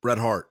 Bret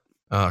Hart.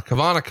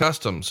 Kavana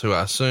Customs, who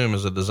I assume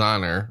is a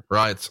designer,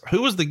 writes,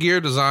 who was the gear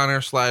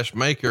designer /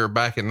 maker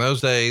back in those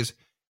days,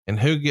 and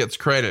who gets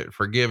credit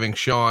for giving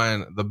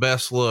Shawn the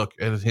best look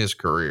in his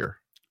career?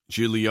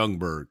 Julie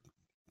Youngberg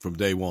from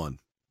day one.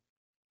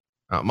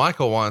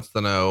 Michael wants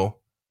to know,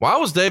 why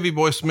was Davey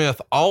Boy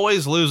Smith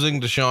always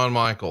losing to Shawn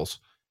Michaels?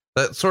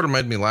 That sort of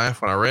made me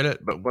laugh when I read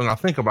it, but when I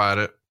think about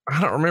it,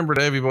 I don't remember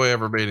Davey Boy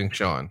ever beating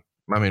Shawn.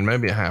 I mean,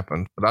 maybe it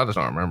happened, but I just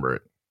don't remember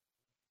it.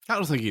 I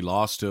don't think he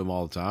lost to him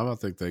all the time. I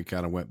think they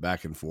kind of went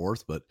back and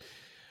forth, but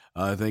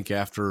I think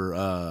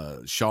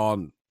after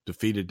Shawn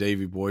defeated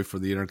Davey Boy for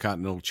the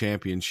Intercontinental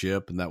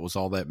Championship, and that was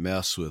all that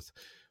mess with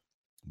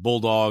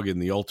Bulldog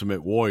and the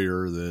Ultimate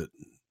Warrior, that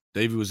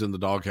Davey was in the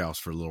doghouse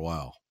for a little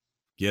while.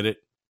 Get it?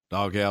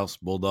 Doghouse,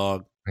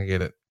 Bulldog. I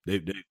get it.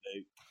 Dave.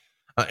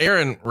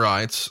 Aaron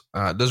writes,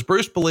 does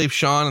Bruce believe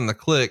Shawn and the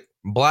Clique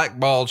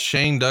blackballed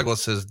Shane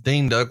Douglas's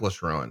Dean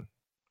Douglas run?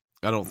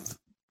 I don't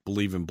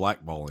believe in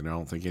blackballing. I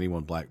don't think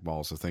anyone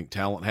blackballs. I think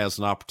talent has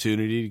an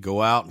opportunity to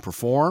go out and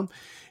perform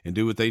and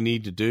do what they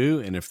need to do.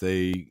 And if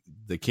they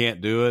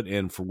can't do it,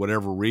 and for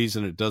whatever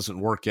reason it doesn't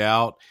work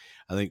out,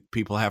 I think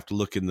people have to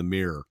look in the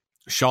mirror.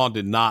 Shawn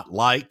did not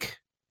like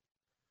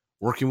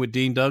working with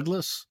Dean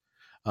Douglas.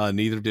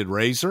 Neither did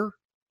Razor.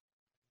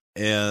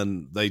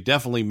 And they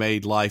definitely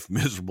made life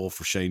miserable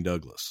for Shane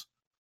Douglas.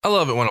 I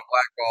love it when a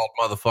blackballed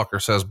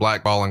motherfucker says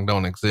blackballing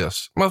don't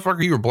exist.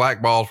 Motherfucker, you were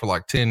blackballed for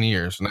like 10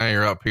 years. Now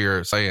you're up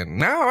here saying,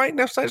 no, ain't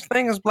no such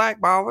thing as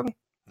blackballing.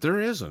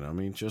 There isn't. I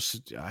mean,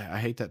 I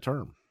hate that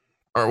term.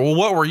 Or, well,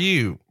 what were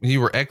you?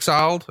 You were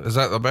exiled? Is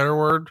that the better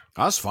word?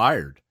 I was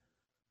fired.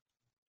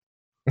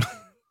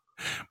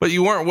 But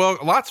you weren't. Well,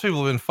 lots of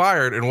people have been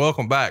fired and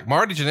welcome back.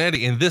 Marty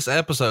Jannetty in this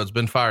episode has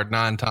been fired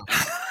 9 times.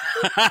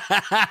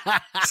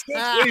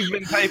 Since we've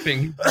been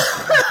taping.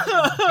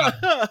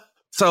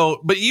 So,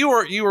 but you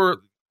were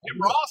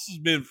Ross has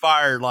been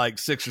fired like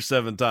 6 or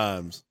 7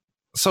 times.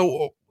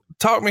 So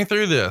talk me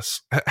through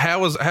this.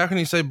 How can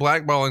you say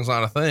blackballing's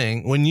not a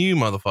thing when you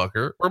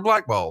motherfucker were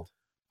blackballed?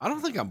 I don't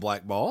think I'm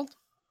blackballed.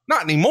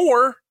 Not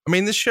anymore. I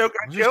mean, this show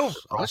got you over.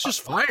 I was just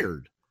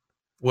fired.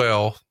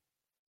 Well,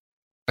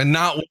 And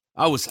not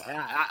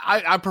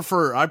I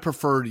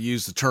prefer to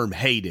use the term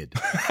hated.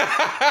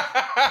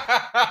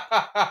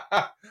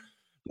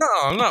 No,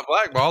 I'm not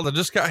blackballed. I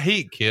just got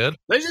heat, kid.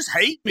 They just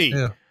hate me.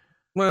 Yeah.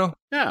 Well,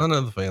 Yeah. I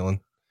know the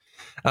feeling.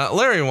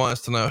 Larry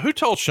wants to know who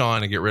told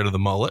Shawn to get rid of the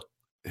mullet.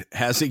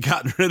 Has he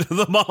gotten rid of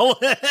the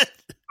mullet?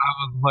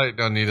 I was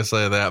waiting on you to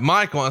say that.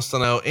 Mike wants to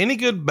know any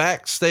good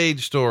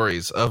backstage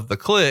stories of the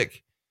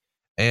Click,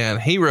 and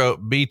he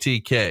wrote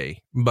BTK,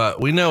 but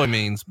we know he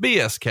means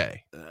BSK.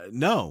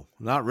 No,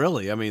 not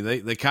really. I mean,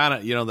 they kind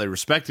of, they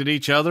respected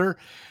each other.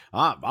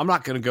 I'm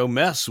not going to go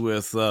mess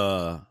with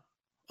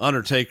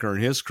Undertaker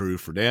and his crew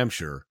for damn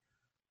sure.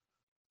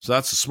 So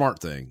that's a smart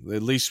thing.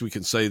 At least we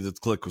can say that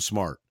the Click was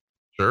smart.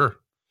 Sure.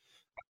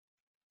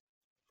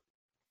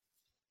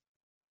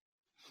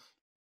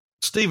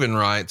 Steven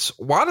writes,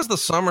 why does the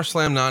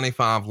SummerSlam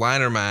 95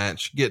 ladder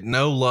match get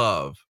no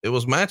love? It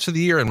was match of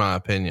the year, in my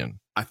opinion.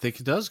 I think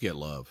it does get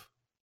love.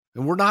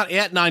 And we're not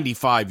at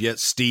 95 yet,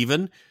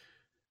 Steven.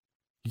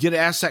 You get to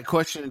ask that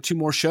question in 2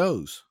 more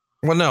shows.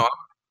 Well, no.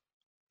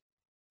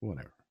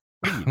 Whatever.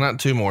 Not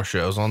 2 more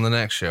shows, on the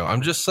next show.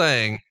 I'm just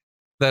saying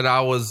that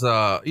I was,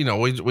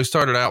 we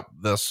started out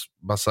this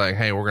by saying,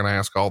 hey, we're going to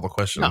ask all the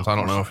questions. No, I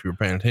don't know if you were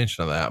paying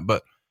attention to that,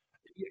 but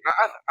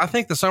I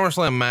think the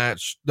SummerSlam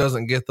match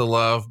doesn't get the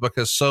love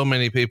because so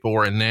many people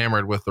were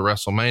enamored with the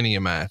WrestleMania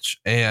match.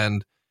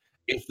 And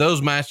if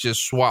those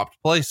matches swapped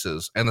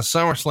places and the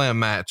SummerSlam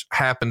match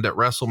happened at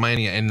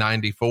WrestleMania in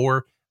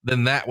 94,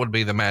 then that would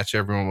be the match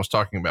everyone was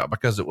talking about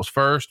because it was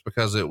first,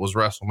 because it was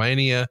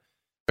WrestleMania,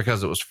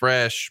 because it was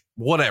fresh,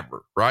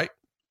 whatever, right?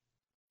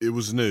 It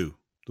was new.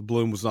 The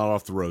bloom was not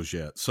off the rose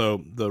yet.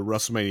 So the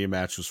WrestleMania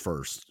match was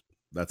first.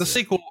 That's the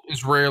sequel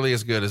is rarely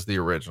as good as the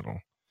original.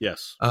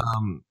 Yes.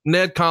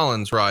 Ned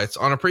Collins writes,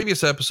 on a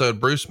previous episode,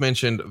 Bruce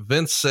mentioned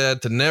Vince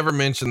said to never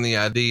mention the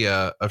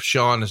idea of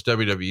Shawn as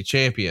WWE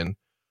champion.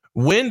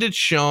 When did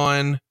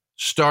Shawn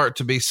start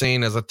to be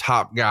seen as a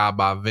top guy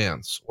by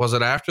Vince? Was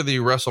it after the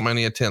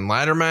WrestleMania 10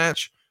 ladder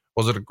match?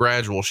 Was it a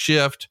gradual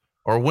shift?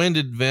 Or when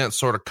did Vince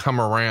sort of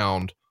come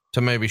around to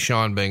maybe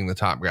Shawn being the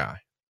top guy?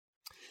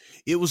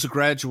 It was a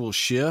gradual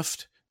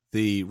shift.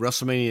 The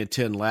WrestleMania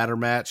 10 ladder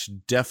match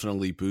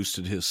definitely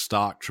boosted his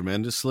stock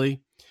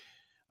tremendously.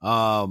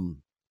 But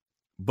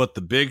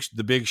the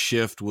big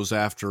shift was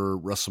after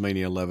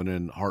WrestleMania 11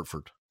 in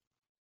Hartford.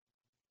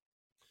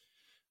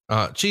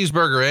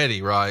 Cheeseburger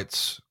Eddie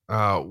writes,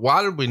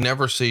 why did we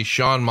never see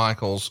Shawn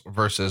Michaels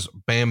versus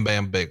Bam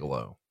Bam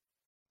Bigelow?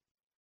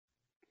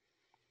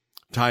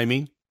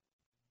 Timing.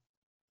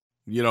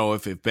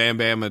 If Bam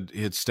Bam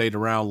had stayed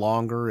around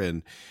longer,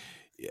 and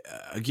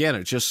again,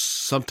 it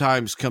just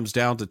sometimes comes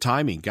down to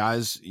timing.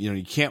 Guys,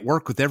 you can't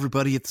work with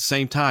everybody at the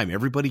same time.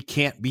 Everybody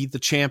can't be the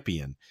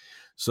champion.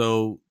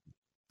 So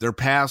their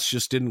paths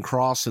just didn't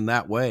cross in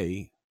that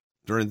way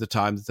during the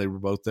time that they were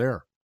both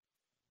there.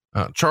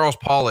 Charles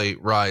Pauly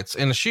writes,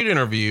 in a shoot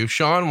interview,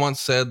 Shawn once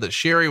said that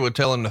Sherry would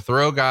tell him to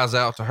throw guys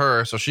out to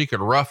her so she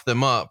could rough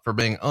them up for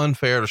being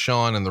unfair to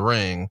Shawn in the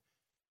ring.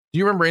 Do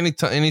you remember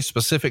any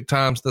specific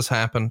times this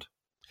happened?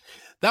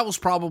 That was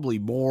probably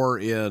more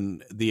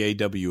in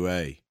the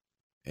AWA.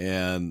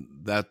 And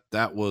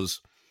that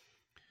was,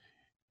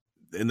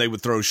 and they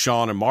would throw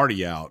Shawn and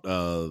Marty out.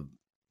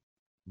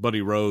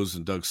 Buddy Rose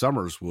and Doug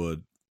Summers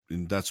would,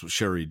 and that's what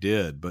Sherry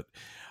did. But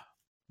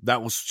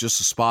that was just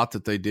a spot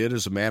that they did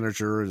as a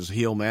manager, as a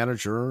heel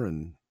manager,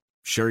 and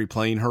Sherry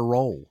playing her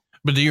role.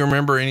 But do you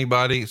remember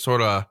anybody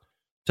sort of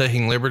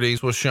taking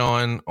liberties with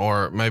Shawn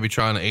or maybe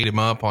trying to eat him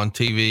up on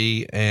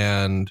TV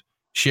and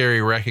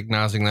Sherry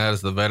recognizing that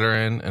as the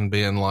veteran and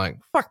being like,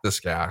 fuck this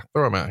guy,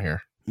 throw him out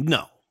here?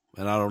 No.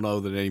 And I don't know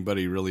that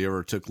anybody really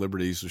ever took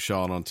liberties with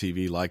Shawn on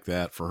TV like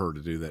that for her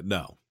to do that.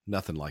 No,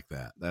 nothing like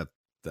that. That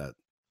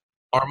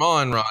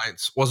Armand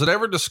writes, was it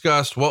ever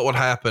discussed what would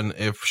happen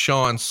if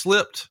Shawn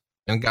slipped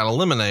and got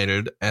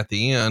eliminated at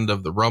the end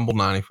of the Rumble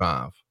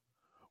 95?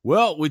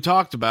 Well, we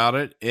talked about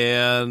it,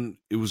 and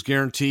it was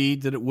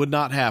guaranteed that it would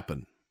not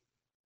happen.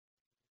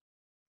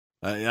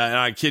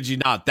 I kid you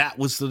not. That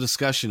was the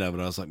discussion of it.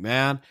 I was like,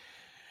 man,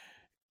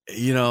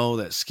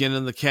 that skin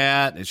in the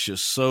cat, it's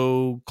just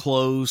so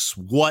close.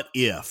 What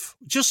if?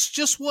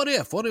 Just what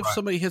if? What if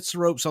somebody hits the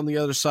ropes on the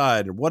other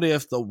side? Or what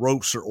if the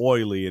ropes are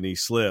oily and he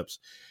slips?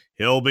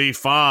 He'll be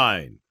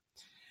fine.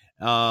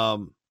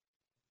 When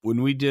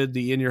we did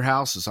the In Your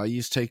Houses, I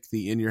used to take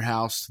the In Your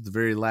House to the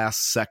very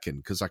last second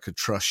because I could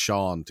trust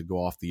Shawn to go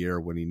off the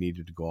air when he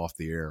needed to go off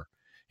the air.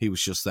 He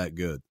was just that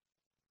good.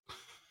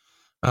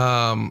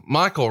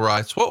 Michael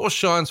writes, what was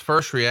Shawn's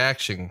first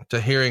reaction to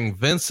hearing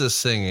Vince's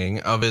singing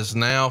of his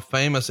now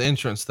famous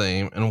entrance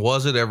theme, and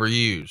was it ever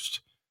used?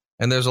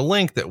 And there's a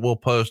link that we'll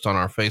post on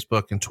our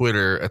Facebook and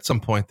Twitter at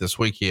some point this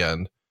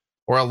weekend,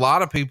 where a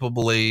lot of people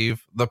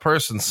believe the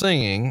person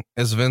singing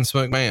is Vince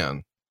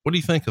McMahon. What do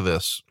you think of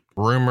this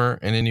rumor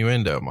and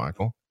innuendo,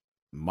 Michael?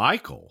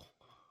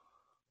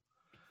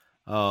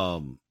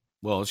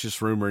 Well, it's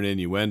just rumor and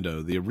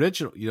innuendo.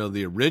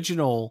 The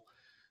original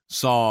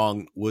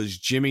song was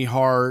Jimmy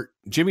Hart.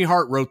 Jimmy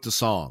Hart wrote the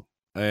song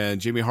and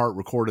Jimmy Hart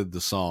recorded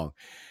the song.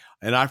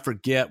 And I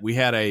forget, we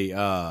had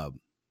a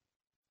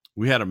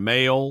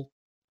male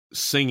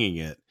singing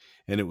it,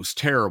 and it was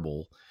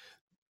terrible.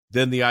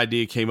 Then the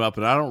idea came up,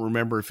 and I don't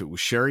remember if it was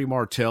Sherry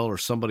Martell or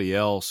somebody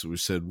else who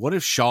said, what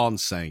if Shawn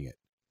sang it?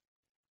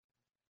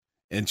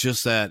 And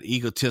just that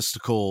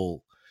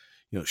egotistical,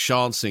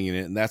 Shawn singing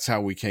it. And that's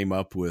how we came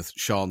up with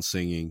Shawn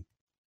singing,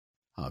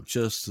 I'm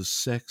just a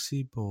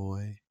sexy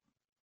boy.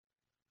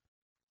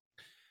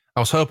 I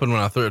was hoping when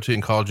I threw it to you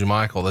and called you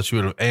Michael that you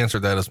would have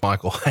answered that as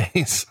Michael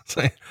Hayes.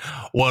 Saying,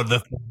 well,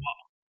 the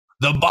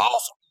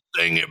boss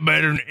will sing it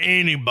better than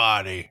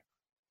anybody.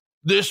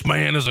 This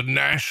man is a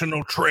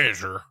national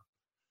treasure.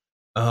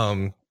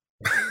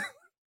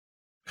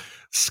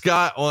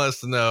 Scott wants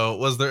to know,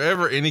 was there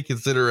ever any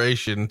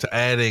consideration to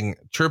adding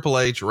Triple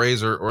H,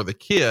 Razor, or the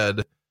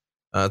Kid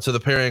to the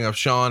pairing of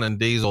Shawn and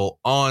Diesel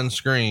on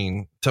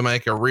screen to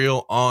make a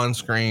real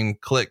on-screen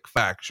click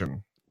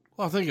faction?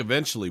 Well, I think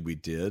eventually we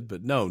did,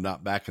 but no,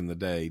 not back in the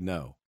day.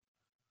 No.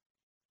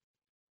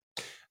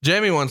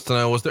 Jamie wants to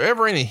know, was there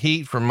ever any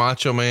heat from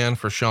Macho Man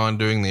for Shawn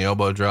doing the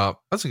elbow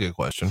drop? That's a good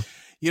question.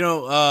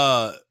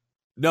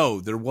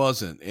 No, there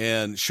wasn't.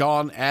 And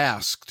Shawn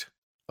asked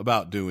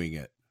about doing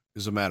it,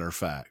 as a matter of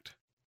fact.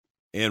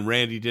 And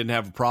Randy didn't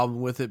have a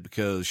problem with it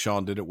because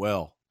Shawn did it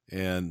well.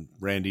 And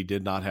Randy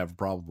did not have a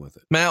problem with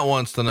it. Matt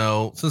wants to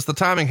know, since the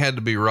timing had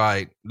to be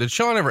right, did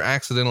Shawn ever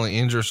accidentally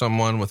injure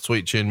someone with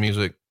Sweet Chin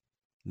music?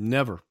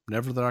 Never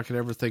that I could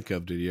ever think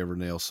of. Did he ever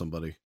nail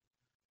somebody?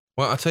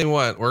 Well, I'll tell you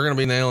what, we're going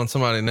to be nailing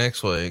somebody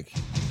next week.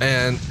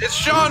 And it's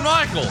Shawn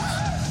Michaels.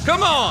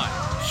 Come on.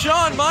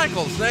 Shawn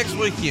Michaels next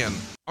weekend.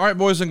 All right,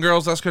 boys and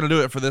girls, that's going to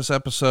do it for this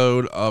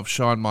episode of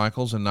Shawn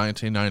Michaels in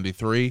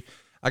 1993.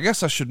 I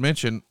guess I should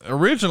mention,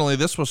 originally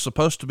this was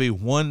supposed to be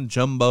one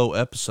jumbo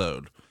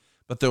episode,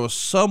 but there was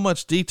so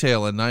much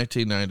detail in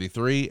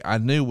 1993, I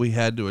knew we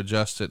had to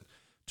adjust it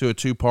to a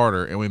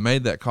two-parter, and we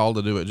made that call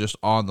to do it just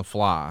on the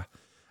fly.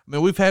 I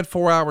mean, we've had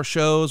 4-hour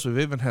shows. We've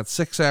even had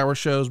 6-hour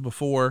shows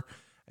before,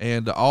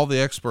 and all the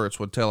experts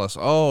would tell us,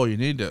 oh, you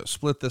need to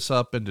split this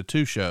up into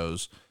 2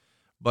 shows.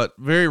 But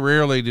very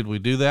rarely did we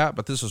do that.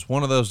 But this is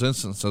one of those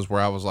instances where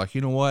I was like,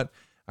 you know what?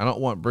 I don't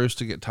want Bruce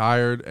to get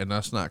tired and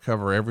us not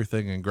cover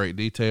everything in great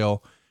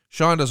detail.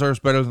 Shawn deserves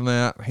better than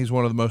that. He's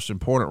one of the most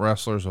important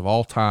wrestlers of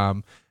all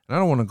time, and I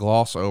don't want to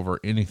gloss over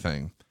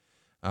anything.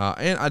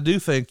 And I do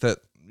think that,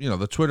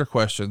 the Twitter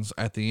questions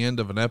at the end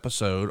of an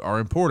episode are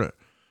important,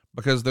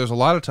 because there's a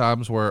lot of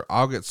times where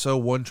I'll get so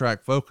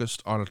one-track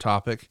focused on a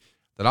topic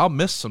that I'll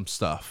miss some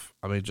stuff.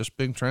 I mean, just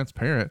being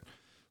transparent.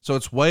 So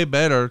it's way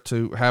better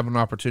to have an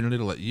opportunity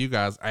to let you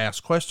guys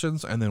ask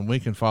questions, and then we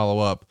can follow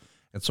up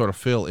and sort of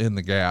fill in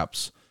the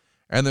gaps.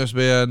 And there's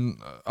been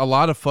a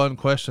lot of fun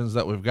questions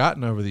that we've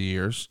gotten over the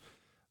years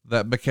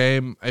that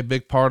became a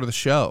big part of the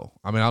show.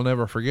 I mean, I'll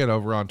never forget,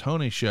 over on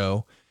Tony's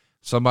show,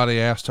 somebody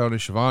asked Tony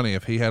Schiavone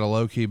if he had a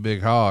low-key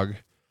big hog,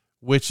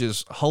 which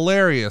is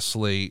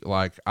hilariously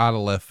like out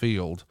of left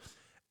field.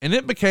 And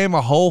it became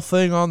a whole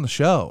thing on the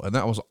show. And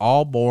that was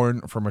all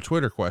born from a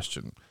Twitter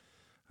question.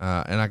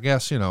 And I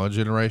guess, a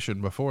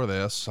generation before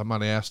this,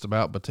 somebody asked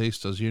about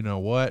Batista's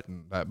you-know-what,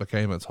 and that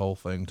became its whole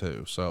thing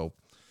too. So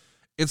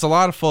it's a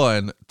lot of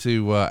fun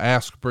to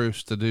ask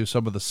Bruce to do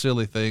some of the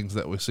silly things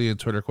that we see in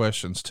Twitter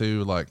questions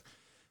too, like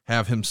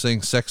have him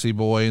sing Sexy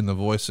Boy in the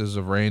voices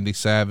of Randy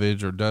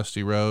Savage or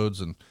Dusty Rhodes.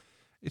 And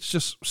it's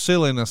just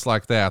silliness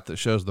like that that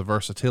shows the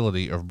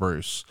versatility of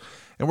Bruce.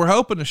 And we're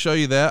hoping to show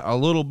you that a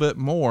little bit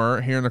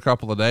more here in a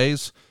couple of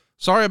days.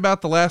 Sorry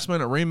about the last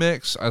minute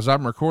remix. As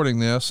I'm recording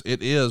this,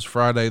 it is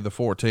Friday the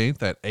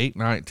 14th at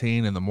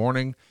 8:19 in the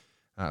morning.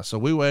 So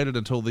we waited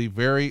until the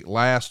very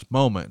last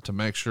moment to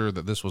make sure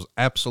that this was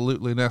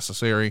absolutely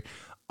necessary,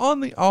 on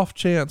the off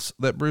chance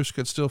that Bruce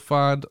could still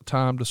find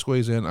time to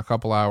squeeze in a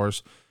couple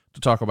hours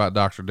to talk about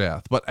Dr.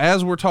 Death. But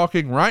as we're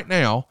talking right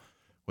now,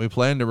 we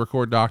plan to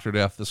record Dr.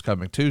 Death this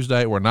coming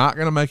Tuesday. We're not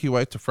going to make you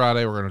wait till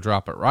Friday. We're going to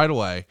drop it right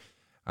away.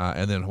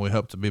 And then we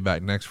hope to be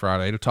back next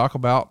Friday to talk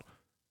about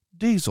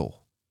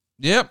Diesel.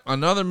 Yep,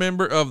 another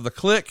member of the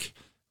Clique.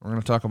 We're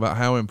going to talk about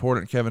how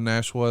important Kevin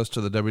Nash was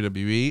to the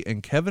WWE,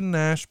 and Kevin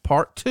Nash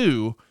Part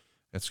 2.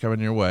 It's coming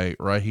your way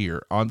right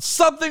here on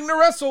Something to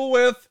Wrestle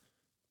With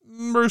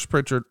Bruce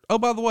Pritchard. Oh,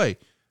 by the way,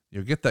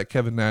 you'll get that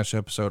Kevin Nash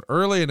episode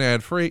early and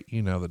ad-free.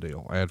 You know the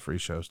deal.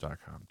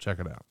 Adfreeshows.com. Check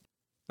it out.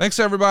 Thanks,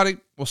 everybody.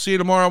 We'll see you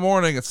tomorrow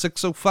morning at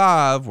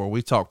 6:05, where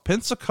we talk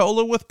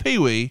Pensacola with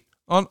Pee-wee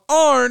on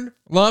ARN.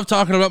 Love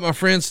talking about my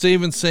friend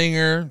Steven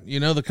Singer.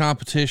 The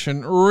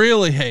competition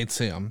really hates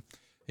him.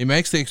 He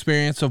makes the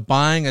experience of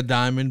buying a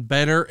diamond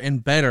better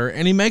and better,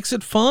 and he makes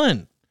it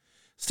fun.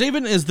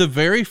 Steven is the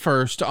very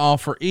first to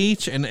offer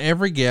each and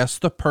every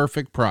guest the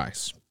perfect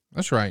price.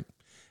 That's right.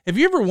 Have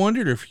you ever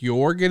wondered if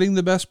you're getting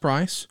the best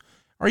price?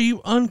 Are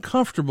you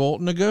uncomfortable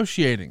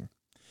negotiating?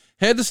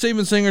 Head to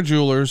Steven Singer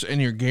Jewelers,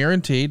 and you're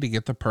guaranteed to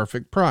get the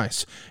perfect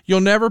price.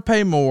 You'll never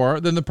pay more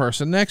than the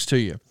person next to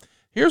you.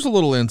 Here's a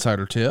little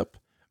insider tip.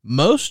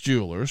 Most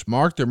jewelers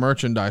mark their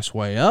merchandise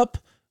way up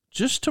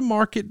just to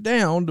mark it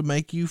down to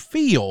make you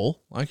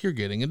feel like you're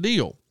getting a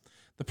deal.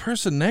 The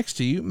person next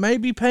to you may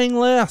be paying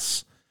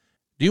less.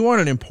 Do you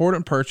want an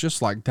important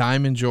purchase like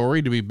diamond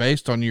jewelry to be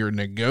based on your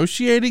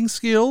negotiating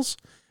skills?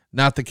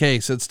 Not the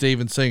case at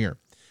Steven Singer.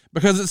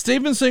 Because at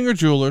Steven Singer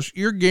Jewelers,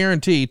 you're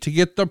guaranteed to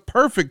get the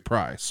perfect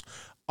price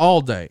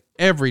all day,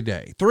 every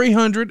day,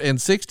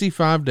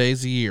 365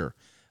 days a year.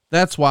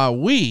 That's why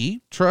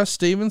we trust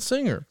Steven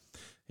Singer.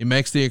 He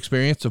makes the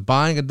experience of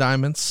buying a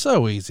diamond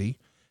so easy.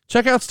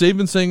 Check out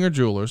Steven Singer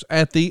Jewelers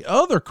at the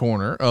other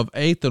corner of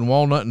 8th and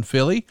Walnut in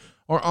Philly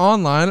or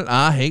online at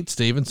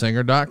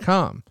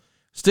IHateStevenSinger.com.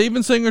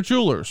 Steven Singer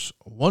Jewelers,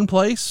 one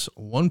place,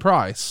 one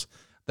price.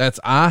 That's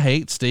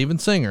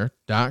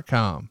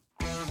IHateStevenSinger.com.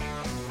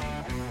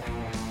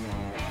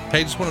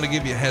 Hey, just wanted to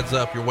give you a heads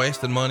up. You're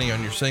wasting money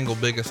on your single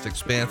biggest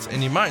expense,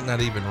 and you might not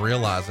even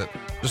realize it.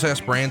 Just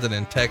ask Brandon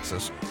in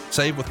Texas.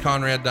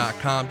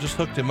 SaveWithConrad.com just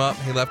hooked him up.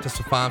 He left us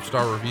a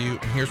 5-star review,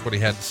 and here's what he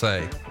had to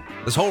say.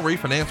 This whole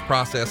refinance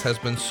process has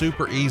been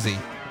super easy.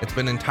 It's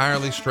been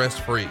entirely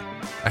stress-free.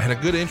 I had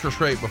a good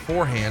interest rate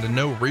beforehand and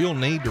no real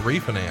need to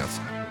refinance,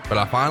 but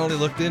I finally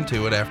looked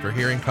into it after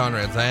hearing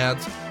Conrad's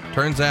ads.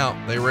 Turns out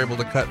they were able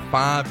to cut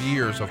 5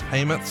 years of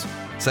payments,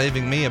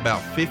 saving me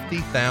about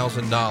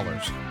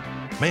 $50,000.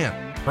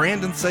 Man,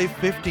 Brandon saved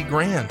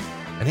 $50,000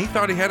 and he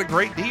thought he had a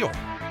great deal.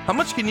 How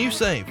much can you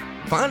save?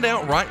 Find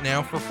out right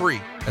now for free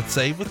at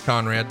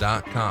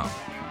SaveWithConrad.com.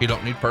 You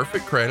don't need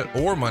perfect credit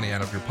or money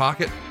out of your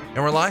pocket,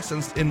 and we're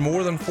licensed in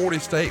more than 40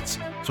 states,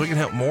 so we can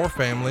help more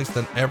families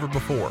than ever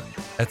before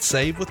at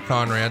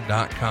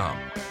SaveWithConrad.com.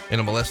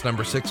 NMLS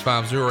number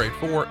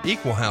 65084,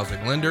 equal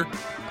housing lender.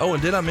 Oh,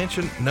 and did I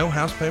mention no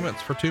house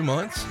payments for 2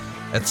 months?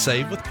 At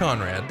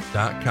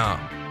SaveWithConrad.com.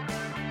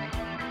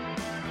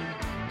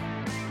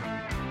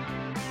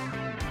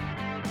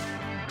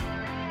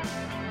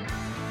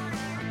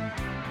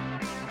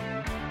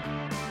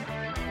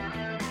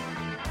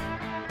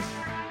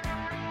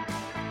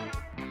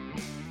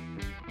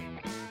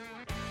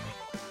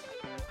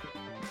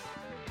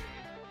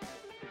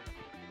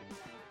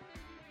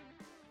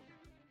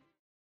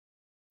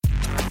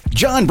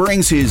 John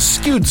brings his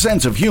skewed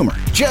sense of humor.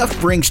 Jeff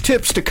brings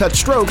tips to cut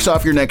strokes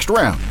off your next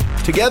round.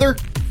 Together,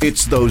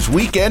 it's those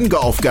weekend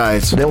golf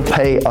guys. They'll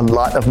pay a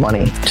lot of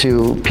money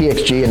to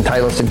PXG and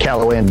Titleist and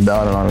Callaway and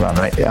on and on and on,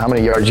 right? How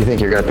many yards do you think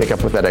you're going to pick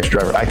up with that extra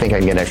driver? I think I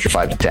can get an extra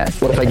 5 to 10.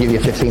 What if I give you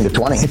 15 to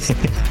 20?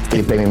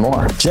 You pay me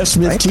more. Jeff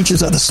Smith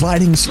teaches on the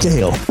sliding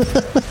scale.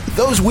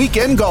 Those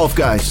Weekend Golf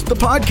Guys, the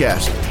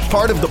podcast,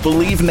 part of the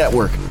Believe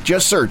Network.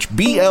 Just search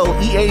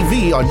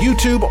BLEAV on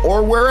YouTube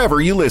or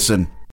wherever you listen.